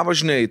intervus filmavo,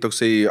 žinai,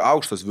 toksai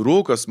aukštas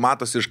vyrukas,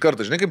 matosi iš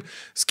karto, žinai, kaip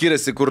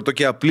skiriasi, kur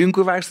tokie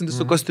aplinkui vaikštantys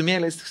su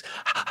kostiumėliais.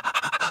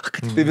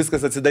 Tai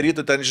viskas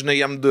atsidarytų, ten, žinai,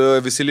 jam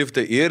visi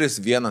liftai ir jis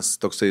vienas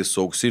toksai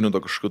su auksiniu,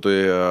 kažkokiu tai,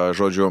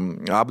 žodžiu,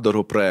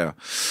 apdaru praėjo.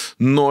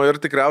 Nu ir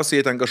tikriausiai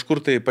jie ten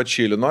kažkur tai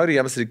pačilino ir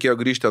jiems reikėjo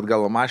grįžti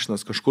atgal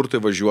mašinas, kažkur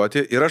tai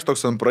važiuoti ir aš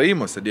toks ant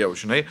praėjimo sėdėjau,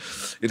 žinai,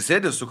 ir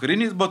sėdė su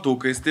kariniais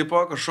batukais, tipo,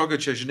 kažkokia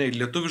čia, žinai,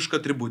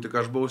 lietuviška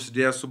atributika, aš buvau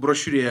sėdėjęs su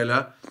brošiūrėlė,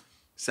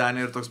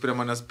 seniai ir toks prie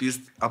manęs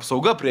pyst,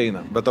 apsauga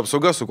prieina, bet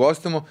apsauga su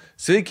kostiumu,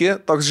 sveiki,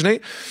 toks,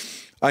 žinai,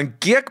 ant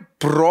kiek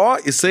pro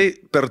jisai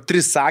per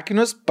 3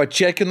 sakinius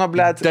pačekino,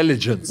 blėt,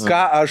 Intelligence. Ką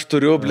aš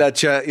turiu, blėt,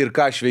 čia ir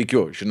ką aš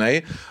veikiu,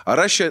 žinai. Ar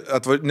aš čia,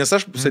 nes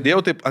aš sėdėjau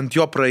taip ant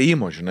jo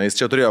praėjimo, žinai, jis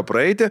čia turėjo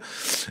praeiti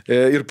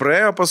ir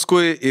praėjo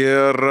paskui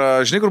ir,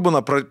 žinai, kur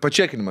būna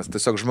pačekinimas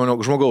tiesiog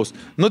žmogaus.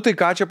 Nu tai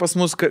ką čia pas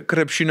mus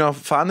krepšinio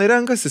fanai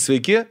renkasi,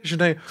 sveiki,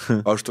 žinai.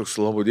 Aš toks,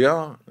 labą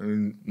dieną,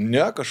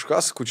 ne,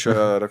 kažkas,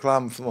 čia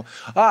reklamą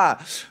filmuoja.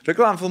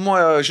 Reklamą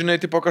filmuoja,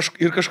 žinai, tipo,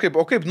 ir kažkaip,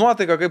 o kaip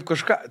nuotaika, kaip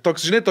kažką,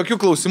 toks, žinai, tokių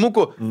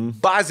klausimukų,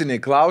 baziniai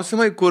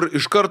klausimai, kur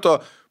iš karto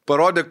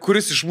parodė,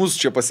 kuris iš mūsų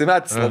čia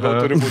pasimetęs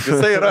labiau turi būti.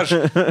 Jisai ir aš.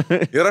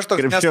 Ir aš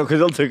toks...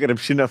 Kodėl tai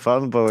krepšinio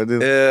fan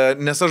pavadinti?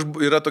 Nes aš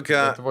yra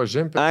tokia...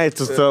 Ai,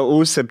 tu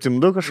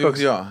U72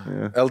 kažkoks? Jo,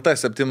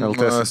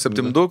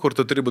 LT72, kur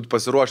tu turi būti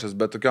pasiruošęs,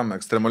 bet tokiom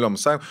ekstremaliom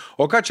sąjungom.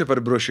 O ką čia per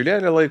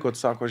brošilėlį laikot,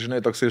 sako,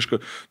 žinai, toks aišku.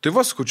 Tai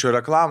vas, kučio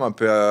reklamą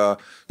apie...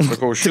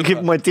 Sakau, šitą.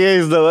 Kaip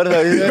Matėjus dabar.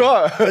 Jo.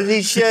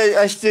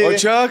 Aš tai... O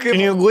čia kaip...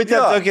 Knygutė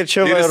tokia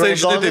čia va. Ir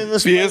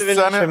jisai,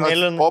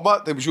 žinai, oba,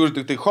 taip žiūri,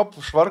 tik tai hop,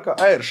 švarka.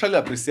 Ai, ir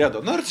šalia prisėdo.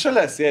 Nu ir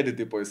šalia sėdi,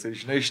 tipo, jisai,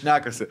 žinai,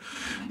 išnekasi.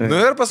 Nu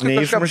ir paskui...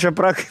 Neišmušė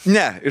prak.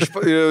 Ne,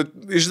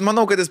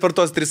 manau, kad jis per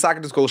tos 3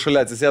 sakinius, kol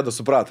šalia atsisėdo,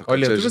 suprato. O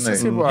lietuvis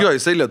jisai buvo? Jo,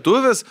 jisai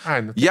lietuvis,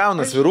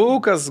 jaunas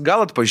vyrukas,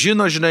 gal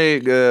atpažino,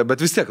 žinai, bet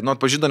vis tiek, nu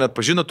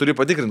atpažino, turi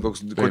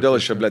patikrinti, kodėl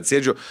aš čia, blėt,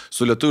 sėdžiu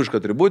su lietuviška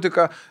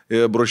atributika,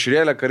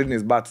 broširėlė,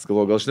 kariniais batais,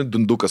 galvoju, gal žinai,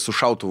 dundukas su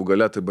šautuvu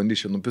gale, tai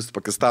bandyčiau nupisti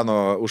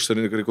Pakistano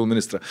užsienio reikalų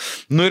ministrą.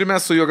 Nu ir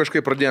mes su juo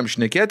kažkaip pradėjom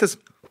šnekėtis.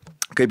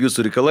 Kaip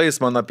jūsų reikalais,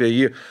 man apie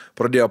jį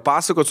pradėjo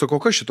pasakot, su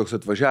kokia šitoks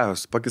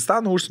atvažiavęs.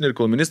 Pakistano užsienio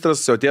reikalų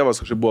ministras, jo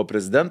tėvas kažkaip buvo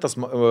prezidentas,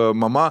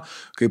 mama,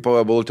 kaip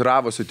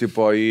balotiravosi,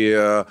 tipo į...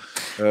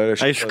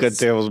 Aišku, kad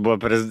tėvas buvo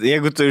prezidentas.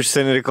 Jeigu tu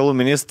užsienio reikalų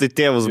ministras, tai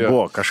tėvas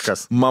buvo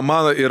kažkas.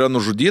 Mama yra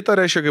nužudyta,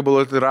 reiškia, kai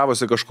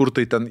balotiravosi kažkur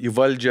tai ten į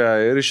valdžią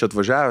ir iš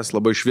atvažiavęs,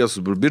 labai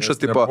šviesus burbičas,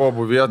 tipo...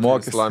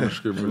 Mokėsi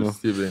islamiškai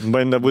valstybei.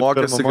 Bandė būti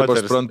mokėsi, kaip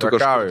aš suprantu,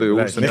 kažkur tai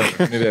užsienio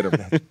nevėrim.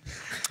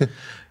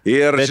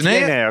 Ir, bet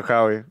žinai,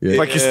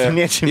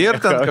 pakistaniečiai. Ir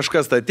ten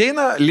kažkas tai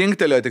ateina,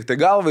 linktelėjo tik tai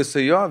galvai,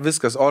 jisai jo,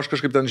 viskas, o aš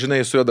kažkaip ten,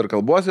 žinai, su juo dar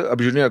kalbuosi,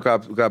 apžiūrėjau,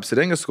 ką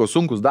apsirengęs, ko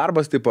sunkus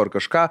darbas, tipo, ar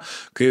kažką,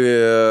 kai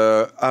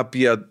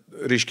apie,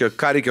 reiškia,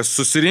 ką reikia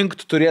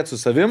susirinkti, turėti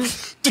su savim.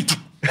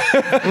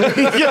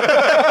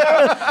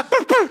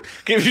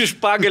 Kaip iš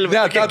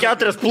pagalbio,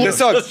 keturias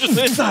plunksnas.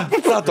 Tiesiog,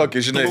 tą tokį,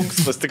 žinai.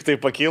 Plunksnas tik tai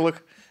pakiluk.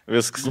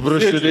 Viskas.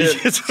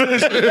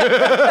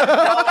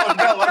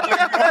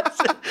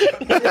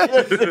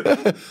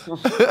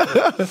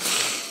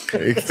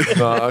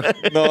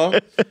 No.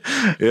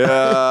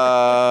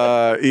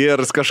 Ir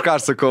kažką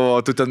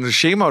sakau, tu ten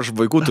šeimą, aš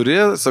vaikų turi,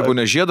 sakau,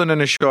 ne žiedo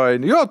nenešioji.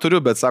 Jo, turiu,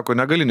 bet sako,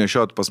 negali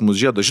nešioti pas mus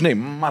žiedo. Žinai,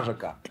 maža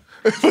ką.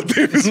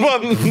 Taip jis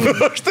man,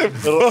 aš taip,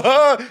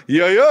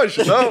 jo,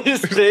 žinau,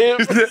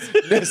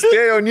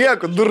 nespėjau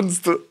nieko,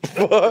 durnstu,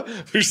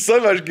 iš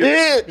save aš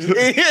gyvenu.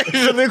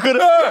 Žinai, kur?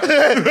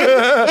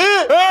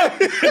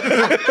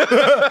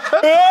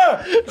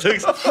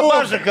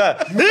 Maža ką.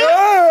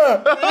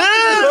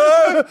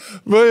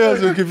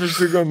 Vajazu, kaip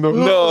išsigandau.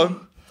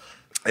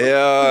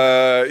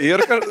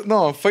 Ir,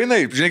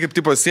 fainai, žinai, kaip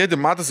tipo sėdi,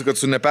 matosi, kad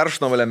su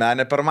neperšnova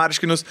lemenė per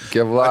marškinius,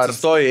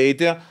 atsistoja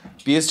eiti,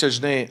 pies čia,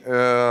 žinai,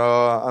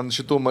 ant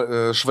šitų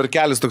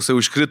švarkelis toksai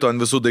užkrito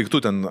ant visų daiktų,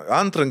 ten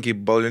antrankiai,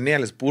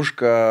 balionėlis,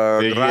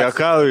 puška.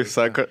 Jakauji,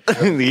 sako.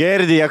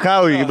 Gerdi,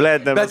 jakauji,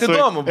 blėt, ne. Bet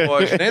įdomu buvo,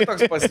 žinai,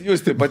 toks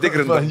pasijusti,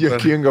 patikrinti. Man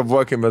juokinga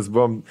buvo, kai mes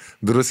buvom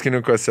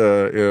Druskininkuose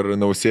ir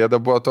Nausėda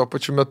buvo tuo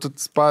pačiu metu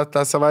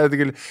tą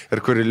savaitgalį ir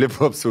kuri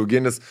lipo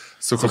apsauginis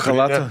su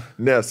kuprinė.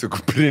 Ne, su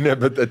kuprinė,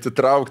 bet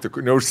atitraukti,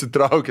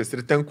 neužsitraukęs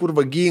ir ten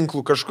kurva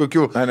ginklų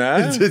kažkokių.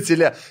 Ir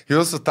Cecilė,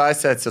 jūsų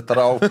tasė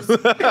atsitraukus.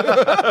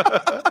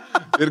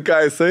 Ir ką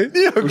jisai?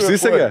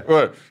 Užsisegė?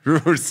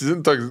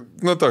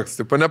 Toks,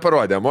 tipo,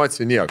 neparodė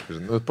emocijų nieko,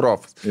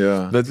 profas.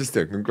 Bet vis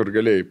tiek, kur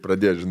galėjai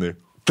pradėti, žinai.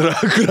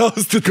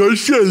 Krausti, kas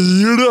čia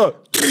yra?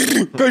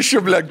 Kas čia,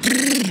 blek?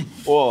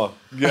 O,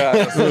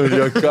 geras.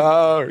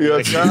 Juokau.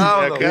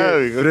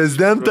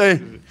 Prezidentai.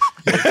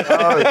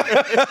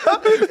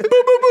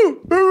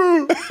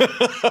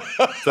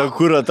 Ta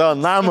kur tavo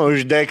namą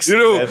uždegs.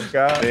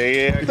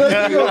 Juokauju,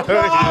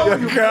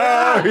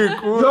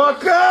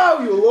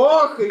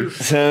 lokai.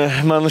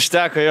 Man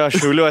užteko jo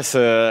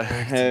šiauliuose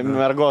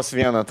mergos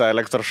vieną tą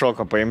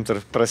elektrošoką paimti ir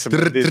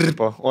prasibildyti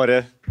po ore.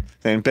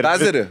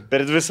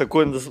 Per 2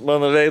 sekundės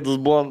mano veidus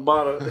buvo ant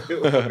baro.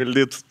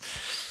 Bildytus.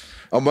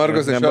 O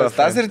mergos nešios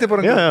taserį tipo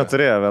ranką? Jo,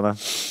 turėjo vieną.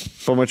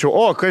 Pamačiau,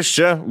 o, kas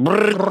čia?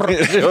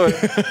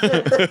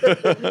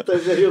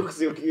 Tazeriukas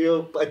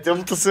jau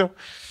atimtusi.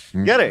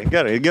 Gerai,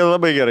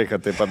 labai gerai, kad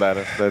tai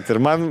padarė. Bet ir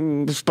man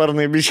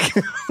sparnai biški.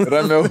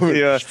 Ramiau,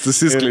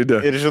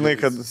 susiskleidė. Ir žinai,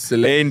 kad...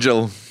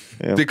 Angel.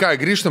 Tai ką,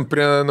 grįžtam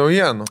prie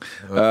naujienų.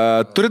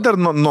 Turi dar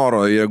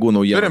noro jėgų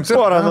naujienų?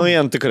 Porą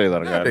naujienų tikrai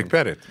dar gali. Reik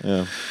perėti.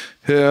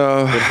 Ir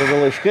tada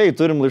laiškai,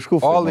 turim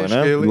laiškų.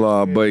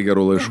 Labai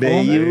gerų laiškų.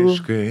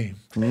 Laiškai.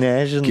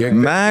 Nežinau.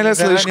 Meilės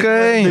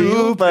laiškai.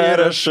 Jų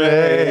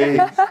parašai.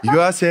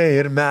 Juose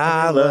ir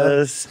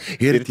melas,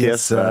 ir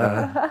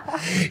tiesa.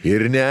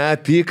 Ir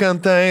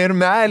neapykanta, ir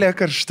meilė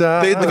karšta.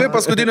 Tai 2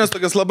 paskutinės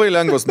tokios labai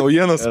lengvos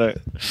naujienos.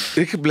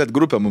 Reikia, blėt,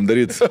 grupę mums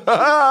daryti.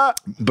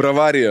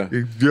 Bravarija.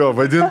 Jo,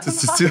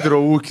 vadintas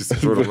Sidro ūkis.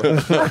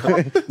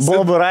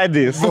 Bobų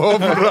radijas.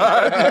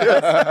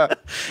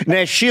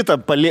 Ne, šitą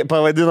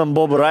pavadinam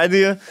Bobų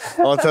radiją,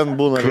 o ten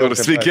būna...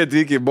 Sveiki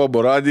atvykę į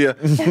Bobų radiją.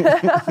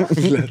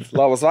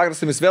 Labas vakaras,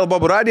 su jumis vėl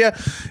Bobų radija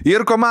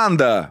ir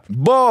komanda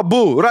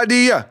Bobų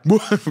radija.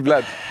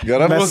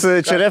 Mes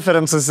čia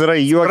referencas yra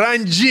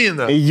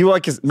Sprandžina.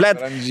 Juokis.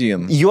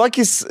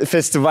 Juokis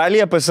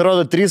festivalyje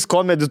pasirodo 3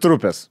 komedijų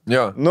trupės.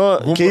 Nu,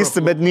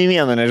 keisti, bet nei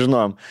vieną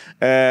nežinom.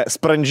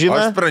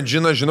 Sprandžina. Aš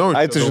Sprandžiną žinau.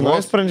 Ai, tu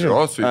žinai Sprandžiną?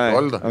 Jo, su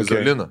Izolda.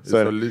 Izolina.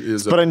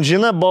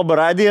 Sprandžina, Bobų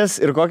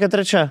radijas ir kokia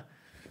trečia?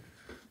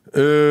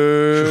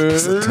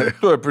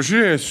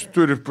 Pažiūrėsiu,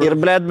 turi... Ir,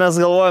 blėd, mes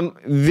galvojam,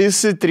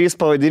 visi 3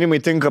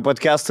 pavadinimai tinka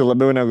podcastui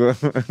labiau negu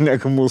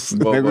mūsų.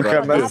 Negu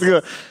ką mes...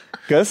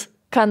 Kas?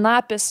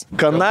 Kanapis.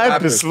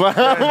 Kanapis, va.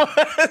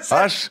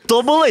 Aš...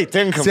 Tobulai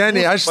tinkam.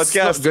 Seniai, aš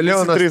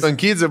galėjau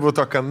Stankydzė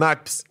būtų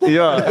kanapis.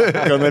 Jo,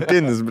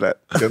 kanapinis, blėd.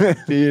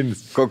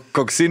 Kanapinis.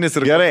 Koksinis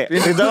ir... Gerai,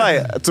 tai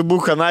davai, tu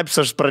būk kanapis,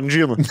 aš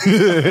Sprandžinu.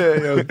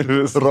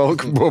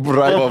 Rolk Bobų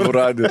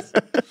radijas.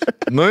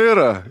 Nu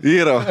yra.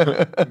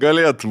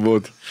 Galėtų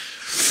būti.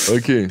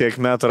 Okay. Tiek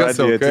metų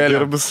radiją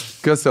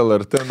atidirbus. Kas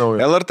LRT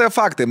nauja? LRT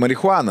faktai,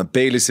 marihuana,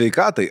 peilis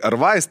sveikatai ar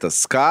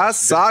vaistas? Ką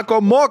sako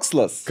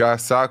mokslas? Ką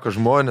sako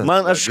žmonės?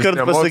 Man aš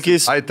kart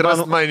pasakysiu. I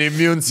trust my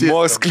immune system.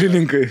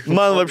 Mokslininkai.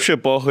 Man vapšė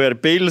pohui, ar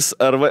peilis,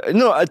 ar...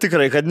 Nu,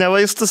 tikrai, kad ne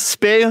vaistas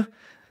spėju.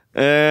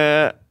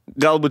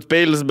 Galbūt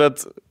peilis,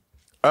 bet...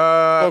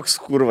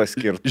 Koks kurvas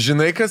skirtas.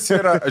 Žinai, kas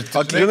yra?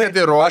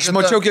 Aš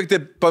mačiau, kiek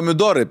tai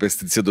pomidorai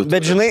pesticidų.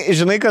 Bet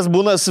žinai, kas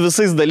būna su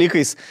visais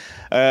dalykais.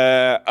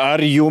 Ar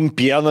jum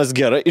pienas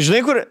gerai?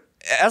 Žinai, kur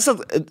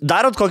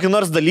darot kokį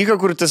nors dalyką,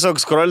 kur tiesiog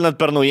skrolinat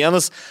per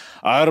naujienas,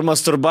 ar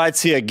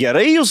masturbacija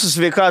gerai jūsų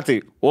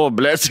sveikatai? O,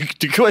 blėt,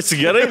 tikiuosi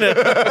gerai, nes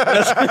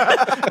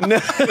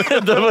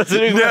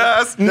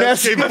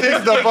kaip tik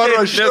dabar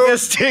rašiau.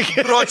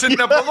 Ročiant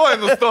neplanuoju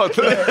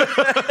nustoti.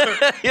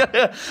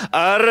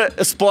 Ar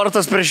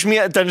sportas prieš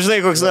ten,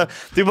 žinai, koks,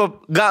 tipo,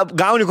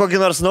 gauni kokį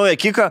nors naują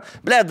kiką,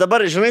 blėt,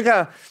 dabar, žinai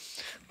ką,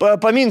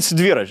 paminsiu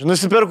dviračių.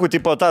 Nusipirku,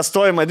 tipo, tą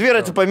stojimą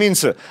dviratį,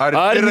 paminsiu.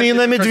 Ar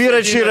minami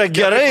dviračiai yra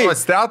gerai?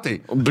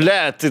 Ble,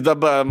 tai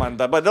man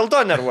dabar dėl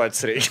to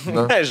nervuotis reikia.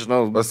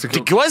 Nežinau.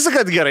 Tikiuosi,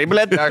 kad gerai,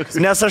 ble,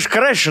 nes aš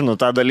krašinu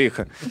tą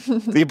dalyką.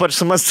 Ypač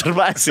su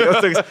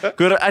masturbacija.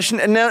 Kur aš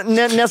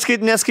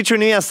neskaičiau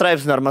nei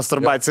straipsnių, ar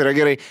masturbacija yra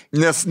gerai.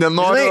 Nes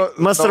nenoriu...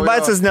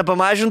 Masturbacijos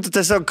nepamažintų,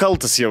 tiesiog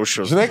kaltas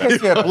jaučiu. Žinai, kas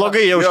yra?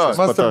 Blogai jaučiu.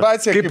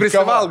 Masturbacija kaip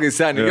prisivalgai,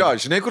 seniai. Jo,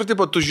 žinai, kur,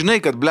 tipo, tu žinai,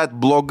 kad, blėt,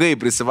 blogai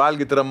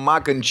prisivalgyti yra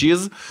mac and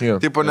cheese.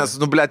 Tipo, nes,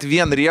 nu, blėt,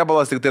 vien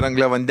riebalas, tik tai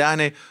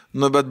angliavandeniai,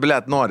 nu, bet,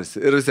 blėt,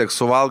 norisi. Ir vis tiek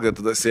suvalgai,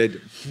 tada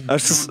sėdi.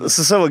 Aš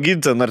su savo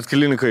gydytoju Nart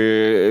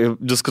klinikoje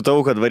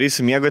diskutavau, kad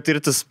varysiu miego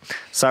tirtis.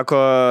 Sako,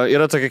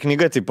 yra tokia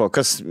knyga, tipo,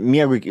 kas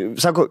miegui...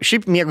 Sako,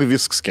 šiaip miegui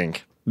viskas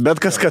kenkia.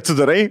 Bet kas, ką tu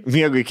darai,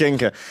 miegui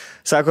kenkia.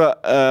 Sako,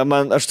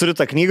 aš turiu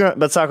tą knygą,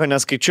 bet sako,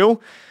 neskaičiau,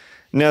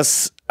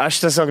 nes aš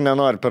tiesiog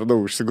nenoriu per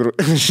daug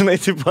užsigrūti. Žinai,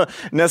 tipo,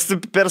 nes tu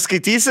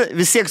perskaitysi,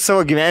 vis tiek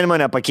savo gyvenimą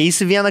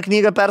nepakeisi vieną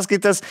knygą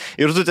perskaitęs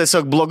ir tu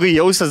tiesiog blogai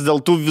jausies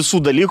dėl tų visų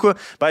dalykų.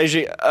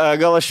 Pavyzdžiui,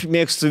 gal aš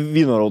mėgstu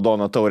vyno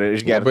raudono taurę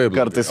išgerti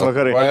kartais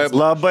vakarai.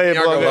 Labai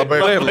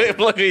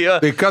blogai, jo.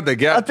 Tai kada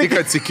gerti? Tik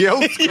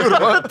atsikėlti?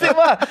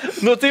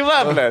 Tai va,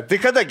 ble. Tai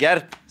kada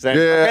gerti?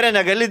 Vakarė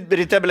negali,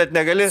 ryte, ble,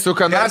 negali. Su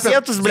kanapėm.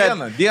 Persėtus, ble,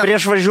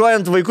 prieš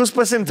važiuojant vaikus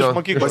pasimti iš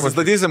mokyklos.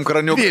 Pasistatysim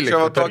kraniuką.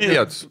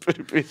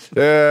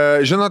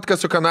 Žinot,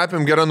 kad su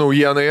kanapėm gera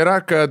naujiena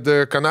yra, kad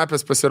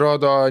kanapės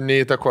pasirodo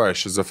neįtakoja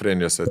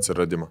šizofrenijos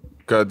atsiradimo.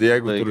 Kad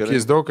jeigu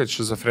turkys daug, kad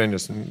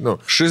šizofrenijos, nu,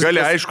 gali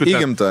aišku,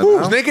 įgimta.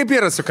 Žinai, kaip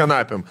yra su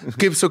kanapėm,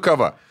 kaip su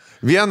kava.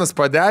 Vienas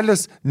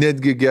padelis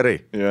netgi gerai.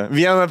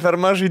 Vieną per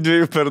mažai,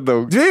 dviejų per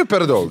daug. Dviejų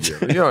per daug.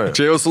 Jo.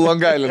 Čia jau su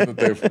Longailinu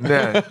taip.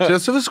 Ne, čia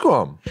su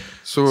viskuom.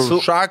 Su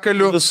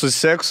šakaliu. Su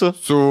seksu.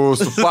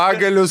 Su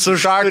pagaliu, su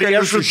šakaliu,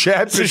 su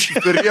šepiu,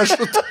 su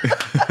riešutu.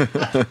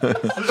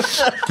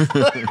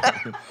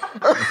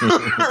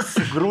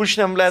 Su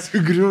grūšniam, blėt.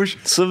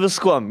 Su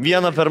viskuom.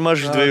 Vieną per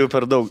mažai, dviejų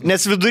per daug.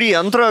 Nes vidury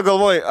antrojo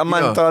galvoju,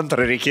 man to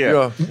antrą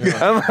reikėjo.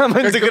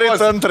 Man tikrai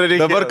to antrą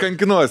reikėjo. Dabar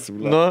kankinuosi.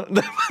 Nu,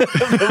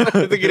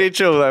 dabar tikrai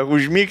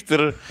užmygti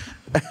ir...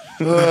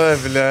 Oi,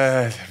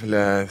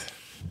 blėt.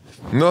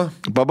 Nu,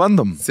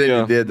 pabandom. Sėdi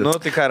dėdė. Nu,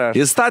 tai ką rašo?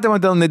 Įstatymą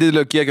dėl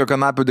nedidelio kiekio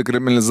kanapių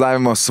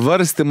dekriminalizavimo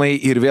svarstymai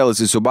ir vėl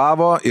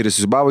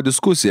įsisiūbavo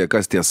diskusija,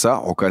 kas tiesa,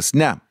 o kas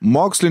ne.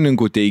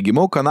 Mokslininkų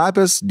teigimu,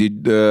 kanapės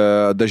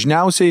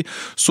dažniausiai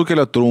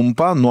sukelia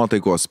trumpą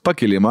nuotaikos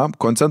pakilimą,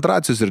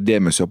 koncentracijos ir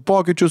dėmesio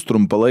pokyčius,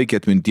 trumpalaikį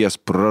atminties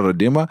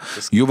praradimą.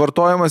 Jų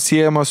vartojimas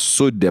siejamas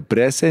su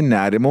depresija,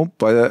 nerimu,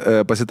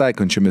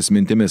 pasitaikančiomis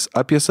mintimis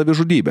apie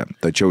savižudybę.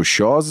 Tačiau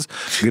šios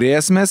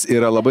grėsmės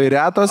yra labai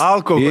retos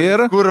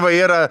ir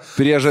yra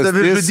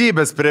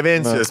savižudybės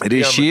prevencijos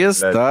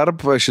ryšys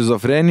tarp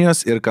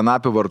šizofrenijos ir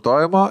kanapių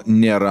vartojimo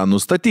nėra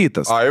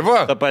nustatytas. Ai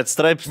va. Ta pat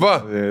straipsnį.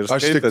 Va,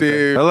 aš tik tai...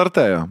 LRT.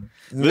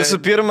 Visų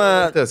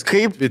pirma,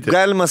 kaip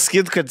galima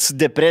sakyti, kad su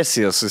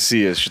depresija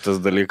susijęs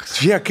šitas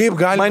dalykas? Jie, kaip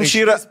galima... Man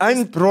čia yra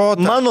ant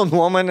proto. Mano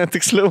nuomonė,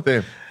 tiksliau.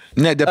 Taip.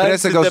 Ne,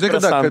 depresija gal žinai,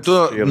 kada, kai tu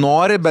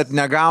nori, bet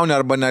negauni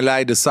arba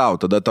neleidi savo,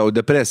 tada tau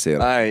depresija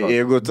yra. Ai,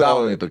 jeigu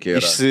tau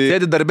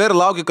sėdi darbė ir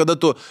lauki, kada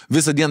tu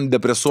visą dieną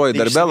depresuoji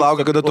darbė,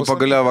 lauki, kada tu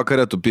pagaliau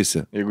vakare tu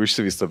pisi. Jeigu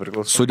išsivysto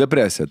priklauso. Su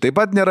depresija. Taip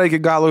pat nėra iki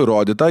galo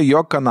įrodyta,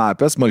 jog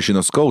kanapės malšina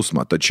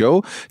skausmą,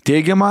 tačiau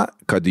teigiama,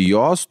 kad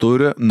jos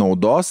turi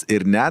naudos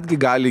ir netgi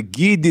gali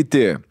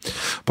gydyti.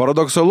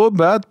 Paradoksalu,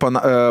 bet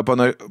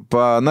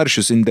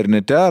panaršius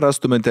internete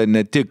rastumėte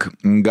ne tik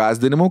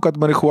gąsdinimų, kad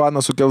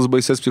marihuana sukels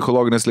baises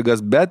psichologinės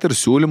ligas, bet ir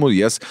siūlymų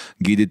jas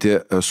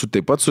gydyti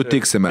taip pat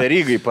sutiksime.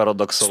 Verygai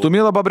paradoksalu.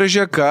 Stumila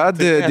pabrėžė, kad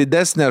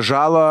didesnę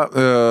žalą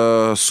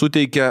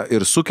suteikia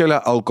ir sukelia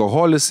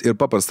alkoholis ir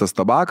paprastas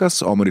tabakas,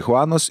 o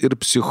marihuanos ir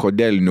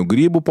psichodelinių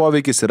grybų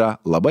poveikis yra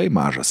labai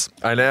mažas.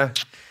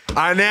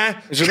 Ane?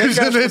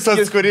 Žinai,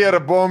 tas, kurie yra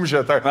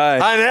bomžė.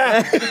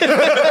 Ane?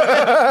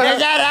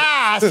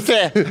 Negerasti!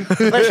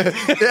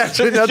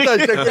 Čia ne ta,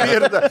 čia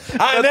kirta.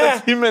 Ane?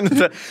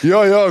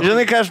 Jo.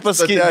 Žinai, ką aš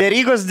pasakysiu?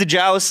 Verygos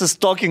didžiausias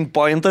talking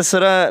pointas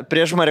yra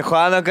prieš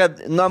marihuaną,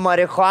 kad nuo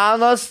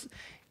marihuanos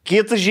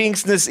kitas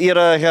žingsnis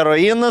yra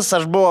heroinas,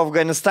 aš buvau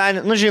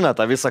Afganistane, nu žinot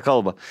tą visą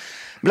kalbą.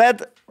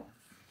 Blet,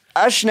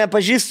 aš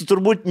nepažįstu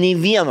turbūt nei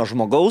vieno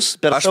žmogaus,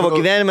 per savo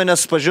gyvenimą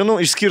nesupažinau,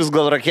 išskyrus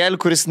gal Rakelį,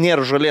 kuris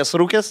nėra žolės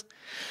rūkęs,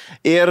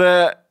 ir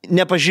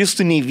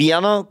nepažįstu nei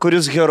vieno,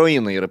 kuris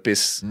heroiną yra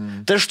pisis.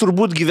 Tai aš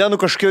turbūt gyvenu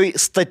kažkokioj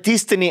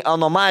statistiniai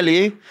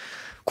anomalijai,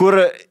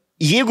 kur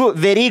jeigu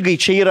verygai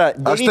čia yra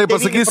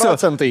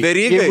 99%,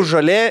 jeigu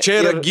žolė... Čia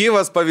yra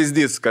gyvas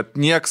pavyzdys, kad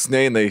nieks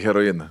neina į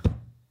heroiną.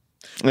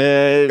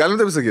 Galim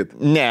taip sakyti?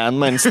 Ne,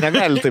 manis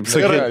negali taip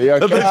sakyti.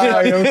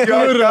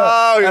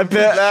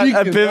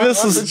 Apie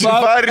visus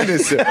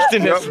bairis.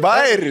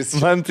 Bairis.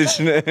 Man tai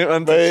žinai,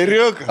 man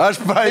bairiuk. Aš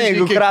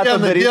pavyzdžiui,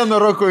 kiekvieną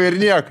dieną roko ir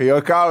nieko,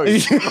 juokauju.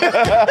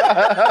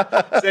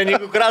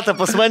 Jeigu kratą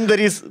pas man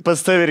darys, pas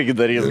tave irgi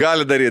darys.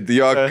 Gali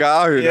daryti,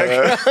 juokauju.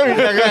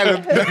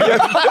 Negali.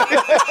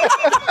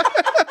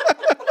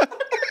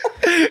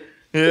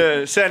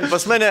 Seniai,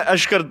 pas mane,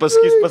 aš kart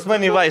pasakysiu, pas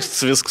mane į vaistus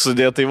viskas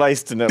sudėta, į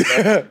vaistinę.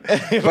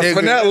 Pas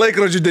mane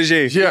laikrodžių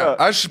dėžiai.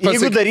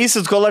 Jeigu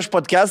darysit, kol aš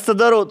podcastą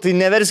darau, tai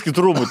neverskit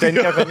rūbų, ten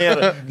nieko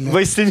nėra.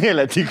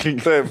 Vaistinėlę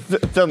tikrink.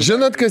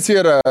 Žinot, kas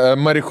yra?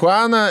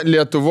 Marihuana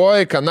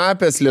Lietuvoje,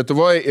 kanapės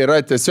Lietuvoje yra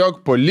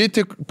tiesiog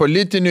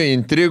politinių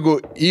intrigų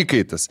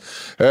įkaitas.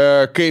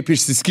 Kaip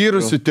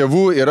išsiskyrusių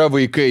tėvų yra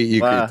vaikai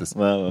įkaitas.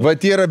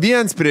 Vat yra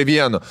viens prie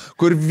vieno,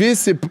 kur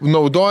visi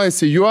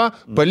naudojasi juo,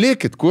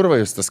 palikit kurva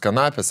jūs tas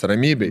kanapės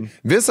ramybei.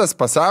 Visas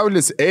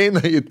pasaulis eina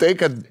į tai,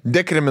 kad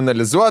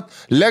dekriminalizuot,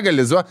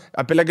 legalizuot,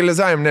 apie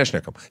legalizavimą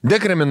nešnekam,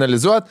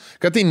 dekriminalizuot,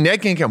 kad tai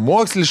nekenkia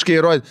moksliškai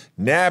įrodyti.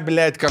 Ne,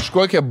 blėt,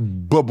 kažkokia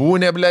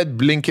babūnė, blėt,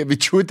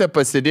 Blinkevičiūtė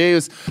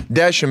pasidėjus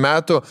 10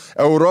 metų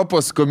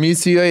Europos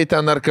komisijoje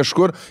ten ar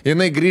kažkur,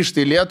 jinai grįžta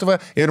į Lietuvą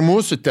ir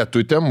mūsų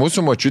tetutėm, mūsų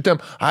močiutėm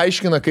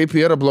aiškina, kaip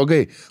yra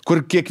blogai.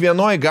 Kur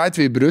kiekvienoje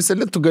gatvėje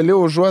Briuselį tu gali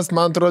užuost,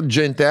 man atrodo,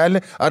 džentelį,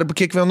 arba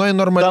kiekvienoje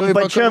normaliai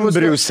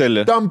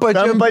Briuselį. Tam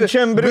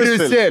pačiam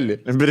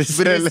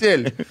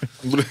Briuselį.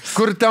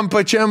 Kur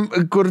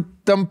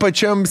tam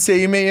pačiam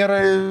Seime yra...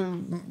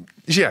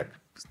 Žiūrėk,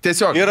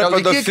 tiesiog... Yra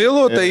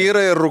pedofilų, tai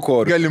yra ir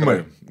rūkorių.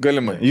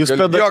 Galimai. Jūs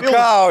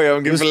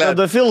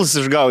pedofilus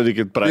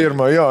išgaudykit pradžią.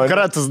 Pirma, jo.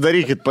 Kratas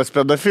darykit pas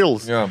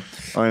pedofilus.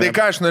 Tai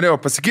ką aš norėjau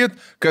pasakyti,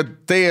 kad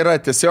tai yra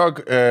tiesiog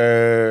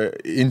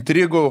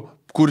intrigų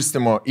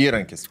kurstimo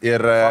įrankis.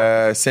 Ir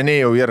seniai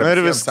jau yra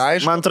visiems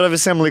aišku. Man atrodo,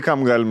 visiems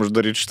laikam galim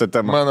uždaryti šitą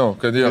temą. Manau,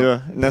 kad jo.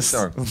 Nes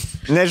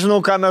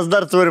nežinau, ką mes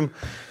dar turim,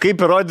 kaip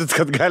įrodyti,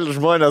 kad gali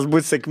žmonės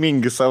būti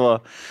sėkmingi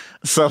savo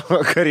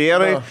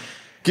karjerai.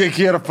 Kiek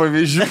yra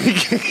pavyzdžių?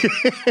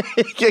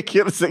 Kiek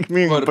yra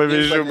sėkmingų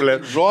pavyzdžių, blė.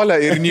 Žolę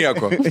ir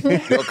nieko.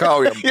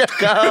 Jokaujam.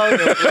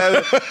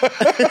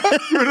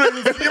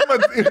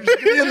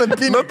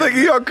 Nu,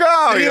 taigi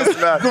jokaujam,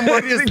 blė.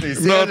 Humoristai.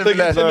 Nu,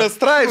 taigi mes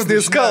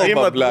straipsniais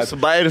kalbam, blė.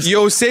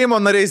 Jau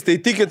Seimo nariais tai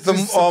tikit,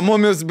 o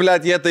mumis, blė,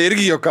 jie tai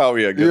irgi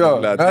jokauja.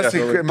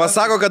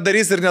 Pasako, kad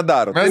darys ir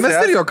nedaro. Tai mes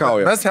ir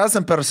jokaujam. Mes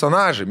esam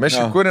personažai, mes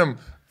čia kuriam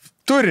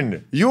turinį,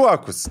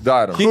 juokus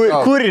darom.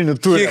 Kūrinį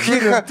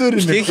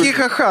turinį.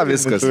 Hihihaha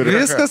viskas.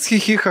 Viskas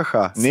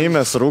hihihaha. Nei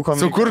mes rūkom.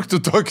 Sukurk tu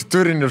tokį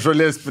turinį,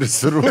 žolės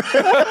prisirūk.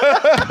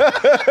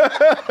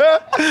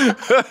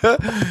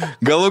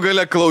 Galų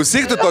gale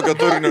klausyk tu tokio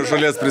turinio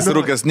žolės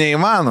prisirūkęs.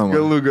 Neįmanoma.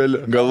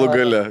 Galų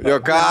gale.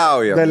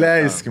 Jokaujam.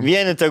 Daleiskim.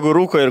 Vieni tegu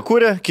rūko ir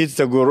kūrė, kiti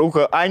tegu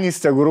rūko,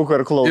 Anis tegu rūko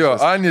ir klauso. Jo,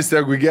 Anis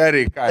tegu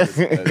gerai ką.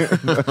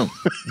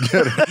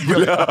 Gerai.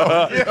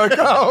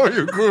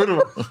 Jokauju,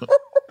 kurva.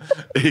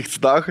 Eik,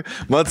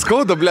 man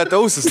skauda, blėt,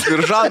 ausis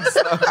ir žantas.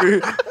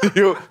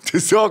 Jau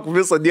tiesiog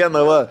visą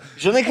dieną, va.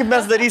 Žinai, kaip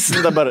mes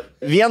darysim dabar?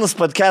 Vienas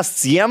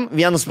podcasts jiem,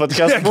 vienas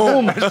podcasts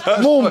mum.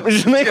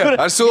 Žinai, kur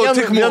aš siūlau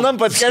tik mum. Vienam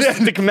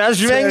podcast'ui tik mes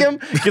žvengiam,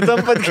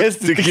 kitam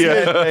podcast'ui tik jie.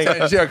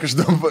 Žiūrėk,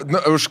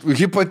 už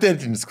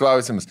hipotetinis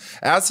klausimas.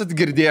 Esat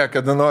girdėję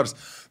kada nors,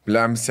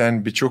 blem sen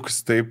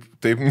bičiukas taip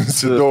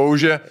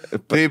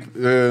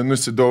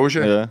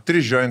nusidaužė,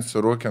 trižiojant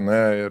surūkė,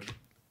 na ir...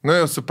 Nu,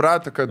 jau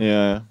suprato, kad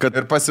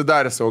ir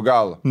pasidarė savo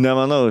galą.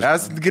 Nemanau.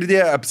 Esat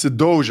girdėję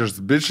apsidaužęs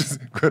bičias,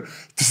 kur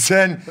tu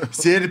sen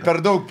sėdi per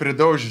daug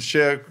pridaužęs.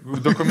 Čia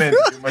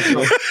dokumentai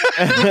mačiau.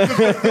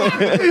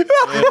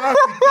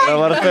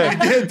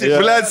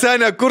 Blet,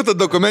 senė, kur ta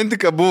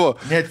dokumentika buvo?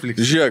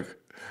 Netflix. Žiūrėk.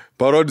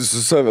 Parodysiu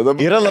save dabar.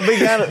 Yra labai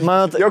gerai,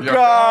 man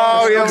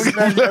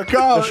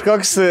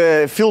kažkoks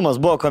filmas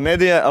buvo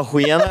komedija,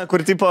 ahujena,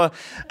 kur tipo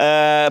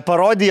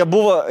parodija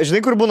buvo,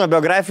 žinai, kur būna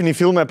biografiniai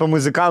filmai apie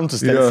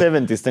muzikantus, ten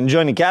 70s, ten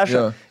Johnny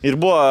Cash'ą, ir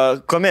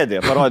buvo komedija,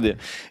 parodija.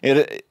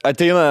 Ir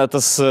ateina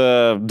tas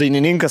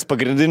dainininkas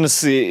pagrindinis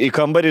į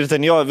kambarį ir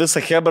ten jo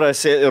visą hebrą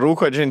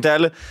rūko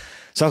džentelį.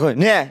 Sako,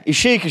 ne,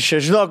 išeik iš čia,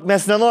 žinok,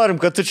 mes nenorim,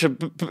 kad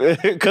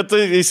tu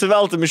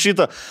įsiveltum iš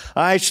šito.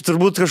 Ai, čia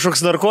turbūt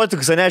kažkoks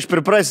narkotikas, ne, aš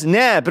priprasiu.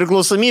 Ne,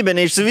 priklausomybė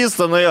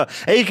neišsivysto nuo jo.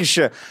 Eik iš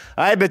čia.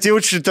 Ai, bet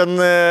jaučiu ten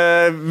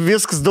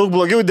viskas daug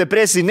blogiau,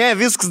 depresija. Ne,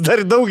 viskas dar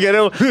daug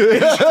geriau.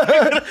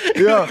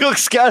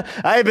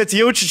 Ai, bet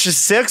jaučiu čia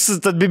seksas,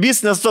 tad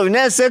bibis nestovi.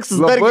 Ne, seksas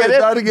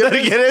dar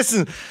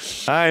geresnis.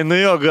 Ai, nu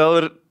jo,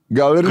 gal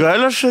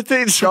aš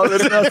ateičiau. Gal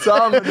ir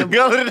nesąmonė.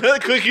 Gal ir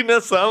net kokį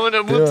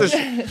nesąmonę būtų.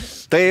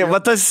 Tai va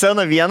ta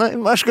scena viena,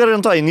 aš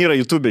garantuoju, nėra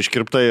YouTube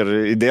iškirpta ir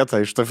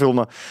įdėta iš to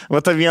filmo. Va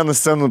ta viena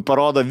scena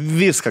parodo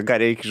viską, ką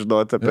reikia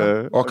išduoti apie...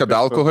 O kad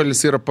alkoholis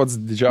yra pats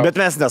didžiausias. Bet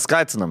mes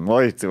neskatinam.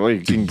 Oi,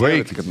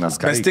 baigti, kad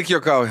neskatinam. Mes tik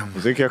juokaujam.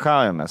 Tik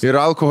juokaujam mes. Ir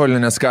alkoholį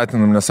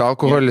neskatinam, nes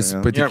alkoholis,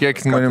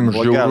 patikėkit manim,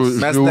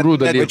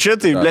 žiaurų dalykų. Bet čia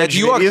tai, blėt,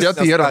 juokas,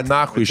 tai yra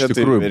nahu iš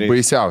tikrųjų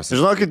baisiausias.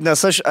 Žinokit,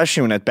 nes aš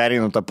jau net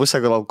pereinu tą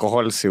pusę, gal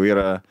alkoholis jau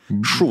yra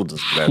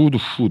šūdas.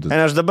 Šūdas.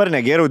 Aš dabar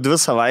negeriau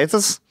 2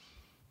 savaitės.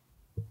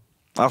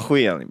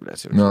 Ahuienai,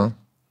 blėt.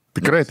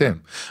 Tikrai taip.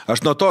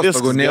 Aš nuo to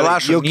Viskas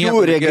neįlašau.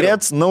 Jokių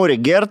regrets,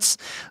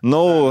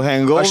 no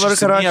hangover,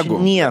 Aš karoči, išsimiegu.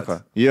 nieko.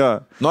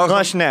 Jo. Nu,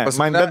 aš ne.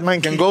 Bet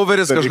man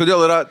hangoveris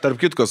kažkodėl yra, tarp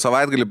kitko,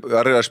 savaitgalį,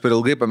 ar aš per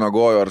ilgai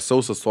pamiegoju, ar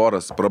sausas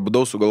oras,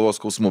 prabudau su galvos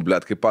skausmu,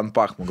 blėt, kaip ant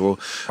pachmų.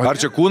 Galvoju, ar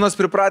čia kūnas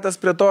pripratęs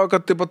prie to,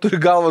 kad taip pat turi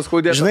galvas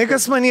skaudėti? Žinai,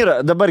 kas man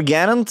yra? Dabar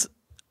geriant,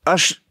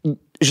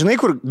 žinai,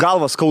 kur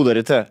galvas skauda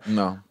ryte?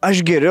 No.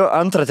 Aš geriu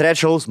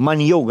 2-3 alaus,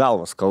 man jau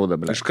galvas skauda,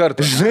 ble. Iš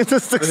karto. Žinai,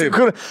 tas toks,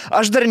 kur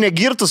aš dar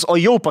negirtus, o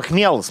jau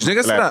pachmėlas. Žinai,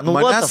 kas yra? Nu,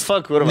 Manęs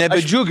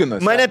nebedžiugina.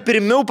 Mane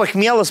pirmiau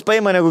pachmėlas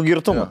paima negu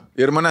girtumą.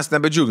 Ir manęs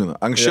nebedžiugina.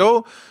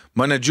 Anksčiau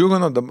mane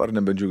džiugino, dabar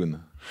nebedžiugina.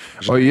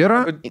 O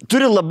yra?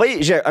 Turi labai,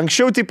 žiūrėk,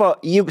 anksčiau, tipo,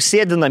 jeigu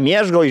sėdi namie,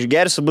 aš gal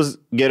išgersiu, bus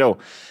geriau.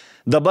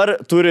 Dabar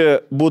turi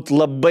būti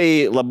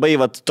labai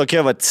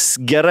tokia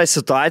gera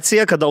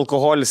situacija, kad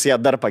alkoholis ją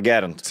dar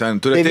pagerintų. Sen,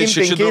 turi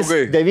ateiti 6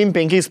 draugai.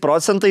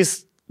 95%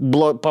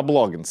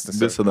 pablogins.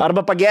 Visada.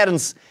 Arba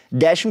pagerins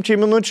 10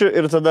 minučių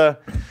ir tada,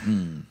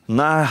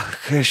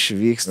 kas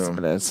vyksta,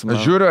 blėt. Aš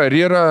žiūriu, ar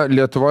yra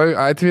Lietuvoje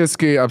atvejis,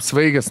 kai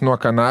apsvaigęs nuo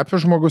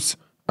kanapių žmogus.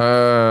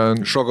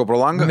 Šoko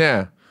pro langą?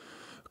 Ne.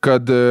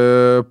 Kad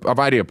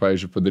avariją,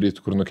 pavyzdžiui,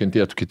 padarytų, kur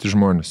nukentėtų kiti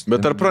žmonės.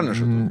 Bet ar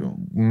praneša tokių?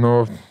 Nu,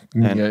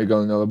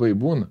 gal nelabai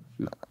būna.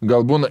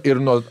 Gal būna ir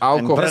nuo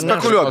alkoholio.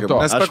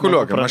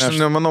 Nespekuliuokim. Aš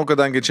nemanau,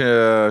 kadangi čia,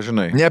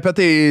 žinai. Ne apie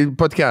tai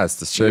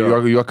podcastas, čia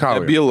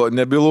juokauju.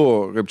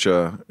 Nebylų, kaip čia,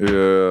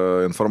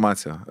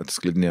 informacija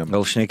atskleidinėjama.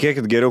 Gal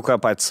šnekėkit geriau, ką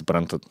patys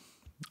suprantat.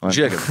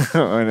 Žiūrėkit.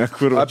 O ne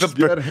kur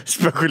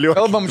spekuliuokim.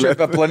 Kalbam čia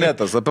apie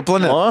planetas.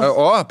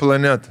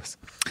 Planetas.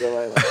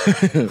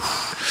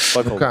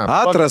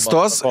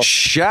 Atrastos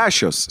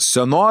 6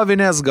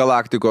 senovinės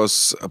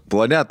galaktikos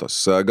planetos.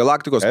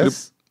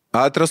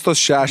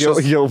 Atrastos 6.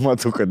 Jau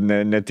matau, kad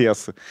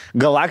netiesa.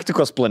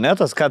 Galaktikos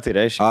planetos, ką tai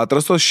reiškia?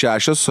 Atrastos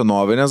 6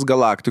 senovinės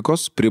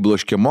galaktikos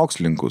pribloškė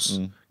mokslininkus.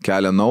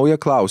 Kelia naują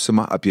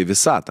klausimą apie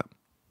visatą.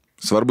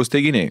 Svarbus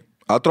teiginiai.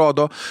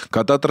 Atrodo,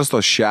 kad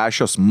atrastos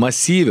 6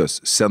 masyvios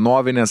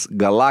senovinės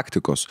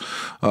galaktikos,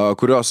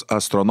 kurias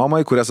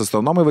astronomai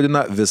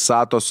vadina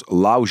visatos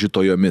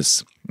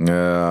laužytojomis.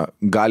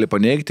 Gali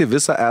paneigti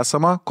visą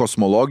esamą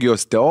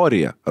kosmologijos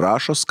teoriją,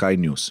 rašo Sky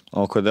News.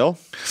 O kodėl?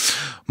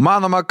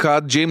 Manoma,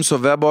 kad Jameso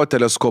Webbo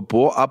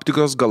teleskopu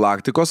aptikos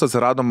galaktikos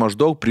atsirado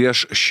maždaug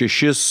prieš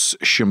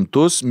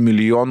 600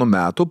 milijonų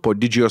metų po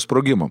didžiojo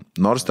sprogimo.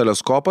 Nors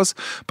teleskopas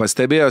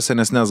pastebėjo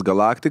senesnes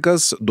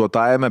galaktikas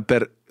duotajame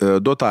per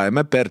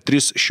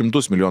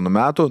 300 milijonų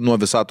metų nuo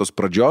visatos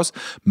pradžios,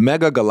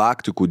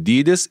 megagalaktikų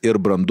dydis ir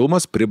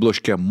brandumas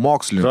pribloškė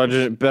mokslininkus.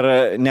 Žodžiu,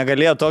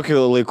 negalėjo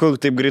tokiu laiku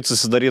taip greit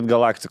susidaryti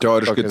galaktikų.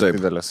 Teoriškai taip.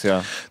 Didelis,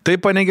 ja. Tai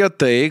paneigia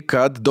tai,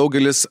 kad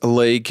daugelis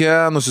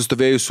laikė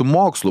nusistovėjusių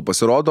mokslų.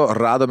 Pasirodo,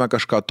 radome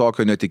kažką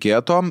tokio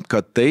netikėto,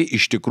 kad tai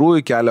iš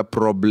tikrųjų kelia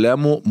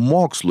problemų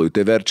mokslui.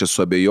 Tai verčia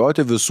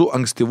suabejoti visų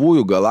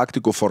ankstyvųjų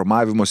galaktikų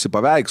formavimosi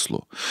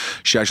paveikslų.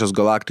 6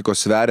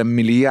 galaktikos sveria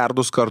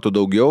milijardus kartų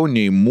daugiau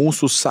nei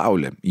mūsų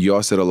Saulė.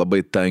 Jos yra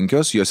labai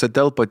tankios, jose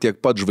telpa tiek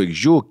pat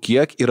žvaigždžių,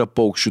 kiek yra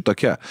paukščių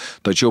take.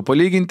 Tačiau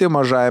palyginti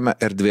mažajame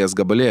erdvės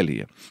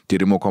gabalėlyje.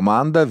 Tyrimo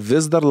komanda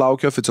vis dar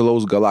laukia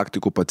oficialaus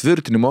galaktikų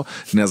patvirtinimo,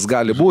 nes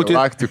gali būti...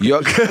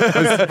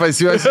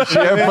 Pas juos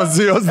išėjo, pas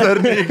juos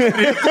dar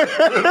neįkrito.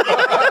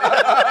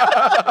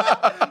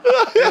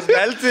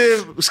 Galite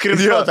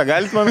skriptuotą,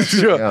 galite man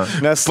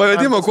Nes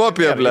pavedimo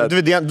kopija, blėt.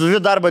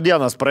 2 darbo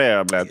dienos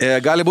praėjo, blėt.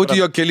 Gali būti,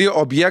 jog keli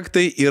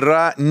objektai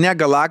yra ne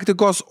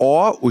galaktikos,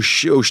 o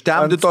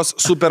užtemdytos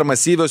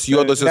supermasyvios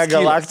juodosios skylės. Ne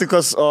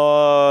galaktikos, o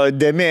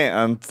dėmė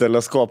ant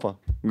teleskopo.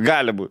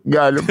 Gali būti.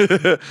 Galim.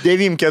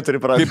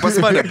 9-4 Tai pas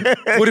mane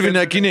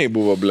purvinė akiniai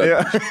buvo,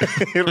 blėt.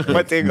 Ir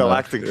matai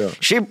galaktiką.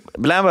 Šiaip,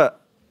 blemba,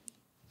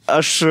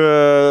 aš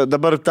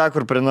dabar tą,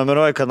 kur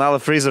prenumeruoju kanalą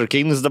Fraser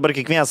Keinis, dabar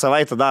kiekvieną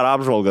savaitę daro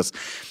apžvalgas.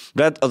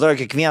 Bet atrodo,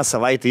 kiekvieną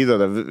savaitę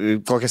įdeda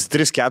kokias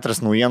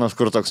 3-4 naujienos,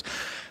 kur toks,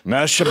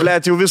 mes čia,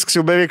 blėt, jau viskas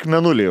jau beveik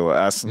mėnulį jau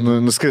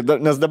nuskrido,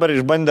 nes dabar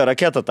išbandė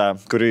raketą tą,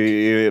 kuri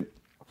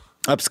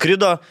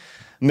apskrido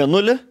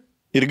mėnulį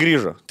ir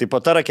grįžo. Taip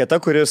pat ta raketa,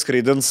 kuri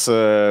skraidins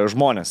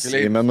žmonės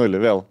į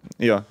mėnulį vėl.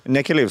 Jo,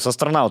 ne keleivius,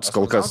 astronautus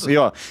kol kas.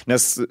 Jo,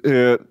 nes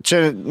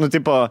čia,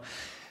 tipo,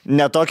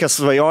 ne tokia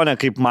svajonė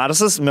kaip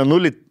Marsas,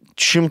 mėnulį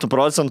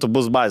 100%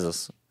 bus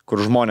bazės, kur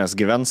žmonės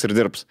gyvens ir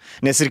dirbs.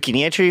 Nes ir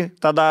kiniečiai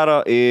tą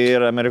daro,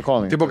 ir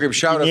amerikonai. Tipo kaip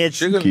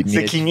šiaurės.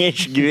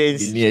 Kiniečiai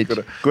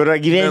gyvens. Kur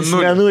gyvens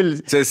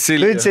mėnulis.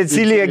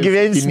 Cecilija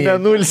gyvens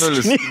mėnulis.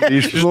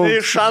 Žinai,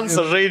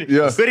 šansą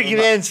žaidži. Kur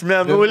gyvens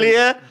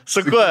mėnulyje,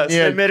 su kuo?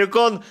 Su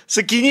amerikon,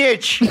 su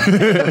kiniečiai.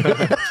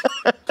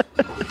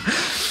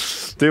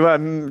 Tai va,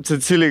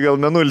 Cecilija gal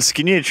mėnulis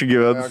kiniečių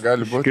gyvens.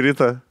 Gali būti.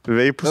 Krita,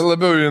 veipus.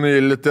 Labiau jinai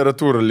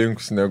literatūrą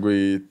linkus negu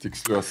į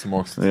tikslios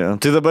mokslus. Ja,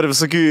 tai dabar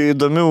visokių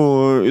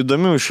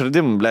įdomių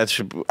išradimų, blėt.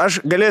 Aš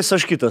galėsiu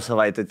kitą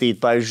savaitę ateiti,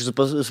 pavyzdžiui,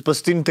 su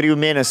paskutiniu 3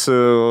 mėnesių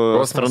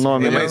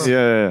astronomijos.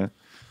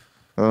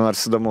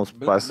 Nors įdomus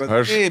pas.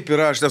 Taip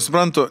yra, aš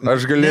nesuprantu.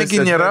 Aš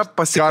galėsiu nėra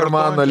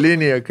Karmano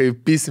linija, kai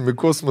pysim į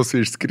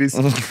kosmosą išskris.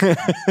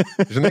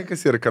 Žinai,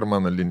 kas yra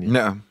Karmano linija?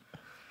 Ne.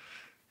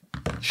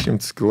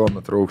 100 km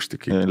aukštį,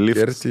 kai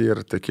Liftas. kerti ir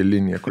tokia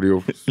linija, kur jau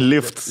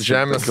Lift.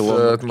 Žemės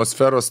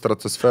atmosferos,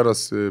 stratosferos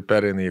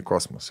pereina į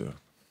kosmosą.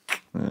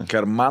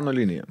 Kermano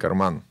linija.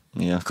 Karmanų.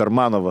 Ja,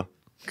 Karmanova.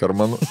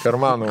 Karmanų.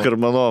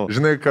 Karmanova.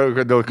 Žinai,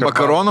 kodėl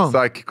Makaronų?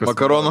 Sakė,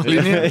 Makaronų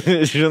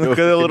linija. Žinai,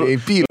 kodėl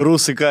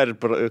rusai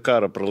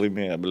karą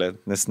pralaimėjo, blė,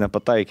 nes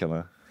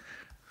nepataikina.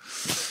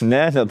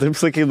 Ne, taip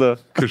sakydavo.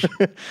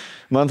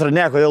 Man atrodo,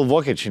 ne, kodėl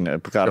vokiečiai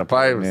karą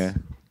pralaimėjo.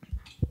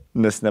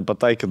 Nes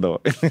nepataikydavo.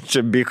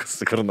 Čia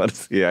bykus, kur nors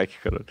į akį.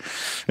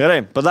 Gerai,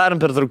 padarom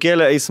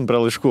pertraukėlę, eisim prie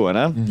laiškų,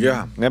 ne?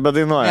 Ja.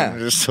 Nebedainuojam.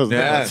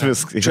 Ne.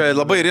 Čia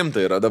labai rimta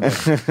yra dabar.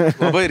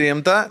 Labai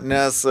rimta,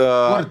 nes...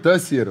 Kur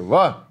tas yra?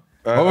 Va.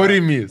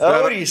 Aurimys.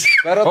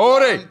 Per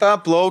Atlantą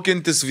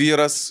plaukiantis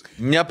vyras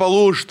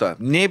nepalūžta,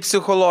 nei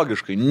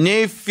psichologiškai,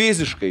 nei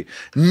fiziškai,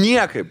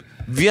 niekaip.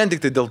 Vien tik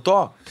tai dėl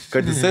to,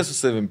 kad jisai su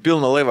savim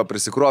pilną laivą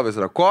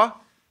prisikrovęs yra ko?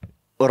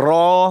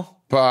 Raw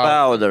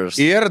powders.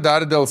 Ir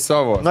dar dėl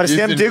savo. Nors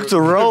jiems tiktų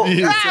raw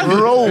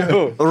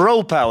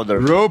powder.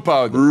 Raw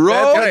powder.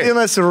 Bet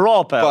vadinasi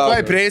raw powder.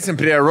 Tuoj prieisim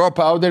prie raw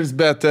powders,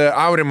 bet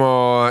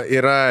Aurimo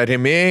yra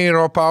rėmėjai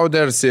raw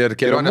powders ir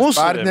kelionės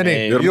mūsų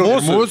partneriai. rėmėjai.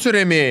 Ir mūsų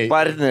rėmėjai.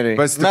 Partneriai.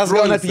 Mes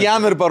gal net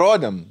jam ir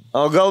parodėm.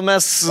 O gal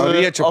mes...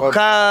 Auriečio O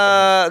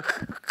ką...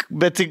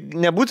 Bet tik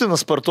nebūtina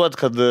sportuoti,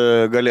 kad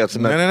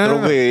galėtume. Ne.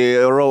 Draugai,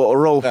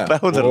 raw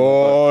powder.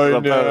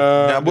 Oi, ne.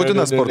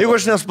 Nebūtina sportuoti. Jeigu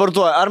aš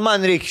nesportuoju, ar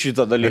man reikia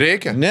šito dalyko?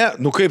 Reikia? Ne,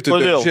 nu kaip tai,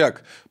 Kodėl?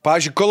 žiūrėk.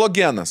 Pavyzdžiui,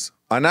 kolagenas.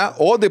 Ane,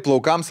 odai,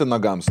 plaukams ir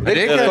nagams.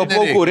 Reikia To ar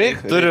plaukų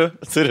nereikia?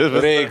 reikia? Turiu.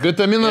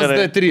 Vitaminas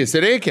Gerai. D3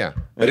 reikia?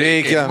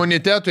 Reikia.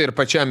 Imunitetui ir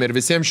pačiam, ir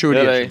visiems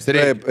šiauriečiams.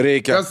 Taip,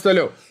 reikia. Kas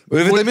toliau?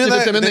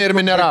 Vitaminai ir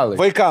mineralai.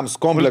 Vaikams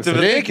kompleksas.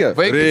 Reikia?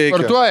 Vaikai Reikia.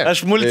 sportuoja? Aš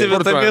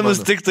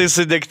multivitaminus tik tai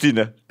su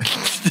degtinė.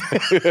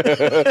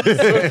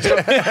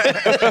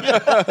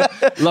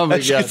 Labai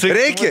gerai.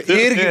 Reikia,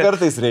 irgi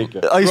kartais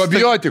reikia.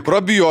 Probiotikų.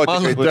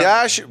 Probiotikai.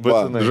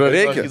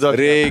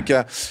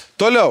 Reikia.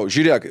 Toliau,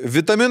 žiūrėk,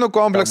 vitaminų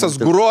kompleksas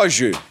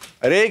grožiui.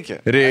 Reikia?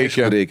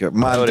 Reikia. Reikia.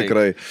 Man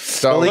tikrai.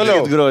 Toliau.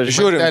 Toliau, grožį.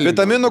 žiūrim, Mantelį.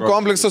 vitaminų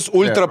kompleksas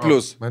Ultra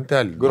Plus.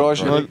 Mantelį.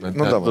 Grožį.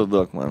 Nu, dabar.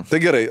 Duok man. Tai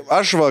gerai,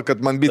 aš va, kad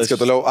man bitskė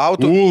toliau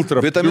autų. Ultra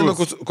Vitaminų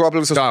Plus.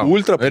 kompleksas Tau.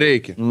 Ultra Plus.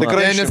 Reikia.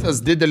 Tikrai Tenisas,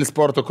 didelis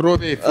sporto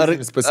krūviai.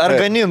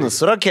 Arganinus,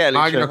 rokelį.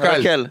 Magnio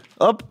kalį.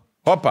 Op.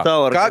 Opa.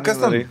 Tau kas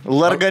ten?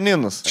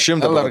 Larganinus.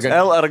 100%.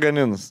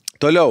 L-arganinus.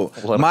 Toliau,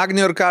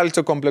 magnio ir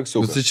kalcio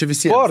kompleksiukas. Tai čia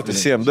visiems. Sportinis.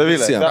 Visiems,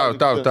 Dovilė.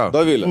 Visiems. Tau.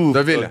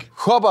 Dovilė.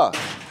 Hoba.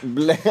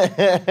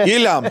 Į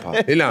lempą.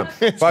 Iliam.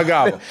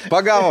 Pagavo.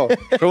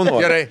 Šaunuo.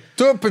 Gerai.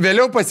 Tu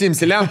vėliau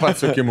pasiimsi lempą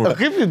atsukimu. O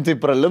kaip jin tai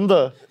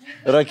pralindo?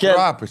 Rakelį.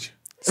 Apačiai.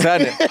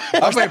 Seni,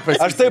 aš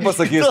taip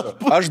pasakysiu.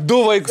 Aš 2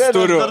 vaikus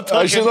turiu.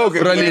 Aš žinau,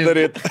 kaip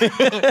daryti.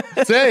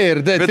 C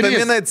ir D3.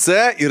 Vitaminai C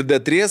ir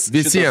D3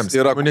 Visiems. šitas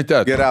yra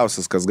Imunitetas.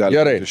 geriausias, kas gali.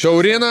 Gerai.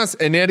 Taurinas,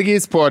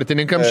 energijai,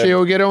 sportininkams čia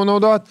jau geriau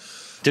naudot.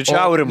 Tai čia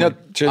aurimai.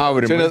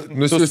 Aurimai.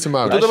 Nusiusim Tu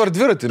aurimai. dabar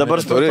dviratį. Dabar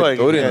sportuoji.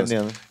 Taurinas.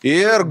 Ne.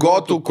 Ir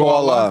gotų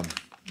kola.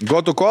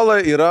 Gotų kola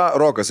yra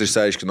Rokas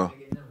išsiaiškino.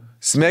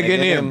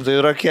 Smegenim.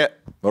 Tai roke.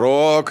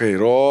 Rokai.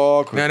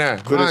 Ne.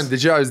 Man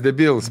didžiausias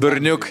debilas.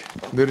 Berniuk.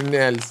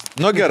 Durnelis.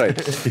 Nu gerai.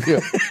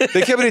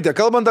 Tai Hebrytė,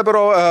 kalbant apie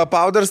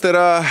powders, tai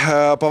yra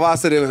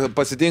pavasarį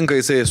pasitinka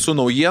jisai su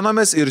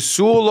naujienomis ir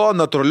siūlo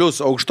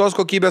natūralius aukštos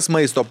kokybės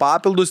maisto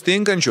papildus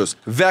tinkančius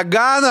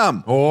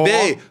veganam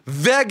bei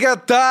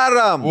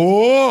vegetaram.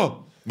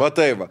 Va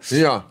taip va.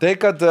 Jo. Tai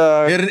kad...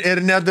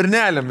 Ir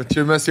nedurneliam,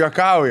 čia mes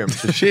juokaujam.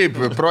 Čia šiaip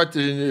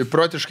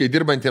protiškai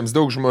dirbantiems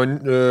daug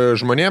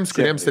žmonėms,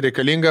 kuriems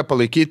reikalinga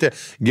palaikyti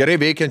gerai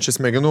veikiančias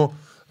smegenų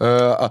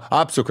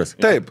apsukas.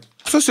 Taip.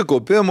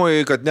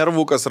 Susikaupimui, kad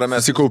nervukas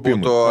ramesnis.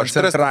 Susikaupimui.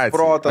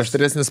 Koncentracija.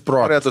 Aštresnis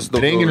protas. Norėtųsi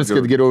daug Renginius,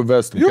 daugiau. kad geriau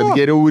vestum, kad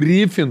geriau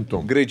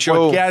ryfintum.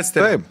 Greičiau.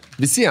 Podcasteriam. Taip.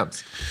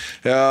 Visiems.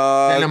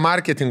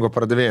 Telemarketingo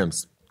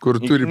pardavėjams, kur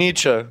turi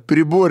Nyčia.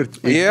 priburti.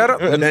 Ir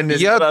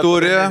jie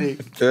turi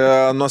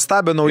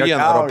nuostabią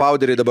naujieną.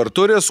 Rapauderiai dabar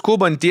turi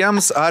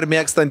skubantiems ar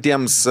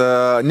mėgstantiems,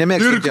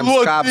 nemėgstantiems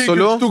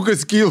kapsulių.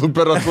 Tukas kylu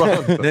per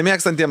Atlantą.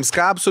 Nemėgstantiems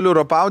kapsulių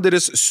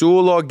Rapauderis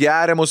siūlo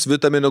geriamus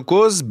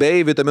vitaminukus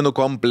bei vitaminų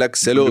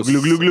komplekselius.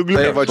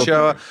 Tai va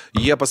čia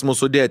jie pas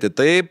mūsų sudėti.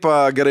 Taip,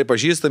 gerai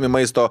pažįstami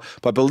maisto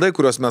papildai,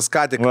 kuriuos mes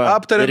ką tik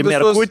aptarėm. Ir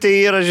merkutė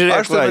yra, žiūrėk.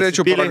 Aš tai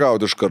norėčiau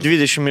paragauti iš karto.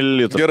 20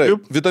 ml. Gerai,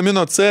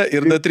 vitamino C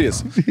ir D3.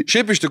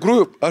 Šiaip iš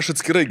tikrųjų, aš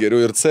atskirai geriu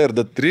ir C ir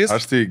D3.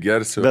 Aš tai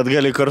gersiu. Bet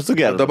gali kartu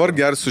gerti. Dabar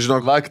gersiu,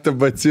 žinok.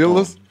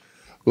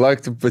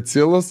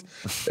 Lactobacillus,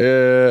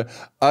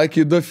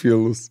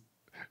 acidofilus,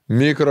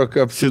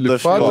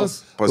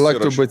 mikrokapsulifatas,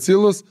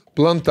 lactobacillus,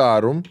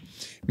 plantarum,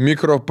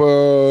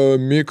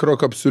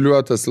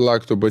 mikrokapsuliuotas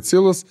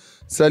lactobacillus,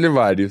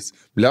 salivarius.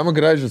 Bliama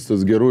gražius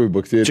tos gerųjų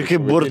bakterijų. Čia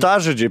kaip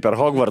burtažodžiai per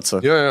Hogwartsą.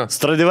 Jo.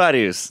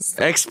 Stradivarijus.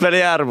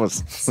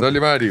 Expelliarmus.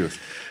 Salivarius.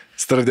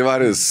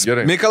 Stradivarius.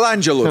 Gerai.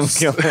 Michelangelo.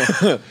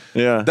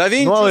 Yeah. Da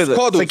Vinci Nuolaida.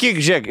 kodus. Sakyk,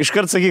 žiūrėk,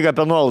 iškart sakyk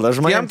apie nuolaidą. Tiem,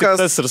 Žmonėms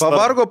kas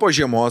pavargo po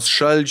žiemos,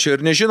 šalčio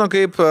ir nežino,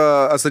 kaip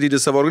atstatyti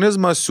savo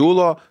organizmą,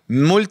 siūlo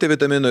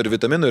multivitaminų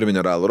ir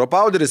mineralų.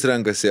 Ropauderis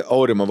renkasi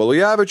Aurimą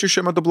Valujavičių,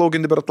 šiuo metu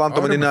plaukiantį per Atlanto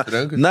vandenyną.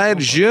 Na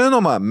ir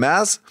žinoma,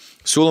 mes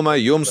siūlome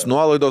jums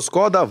nuolaidos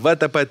kodą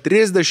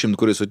VTP30,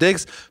 kuris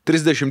suteiks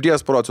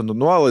 30%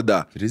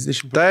 nuolaidą.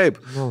 30%? Taip.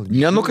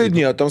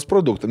 Nenukainuotams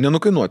produktams.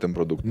 Nenukainuotams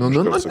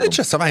produktams.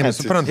 Čia savaime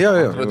suprantama.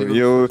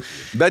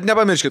 Bet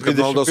nepamirškit, kad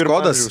nuolaidos 21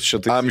 kodas amžius čia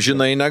taip.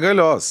 amžinai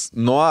negalios.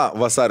 Nuo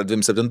vasario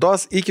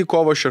 27 iki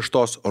kovo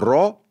 6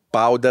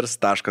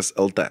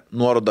 ropowders.lt.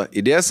 Nuorodą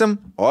įdėsim,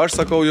 o aš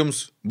sakau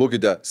jums,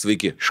 būkite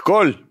sveiki.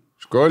 Škol.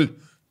 Škol.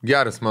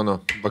 Geras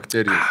mano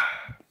bakterijos.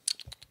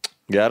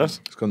 Geras?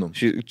 Skanu.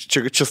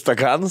 Čia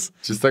staganas?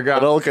 Čistaganas.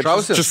 Ralka,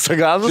 Šausi? čia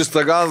staganas?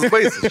 Čistaganas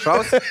baisas.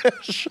 Šausi?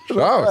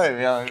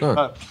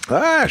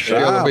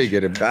 Jie labai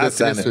geri. Ką,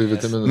 seni? Su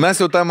vitaminų.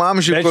 Mes jau tam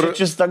amžiui, kur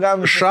Čia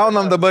staganas.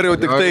 šaunam dabar jau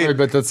tik tai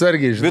Bet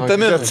atsargiai, žinai.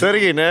 vitaminų.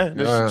 Atsargiai, ne?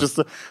 Jo.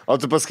 O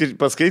tu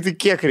paskaitai,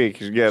 kiek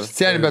reikia išgerti.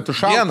 Seni, bet tu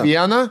šauk Vieną.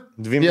 vieną.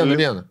 Dviem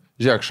Vieną.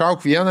 Žiūrėk, šauk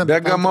vieną. Be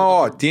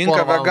GMO, tinka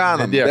porą valandų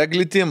veganam, nedėk. be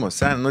glitimų.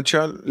 Sen, nu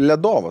čia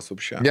ledovas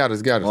apšė.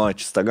 Geras, geras. O,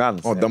 čia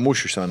staganas. O,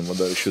 damušių sen,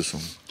 vada iš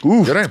jūsų.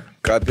 Gerai.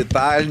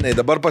 Kapitaliniai,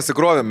 dabar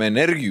pasikrovėme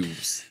energijų.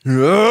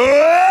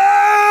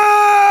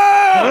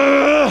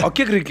 O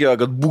kiek reikėjo,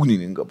 kad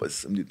būgnininką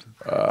pasisamdytų?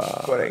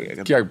 Ko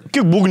reikia, kad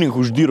Kiek būgnininkų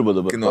uždirba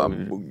dabar? kainuoja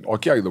O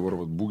kiek dabar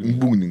vat, būgnį?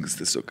 būgnininkas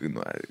tiesiog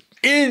kainuoja?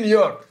 In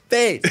your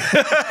face.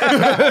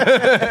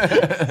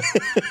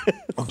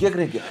 O kiek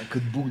reikia,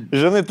 kad būgnininkas?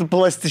 Žinai, tu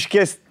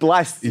plastiškės,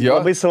 Jo.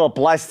 labai savo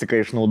plastiką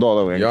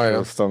išnaudodavai. Jo,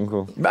 jo.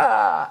 Stanku.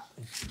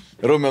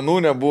 Raumenų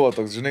nebuvo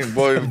toks, žinai,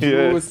 buvo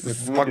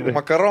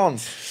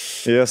makarons.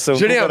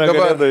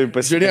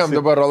 Žiūrėjom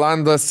dabar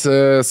Rolandas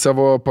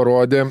savo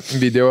parodė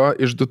video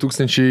iš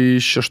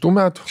 2006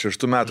 metų.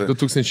 6 metų.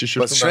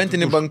 2006 Pas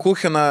šventinį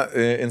bankucheną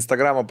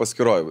Instagramo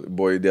paskyroje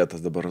buvo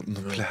įdėtas dabar.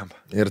 Nuplem.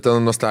 Ir tą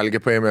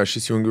nostalgiją paėmė, aš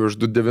įsijungiu už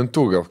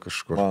 2009 gal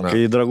kažkur.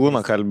 Kai Dragūną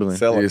kalbinai.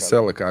 Į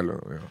Selą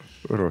kaliu.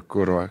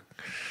 Kurva.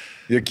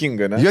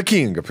 Jokinga, ne?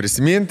 Jokinga,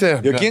 prisiminti.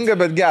 Jokinga,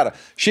 bet gera.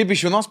 Šiaip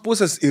iš vienos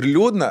pusės ir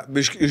liūdna,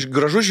 iš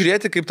gražu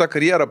žiūrėti, kaip ta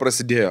karjera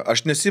prasidėjo.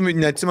 Aš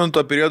neatsimenu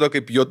to periodo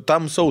kaip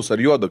tamsaus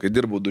ar juodo, kai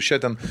dirbau duše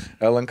ten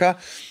LNK.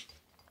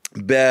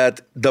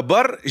 Bet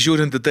dabar,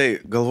 žiūrint į tai,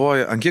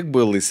 galvoju, ant kiek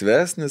buvo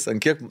laisvesnis, ant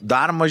kiek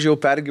dar mažiau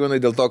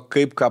pergyvenai dėl to,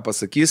 kaip ką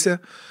pasakysi,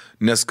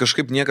 nes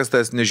kažkaip niekas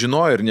tas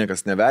nežinojo ir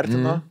niekas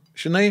nevertino.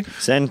 Žinai?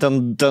 Sen,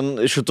 ten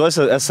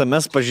šituose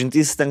SMS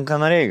pažintys ten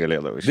kanariai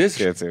galėdavo.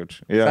 Visiškai.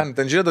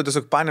 Ten žiūrėdavo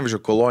tiesiog Panevėžio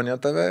koloniją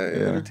tave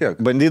ir tiek.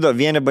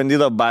 Vieni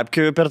bandydo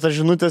babkių per tą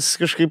žinutės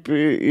kažkaip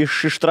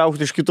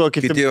ištraukti iš kito,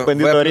 kiti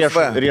bandydo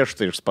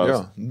rieštai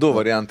išspausti. 2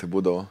 variantai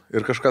būdavo.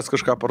 Ir kažkas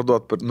kažką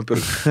parduot,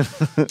 nupirkti.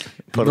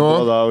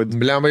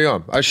 Blemba jo.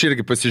 Aš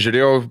irgi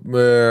pasižiūrėjau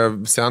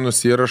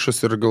senus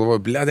įrašus ir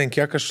galvoju, bleden,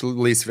 kiek aš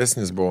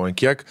laisvesnis buvau,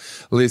 kiek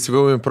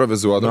laisviau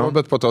improvizuodavau,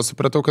 bet po to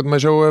supratau, kad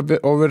mažiau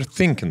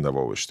overthinkindavau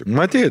iš tikrųjų.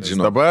 Matyt,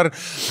 žinau. Dabar,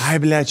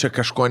 čia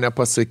kažko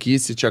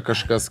nepasakysi, čia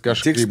kažkas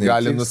kažkaip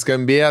gali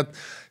nuskambėti.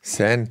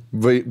 Sen,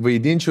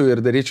 vaidinčiau ir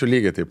daryčiau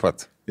lygiai taip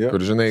pat. Ja.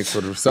 Kur, žinai,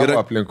 kur savo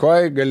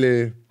aplinkoje gali...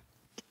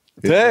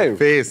 Taip.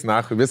 Face,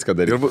 nahu, viską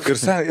daryti.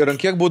 Ir ant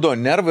kiek būdavo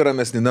nervai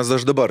ramesni, nes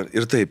aš dabar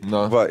ir taip,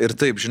 ir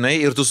taip, žinai,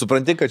 ir tu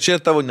supranti, kad čia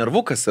tavo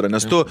nervukas yra,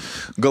 nes tu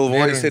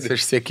galvoji,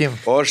 išsiekim.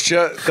 O aš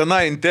čia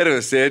tenai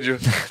interviu sėdžiu,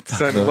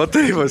 va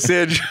taip,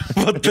 sėdžiu,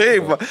 va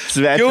taip,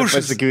 Svečią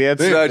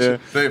pasikvieti.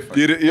 Taip,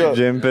 ir jo,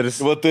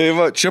 Džemperis. Va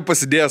taip, čia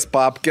pasidėjęs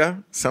papkę,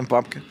 sen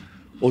papkę.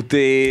 O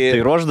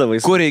Tai ruoždavais.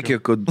 Ko reikia,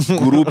 kad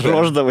grupė...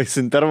 Ruoždavais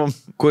intervam.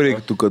 Ko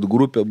reiktų, kad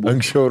grupė būtų?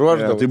 Anksčiau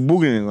ruoždavau. Tai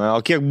būgnininkas.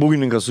 O kiek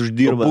būgnininkas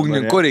uždirba?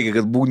 Ko reikia,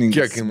 kad būgnininkas?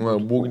 Kiek kainuoja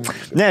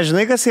būgnininkas? Ne,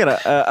 žinai, kas yra?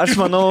 Aš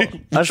manau...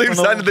 Taip,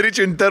 seniai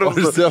daryčiau intervą.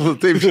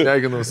 Taip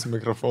šneginau su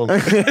mikrofonu.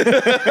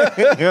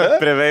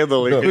 Prie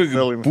veido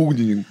laikai.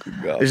 Būgnininkai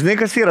gal. Žinai,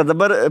 kas yra?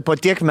 Dabar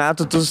po tiek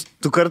metų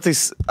tu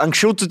kartais...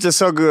 Anksčiau tu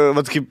tiesiog,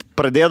 vat, kaip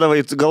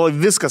pradėdavai, galvoji,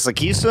 viską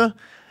sakysiu.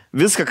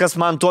 Viską, kas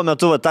man tuo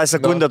metu, tą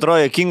sekundę atrodo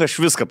jokinga, aš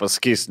viską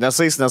pasakysiu.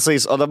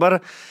 Nesais. O dabar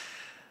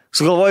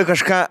sugalvoju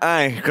kažką,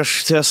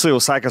 esu jau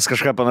sakęs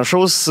kažką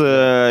panašaus,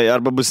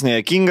 arba bus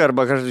nejokinga,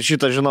 arba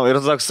šitą žinau. Ir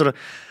toks,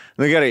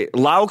 gerai,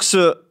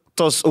 lauksiu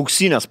tos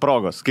auksinės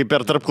progos, kaip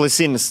ir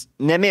tarpklasinis.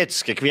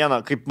 Nemėtis kiekvieną,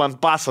 kaip man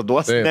pasą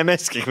duos,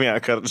 nemėtis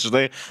kiekvieną kartą,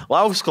 žinai.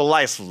 Lauksiu, kol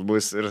laisvas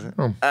bus. Ir,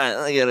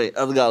 gerai,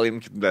 atgal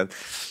imkit, bet.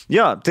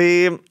 Jo, tai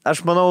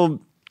aš manau,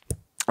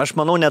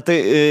 ne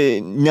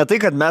tai,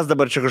 kad mes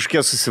dabar čia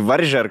kažkiek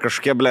susivaržę ar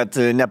kažkiek, blėt,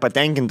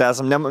 nepatenkinti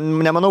esam.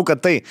 Nemanau,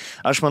 kad tai.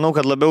 Aš manau,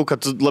 kad labiau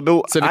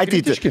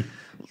ateitį.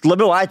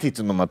 Labiau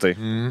ateitį numatai.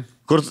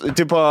 Kur,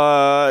 tipo,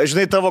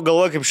 žinai, tavo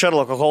galvoja kaip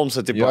Sherlocko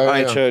Holmes'o, tipo,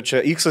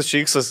 čia X,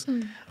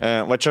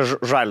 va čia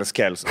žalias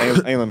kelias.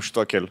 Einam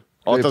šito keliu.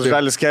 O tas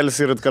žalias kelias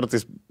yra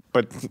kartais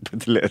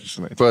patilės,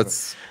 žinai.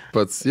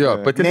 Pats, jo,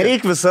 patilės.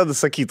 Nereik visada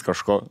sakyti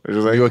kažko,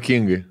 žinai.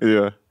 Juokingai.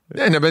 Jo.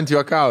 Nebent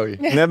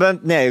juokauji.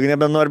 Nebent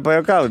nori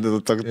pajuokauti,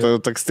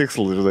 toks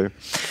tikslas, žinai.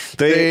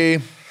 Tai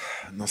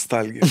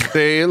Nostalgija.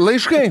 Tai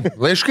laiškai.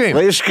 laiškai.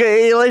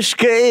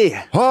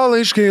 O,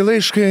 laiškai.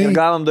 Ir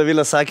gavom,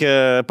 Dovilė sakė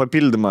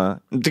papildymą,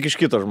 tik iš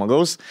kito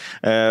žmogaus.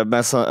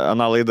 Mes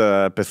aną laidą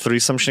apie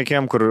threesome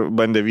šnekėjom, kur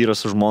bandė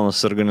vyras su žmonos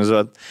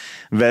organizuoti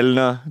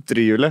velnio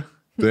trijulę.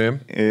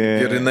 Taip.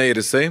 Ir jinai, ir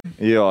jisai.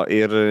 Jo,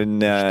 ir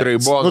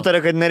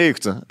nutarė, kad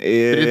nereiktų.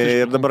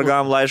 Ir dabar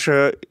gavom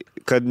laišką,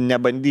 kad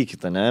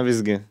nebandykite, ne,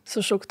 visgi.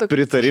 Sušauktuk.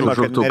 Pritarimą,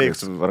 kad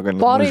nereiktų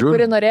organizuoti. Porai,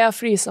 kuri norėjo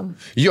threesome.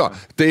 Jo,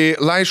 tai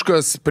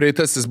laiškas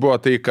praeitasis buvo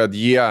tai, kad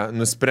jie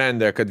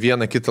nusprendė, kad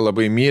vieną kitą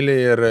labai myli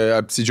ir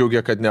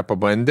apsidžiaugė, kad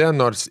nepabandė,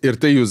 nors ir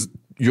tai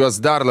juos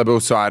dar labiau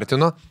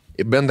suartino.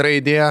 Bendra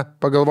idėja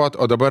pagalvoti,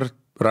 o dabar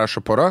rašo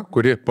pora,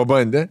 kuri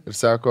pabandė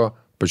ir sako,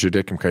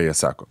 pažiūrėkim, ką jie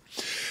sako.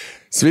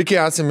 Sveiki,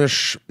 esame iš...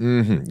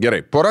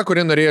 Gerai, pora,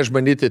 kuri norėjo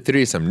išbandyti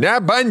threesome.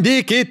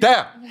 Nebandykite!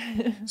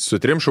 Su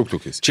 3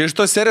 šauktukais. Čia iš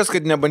tos serijos,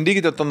 kad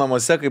nebandykite to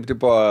namuose kaip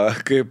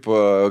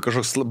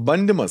kažkoks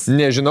bandymas.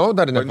 Nežinau,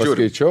 dar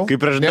nepaskaičiau. Kaip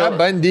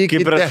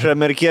prieš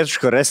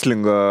amerikietiško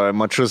wrestlingo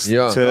mačus.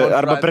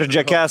 Arba prieš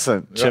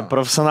Jackassą. Čia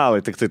profesionalai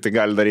tik tai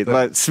gali daryti.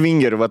 Va,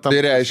 swingeri, va tam.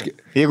 Tai reiškia.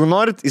 Jeigu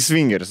norit, į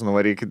swingeris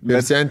nuvarykit.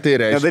 Bet tai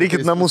reiškia.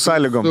 Nedarykit namų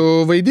sąlygom.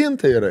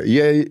 Suvaidinta yra.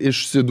 Jie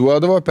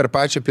išsiduodavo per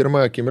pačią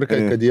pirmą akimirką,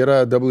 kad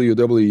yra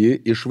WWE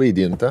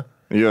išvaidinta.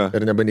 Jo.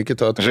 Ir nebandykit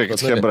to.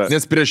 Hebra.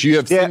 Nes prieš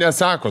UFC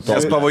nesako to.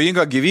 Nes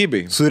pavojinga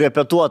gyvybei.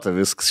 Surepetuota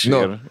viskas.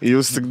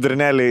 Jūs tik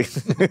dreneliai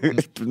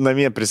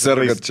namie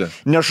prisirgat čia.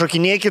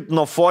 Nešokinėkit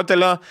nuo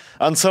fotelio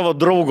ant savo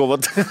draugo,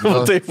 va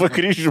taip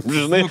pakryžium,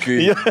 žinai.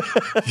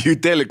 Jų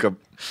telikam.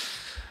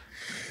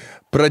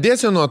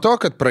 Pradėsiu nuo to,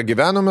 kad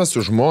pragyvenome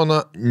su žmona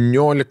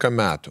 19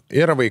 metų.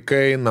 Yra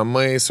vaikai,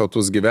 namai,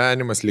 sotus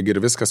gyvenimas, lyg ir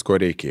viskas, ko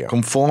reikėjo.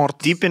 Komfort.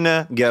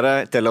 Tipinė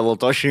gera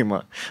teleloto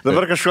šeima.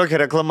 Dabar kažkokia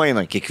reklama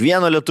eina.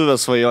 Kiekvieno lietuvio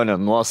svajonė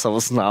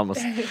nuosavas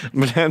namas.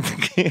 Blent,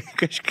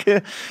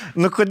 kažkaip...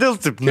 Nu, kodėl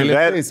taip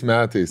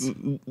nuvertina? Metais.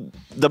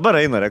 Dabar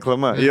eina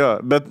reklama, jo.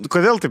 Bet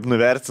kodėl taip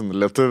nuvertina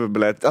lietuvių,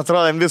 blent?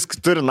 Atrodo, viskas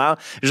turi namą.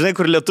 Žinai,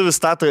 kur lietuvis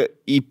stato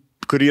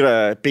kur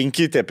yra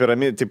 5 tie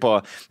piramidai, tipo,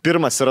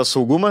 pirmas yra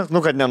saugumas,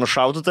 kad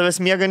nenušautų tavęs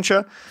miegančio,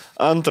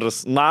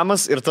 antras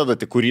namas ir tada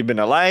tik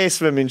kūrybinė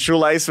laisvė, minčių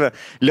laisvė.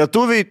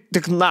 Lietuviai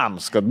tik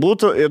namas, kad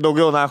būtų ir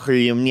daugiau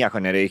nahui jiems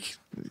nieko nereikia.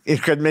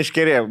 Ir kad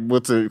meškerė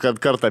būtų, kad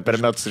kartą per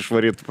metus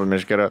išvarytų po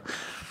meškerę.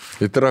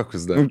 Į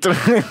trakus dar.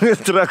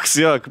 Trakus,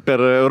 jo,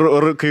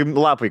 kai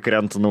lapai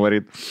krenta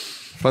nuvaryti.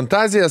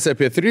 Fantazijas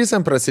apie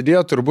threesome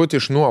prasidėjo turbūt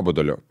iš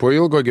nuobodulio. Po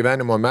ilgo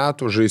gyvenimo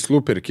metų žaislų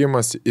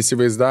pirkimas,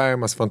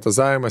 įsivaizdavimas,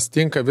 fantazavimas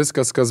tinka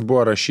viskas, kas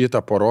buvo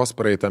rašyta poros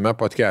praeitame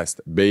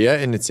podcast'e. Beje,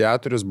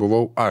 iniciatorius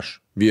buvau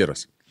aš,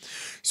 vyras.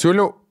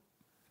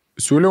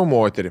 Siūliau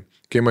moterį.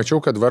 Kai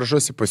mačiau, kad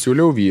varžosi,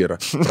 pasiūliau vyrą.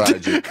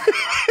 Pradžiai.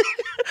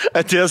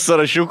 Atėjęs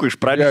sąrašiukų iš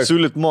pradžių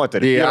siūlyt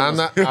moterį.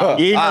 Diana.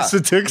 Jei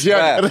nesutiks,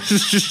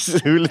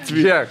 siūlyt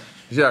vyrą.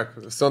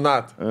 Žiūrėk,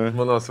 Sonata,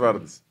 mano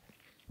vardas.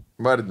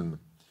 Vardinu.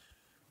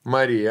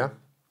 Marija,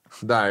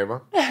 Daiva,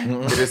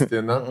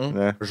 Kristina,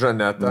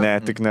 Žaneta. Ne,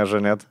 tik ne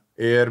Žaneta.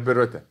 Ir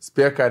Birutė.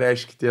 Spėk, ką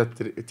reiškia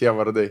tie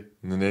vardai.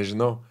 Nu,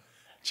 nežinau.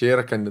 Čia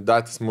yra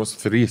kandidatas mūsų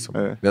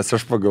threesome. Nes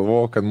aš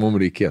pagalvojau, kad mums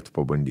reikėtų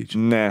pabandyti.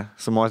 Ne,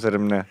 su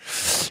moterim ne.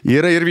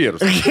 Yra ir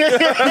vyrus.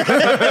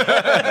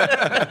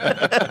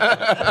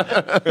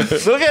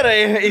 Nu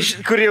gerai,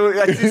 kur jau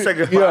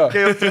atsisega.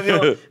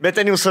 Bet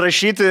ten jau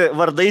surašyti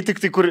vardai tik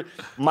tai, kur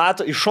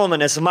mato, iš šono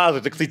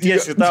nesimato, tik tai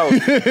tiesiai tau.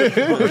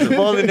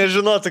 Žmonai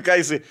nežinotų,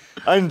 ką jisai.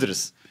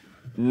 Andrius.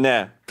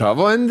 Ne.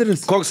 Tavo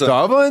Andrius? Koks?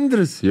 Tavo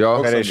Andrius? Jo.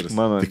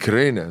 Mano.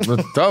 Tikrai ne. Nu,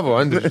 tavo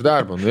Andrius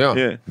darbo, nu jo.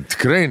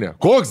 Tikrai ne.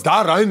 Koks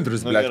dar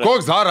Andrius, blėt?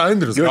 Koks dar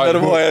Andrius? Jau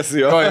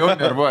nervuojasi, jo. Jau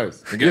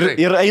nervuojasi.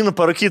 Ir einu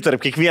parūkyti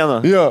tarp kiekvieno.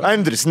 Jo.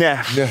 Andrius, ne.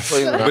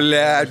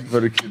 Blėt.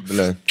 Parūkyti,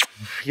 blėt.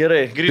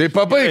 Gerai, grįžti. Tai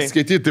pabaig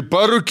skaityti,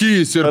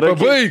 parūkysiu ir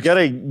pabaig.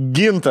 Gerai,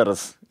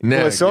 Gintaras.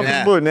 Ne.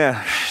 Klasiokas buvo, ne.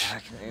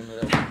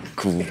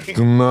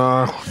 Na,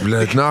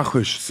 blėt,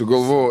 nahu, aš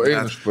sugalvojau,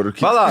 einu aš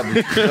parūkyti.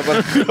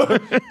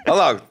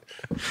 Palauk.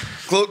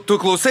 Tu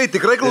klausai,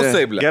 tikrai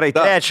klausai, blėt. Gerai,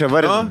 trečią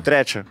vardinam,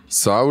 trečią.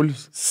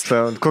 Saulis.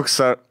 Koks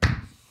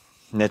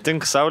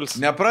Netinka Saulis.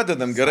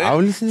 Nepradedam, gerai.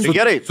 Saulis?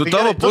 Gerai. Su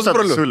tavo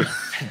pusbroliu.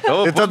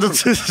 Tai tada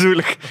tu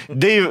siūlyk.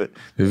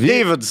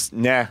 Davidas.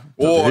 Ne.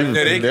 O,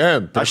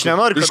 nereikia. Aš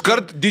nenoriu, kad...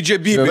 Iškart DJ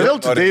B. Kodėl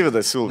tu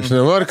Davidas siūly? Aš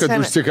nenoriu, kad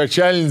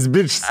užsikačialins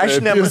bičs.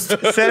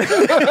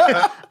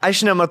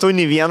 Aš nematau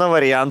nei vieno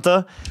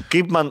varianto,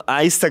 kaip man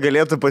Aistė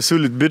galėtų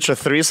pasiūlyti bičą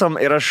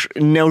threesome ir aš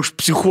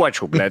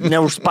neužpsichuočiau,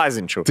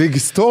 neužspazinčiau. Taigi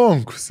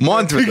stonkus.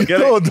 Montvidas.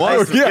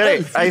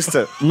 Gerai,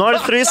 Aistė. Nori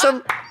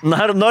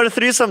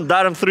threesome,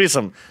 darom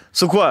threesome.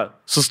 Su kuo?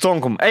 Su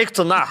stonkum. Eik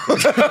tu nahu.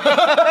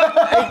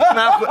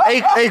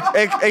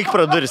 Eik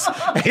pro duris.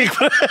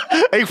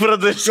 Eik pro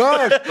duris.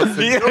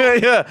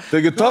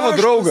 Taigi tavo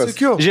draugas.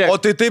 O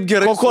tai taip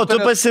gerai. O ko tu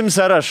pasimsi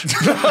ar aš?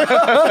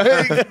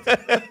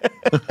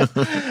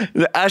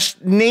 Aš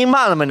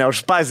neįmanoma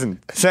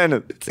neužpazinti. Seni,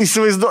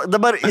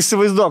 dabar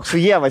įsivaizduok, su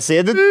Ieva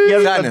sėdit.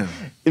 Seni.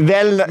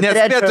 Velna.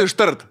 Nespėtų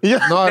ištart.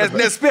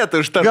 Nespėtų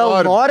ištart. Gal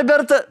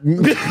Norbertą?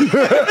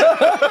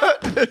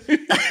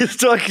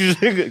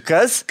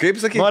 Kas?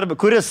 Kaip sakai?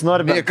 Kuris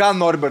Norbertas? Ką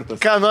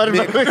Norbertas? Ką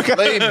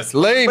Norbertas?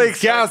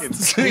 Laimis,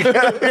 Kęstas.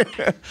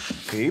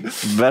 Kaip?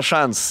 Be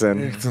šansų.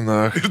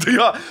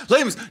 Jo,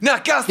 Laimis, ne,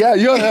 Kęstas.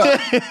 Jo.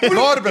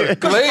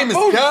 Norbert, Laimis,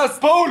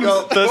 Kęstas.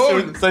 Paulius.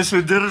 Tas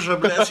jų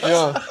diržą, blėt.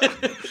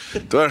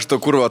 Tu aš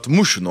to kurva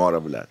atmušiu norą,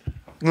 blėt.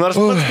 Nors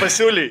pats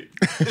pasiūly.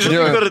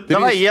 Žinai,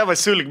 davai, Jeva,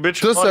 siūlyk,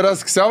 bičiu. Tu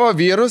surask savo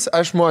vyrus,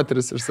 aš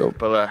moteris ir savo.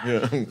 Pala.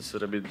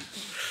 Surabinti.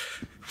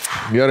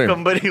 Gerai.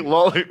 Kambarį,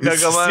 lovai,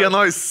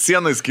 megamą.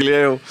 Sienoj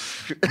skilėjau.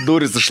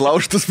 Duris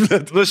išlaužtas,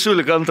 blėt.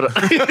 Nusiūlyk antrą.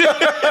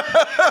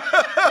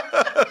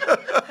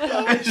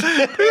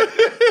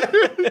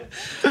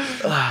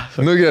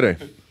 Nu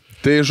gerai.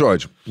 Tai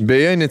žodžiu.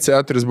 Beje,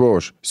 iniciatorius buvo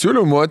aš.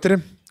 Siūliau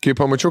moterį. Kai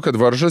pamačiau, kad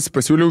varžas,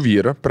 pasiūliau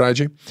vyrą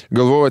pradžiai,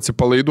 galvojau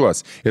atsipalaiduos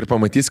ir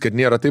pamatys, kad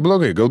nėra tai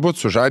blogai, galbūt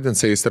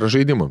sužadins aistrą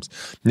žaidimams.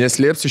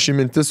 Neslėpsi šį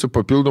mintis su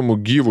papildomu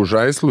gyvų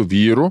žaislų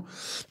vyrų,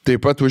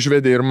 taip pat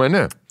užvedė ir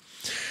mane.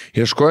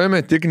 Ieškojame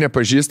tik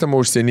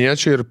nepažįstamą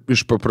užsieniečių ir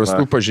iš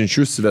paprastų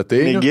pažinčių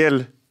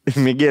svetainių.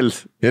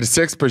 Miguelis. Ir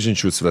seks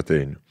pažinčių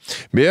svetainių.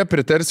 Beje,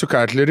 pritarsiu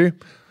Katleriui.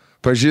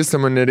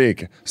 Pažįstama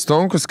nereikia.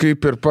 Stonkus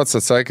kaip ir pats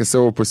atsakė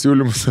savo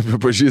pasiūlymus apie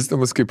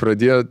pažįstamus, kai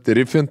pradėjo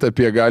rifinti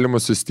apie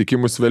galimus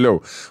susitikimus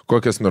vėliau,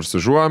 kokias nors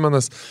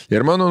užuomenas.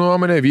 Ir mano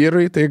nuomonė,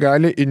 vyrai tai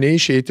gali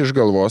neišeiti iš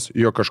galvos,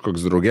 jo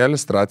kažkoks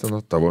draugelis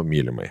tratino tavo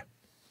mylimai.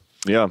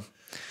 Jo.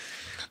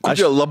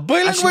 Kodėl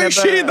labai lengvai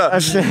išeina?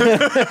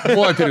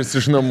 Moteris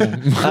iš namų.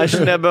 Aš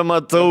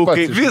nebematau,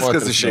 Pats kaip iš Viskas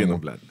moters išeina,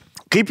 namų. blėt.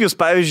 Kaip jūs,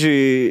 pavyzdžiui,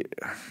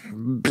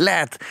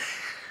 blėt,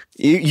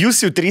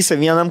 jūs jau 3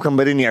 vienam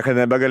kambarį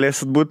niekada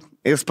nebegalėsit būti,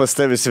 jis pas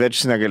tavi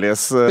svečius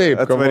negalės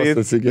Taip, atvaryti.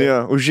 kavos atsigert.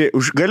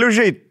 Jo, galiu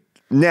užėjti.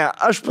 Ne,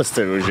 aš pas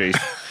tavi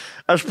užėjsiu.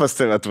 Aš pas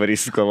tavi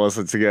atvarysiu kavos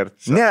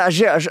atsigerti. Ne,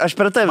 aš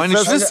per tavi.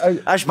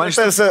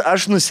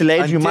 Aš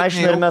nusileidžiu į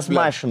mašiną ir mes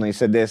mašinai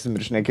sėdėsim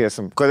ir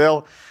šnekėsim.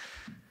 Kodėl?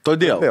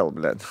 Todėl. Kodėl,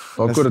 blėt?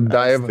 O kur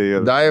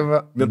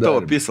Daiva? Bet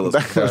tavo pisalas.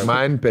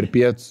 Man per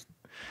pietus.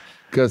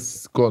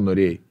 Kas, ko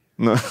norėjai?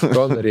 Nu.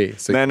 Ko norėjai?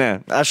 Sakyk.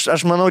 Ne,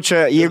 aš manau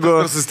čia,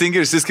 jeigu... Ir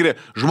susitinki ir išsiskiria,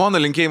 žmona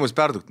linkėjimus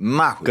perduok.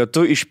 Na, Kad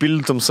tu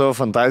išpildytum savo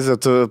fantaziją,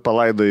 tu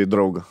palaidoji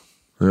draugą.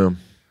 Ja.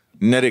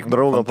 nereikia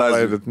Draugą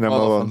palaidot,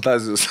 nemalonu.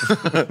 Fantazijos.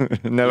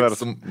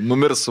 Nevers.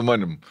 Numirs su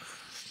manim.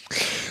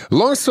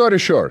 Long story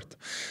short,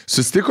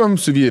 susitikom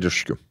su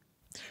vyriškiu.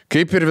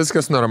 Kaip ir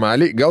viskas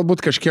normaliai,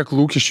 galbūt kažkiek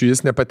lūkesčių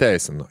jis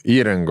nepateisino.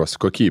 Įrangos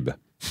kokybė.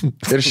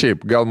 Ir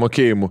šiaip, gal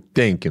mokėjimų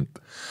tenkint.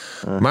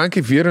 Man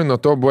kaip vyrai nuo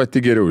to buvo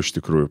tik geriau iš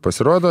tikrųjų.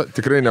 Pasirodo,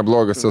 tikrai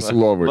neblogas esu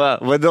lovui.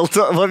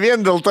 Va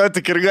vien dėl to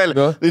tik ir gali.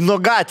 Nu. Nuo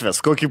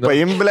gatvės kokį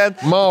paim, blėt.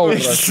 Maurą.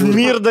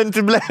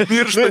 Smirdantį, blėt.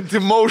 Mirštantį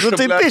maušą. Nu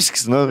tai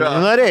piškis,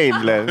 norėjai,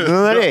 blėt.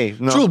 Norėjai.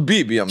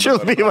 Čiulbyb jam.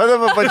 Čiulbyb,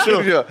 vadama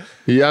pačiu.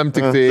 Jam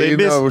tik tai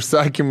eina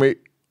užsakymai.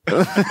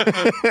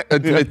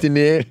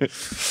 Atmetinėjai.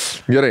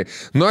 Gerai.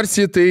 Nors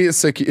jį tai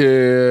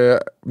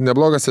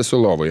neblogas esu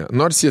lovoje.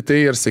 Nors jį tai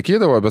ir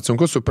sakydavo, bet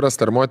sunku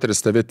suprasti, ar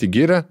moteris tave tik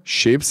giria,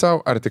 šiaip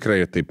savo, ar tikrai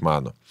taip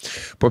mano.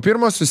 Po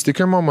pirmo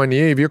susitikimo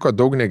manyje įvyko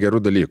daug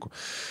negerų dalykų.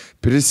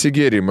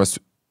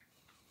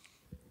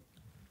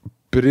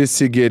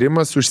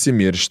 Prisigėrimas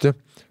užsimiršti,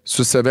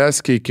 su savęs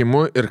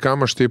keikimu ir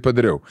kam aš tai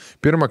padariau.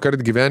 Pirmą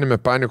kartą gyvenime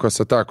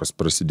panikos atakos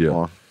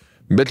prasidėjo.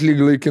 Bet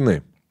lyg laikinai.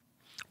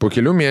 Po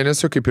kelių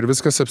mėnesių, kaip ir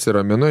viskas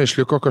apsiramino,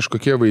 išliko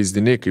kažkokie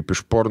vaizdiniai, kaip iš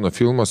porno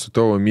filmo su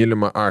tavo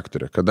mylima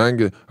aktorė.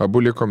 Kadangi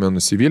abu likome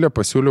nusivylę,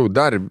 pasiūliau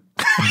dar...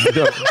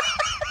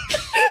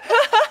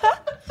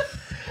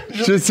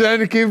 Čia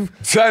seniai kaip...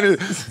 Seniai,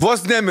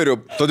 vos nemiriu,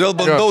 todėl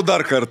bandau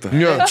dar kartą.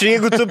 Čia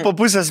jeigu tu po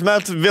pusės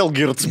metų vėl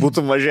girts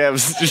būtų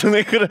mažėjęs.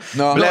 Žinai, kur...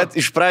 Blėt,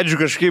 iš pradžių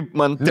kažkaip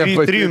man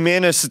 3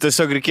 mėnesių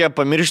tiesiog reikėjo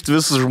pamiršti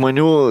visus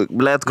žmonių,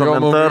 blėt,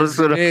 komentarus.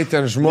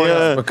 Ten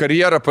žmonės,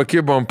 karjerą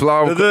pakibo ant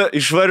plaukų. Tada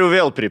išvariau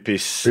vėl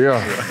pripys. Jo,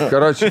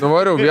 karoči,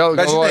 nuvariau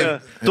vėl.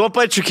 Tuo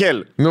pačiu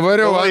keliu.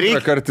 Nuvariau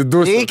antrą kartą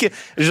dusą.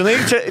 Žinai,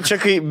 čia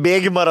kai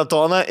bėgi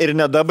maratoną ir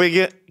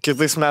nedabaigi,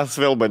 kitais metais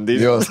vėl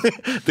bandyti.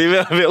 Tai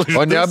vėl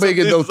o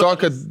nebaigi dėl to,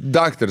 kad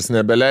daktaras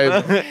nebeleido,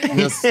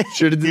 nes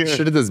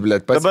širdis,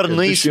 blėt, pasiekia. Dabar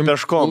nueisi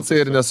peškom.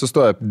 Ir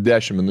nesustoja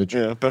 10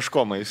 minučių.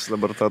 Peškomais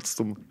dabar tą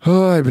atstumą.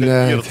 Oi,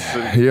 blėt.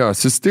 Jo,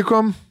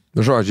 susitikom.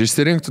 Žodžiu,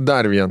 išsirinktų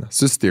dar vieną.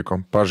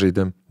 Susitikom,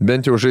 pažaidėm.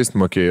 Bent jau žaist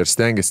mokėjo ir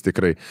stengiasi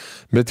tikrai.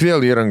 Bet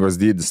vėl įrangos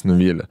dydis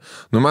nuvylė.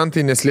 Nu man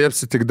tai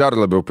neslėpsi, tik dar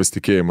labiau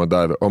pasitikėjimo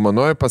davė. O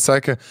manoji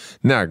pasakė,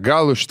 ne,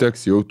 gal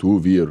užteks jau tų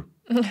vyrų.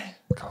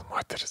 Gal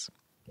moteris.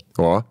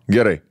 O,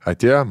 gerai,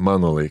 atėjo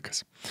mano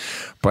laikas.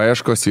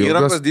 Paieškos ilgos.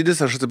 Įrangos dydis,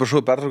 aš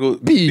atsiprašau, pertraukau,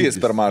 pys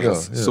per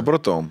mažas.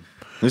 Supratau.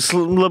 Jis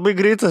labai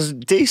greitas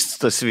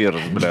teistas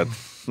vyras, blėt.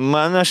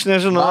 Man aš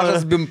nežinau.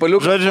 Mažas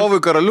bimpaliukas, lovui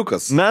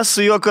karaliukas. Mes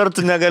su juo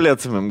kartu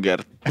negalėtumėm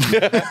gerti.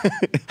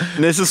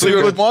 Nes jis su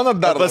juo žmona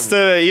dar. Pas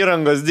tave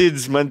įrangos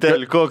dydis,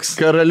 mantelį koks.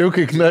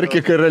 Karaliukai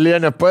knarkė,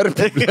 karalienė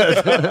parpė.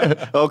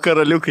 O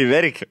karaliukai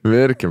verkia.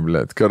 Verkia,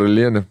 blėt,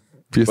 karalienė.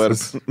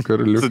 Pisas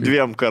karaliukai. Su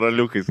 2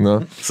 karaliukais.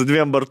 Na. Su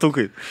 2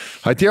 bartukais.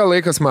 Atėjo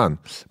laikas man.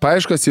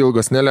 Paieškos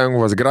ilgos,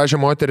 nelengvos. Gražią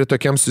moterį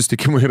tokiam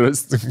susitikimui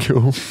rasti sunkiau.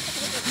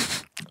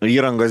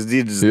 Įrangos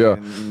dydis. Jo.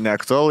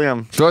 Neaktualu jam.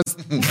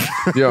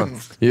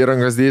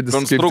 Įrangos dydis.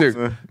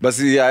 Bet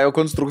ją jau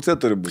konstrukcija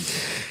turi būti.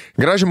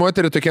 Gražią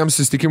moterį tokiam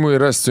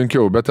susitikimui rasti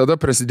sunkiau, bet tada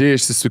prasidėjo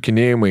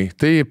išsisukinėjimai.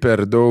 Tai per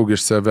daug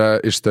iš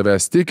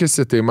tavęs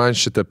tikisi, tai man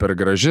šita per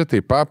graži, tai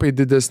papai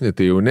didesni,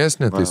 tai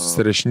jaunesnė, tai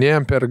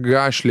susirašinėjom per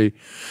gašliai.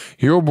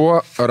 Jau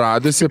buvo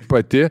radusi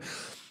pati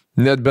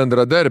net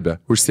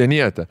bendradarbę,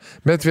 užsienietę,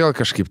 bet vėl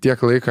kažkaip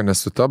tiek laiko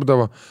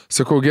nesutapdavo.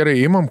 Sakau, gerai,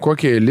 imam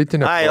kokią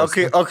elitinę. Ai, o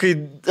kai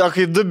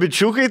 2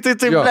 bičiukai, tai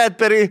taip,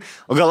 blėt,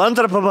 o gal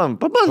antrą pabandam.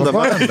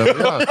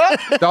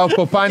 Tau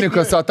po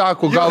panikos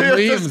atakų gal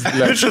nuims,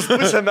 blėt. Bičius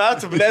pusę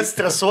metų, blėt,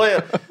 stresuoja,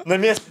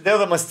 namie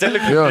dėdamas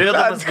teleką,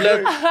 turėdamas,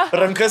 blėt,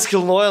 rankas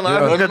kilnoja,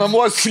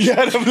 Namuos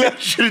geria, blėt,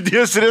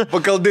 širdies ir...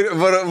 Pakaldi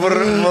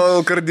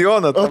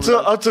kardioną. O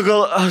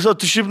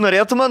tu šiaip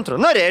norėtum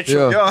antrą?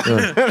 Norėčiau.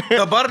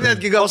 Dabar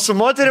netgi gal su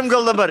moterim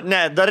gal dabar?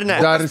 Ne, dar ne.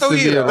 Dar su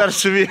vyru. Dar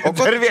su vyru.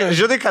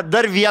 Žinai, kad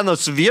dar vieną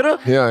su vyru.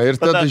 Ja, ir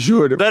tada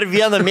žiūrim. Dar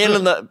vieną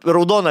mėlyną,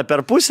 raudoną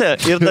per pusę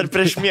ir dar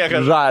prieš miegą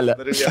žalę.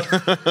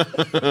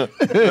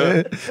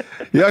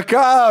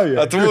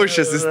 Jakauja.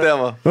 Atmušė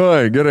sistemą.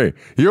 Oi, gerai.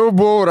 Jau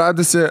buvau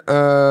radusi,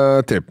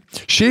 taip.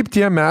 Šiaip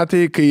tie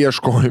metai, kai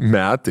ieškojome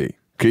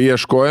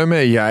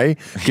jai,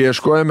 kai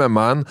ieškojome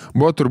man,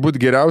 buvo turbūt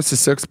geriausi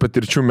seks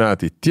patirčių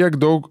metai. Tiek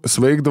daug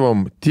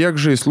svaigdavom, tiek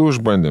žaislų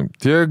išbandėm,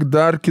 tiek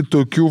dar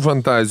kitokių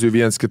fantazijų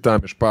viens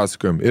kitam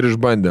išpasakojom ir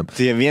išbandėm.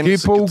 Tai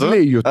kaip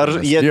paaugliai jų. Ar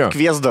jie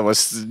kviesdavos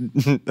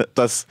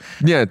tas?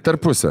 Ne,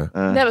 tarpusę.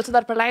 Ne, bet tu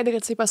dar praleidai,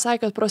 kad jisai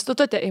pasakė, kad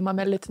prostitutė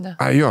įmame elitinę.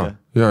 A, jo.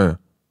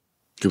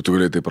 Kaip tu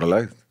galėjai tai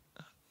praleisti?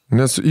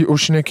 Nes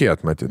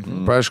užšnekėt, matyt.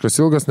 Paaiškos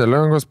ilgos,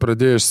 nelengvos,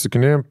 pradėjo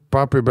išsikinėjim,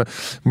 papai,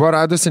 buvo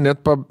radusi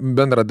net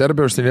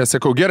bendradarbė užsienė,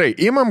 sakau, gerai,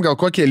 imam gal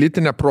kokią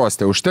elitinę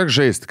prostę, užtek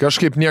žaisti,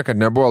 kažkaip niekad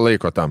nebuvo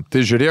laiko tam.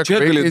 Tai žiūrėk, čia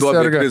gali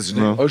duoti,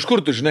 o iš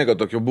kur tu žinai, kad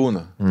tokių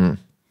būna?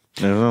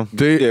 Nežinau.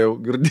 Tai jau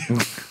girdėjau.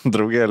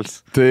 Draugelis.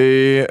 Tai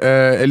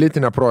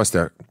elitinė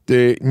prostė,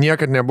 tai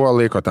niekad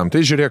nebuvo laiko tam. Tai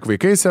žiūrėk,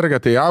 vaikai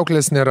serga, tai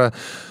auklės nėra,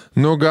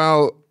 nu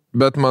gal...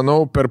 Bet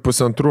manau, per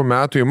 1,5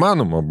 metų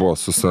įmanoma buvo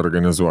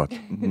susiorganizuoti.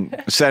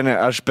 Seniai,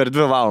 aš per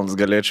 2 valandas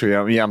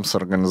galėčiau jam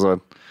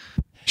suorganizuoti.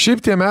 Šiaip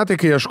tie metai,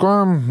 kai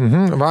ieškojom,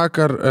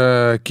 vakar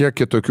kiek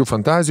kitokių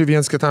fantazijų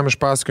viens kitam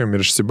išpasakojom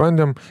ir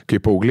išsibandėm,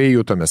 kaip paaugliai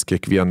jūtomės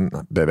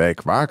kiekvieną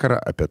beveik vakarą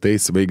apie tai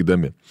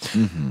svaigdami.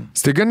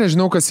 Staiga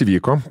nežinau, kas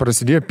įvyko,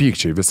 prasidėjo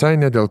pykčiai, visai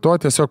ne dėl to,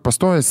 tiesiog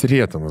pastojęs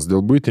rėtamas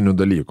dėl buitinių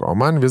dalykų, o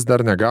man vis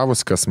dar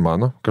negavus, kas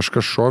mano,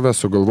 kažkas šovė,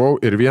 sugalvau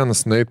ir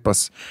vienas nueit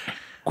pas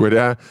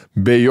kurią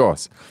be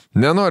jos.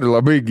 Nenori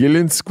labai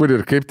gilintis, kur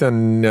ir kaip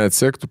ten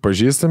neatsektų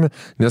pažįstami,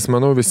 nes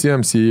manau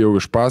visiems jį jau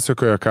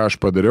išpasakojo, ką aš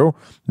padariau,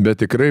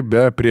 bet tikrai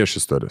be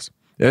priešistorės.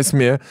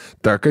 Esmė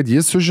ta, kad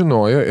jis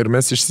sužinojo ir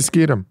mes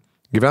išsiskyrėm.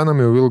 Gyvenam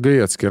jau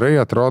ilgai atskirai,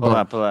 atrodo.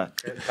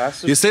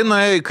 Jisai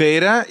nuėjo į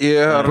kairę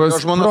ir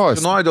žmona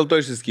sužinojo, dėl to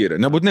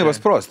išsiskyrė. Nebūtinai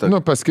pas prostą. Nu,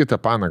 pas kitą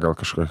paną gal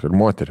kažkokį ir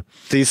moterį.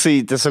 Tai jisai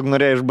tiesiog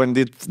norėjo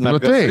išbandyti. Nu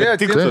tai,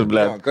 tiktų,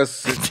 blėt. Kas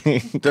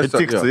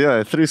tiktų, jo,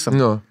 3.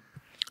 Nu.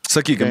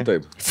 Sakykim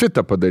taip.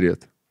 Fitą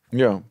padaryti.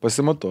 Jo,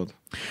 pasimatot.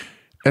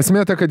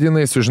 Esmė ta, kad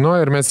jinai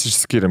sužinojo ir mes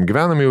išskiriam.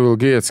 Gyvenam jau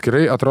ilgai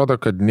atskirai, atrodo,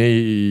 kad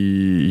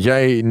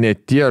jei ne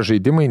tie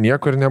žaidimai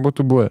nieko ir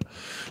nebūtų buvę.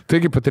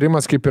 Taigi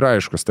patarimas kaip ir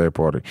aiškus tai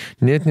porai.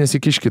 Net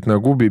nesikiškit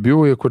nagų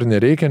bibių, kur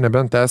nereikia,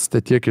 nebent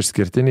esate tiek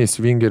išskirtiniai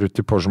svingerių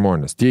tipo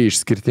žmonės. Tie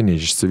išskirtiniai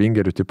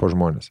svingerių tipo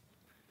žmonės.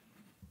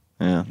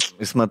 Ja.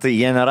 Jis matai,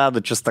 jie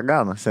nerado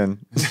Čistagano, sen.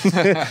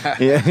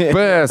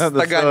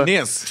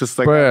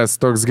 PS,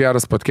 toks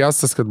geras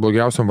podcastas, kad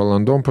blogiausiom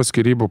valandom po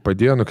skyrybų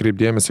padėjo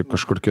nukreipdėmėsi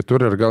kažkur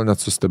kitur ir gal net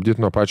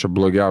sustabdyti nuo pačio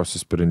blogiausio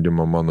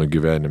sprendimo mano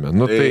gyvenime.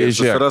 Nu, tai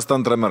susirast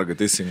antrą mergą,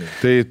 teisingai.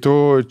 Tai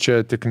tu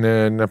čia tik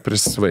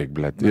neprisvaik,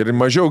 blėt. Ir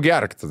mažiau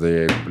gerk tada,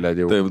 jeigu, blėt,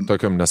 jau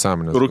tokiam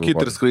nesąmonės.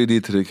 Rūkyti ir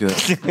skraidyti reikia.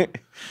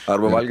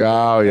 Arba valgyti.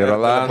 Gau, ir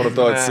alant.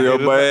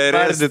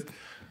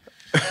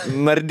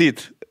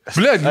 Nardyt.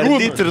 Blėt,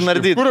 ir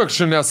nardyt. Kur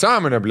akščių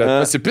nesąmonė, blėt.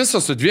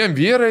 Pasipiso su 2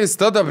 vyrais,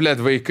 tada,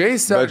 blėt, vaikai,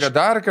 serga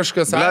dar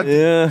kažkas.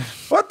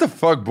 What the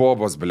fuck,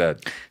 bobos,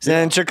 blėt.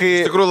 Čia kai...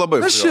 Iš tikrųjų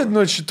labai.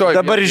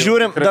 Dabar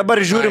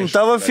žiūrim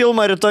tavo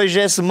filmą, rytoj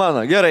žiūrėsim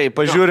mano. Gerai,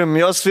 pažiūrim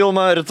jos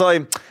filmą,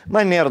 rytoj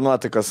man nėra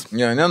nuotaikos.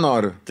 Ne,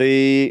 nenoriu. Tai,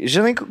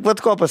 žinai, vat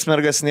ko pas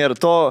mergas nėra,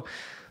 to...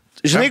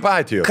 Žinai,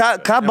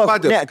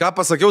 ką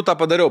pasakiau, tą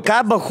padariau.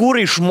 Ką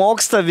bachūrai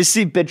išmoksta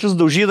visi pečius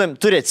daužydami,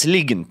 turi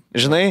atsilyginti.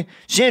 Žinai,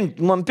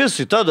 šiandien man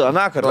pisui, tada,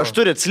 anakar, aš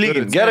turiu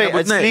atsilyginti. Gerai,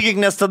 atsilygink,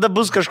 nes tada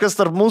bus kažkas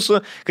tarp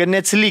mūsų, kad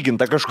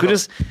neatsilyginta.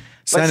 Kažkuris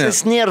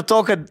pats nėra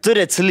to, kad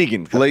turi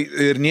atsilyginti.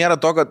 Ir nėra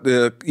to, kad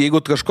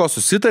jeigu kažko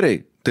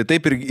susitarei, tai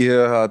taip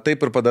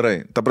ir padarai.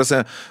 Ta prasme,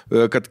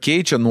 kad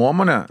keičia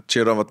nuomonę, čia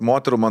yra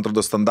moterų, man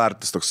atrodo,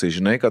 standartis toksai,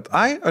 žinai, kad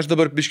aš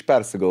dabar biškai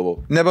persigalvau,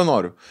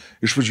 nebenoriu.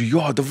 Iš pradžių,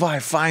 jo, davai,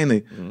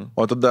 fainai.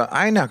 O tada,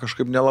 ne,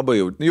 kažkaip nelabai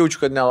jaučiu,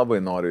 kad nelabai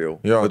noriu jau.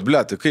 Bet,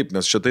 bliat, tai kaip,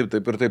 nes čia taip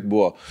ir taip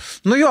buvo.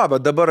 Nu jo,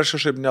 bet dabar aš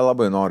kažkaip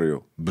nelabai noriu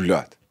jau.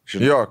 Bliat.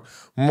 Jo,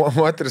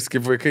 moteris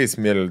kaip vaikai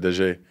smėlį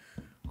dėžiai,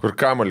 kur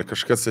kamuolį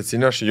kažkas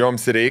atsineš,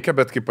 joms reikia,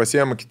 bet kai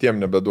pasiema, kitiem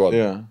nebeduoda.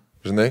 Yeah.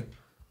 Žinai?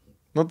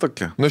 Nu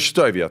tokia. Nu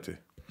šitoj vietoj.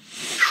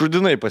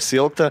 Šudinai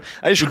pasielgta.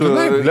 Aišku,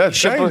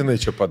 jinai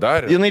čia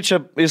padarė.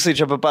 Jisai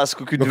čia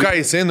papasako, kaip... Nu ką,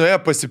 jisai nuėjo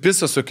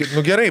pasipisa su...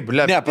 Nu gerai,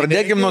 blėt. Ne,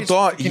 pradėkim nuo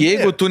to,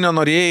 jeigu tu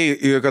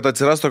nenorėjai, kad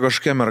atsirastų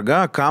kažkokia merga,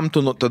 kam tu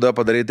tada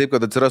padarei taip,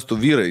 kad atsirastų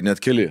vyrai, net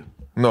keli?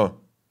 Nu.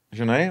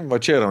 Žinai, va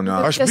čia yra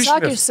niuansas.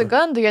 Tiesiog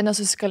išsigando, jie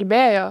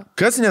nesusikalbėjo.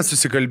 Kas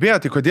nesusikalbėjo,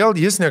 tai kodėl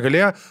jis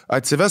negalėjo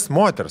atsivest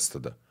moters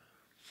tada?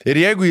 Ir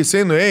jeigu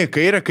jisai nuėjo į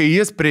kairę, kai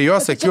jis prie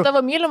jos akių... Čia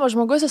tavo mylimas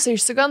žmogus, jisai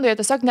išsigando, jie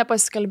tiesiog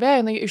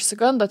nepasikalbėjo, jinai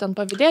išsigando, ten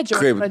pavydėdžiau.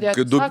 Kaip,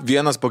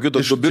 vienas po kito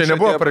du bičiai. Čia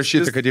nebuvo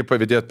prašyti, kad jį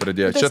pavydėt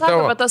pradėjo. Tai čia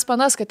sako, bet tas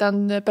panas, kad ten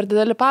per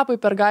didelį papai,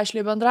 per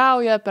gašliai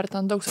bendrauja, per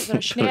ten daug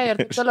susirašinėja ir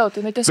taip toliau. Tai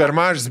tiesiog... Per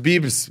mažas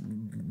bybis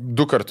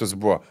 2 kartus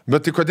buvo.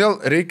 Bet tai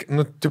kodėl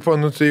reikia,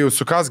 tai jau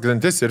sukas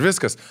grantis ir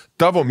viskas.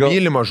 Tavo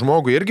mylimą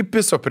žmogų irgi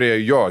piso prie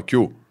jo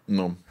akių.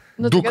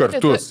 2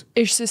 kartus.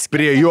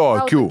 Prie jo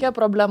akių. Tokia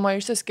problema,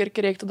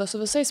 išsiskirki reikia tada su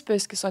visais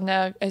piskis, o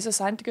ne esi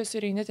santykius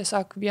ir eini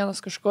tiesiog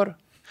vienas kažkur.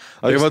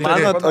 O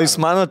jūs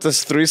manot, tas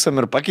truisam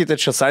ir pakeitė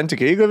čia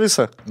santykiai eigą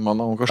visą?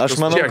 Manau, kažkas. Aš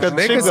manau, kad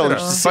gal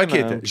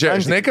pakeitė.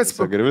 Žinai, kas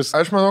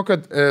aš manau, kad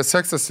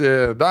seksas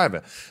davė.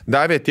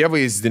 Davė tie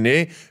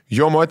vaizdiniai,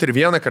 jo moterį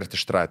 1 kartą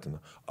ištratino,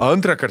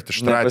 2 kartą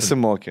ištratino.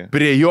 Nepasimokė.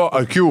 Prie jo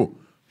akių.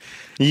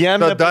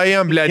 Tada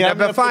jam, ble,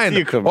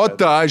 nebefainai. O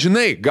ta,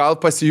 žinai, gal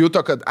pasijuto,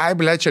 kad,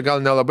 ble, čia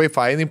gal nelabai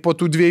fainai po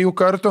tų 2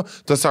 kartų.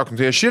 Tu sakom,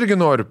 tai aš irgi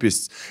noriu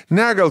pistis.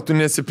 Ne, gal tu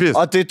nesipist.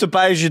 O tai tu,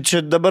 pavyzdžiui,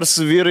 čia dabar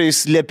su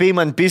vyrais liepiai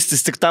man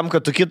pistis tik tam,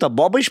 kad tu kitą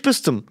bobą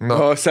išpistum?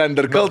 O,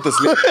 Sender kaltas.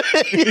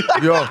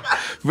 Jo.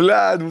 Ble,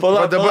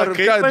 dabar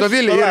ką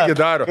Dovilė irgi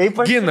daro.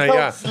 Gina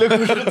ją.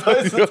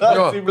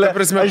 Jo, ble,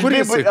 prasme, kur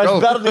jisai kaltas?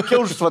 Aš dar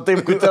nukiaušt,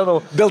 taip, kutenau.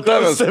 Dėl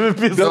tavęs.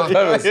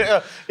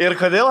 Ir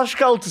kodėl aš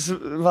kaltas?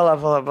 Vala.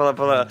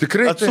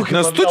 Tikrai,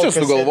 nes tu čia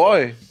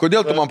sugalvojai.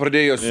 Kodėl tu man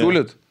pradėjai jos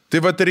siūlyt? Tai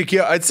va,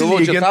 reikėjo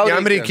atsilyginti,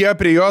 jam reikėjo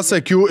prie jos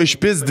akių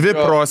išpis 2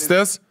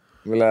 prostės.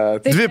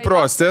 2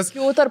 prostės.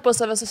 Jų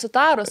tarpusavę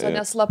susitarus, o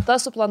neslapta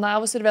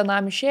suplanavus ir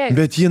vienam išėjus.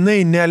 Bet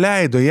jinai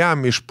neleido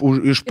jam iš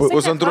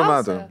 1,5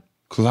 metų.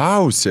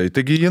 Klausė,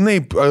 taigi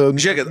jinai...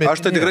 Žiūrėkit,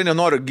 aš tai tikrai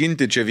nenoriu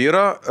ginti čia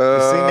vyro.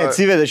 Jisai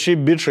neatsivedė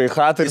šiaip bičą į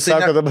chatą ir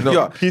sako dabar...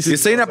 Jo,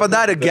 jisai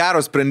nepadarė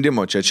gero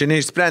sprendimo čia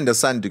neišsprendė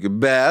santykių,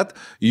 bet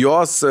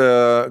jos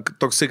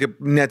toksai kaip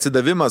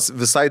neatsidavimas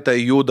visai tai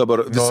jų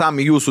dabar, visam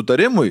jų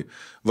sutarimui,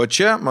 va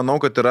čia, manau,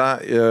 kad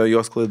yra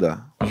jos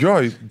klaida. Jo,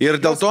 ir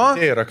dėl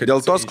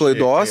tos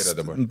klaidos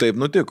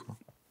taip nutiko.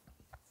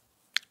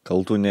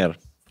 Kaltų nėra.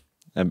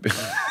 Dėl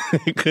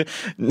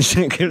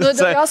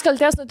jos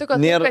kalties nutiko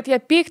taip, kad jie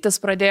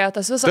pyktis pradėjo,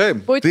 tas visas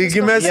puikiai.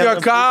 Taigi mes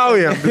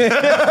juokaujam.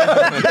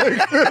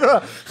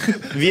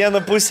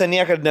 Viena pusė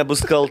niekada nebus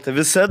kalta.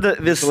 Visada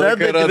 2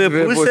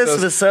 pusės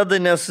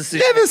visada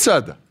nesusiškia. Ne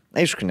visada.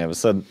 Aišku, ne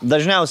visada.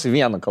 Dažniausiai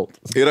viena kalta.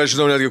 Ir aš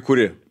žinau netgi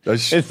kuri.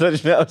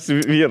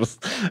 Dažniausiai vyras.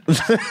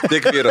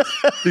 Tik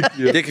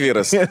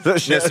vyras.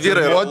 Nes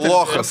vyrai yra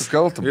lochas.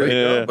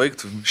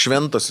 Baigtų.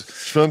 Šventas.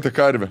 Šventą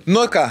karvę.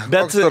 Nu ką,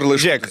 bet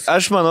žiūrėk,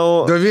 aš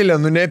manau... Dovilė,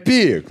 nu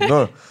nepyk.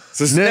 Nu.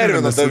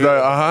 Susinervina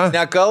Dovilė.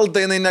 Nekalta,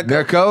 jinai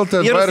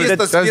nekalta. Ir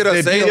tas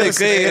vyras eina į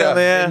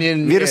kairę.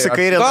 Vyras į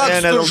kairę.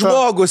 Toks tu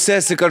žmogus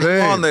esi, kad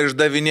žmoną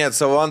išdavinėt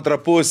savo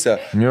antrą pusę.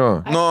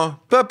 Nu,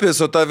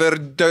 papiso tave ir...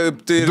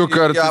 2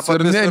 kartus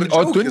ir ne,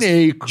 o tu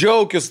neik.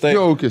 Džiaukis tai.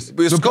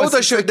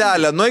 Skauda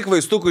širdelę, nueik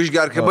vaistukų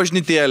išgerk, kaip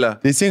bažnytėlę.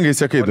 Teisingai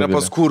sakai, Dovilė. Ne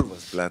pas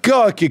kurvas, ble.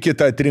 Kokį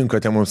kitą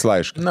atrinkote mums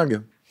laišką?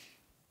 Nagi.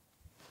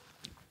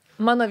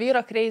 Mano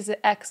vyro crazy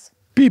ex.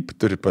 Pip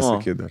turi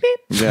pasakyti dar.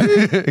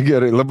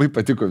 Gerai, labai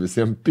patiko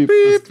visiems. Pip,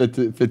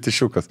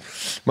 fetišiukas.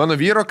 Mano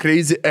vyro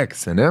crazy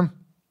ex, ne?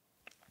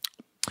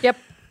 Jep.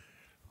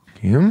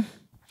 Jep.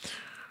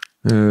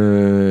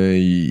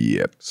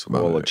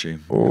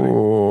 Svoločiai.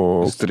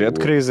 Jūs turėt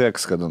crazy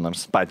ex kada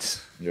nors patys?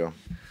 Jo.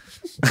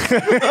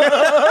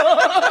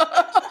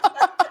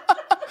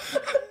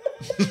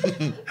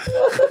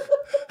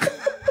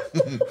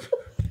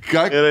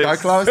 Ką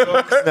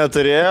klausiau?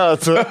 Neturėjo,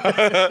 tu.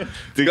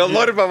 Tai gal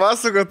nori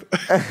papasakot?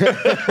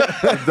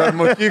 Dar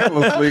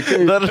mokyklos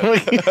laikai. Dar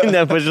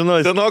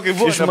nepažinosiu. Senokai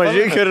buvo. Iš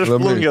mažyk ir iš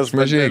plungės.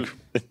 Mažyk.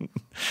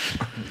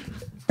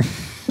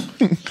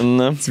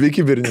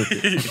 Sveiki,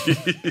 berniukai.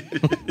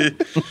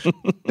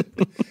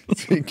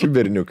 Sveiki,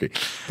 berniukai.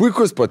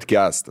 Puikus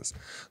podcastas.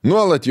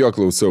 Nuolat jo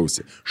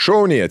klausausi.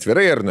 Šauniai,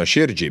 atvirai ir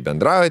nuoširdžiai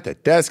bendraujate,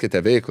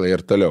 tęskite veiklą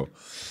ir toliau.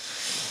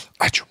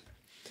 Ačiū.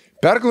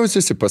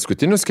 Perklausiusi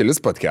paskutinius kelis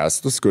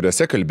podcastus,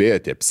 kuriuose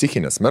kalbėjote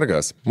psichinės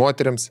mergas,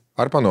 moteriams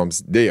ar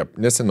panoms, dėja,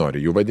 nesinori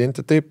jų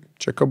vadinti taip,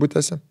 čia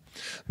kabutėse.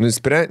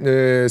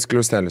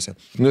 Skliausteliuose.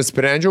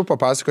 Nusprendžiau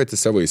papasakoti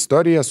savo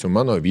istoriją su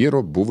mano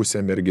vyru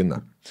buvusia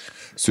mergina.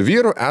 Su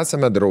vyru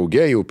esame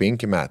drauge jau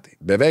 5 metai.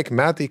 Beveik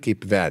metai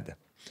kaip vedė.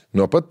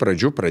 Nuo pat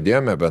pradžių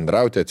pradėjome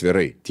bendrauti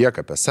atvirai. Tiek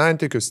apie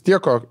santykius,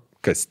 tiek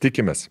kas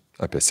tikimės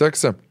apie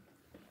seksą.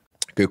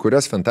 Kai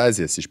kurias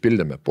fantazijas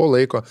išpildėme po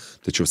laiko,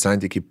 tačiau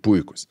santykiai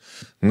puikus.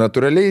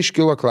 Natūraliai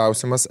iškilo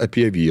klausimas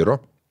apie vyro,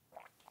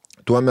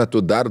 tuo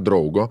metu dar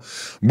draugo,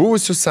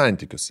 buvusius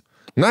santykius.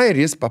 Na ir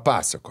jis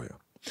papasakojo,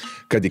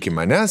 kad iki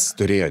manęs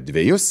turėjo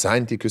 2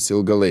 santykius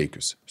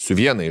ilgalaikius. Su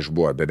viena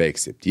išbuvo beveik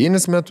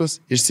 7 metus,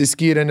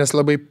 išsiskyrė, nes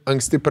labai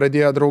anksti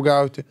pradėjo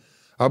draugauti.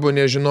 Abu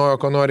nežinojo,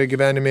 ko nori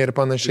gyvenime ir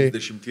panašiai.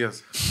 10.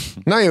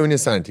 Na, jauni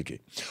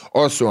santykiai.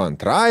 O su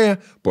antraja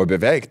po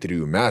beveik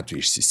 3 metų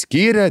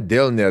išsiskyrė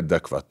dėl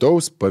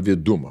neadekvataus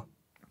pavydumo.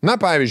 Na,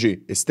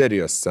 pavyzdžiui,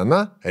 isterijos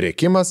scena,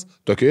 rėkimas,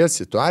 tokioje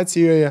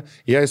situacijoje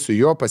jai su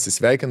juo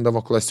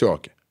pasisveikindavo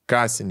klasiokė,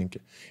 kasininkė.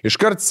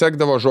 Iškart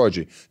sekdavo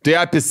žodžiai. Tai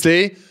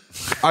apisai,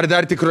 ar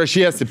dar tik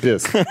ruošiesi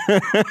pis?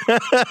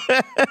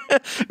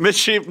 Bet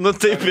šiaip,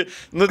 taip,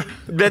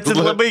 bet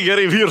labai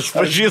gerai vyrus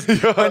pažįstu.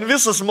 Man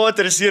visas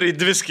moteris yra į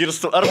 2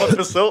 skirstų. Arba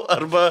pisau,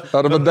 arba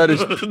dar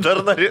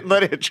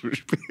norėčiau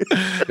išpilti.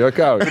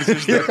 Jokauju.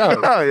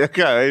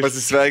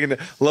 Pasisveikinė.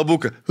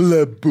 Labuka.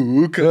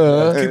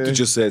 Kaip tu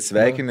čia su jais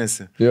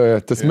sveikinėsi? Jo,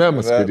 tas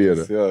memas, kur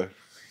yra. Jo.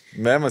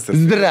 Memas ir...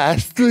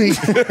 Zdrastui.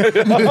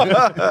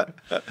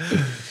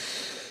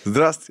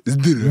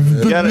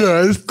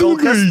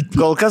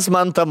 Kol kas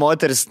man ta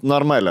moteris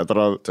normaliai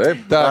atrodo.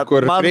 Taip. Ta,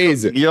 kur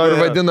crazy. Kur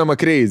vadinama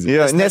crazy.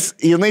 Jo, nes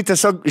jinai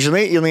tiesiog,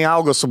 žinai, jinai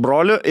augo su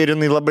broliu ir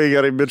jinai labai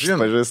gerai bičią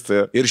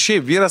pažįsta. Ir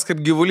šiaip vyras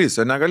kaip gyvulys,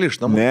 jo negali iš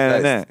namų.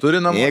 Ne.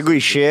 Turi namų. Jeigu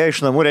išėjo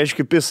iš namų,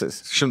 reiškia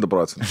pisas.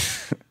 100%.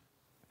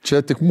 Čia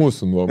tik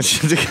mūsų nuomonė.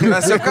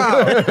 Mes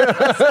juokaujam.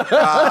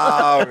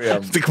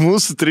 Tik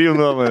mūsų 3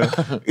 nuomonė.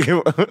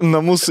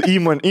 Na, mūsų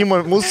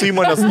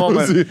įmonės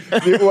nuomonė.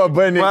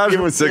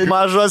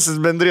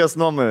 Mažasis bendrijos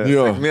nuomonė.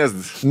 Jo. Sėkmės.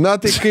 Na,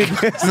 tai kaip...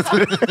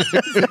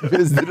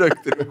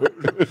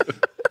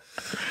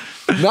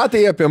 Na,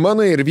 tai apie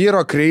mano ir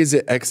vyro crazy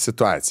ex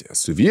situaciją.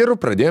 Su vyru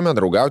pradėjome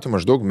draugauti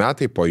maždaug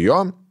metai po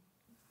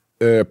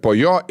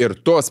jo ir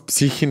tos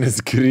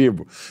psichinės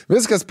grybų.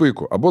 Viskas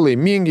puiku. Abu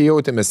laimingi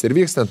jautėmės ir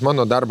vykstant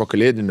mano darbo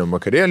kalėdinio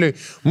vakarėliui,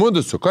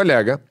 mudu su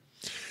kolega,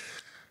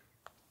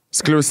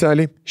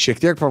 skliauselį, šiek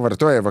tiek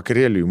pavartoja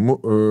vakarėliui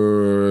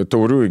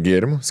tauriųjų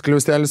gėrimų,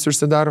 skliaustelis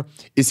užsidaro,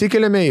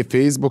 įsikeliame į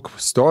Facebook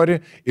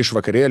story iš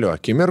vakarėlio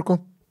akimirkų,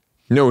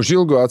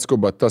 neužilgo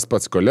atskuba tas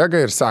pats kolega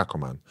ir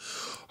sako man,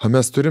 o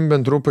mes turim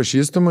bendrų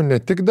pažįstamų ne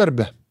tik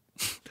darbe.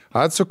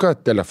 Atsuka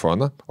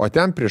telefoną, o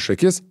ten prieš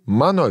akis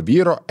mano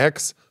vyro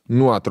ex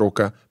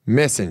nuotrauką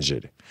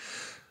Messengerį.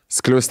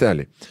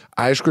 Skliaustelį.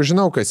 Aišku,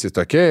 žinau, kas jį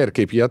tokia ir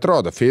kaip jie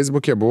atrodo.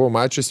 Facebook'e buvau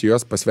mačiusi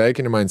jos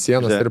pasveikinimą ant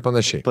sienos ir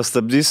panašiai.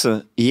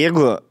 Pastabdysiu,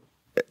 jeigu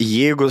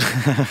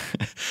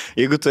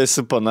tu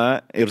esi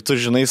pana ir tu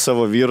žinai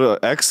savo vyro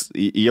ex,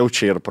 jau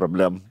čia yra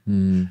problem.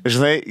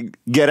 Žinai,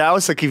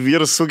 geriausia, kai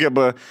vyras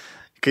sugeba,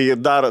 kai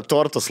daro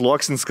tortos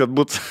sluoksnis, kad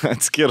būtų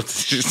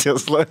atskirtas iš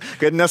ties,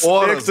 kad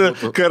nesupėktų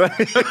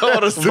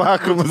oras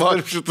vakuumas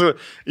tarp šitų.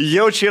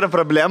 Jau čia yra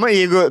problema,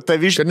 jeigu ta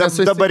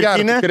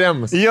dabartinė,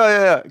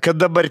 kad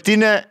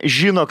dabartinė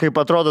žino, kaip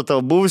atrodo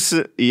tavo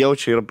buvusi, jau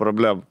čia yra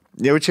problema.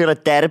 Jau čia yra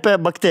terpė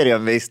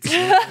bakterijom veisti.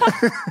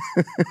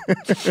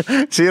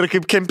 Čia yra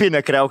kaip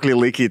kempinė kriauklį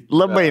laikyti.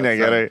 Labai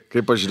negerai.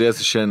 Kaip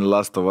pažiūrėsi šiandien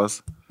Last of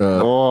Us?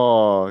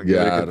 O,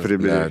 gerai, kad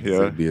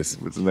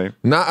pribėrė.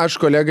 Na, aš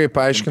kolegai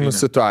paaiškinu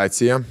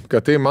situaciją,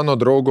 kad tai mano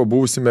draugo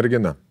buvusi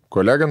mergina.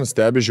 Kolega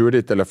nustebi,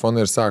 žiūri į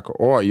telefoną ir sako,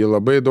 o, ji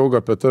labai daug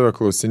apie tave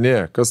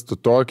klausinėja, kas tu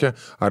tokia,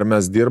 ar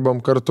mes dirbam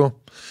kartu?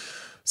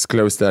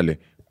 Skliaustelį.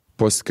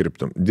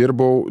 Postscriptum.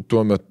 Dirbau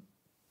tuo metu,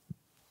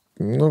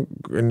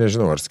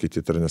 nežinau, ar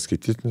skaityti ar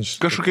neskaityti.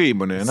 Kažkokia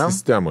įmonė, ne?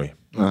 Sistemui.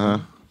 Aha.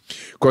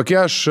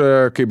 Kokia aš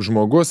kaip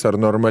žmogus, ar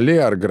normali,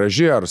 ar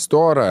graži, ar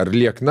stora, ar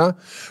liekna.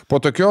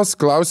 Po tokios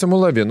klausimų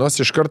lavinos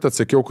iškart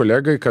atsakiau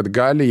kolegai, kad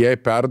gali jai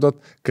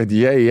perdot, kad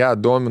jei ją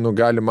dominu,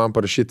 gali man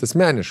parašyti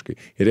asmeniškai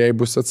ir jai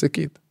bus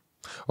atsakyta.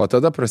 O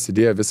tada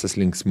prasidėjo visas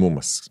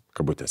linksmumas,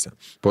 kabutėse.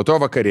 Po to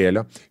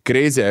vakarėlio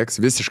Crazy Ex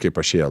visiškai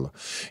pašėlo.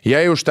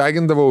 Jei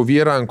užtagindavau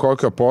vyrą ant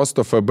kokio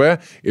posto FB,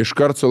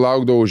 iškart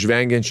sulaukdavau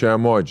žvengiančio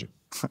emodžių.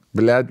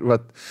 Bled,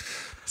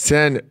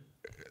 seni,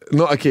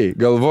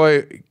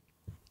 galvoju,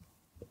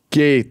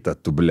 keista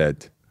tu,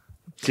 bled.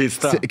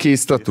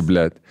 Keista tu,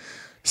 bled.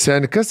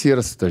 Seni, kas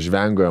yra su ta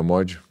žvengo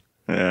emodžiu?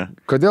 Yeah.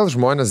 Kodėl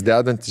žmonės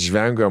dedant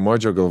žvengo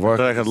emodžio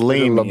galvoja, kad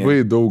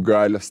labai daug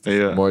galios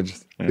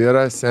emodžius.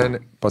 Yra seni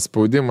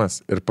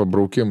paspaudimas ir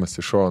pabraukimas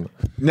iš šono.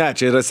 Ne,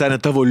 čia yra seni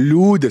tavo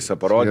liūdėsio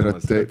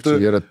parodymas. Čia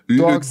yra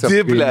toks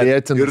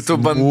apgailėtinas. Ir tu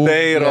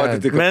bandai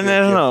rodyti. Bet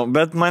nežinau,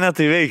 bet mane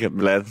tai veikia,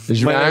 blėt.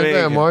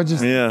 Žvengo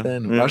emodžius.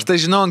 Aš tai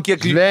žinau, ant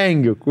kiek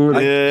žvengiu, kur.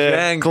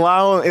 Ir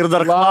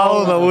dar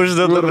klauną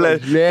uždedu,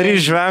 blėt. 3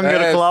 žvengo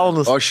ir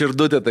klaunus. O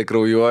širdutė tai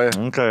kraujuoja.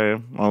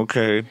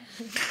 Okay.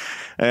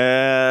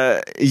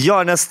 Jo,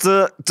 nes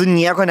tu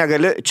nieko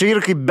negali, čia ir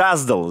kaip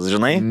bezdalas,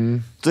 žinai,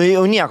 tu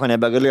jau nieko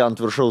nebegali ant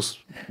viršaus.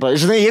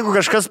 Žinai, jeigu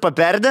kažkas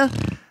paperdė,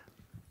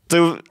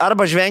 tai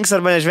arba žvengs,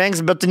 arba nežvengs,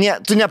 bet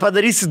tu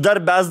nepadarysi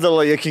dar bezdalo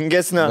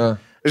jokingesnio.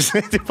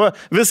 Žinai, tipo,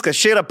 viskas,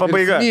 čia yra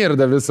pabaiga.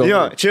 Smirda visą.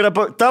 Jo, čia yra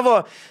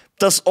tavo,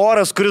 tas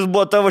oras, kuris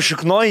buvo tavo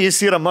šiknoj,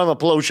 jis yra mano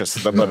plaučias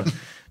dabar.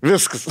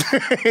 Viskas.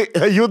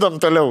 Judam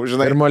toliau,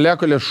 žinai. Ir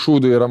molekulė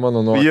šūdų yra mano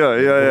nuo. Jo.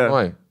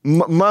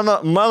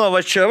 Mano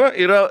va čia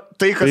yra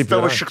tai, kas Taip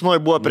tavo yra. šiknoj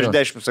buvo prieš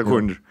 10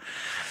 sekundžių.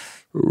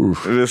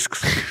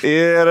 Viskas.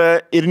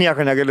 Ir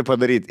nieko negali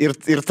padaryti.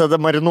 Ir tada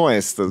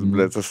marinuojas tas,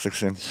 blėt, tas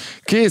toksai.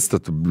 Keista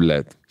tu,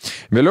 blėt.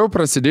 Vėliau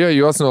prasidėjo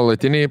jos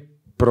nuolatiniai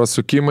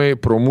prasukimai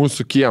pro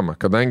mūsų kiemą.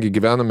 Kadangi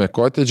gyvenome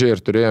kotedže ir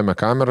turėjome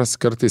kameras,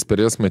 kartais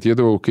per jas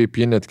matydavau, kaip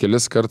ji net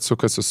kelis kartus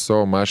sukasi su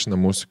savo mašina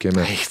mūsų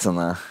kieme.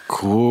 Eiktana.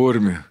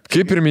 Kurmi.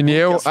 Kaip ir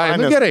minėjau,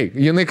 gerai,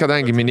 jinai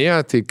kadangi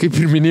minėjo, tai kaip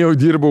ir minėjau,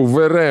 dirbau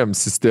VRM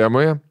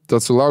sistemoje,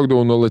 tad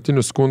sulaukdavau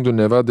nuolatinių skundų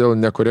neva dėl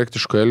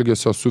nekorektiško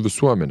elgesio su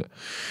visuomenė.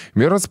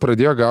 Vyras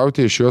pradėjo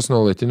gauti iš jos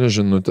nuolatinės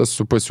žinutės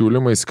su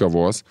pasiūlymais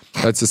kavos,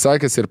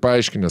 atsisakęs ir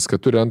paaiškinęs,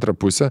 kad turi antrą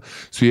pusę,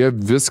 su jie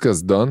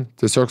viskas done,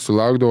 tiesiog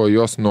sulaukdavo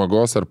jos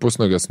nuogos ar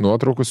pusnogės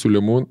nuotraukų su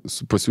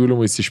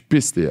pasiūlymais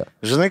išpistėje.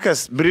 Žinai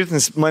kas,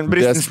 man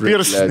Britney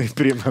Spears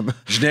primena.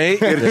 Žinai,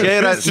 ir čia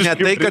yra ne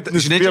tai, kad,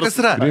 žinai, čia kas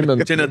yra.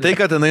 Čia ne tai,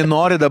 kad jinai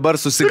nori dabar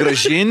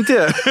susigražinti.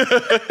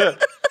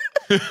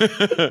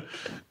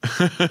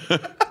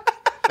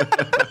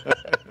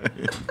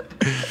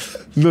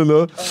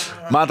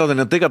 Man atrodo,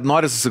 ne tai, kad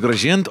nori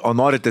susigražinti, o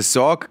nori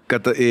tiesiog,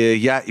 kad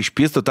ją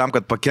išpistų tam,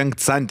 kad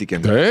pakenkt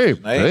santykiam.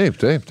 Taip.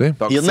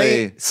 Jinai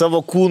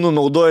savo kūnų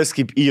naudojas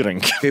kaip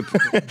įrankį.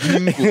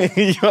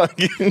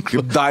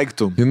 Kaip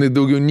daiktų. Jinai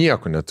daugiau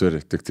nieko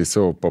neturi, tik tai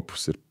savo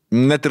papus ir...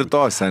 Net ir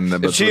to sen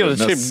nebeturi. Čia yra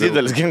šiaip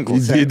didelis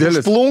ginklas.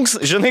 Didelis. Plunks,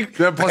 žinai,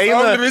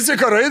 Eina visi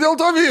karai dėl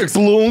to vyks.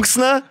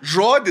 Plunksna,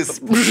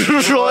 Žodis.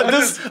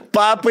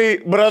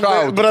 papai,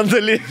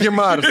 brandali.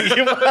 Himars.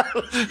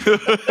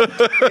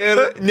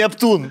 Ir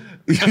Neptūn.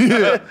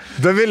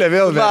 Davilė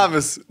vėl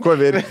Davis. Ko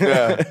vėri?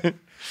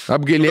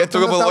 Apgailėti.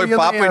 Tu galvoji,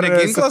 papai ne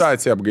ginklas?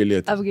 Situacija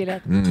apgailėti.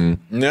 Apgailėti.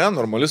 Ne,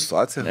 normali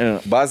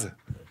situacija. Bazė.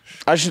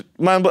 Aš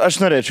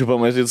norėčiau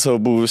pamatyti savo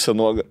buvusią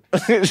nuogą.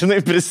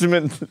 Žinai,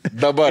 prisiminti.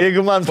 Dabar.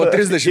 Jeigu man po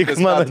 30 jeigu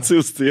man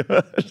atsiųstų,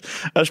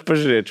 aš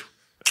pažiūrėčiau.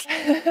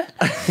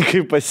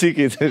 Kaip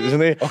pasikeitė,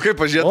 žinai. O kaip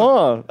pažiūrėtum?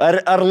 O,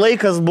 ar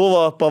laikas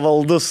buvo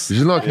pavaldus?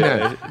 Žinok,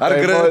 ne. Ar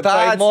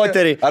gravitacija?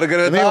 Moteriai. Ar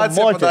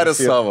gravitacija padarė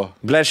savo?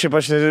 Ble, šiaip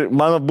aš nežinau,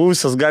 mano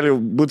buvusias gali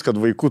būti, kad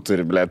vaikų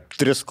turi, ble,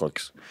 3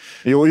 kokius.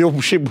 Jau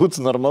šiaip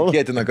būtų normalu.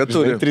 Kėtina, kad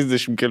turi.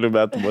 30 kelių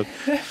metų, bet...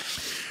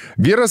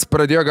 Vyras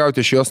pradėjo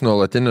gauti iš jos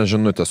nuolatinę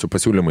žinutę su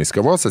pasiūlymais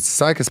kavos,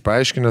 atsisakęs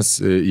paaiškinęs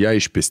ją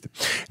išpisti.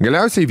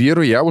 Galiausiai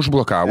vyrui ją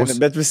užblokavus.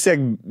 Bet vis tiek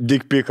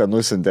dick piką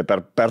nusintė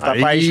per tą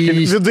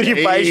paaiškinimą. Vidury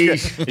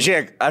paaiškinimą.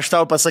 Žiūrėk, aš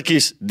tau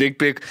pasakysiu,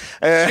 dick pic.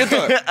 Šito,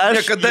 aš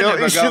niekada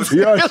nebegausiu.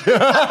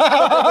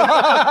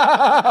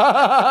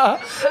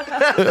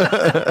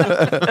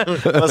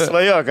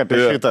 Pasvajok apie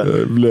šitą.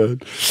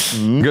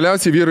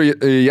 Galiausiai vyrui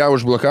ją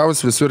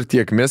užblokavus visur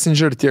tiek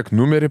messenger, tiek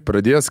numerį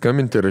pradėjo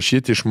skambinti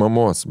rašyti iš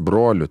mamos,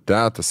 brolių,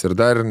 tetas ir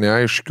dar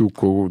neaiškių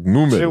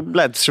numerių.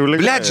 Blet,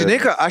 žinai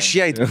ką,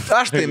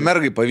 aš tai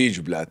mergai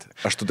pavydžiu, blet.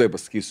 Aš tu tai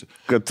pasakysiu.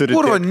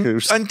 Kurva,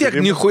 ant tiek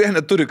nichuja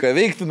neturi ką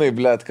veiktinai,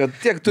 blet, kad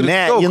tiek turi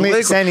daug laiko. Ne,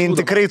 jinai seniai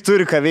tikrai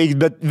turi ką veikti,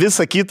 bet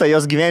visa kita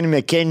jos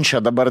gyvenime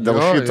kenčia dabar dėl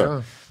šito.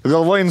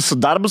 Galvoju, su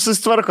darbu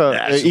susitvarko,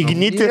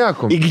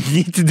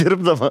 Ignyti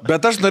dirbdama.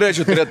 Bet aš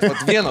norėčiau turėti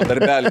vieną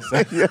darbelį.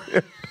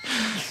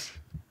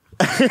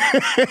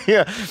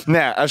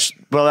 Ne, aš,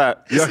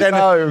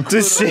 tu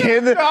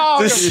sėdi,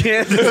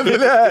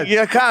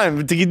 jėkavim,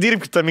 taigi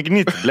dirbk tam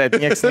Ignyti, blėt,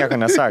 nieko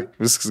nesak,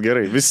 viskas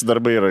gerai, visi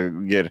darbai yra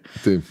geri.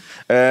 Taip.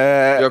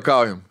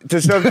 Jokaujam.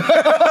 Tiesiog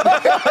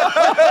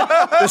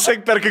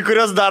per kai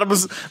kurios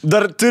darbus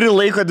dar turi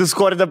laiko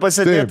Discord'e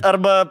pasėdėti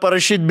arba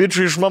parašyti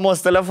bičių iš mamos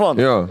telefono.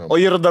 Jo. O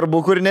yra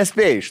darbų, kur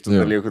nespėjai iš tų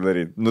dalykų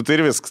daryti. Nu tai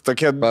ir viskas,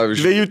 tokie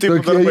dviejų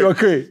tipų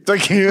darbai.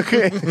 Tokie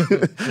juokai.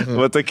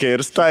 Va tokie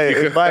ir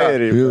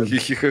bajeriai.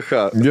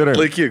 Gerai.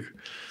 Laikyk.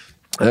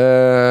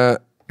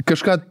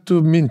 Kažką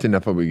tu mintį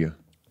nepabaigė.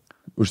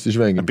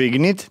 Užsižvengiam. Apie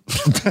Ignitį?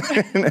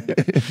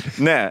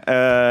 Ne.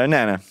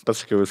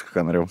 Pasakiau viską,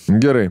 ką norėjau.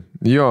 Gerai.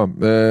 Jo,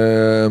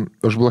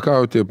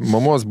 užblokauti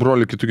mamos,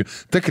 brolių kitokių.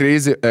 Ta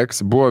crazy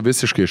ex buvo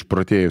visiškai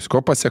išprotėjus.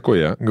 Ko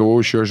pasiekoje gavau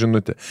iš jo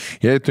žinutę.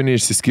 Jei tu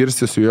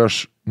neišsiskirsi su jo,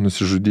 aš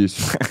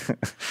nusižudysiu.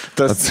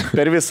 Tas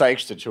per visą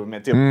aikštę čia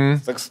metim.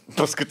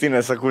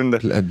 Paskutinę sekundę.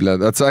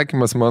 Bled.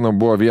 Atsakymas mano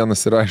buvo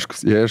vienas ir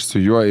aiškus. Jei aš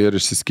su juo ir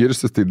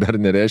išsiskirsiu, tai dar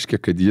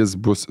nereiškia, kad jis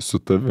bus su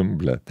tavim,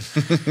 bled.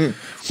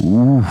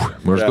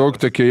 Maždaug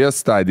tokioje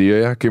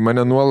stadijoje, kai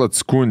mane nuolat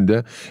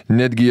skundė,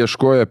 netgi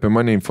ieškojo apie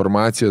mane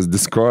informacijos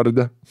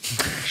Discord'e.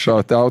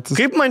 Shoutoutas.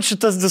 Kaip man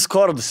šitas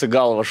Discord'as į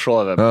galvą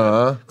šovė?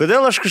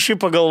 Kodėl aš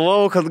kažkaip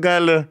pagalvojau, kad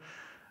gali...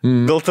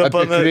 Gal ta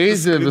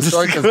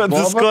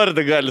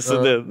Discord'e gali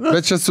sudėti.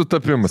 Bet čia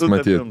sutapimas,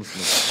 matyti.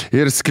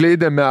 Ir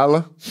skleidė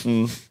melą.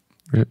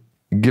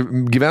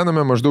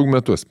 Gyvename maždaug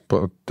metus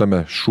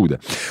tame šūde.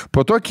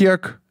 Po to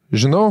kiek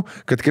žinau,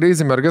 kad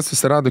crazy merga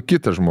susirado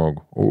kitą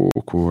žmogų. O,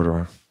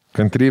 kurva.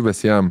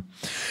 Kantrybės jam.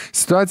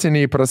 Situacija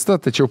neįprasta,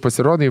 tačiau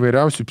pasirodo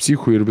įvairiausių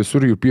psichų ir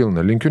visur jų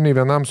pilna. Linkiu nei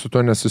vienam su to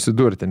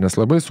nesusidurti, nes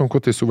labai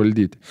sunku tai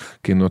suvaldyti,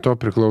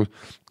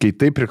 kai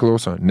tai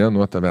priklauso ne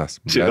nuo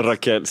tavęs. Čia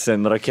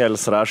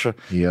Rakelis rašo.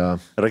 Ja.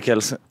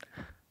 Rakelis.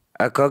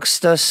 A koks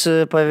tos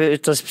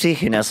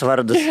psichinės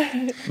vardas?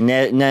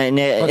 Ne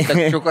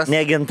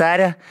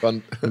Gintarė?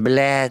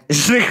 Blet.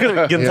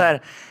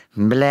 Gintarė.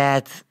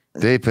 Blet.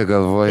 Taip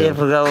galvoju.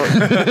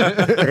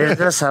 Prieš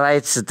 2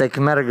 savaitės tak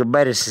merga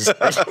barisis.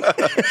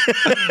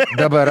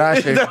 Dabar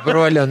rašė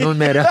brolio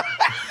numerio.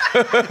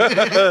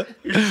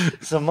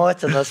 Su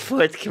motinos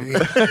fotkim.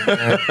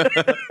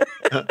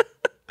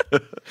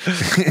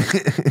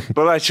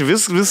 Palačiu,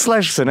 vis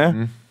laiškasi,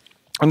 ne?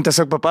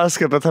 Tiesiog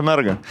papasakai apie tą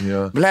mergą.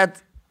 Blet.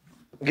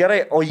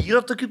 Gerai, o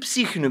yra tokių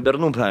psichinių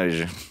bernų,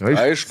 pavyzdžiui.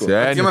 Aišku.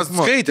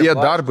 Skaitė. Jie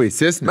dar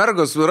baisesni.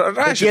 Mergos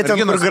rašė. Jie ten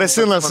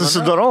grasina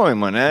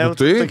susidorojimą, ne?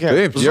 Taip.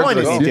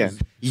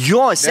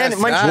 Jo,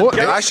 seniai, man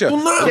rašė.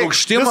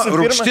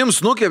 Rūgštim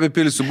snukė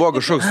apipilsiu, buvo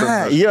kažkoks.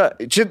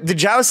 Čia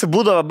didžiausia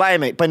būdavo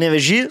baimė.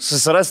 Panevežį,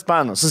 susirast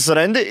panų.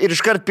 Susirandi ir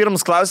iškart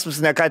pirmas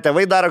klausimas, ne ką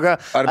tėvai daro,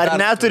 ar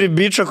neturi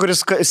bičio,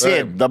 kuris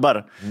sėdi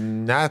dabar.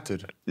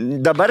 Neturi.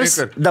 Dabar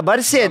sėdi.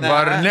 Dabar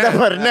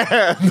ne.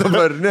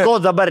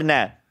 Ko dabar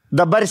ne?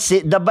 Dabar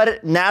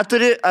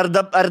neturi, ar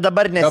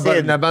dabar nesėdi?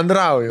 Dabar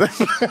nebendrauju.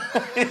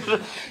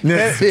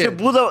 Čia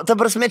būdavo, ta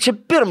prasme, čia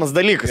pirmas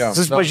dalykas.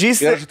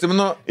 Susipažįsti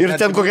ir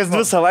ten kokias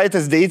 2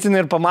 savaitės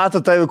deitinį ir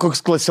pamato tai koks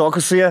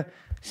klasiokas su jie.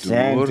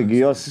 Senti,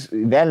 jos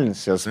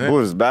velnis, jos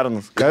buvęs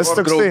bernas. Kas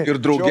toks tai? Ir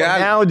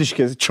draugeliai.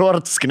 Kniaudiškės,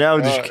 čortas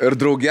kniaudiškės. Ir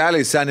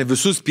draugeliai, seniai,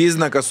 visus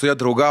pizna, kas su jie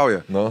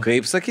draugauja.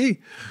 Kaip sakei?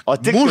 O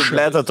tik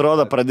blėt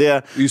atrodo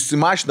pradėjo. Jis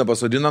į mašiną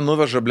pasodina,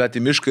 nuveža blėt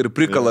į mišką ir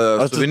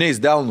prikala suviniais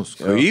delnus.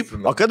 Kaip?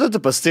 O kada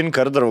tu pastinį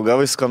kartą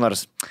draugavai su ko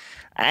nors?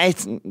 Ai,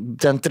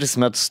 ten 3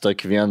 metus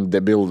tokį vien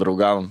debil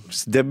draugavom.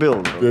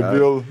 Debil.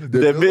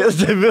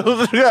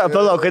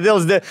 Palauk, kodėl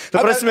jis debil?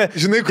 Ta prasme,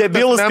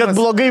 debilas, kad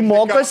blogai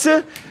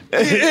mokosi.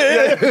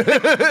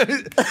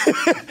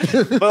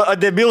 O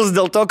debilas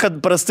dėl to,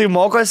 kad prastai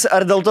mokosi,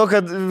 ar dėl to,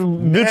 kad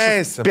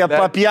bičius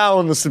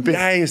papjauna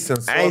nusipės?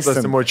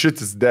 Eisam,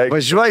 močiutis deg.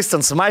 Važiuojas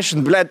ten su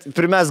mašinu, blėt,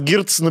 pirmes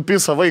girtas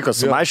nupisa vaiką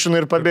su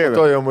mašinu ir pabėga.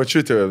 To jo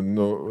močiutė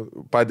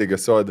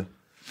padegė sodą.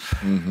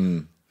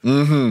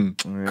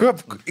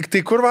 Tai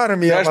kur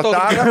varom į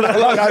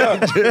Avatarą?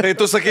 Tai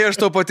tu sakei, aš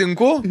tau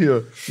patinku?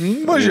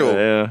 Mažiau.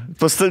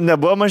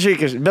 Nebuvo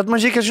Mažeikis, bet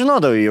Mažeikis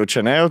žinodavai jau čia,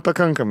 ne, jau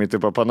pakankamai,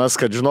 taip panas,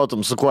 kad žinotum,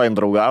 su kuo jin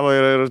draugavo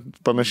ir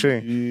panašiai.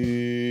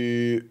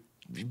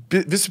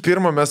 Visų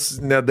pirma, mes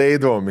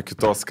nedaidavom iki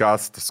tos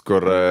kastos,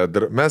 kur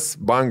mes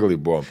bangalai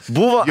buvom.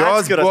 Buvo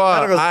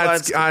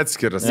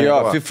atskiras.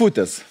 Jo,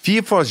 fifutės.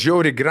 Fifos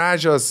žiauri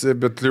gražios,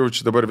 bet jau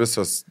čia dabar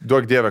visos,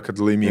 duok dievę, kad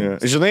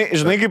laimingas.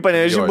 Žinai, kaip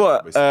paneveži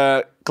buvo,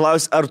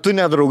 klaus, ar tu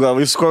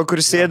nedraugavai su kuo, kur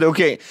sėdė,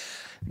 okei.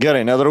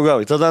 Gerai,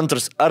 nedraugavai. Tada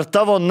antras, ar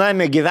tavo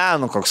name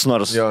gyveno koks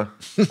nors,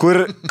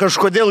 kur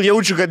kažkodėl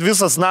jaučiu, kad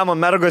visas namo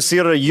mergos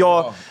yra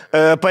jo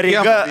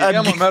pareiga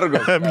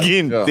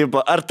apginti.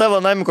 Ar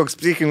tavo name koks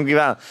psichinis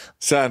gyvena?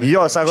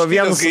 Jo, sako,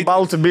 vienas su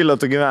baltu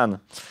bilietu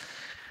gyvena.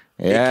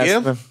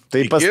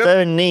 Tai pas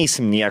tave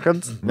neįsim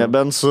niekad,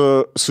 nebent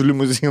su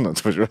limuzinu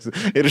atvažiuosi.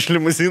 Ir iš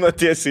limuzino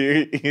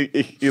tiesiai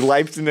į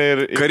laiptinę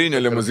ir...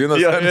 Karinė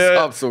limuzinas,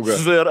 apsauga.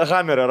 Ir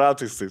Hamerio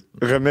ratais, tai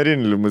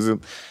Hamerinį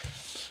limuziną.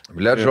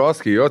 Blet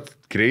žoskai, jo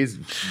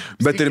crazy.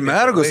 Bet ir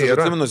mergos, aš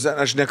atsimenu,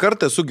 aš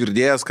nekartą esu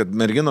girdėjęs, kad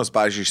merginos,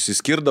 pavyzdžiui,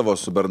 išsiskirdavo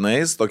su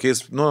bernais,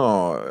 tokiais,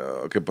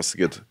 kaip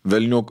pasakyti,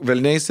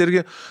 velniais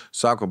irgi,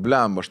 sako,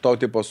 blem, aš tau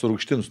tipo su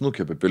rūgštim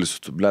snukį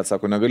apipilsiu, blet,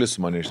 sako, negali su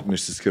mane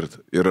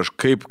išsiskirti. Ir aš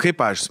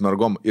kaip aš su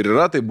mergom, ir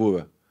yra tai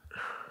buvę.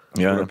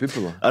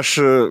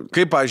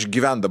 Kaip aš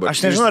gyvenu dabar?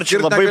 Aš nežinau, ar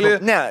čia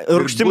labai... Ne,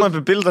 rūgštimą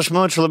apipilti, aš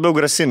manau, čia labiau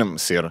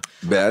grasinimas yra.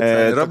 Bet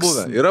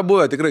yra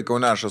buvę, tikrai,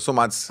 Kaune, aš esu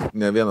matęs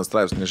ne vienas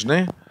straipsnis,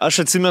 nežinai?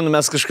 Aš atsimenu,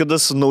 mes kažkada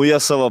su nauja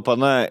savo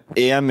pana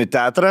ėjom į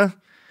teatrą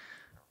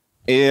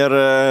ir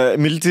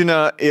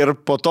Miltinio, ir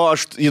po to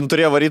jin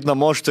turėjo varyti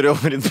namo, aš turėjau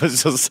varyti pas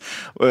jos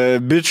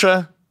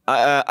bičą,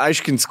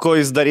 aiškins, ko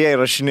jis dar jai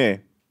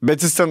rašinėjai.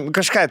 Bet jis ten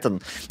kažką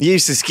ten, jie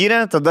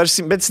išsiskyrė,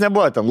 bet jis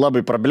nebuvo ten labai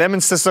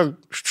problemins, tiesiog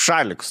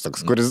šalikus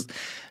toks, kuris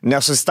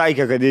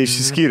nesustaikė, kad jie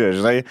išsiskyrė,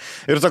 žinai.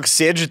 Ir toks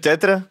sėdžiu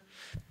teatre.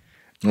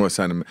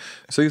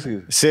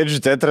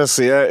 Sėdžiu teatre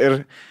su jie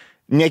ir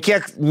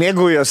nekiek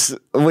mėgaujos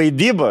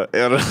vaidybą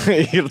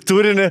ir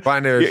turinį.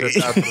 Panevėžio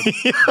teatro.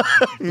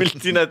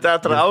 Miltinio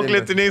teatro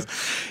auklėtiniais.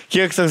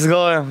 Kiek toks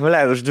galvoja,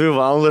 už 2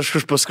 valandas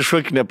aš pas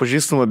kažkokį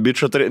nepažįstamą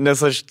bičą, nes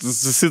aš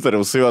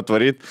susitariau su juo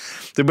atvaryti.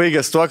 Tai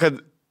baigęs tuo,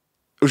 kad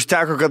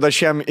užteko, kad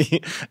aš jam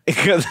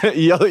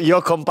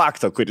jo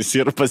kompaktą, kuris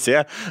yra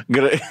pasie,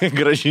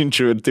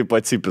 gražinčiau ir taip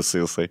atsipisu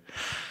jisai.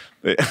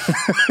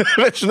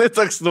 Bet žinai,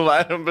 toks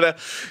nuvarom, ble,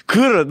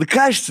 kur,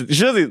 ką aš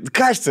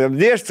jam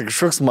dėšti,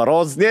 kažkoks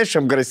marodas, dėšti,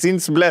 jam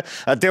grasinsi, ble,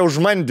 atėjo už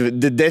man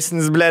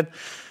didesnis, ble,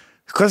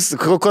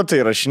 Ko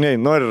tai rašiniai?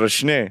 Nori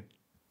rašiniai?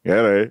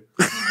 Gerai.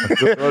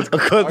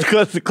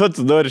 Ko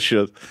tu nori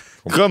šit?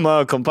 Ko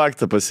man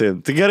kompaktą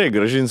pasiėmė? Tai gerai,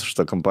 grąžinsiu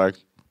šitą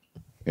kompaktą.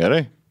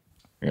 Gerai.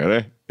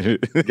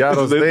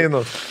 Geros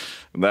dainos.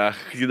 Na,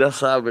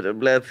 nesąmonė,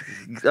 blėt.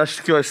 Aš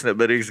tikiuosi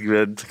nebereiks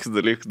gyventi tokius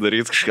dalykus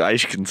daryti, kažką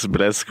aiškinti,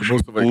 blėt,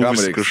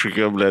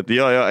 kažkokia, blėt.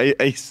 Jo,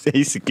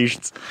 eisi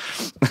kištis.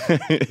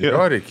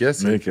 Jo, reikės.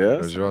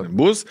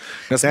 Bus,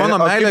 nes mano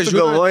meilė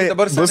galvoji,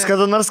 bus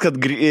kada nors,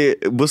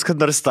 bus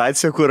kada nors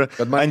situacija, kur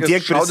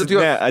antiek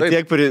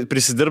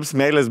prisidirbs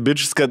meilės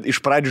bičius, kad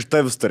iš pradžių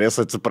tavis turės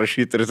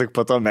atsiprašyti ir tik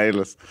po to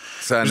meilės.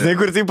 Žinai,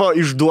 kur tipo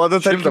išduoda,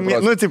 tarkim,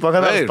 tipo,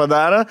 kad nors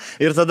padaro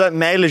ir tada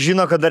meilė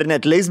žino, kad dar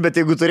net leis, bet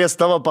jeigu turės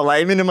tavo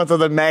palaiminimą,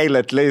 tada meilė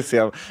atleis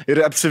jam. Ir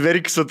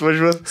apsiverkis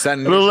atvažiuoti.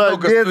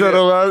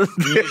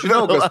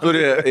 Nežinau, kas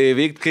turi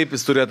įveikti, kaip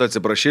jis turėtų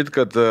atsiprašyti,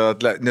 kad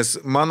nes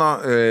mano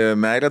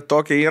meilė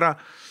tokia yra.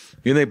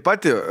 Jinai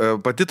pati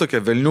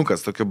tokia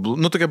velniukas, tokia,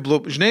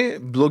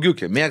 žinai,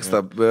 blogiukė, mėgsta.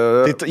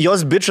 Tai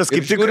jos bičias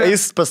kaip tik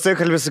jis pastai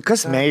kalbėsi,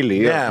 kas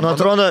meilė. Nu,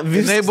 atrodo,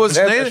 jinai bus,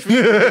 žinai.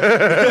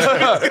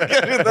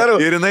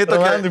 Ir jinai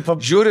tokia,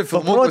 žiūri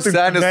filmukus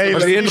senis.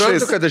 Aš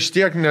suprantu, kad aš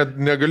tiek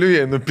negaliu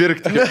jai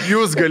nupirkti, kaip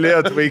jūs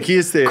galėjot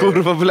vaikystėje.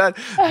 Kurva, blėt,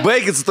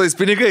 baigit su tais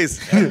pinigais.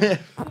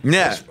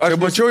 Ne. Aš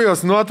mačiau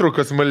jos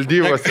nuotraukas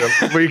Maldyvose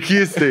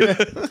vaikystėje.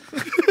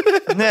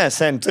 Ne,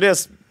 sen,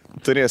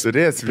 Turės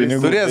pinigų.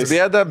 Turės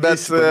bėdą,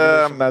 bet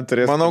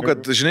manau,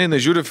 kad, žinai,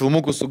 žiūriu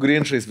filmukus su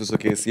grinčais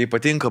visokiais. Jai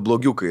patinka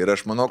blogiukai. Ir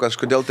aš manau, kad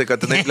kažkodėl tai,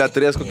 kad jinai, blėt,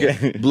 turės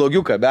kokį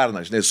blogiuką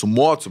berną, žinai, su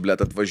mocu,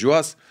 blėt,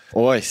 atvažiuos.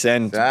 Oi,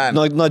 sen.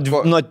 Nuo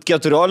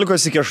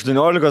 14 iki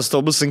 18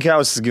 tau bus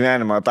sunkiausias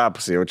gyvenimo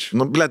etapas, jaučiu.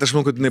 Nu, blėt, aš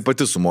manau, kad jinai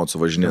pati su mocu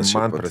važinės.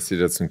 Man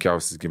prasidėjo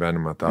sunkiausias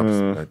gyvenimo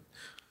etapas.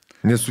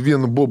 Nes su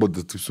vienu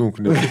bobodu, tai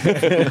sunku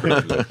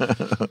nebūtų.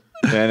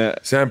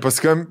 Sen,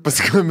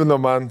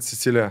 paskambino man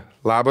Cecilija.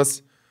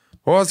 Labas.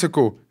 O,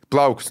 sakau,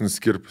 plaukus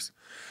nuskirpus.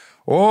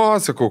 O,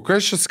 sakau,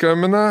 kas čia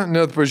skambina,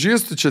 net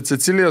pažįstu, čia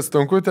Cecilija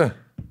Stankutė.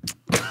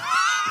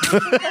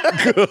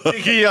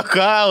 Tigi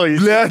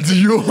juokauji. Blet,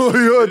 jo,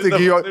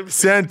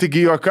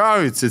 tigi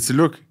juokauji,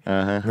 Ceciliuk.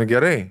 Na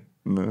gerai.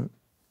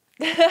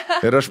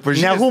 Ir aš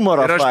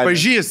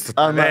pažįstu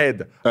tą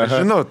veidą. Aš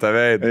žinau tą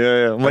veidą.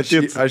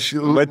 Matyt,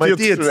 labai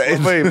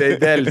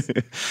veidelis.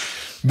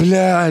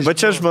 Blet. Bet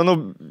čia aš manau...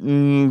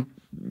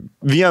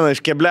 Viena iš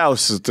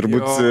kebliausių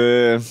turbūt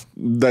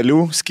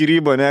dalių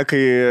skyrybo, ne,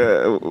 kai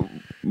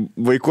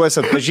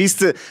vaikuose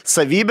atpažįsti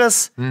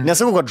savybės,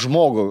 nesakau, kad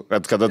žmogų,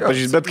 kad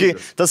atpažįsti, bet kai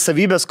tas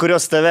savybės,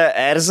 kurios tave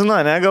erzino,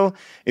 ne, gal,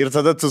 ir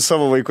tada tu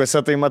savo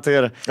vaikuose tai matai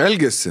ir...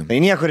 Elgesi.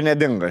 Tai niekur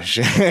nedingo.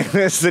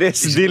 Nes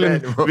turėsi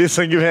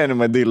visą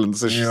gyvenimą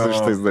dylinti su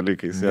šitais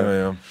dalykais.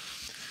 Jo.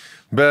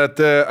 Bet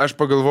aš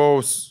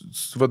pagalvojau,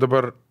 va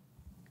dabar,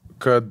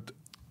 kad...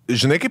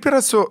 Žinai, kaip yra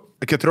su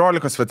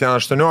 14,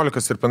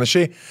 18 ir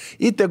panašiai,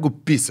 įtegu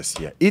pisas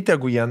jie,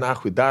 įtegu jie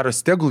nahui daros,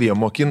 tegul jie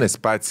mokinas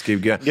patys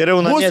kaip jie. Geriau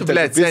mūsų,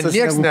 blėt,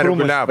 nieks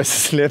nereguliavo.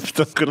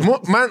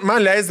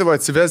 Man leisdavo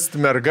atsivesti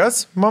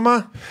mergas,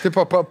 mama,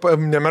 tipo,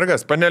 ne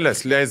mergas,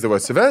 panelės leisdavo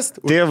atsivesti.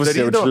 Tėvus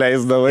jau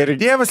leisdavo. Ir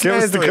tėvas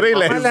tikrai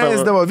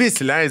leisdavo.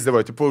 Visi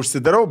leisdavo, tipo,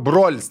 užsidarau,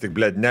 brolis tik,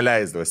 blėt,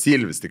 neleisdavo,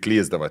 Silvis tik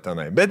lyzdavo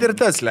tenai, bet ir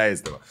tas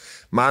leisdavo.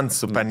 Man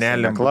su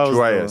panelėm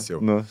bučiuojas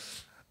jau.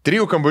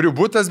 3 kambarių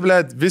butas,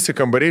 blėt, visi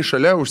kambariai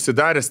šalia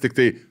užsidaręs tik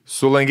tai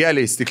su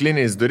langeliais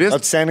stikliniais duris.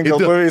 Atseni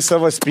galvoju į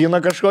savo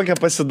spyną kažkokią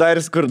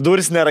pasidaręs, kur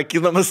duris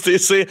nerakinamas, tai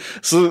jisai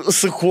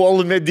su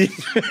kuolu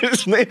mediniu.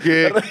 Žinai,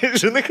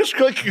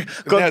 kažkokį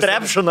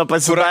kontrepšoną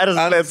pasidaręs,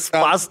 blėt,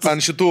 spastus.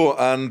 Ant šitų,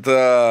 ant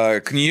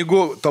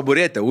knygų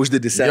taburetę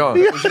uždedi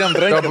senį.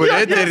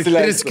 Taburetę ir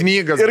 3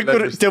 knygas. Ir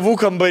kur tėvų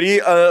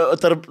kambarį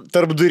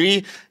tarp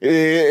durį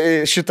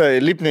šitą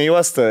lipnę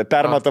juostą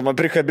permatomą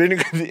prikabinį,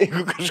 kad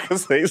jeigu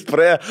kažkas eis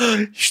praėjo,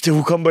 iš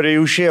tėvų kambariai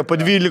užėjo po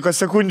 12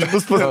 sekundžių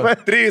bus pas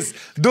 3,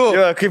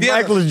 2. Kaip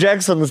Michaelas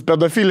Jacksonas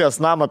pedofilijos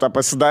namą tą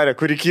pasidarė,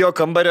 kur iki jo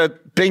kambario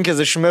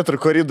 50 metrų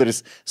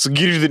koridorius su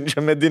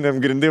girždinčiam mediniam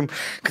grindim,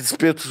 kad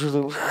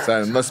spėtų.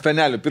 Nuo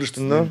spenelių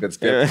pirštų, kad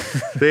spėtų.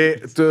 Tai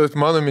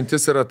mano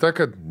mintis yra ta,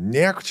 kad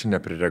nieko čia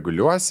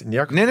neprireguliuosi,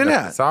 nieko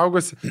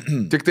nesaugosi.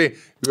 Tik tai...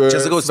 Čia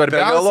sakau,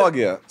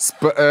 speleologija.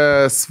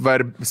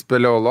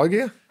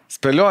 Speleologija?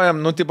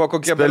 Spėliojam, tipo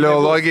kokie...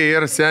 Speleologija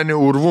yra senių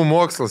urvų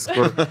mokslas,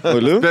 kur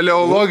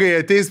speleologai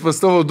ateis pas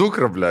tavo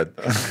dukrą, blėt.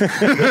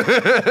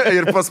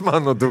 Ir pas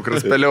mano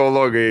dukrą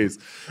speleologai eis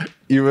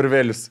į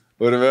urvelius.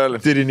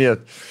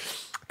 Tyrinėt.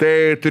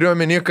 Tai turiu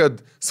omeny, kad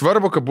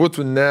svarbu, kad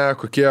būtų ne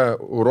kokie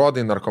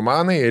urodai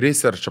narkomanai,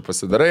 researchą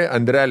pasidarai,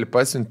 Andrelį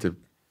pasiunti,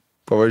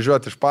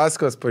 pavažiuoti iš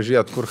paskos,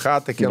 pažiūrėti, kur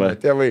chata, kiemą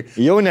tėvai.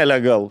 Jau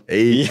nelegal.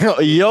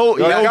 Jau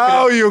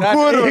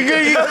kur?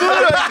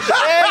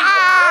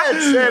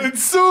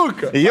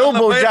 Jau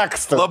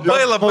baudžiakstas.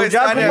 Labai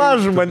seniai.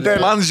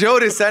 Man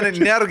žiauriai seniai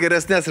nėra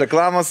geresnės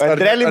reklamos.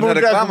 Andrelį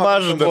baudžiakų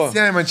mažintas.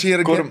 Man čia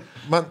yra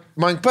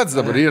Man pats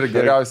dabar yra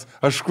geriausia.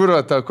 Aš kurą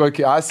tą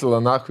kokį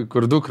asilą, nahui,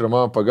 kur dukra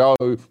mano pagavo,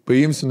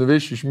 paimsiu,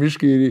 nuvešiu iš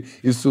miškai ir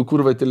į su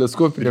kurva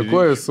teleskopinę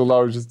koją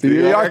sulaužys. Tai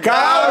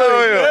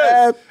juokauju.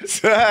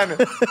 Sen,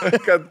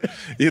 kad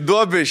į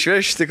duobę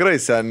išveši tikrai,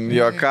 sen,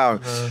 juokauju.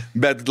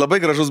 Bet labai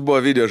gražus buvo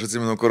video, aš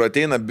atsimenu, kur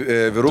ateina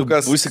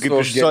vyrukas. Būsi kaip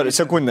iš,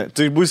 sekundę,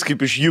 tai būsi kaip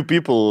iš You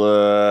People,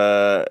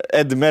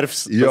 Ed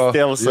Murphys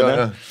tėvas,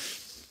 ne?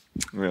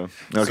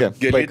 Okay.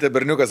 Gėlytė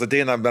berniukas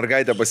ateina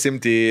mergaitę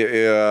pasimti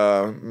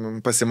į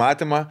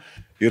pasimatymą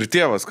ir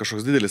tėvas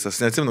kažkoks didelis,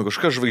 aš neatsimenu,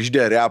 kažkas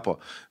žvaigždė repo,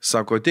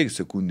 sako, ateik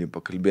sekundį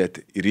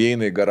pakalbėti ir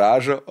įeina į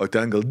garažą, o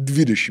ten gal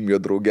 20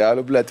 jo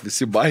draugelių, blėt,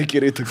 visi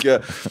baikeriai tokie,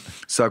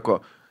 sako,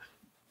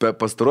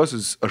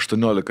 pastarosius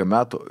 18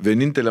 metų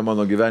vienintelė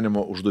mano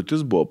gyvenimo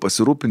užduotis buvo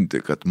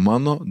pasirūpinti, kad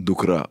mano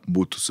dukra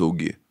būtų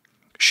saugi.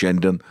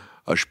 Šiandien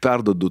aš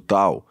perdodu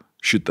tau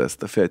šitą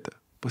estafetę.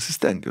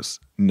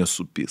 Pasistengius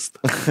nesupyst.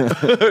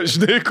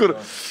 Žinai, kur...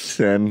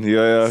 Sen,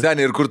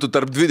 ir kur tu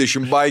tarp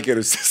 20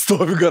 baikerius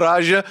stovi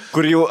garažė.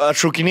 Kur jau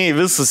atšaukinėjai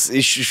visus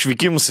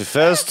išvykimus į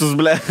festus,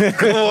 ble.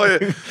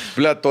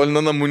 Ble, tol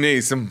nuo namų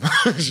neįsim.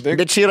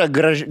 Bet čia yra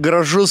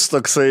gražus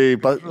toksai,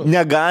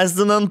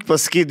 negazdinant,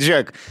 pasakyti,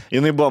 žiūrėk,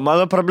 jinai buvo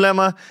mano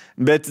problema,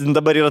 bet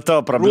dabar yra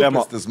tavo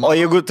problema. O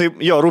jeigu tai,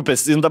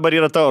 rūpestis, dabar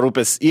yra tavo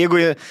rūpestis.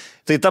 Jeigu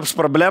tai taps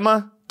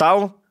problema,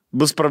 tau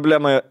bus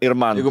problema ir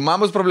man. Jeigu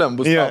man bus problema,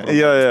 bus tau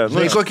problema.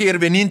 Žinai, kokia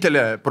ir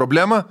vienintelė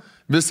problema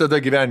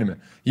visada gyvenime.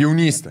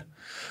 Jaunystė.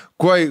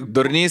 Kuo...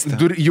 Durnystė.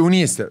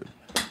 Jaunystė.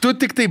 Tu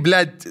tik tai,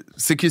 blėt,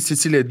 sakys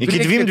Cecilija.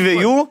 Iki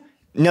 2-2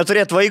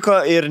 neturėt vaiko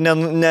ir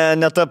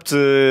netapt...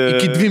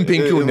 Iki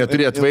 2-5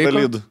 neturėt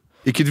vaiko.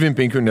 Iki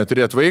 2-5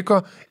 neturėt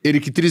vaiko ir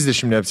iki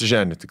 30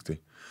 neapsiženė tik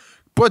tai.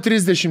 Po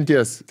 30.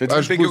 Tai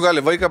 25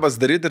 gali vaiką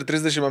pasidaryti ir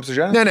 30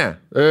 apsiženyti? Ne.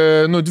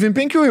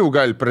 25 jau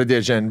gali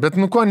pradėti ženyti, bet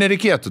ko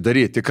nereikėtų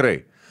daryti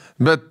tikrai.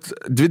 Bet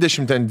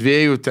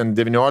 22,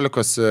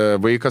 19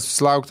 vaikas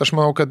susilaukti, aš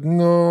manau, kad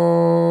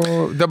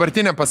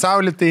dabartinė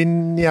pasaulyje tai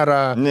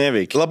nėra...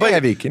 Neveikia. Labai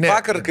neveikia.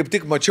 Vakar kaip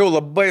tik mačiau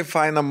labai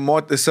fainą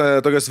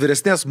tokios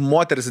vyresnės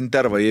moters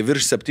intervą. Jie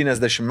virš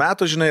 70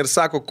 metų, žinai, ir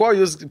sako,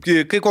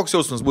 koks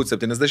jausmas būti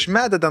 70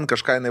 metų, ten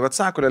kažką jinai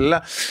atsako,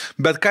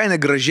 bet ką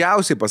jinai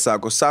gražiausiai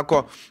pasako,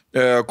 sako,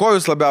 ko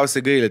jūs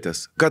labiausiai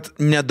gailitės, kad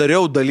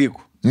nedariau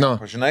dalykų.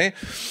 Žinai,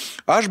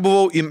 aš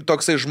buvau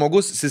toksai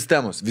žmogus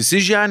sistemos. Visi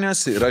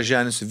ženėsi ir aš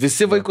ženėsiu.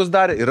 Visi vaikus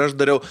darė ir aš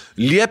dariau.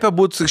 Liepė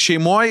būti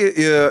šeimoje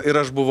ir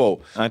aš buvau.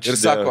 Ir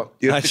sako,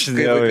 ir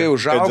kai vaikai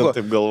užaugo,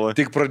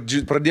 tik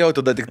pradėjau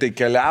tada tik tai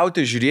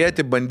keliauti,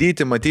 žiūrėti,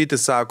 bandyti, matyti,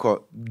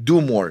 sako,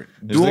 do more.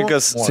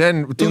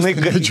 Sen,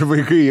 tūkstančių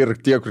vaikai ir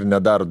tie, kur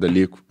nedaro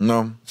dalykų.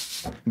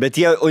 Bet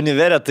jie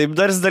univerė taip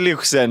daris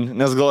dalykus, sen,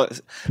 nes gal...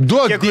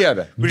 Duok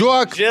dievę,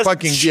 duok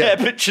fucking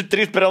dievę. Čia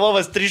 3 prie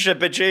lovas, 3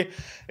 šepečiai.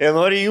 Ir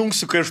nori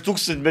jungsiu, kai aš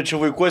 1000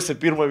 vaikuose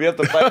pirmą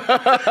vietą.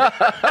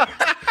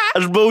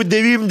 Aš buvau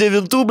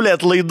 99,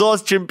 blėt,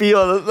 laidos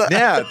čempionas.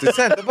 Ne, tai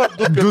sen, dabar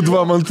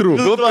 2-2-2.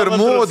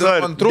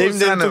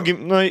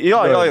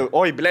 2-1-2.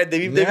 Oi, blėt,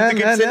 99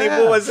 kaip seniai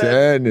buvo.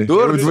 Seniai.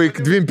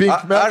 2-5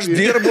 metų. Aš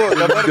dirbu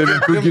dabar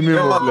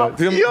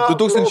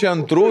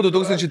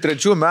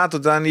 2002-2003 metų,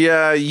 ten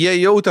jie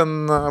jau ten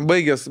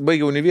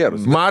baigė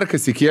univierus.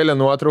 Markas įkėlė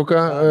nuotrauką,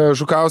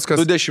 Žukauskas.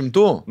 20.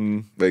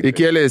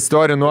 Įkėlė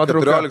istorinę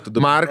nuotrauką.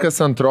 Markas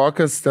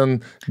Antrokas ten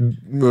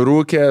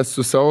rūkė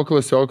su savo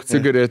klasioku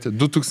cigaretę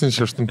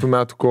 2008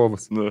 metų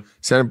kovas.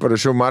 Seniai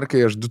parašiau Markai,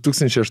 aš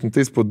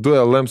 2008 po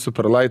 2 LM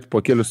Superlight po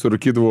kelių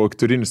surūkydavau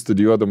aktorinį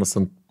studijuodamas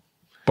ant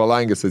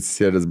palangės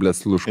atsisėdęs, blės,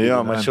 luškų.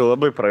 Jo, mačiau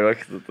labai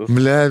prajuokti.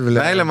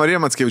 Meilė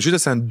Marija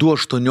Mackevičiūtė sen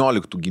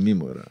 218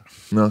 gimimų yra.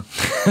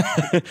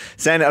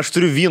 Seniai, aš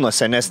turiu vyno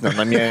senesnę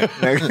namie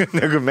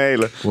negu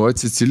meilė. O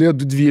Cecilija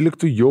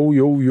 212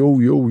 jau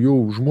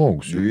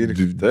žmogus.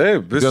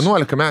 Taip,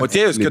 11 metų.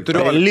 Motiejus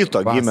 14.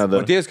 Lito gimė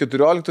dar. Motiejus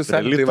 14,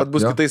 tai vat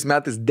bus kitais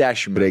metais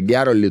 10. Prie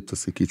gero lito,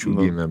 sakyčiau,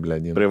 gimė,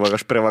 blėdien.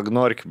 Aš prie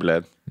Vagnorki,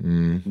 blėd.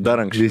 Dar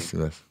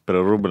anksčiau. Prie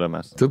rublio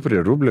mes. Tu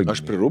prie rublio? Aš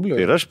prie rublio.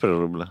 Ir aš prie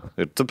rublio.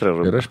 Ir tu prie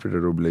rublio. Ir aš prie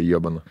rublio,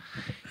 jobana.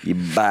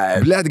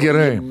 Įbaid. Blėd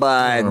gerai.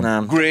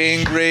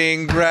 Green,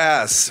 green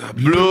grass,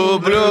 blue,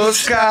 blue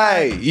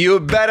sky. You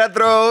better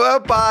throw a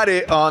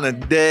party on a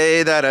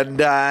day that I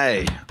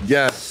die.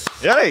 Yes.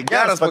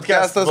 Geras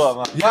podcastas.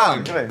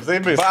 Bam.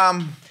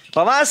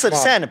 Pavasarį,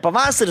 seniai,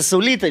 pavasarį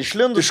saulytė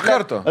išlindu. Iš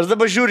karto. Aš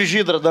dabar žiūriu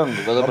žydrą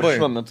dangų, dabar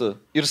šiuo metu.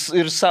 Ir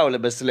saulė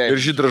besileidžia.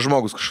 Ir žydras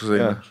žmogus kažkas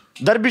eina.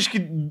 Dar biški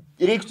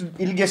reiktų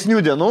ilgesnių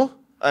dienų,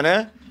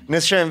 ane?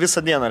 Nes šiandien visą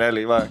dieną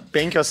realiai,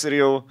 5 ir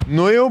jau...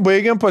 Jau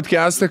baigiam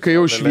podcastą, kai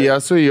jau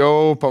šviesu,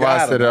 jau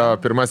pavasario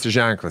pirmasis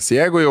ženklas.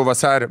 Jeigu jau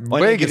vasarį... O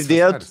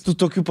negirdėjot tų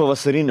tokių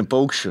pavasarinių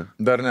paukščių?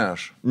 Dar ne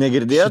aš.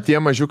 Negirdėjot?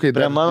 Šitie mažiukai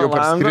dar jau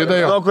parskrido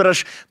jo. Kur aš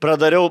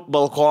pradariau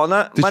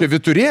balkoną. Tai čia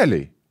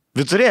viturėliai.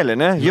 Viturėlė,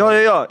 ne? Jo.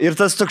 Ir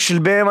tas toks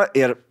šilbėjimą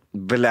ir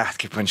Blet,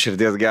 kaip ant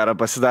širdies gerą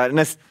pasidarė,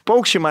 nes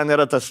paukščiai man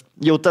yra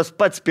jau tas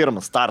pats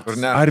pirmas startas.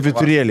 Ar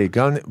vyturėliai,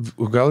 gal ir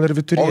O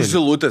vyturėliai.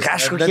 zilutės.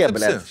 Kažkokie,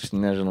 blet,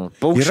 nežinau.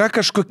 Paukščiai. Yra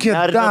kažkokie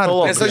Ar dar.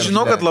 netolo- Nes aš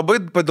žinau, kad labai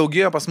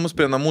padaugėjo pas mus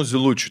prie namų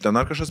zilučių. Ten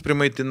ar kažkas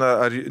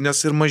primaitina,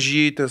 nes ir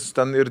mažytės,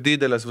 ten ir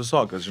didelės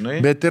visokios, žinai.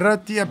 Bet yra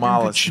tie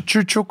Malas.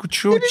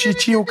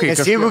 čiučiukai.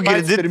 Nes jeigu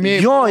girdit,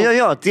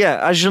 jo, tie,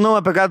 aš žinau,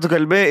 apie ką tu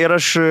kalbėjai ir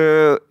aš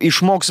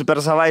išmoksiu per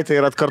savaitę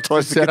ir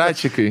atkartosiu.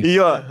 Siračikai.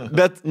 Jo,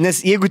 bet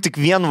nes jeigu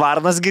tik vien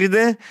varnas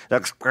girdi,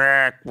 toks,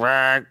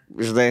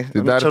 žinai,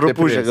 Tai dar čia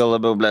rupūžė teprės. gal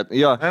labiau, blet.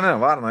 Jo. Ne,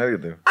 varna irgi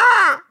taip.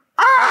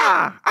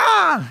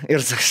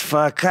 Ir sakas,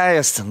 ką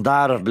jis ten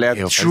daro, blet,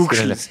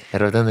 šiukšlės.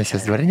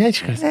 Raudonasis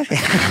dvarniečkas.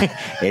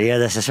 Ir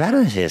juodasis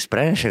varnas, jis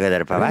praneša, kad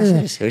dar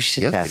pavasaris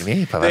užsitęs.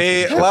 Tai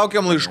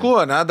laukiam laiškų,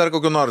 ne, dar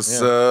kokiu nors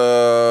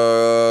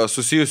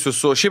susijusiu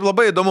su... Šiaip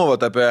labai įdomu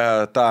vat, apie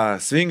tą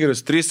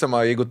swingerius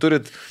trysamą, jeigu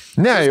turit...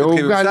 Ne, jau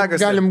kaip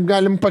sekasi.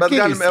 galim Bet pakeisti.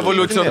 galim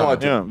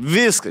evoliucionuoti. Jo,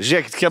 viskas,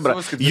 žiūrėkit, Hebra.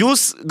 Suskit.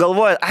 Jūs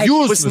galvojat,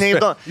 bus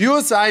neįdomu.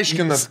 Jūs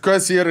aiškinat,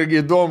 kas yra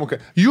įdomu.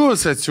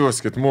 Jūs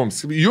atsiųskit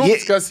mums.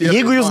 Jums kas yra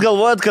Jeigu jūs įdomu.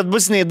 galvojat, kad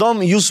bus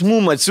neįdomu, jūs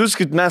mum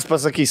atsiųskit, mes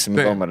pasakysim,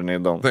 Taip. įdomu ar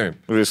neįdomu. Taip.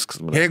 Viskas.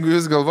 blet. Jeigu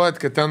jūs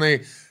galvojat, kad tenai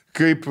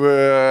kaip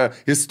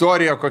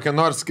istorija kokia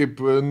nors,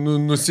 kaip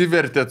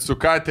nusivertėt su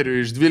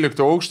kateriu iš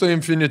 12 aukšto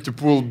Infinity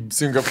Pool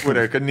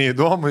Singapūrė, kad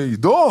neįdomu,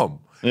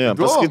 įdomu. Ja,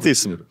 Įdomu.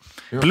 paskaitysim.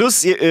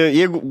 Plus,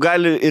 jeigu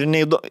gali ir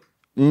neįdomu,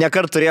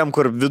 nekart turėjom,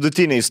 kur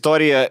vidutinė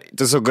istorija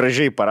tiesiog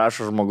gražiai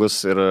parašo žmogus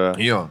ir...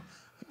 Jo.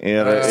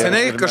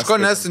 Seniai ir mes kažko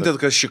skaitom. nesintėt,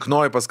 kas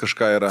šiknoji pas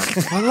kažką yra.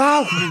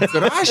 Palauk,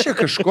 rašė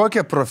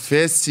kažkokią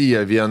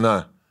profesiją viena.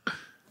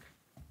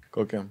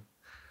 Kokią?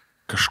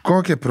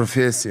 Kažkokią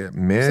profesiją.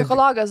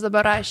 Psichologas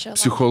dabar rašė.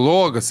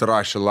 Psichologas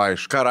rašė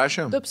laišką. Ką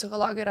rašė? Du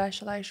psichologai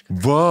rašė laišką.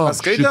 Va,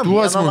 Paskaitėm? šituos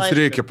Vieną mums laišką.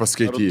 reikia Ar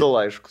paskaityti. du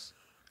laiškus.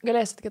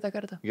 Galėsit kitą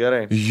kartą.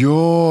 Gerai.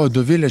 Jo,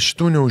 Dovilė,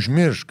 šitų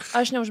neužmiršk.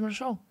 Aš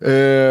neužmiršau.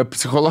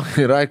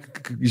 Psichologai yra,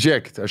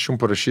 žiūrėkit, aš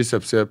jums parašysiu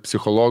apie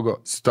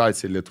psichologo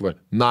situaciją Lietuvoje.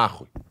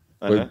 Nahui.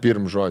 Ane?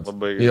 Pirm žodis.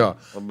 Labai gerai. Jo.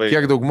 Labai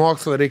Kiek daug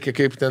mokslo reikia,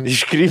 kaip ten.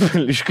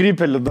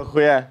 Iškrypelį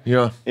dahuje.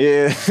 Jo.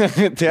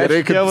 Tai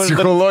Gerai, kad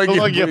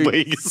psichologija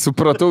baigė.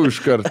 Supratau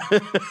iš karto.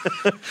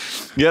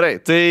 Gerai,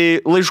 tai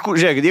laiškų,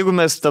 žiūrėk, jeigu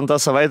mes ten tą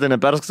savaitę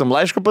neperskaitom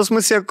laišką, pas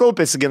mus jie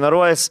kaupėsi,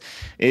 generuojas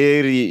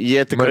ir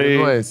jie tikrai...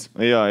 Marinuojasi.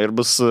 Jo, ir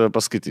bus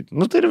paskaityti.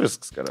 Nu tai ir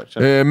viskas, ką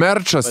čia.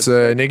 Merčas,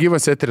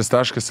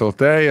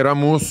 negyvaseteris.lt yra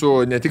mūsų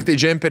ne tik tai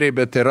džemperiai,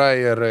 bet yra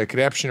ir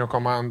krepšinio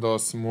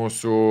komandos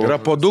mūsų. Yra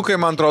podukai,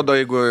 man atrodo,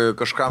 jeigu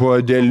kažkam...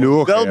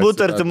 Podėliukai.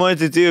 Galbūt artimoje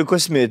ateityje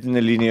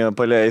kosmetinę liniją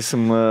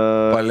paleisim.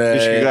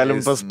 Paleisim. Galim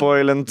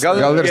paspoilint.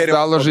 Gal- Gal ir Gėrimo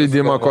stalo kokius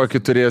žaidimą galvos.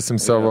 kokį turėsim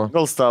savo.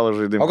 Gal stalo O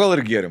žaidimą. gal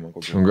ir gėrimą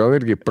kokį. Gal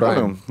irgi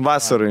praėjom.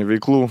 Vasarai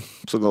veiklų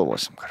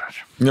sugalvosim,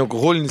 karadžiu.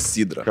 Nealkoholinis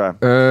sidra. Ką?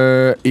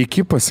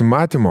 Iki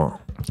pasimatymo.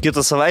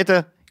 Kitą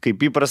savaitę,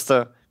 kaip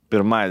įprasta,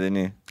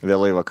 pirmadienį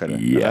vėlai vakarė.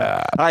 Yeah.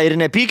 Ir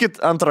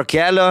nepykit ant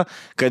Rokelio,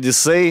 kad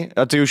jisai,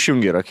 tai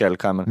užjungi Rokelį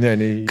kamerą.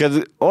 Ne. Kad,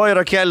 oi,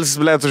 Rokelis,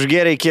 blėt,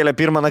 užgėrė įkėlė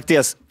pirmą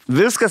nakties.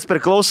 Viskas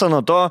priklauso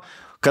nuo to,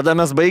 kada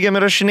mes baigiam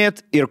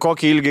įrašinėti ir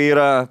kokį ilgį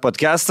yra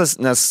podcastas,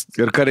 nes...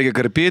 Ir ką reikia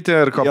karpyti,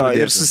 ir ko Jo,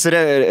 pradėti.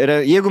 ir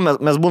jeigu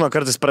mes būna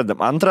kartais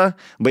pradedam 2,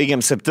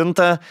 baigiam 7,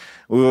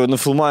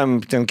 nufilmuojam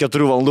ten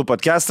 4 valandų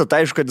podcastą,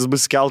 tai aišku, kad jis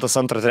bus keltas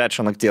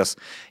 2-3 nakties.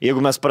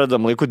 Jeigu mes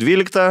pradedam laiku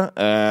 12,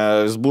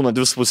 jis būna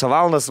 2,5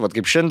 valandas, vat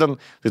kaip šiandien,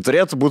 tai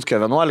turėtų būti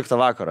 11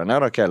 vakaro,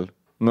 ne, Rokel?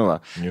 Nu va.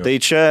 Tai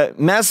čia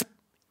mes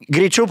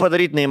greičiau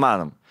padaryti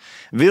neįmanom.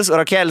 Vis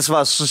Rokelis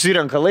va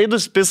susirenka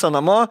laidus, pisa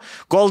namo,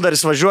 kol dar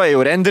jis važiuoja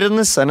jau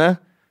renderinis, ne?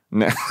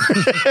 Ne.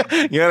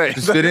 Gerai.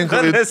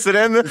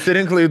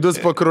 Susirink laidus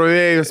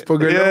pakrovėjus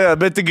pagaliau. Jo,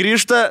 bet tik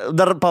grįžta,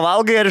 dar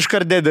pavalgai ar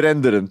iškart dėdi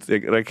renderint,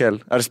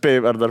 Rakel? Ar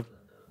spėjai, ar dar?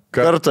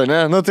 Kartu,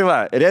 ne? Nu tai va,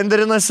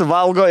 renderinasi,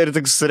 valgo ir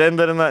tik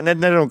surenderina, net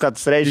nežinau, ką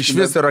tas reiškia. Iš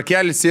viso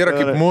Rokelis yra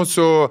kaip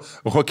mūsų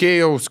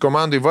hokėjaus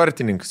komandai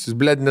vartininkas. Jūs,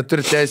 blėd,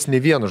 neturi teisę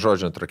nei vieno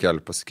žodžio ant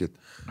Rokelio pasakyti.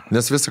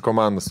 Nes visa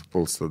komanda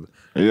supuls tada.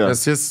 Jo.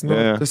 Nes jis,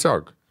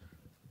 tiesiog.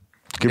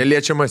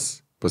 Neliečiamas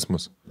pas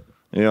mus.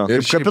 Jo, Ir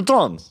kaip šiaip-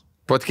 kapitonas.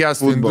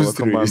 Podcastų Futbolo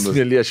industrijų jis komandos.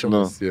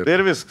 neliečiamas. Nu. Tai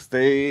ir viskas.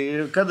 Tai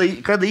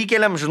kada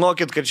įkeliam,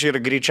 žinokit, kad čia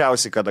yra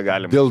greičiausiai, kada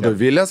galim. Dėl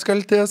Dovilės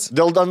kaltės.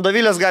 Dėl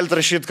Dandavilės galite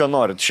rašyti, ką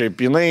norit.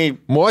 Šiaip jinai...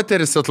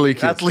 Moteris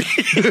atlaikė.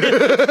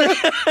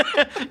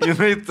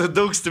 jinai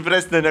daug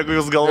stipresnė, negu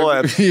jūs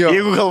galvojat. Jo.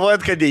 Jeigu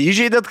galvojat, kad jie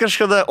įžeidėt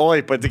kažkada,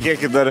 oi,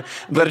 patikėkit, dar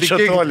čia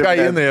toli. Ką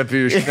bet. jinai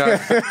apie jūs šneka.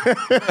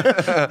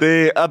 Tai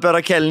apie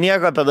Rakel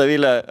nieko, apie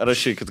Davilę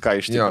rašykit, ką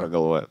iš tikrųjų Jo.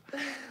 galvojat.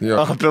 Jo.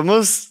 O apie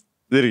mus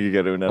irgi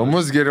geriau, ne? O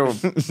mus geriau.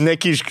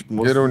 Nekiškit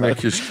mūsų. Geriau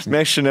nekiškit.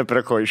 Mes čia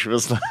neprie ko iš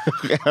vis.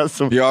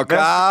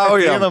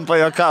 Juokaujam. Einam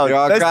pajuokauti.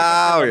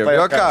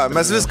 Juokaujam.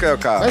 Mes viską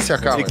juokaujam. Mes ją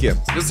ką. Iki.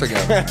 Visą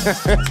gerą.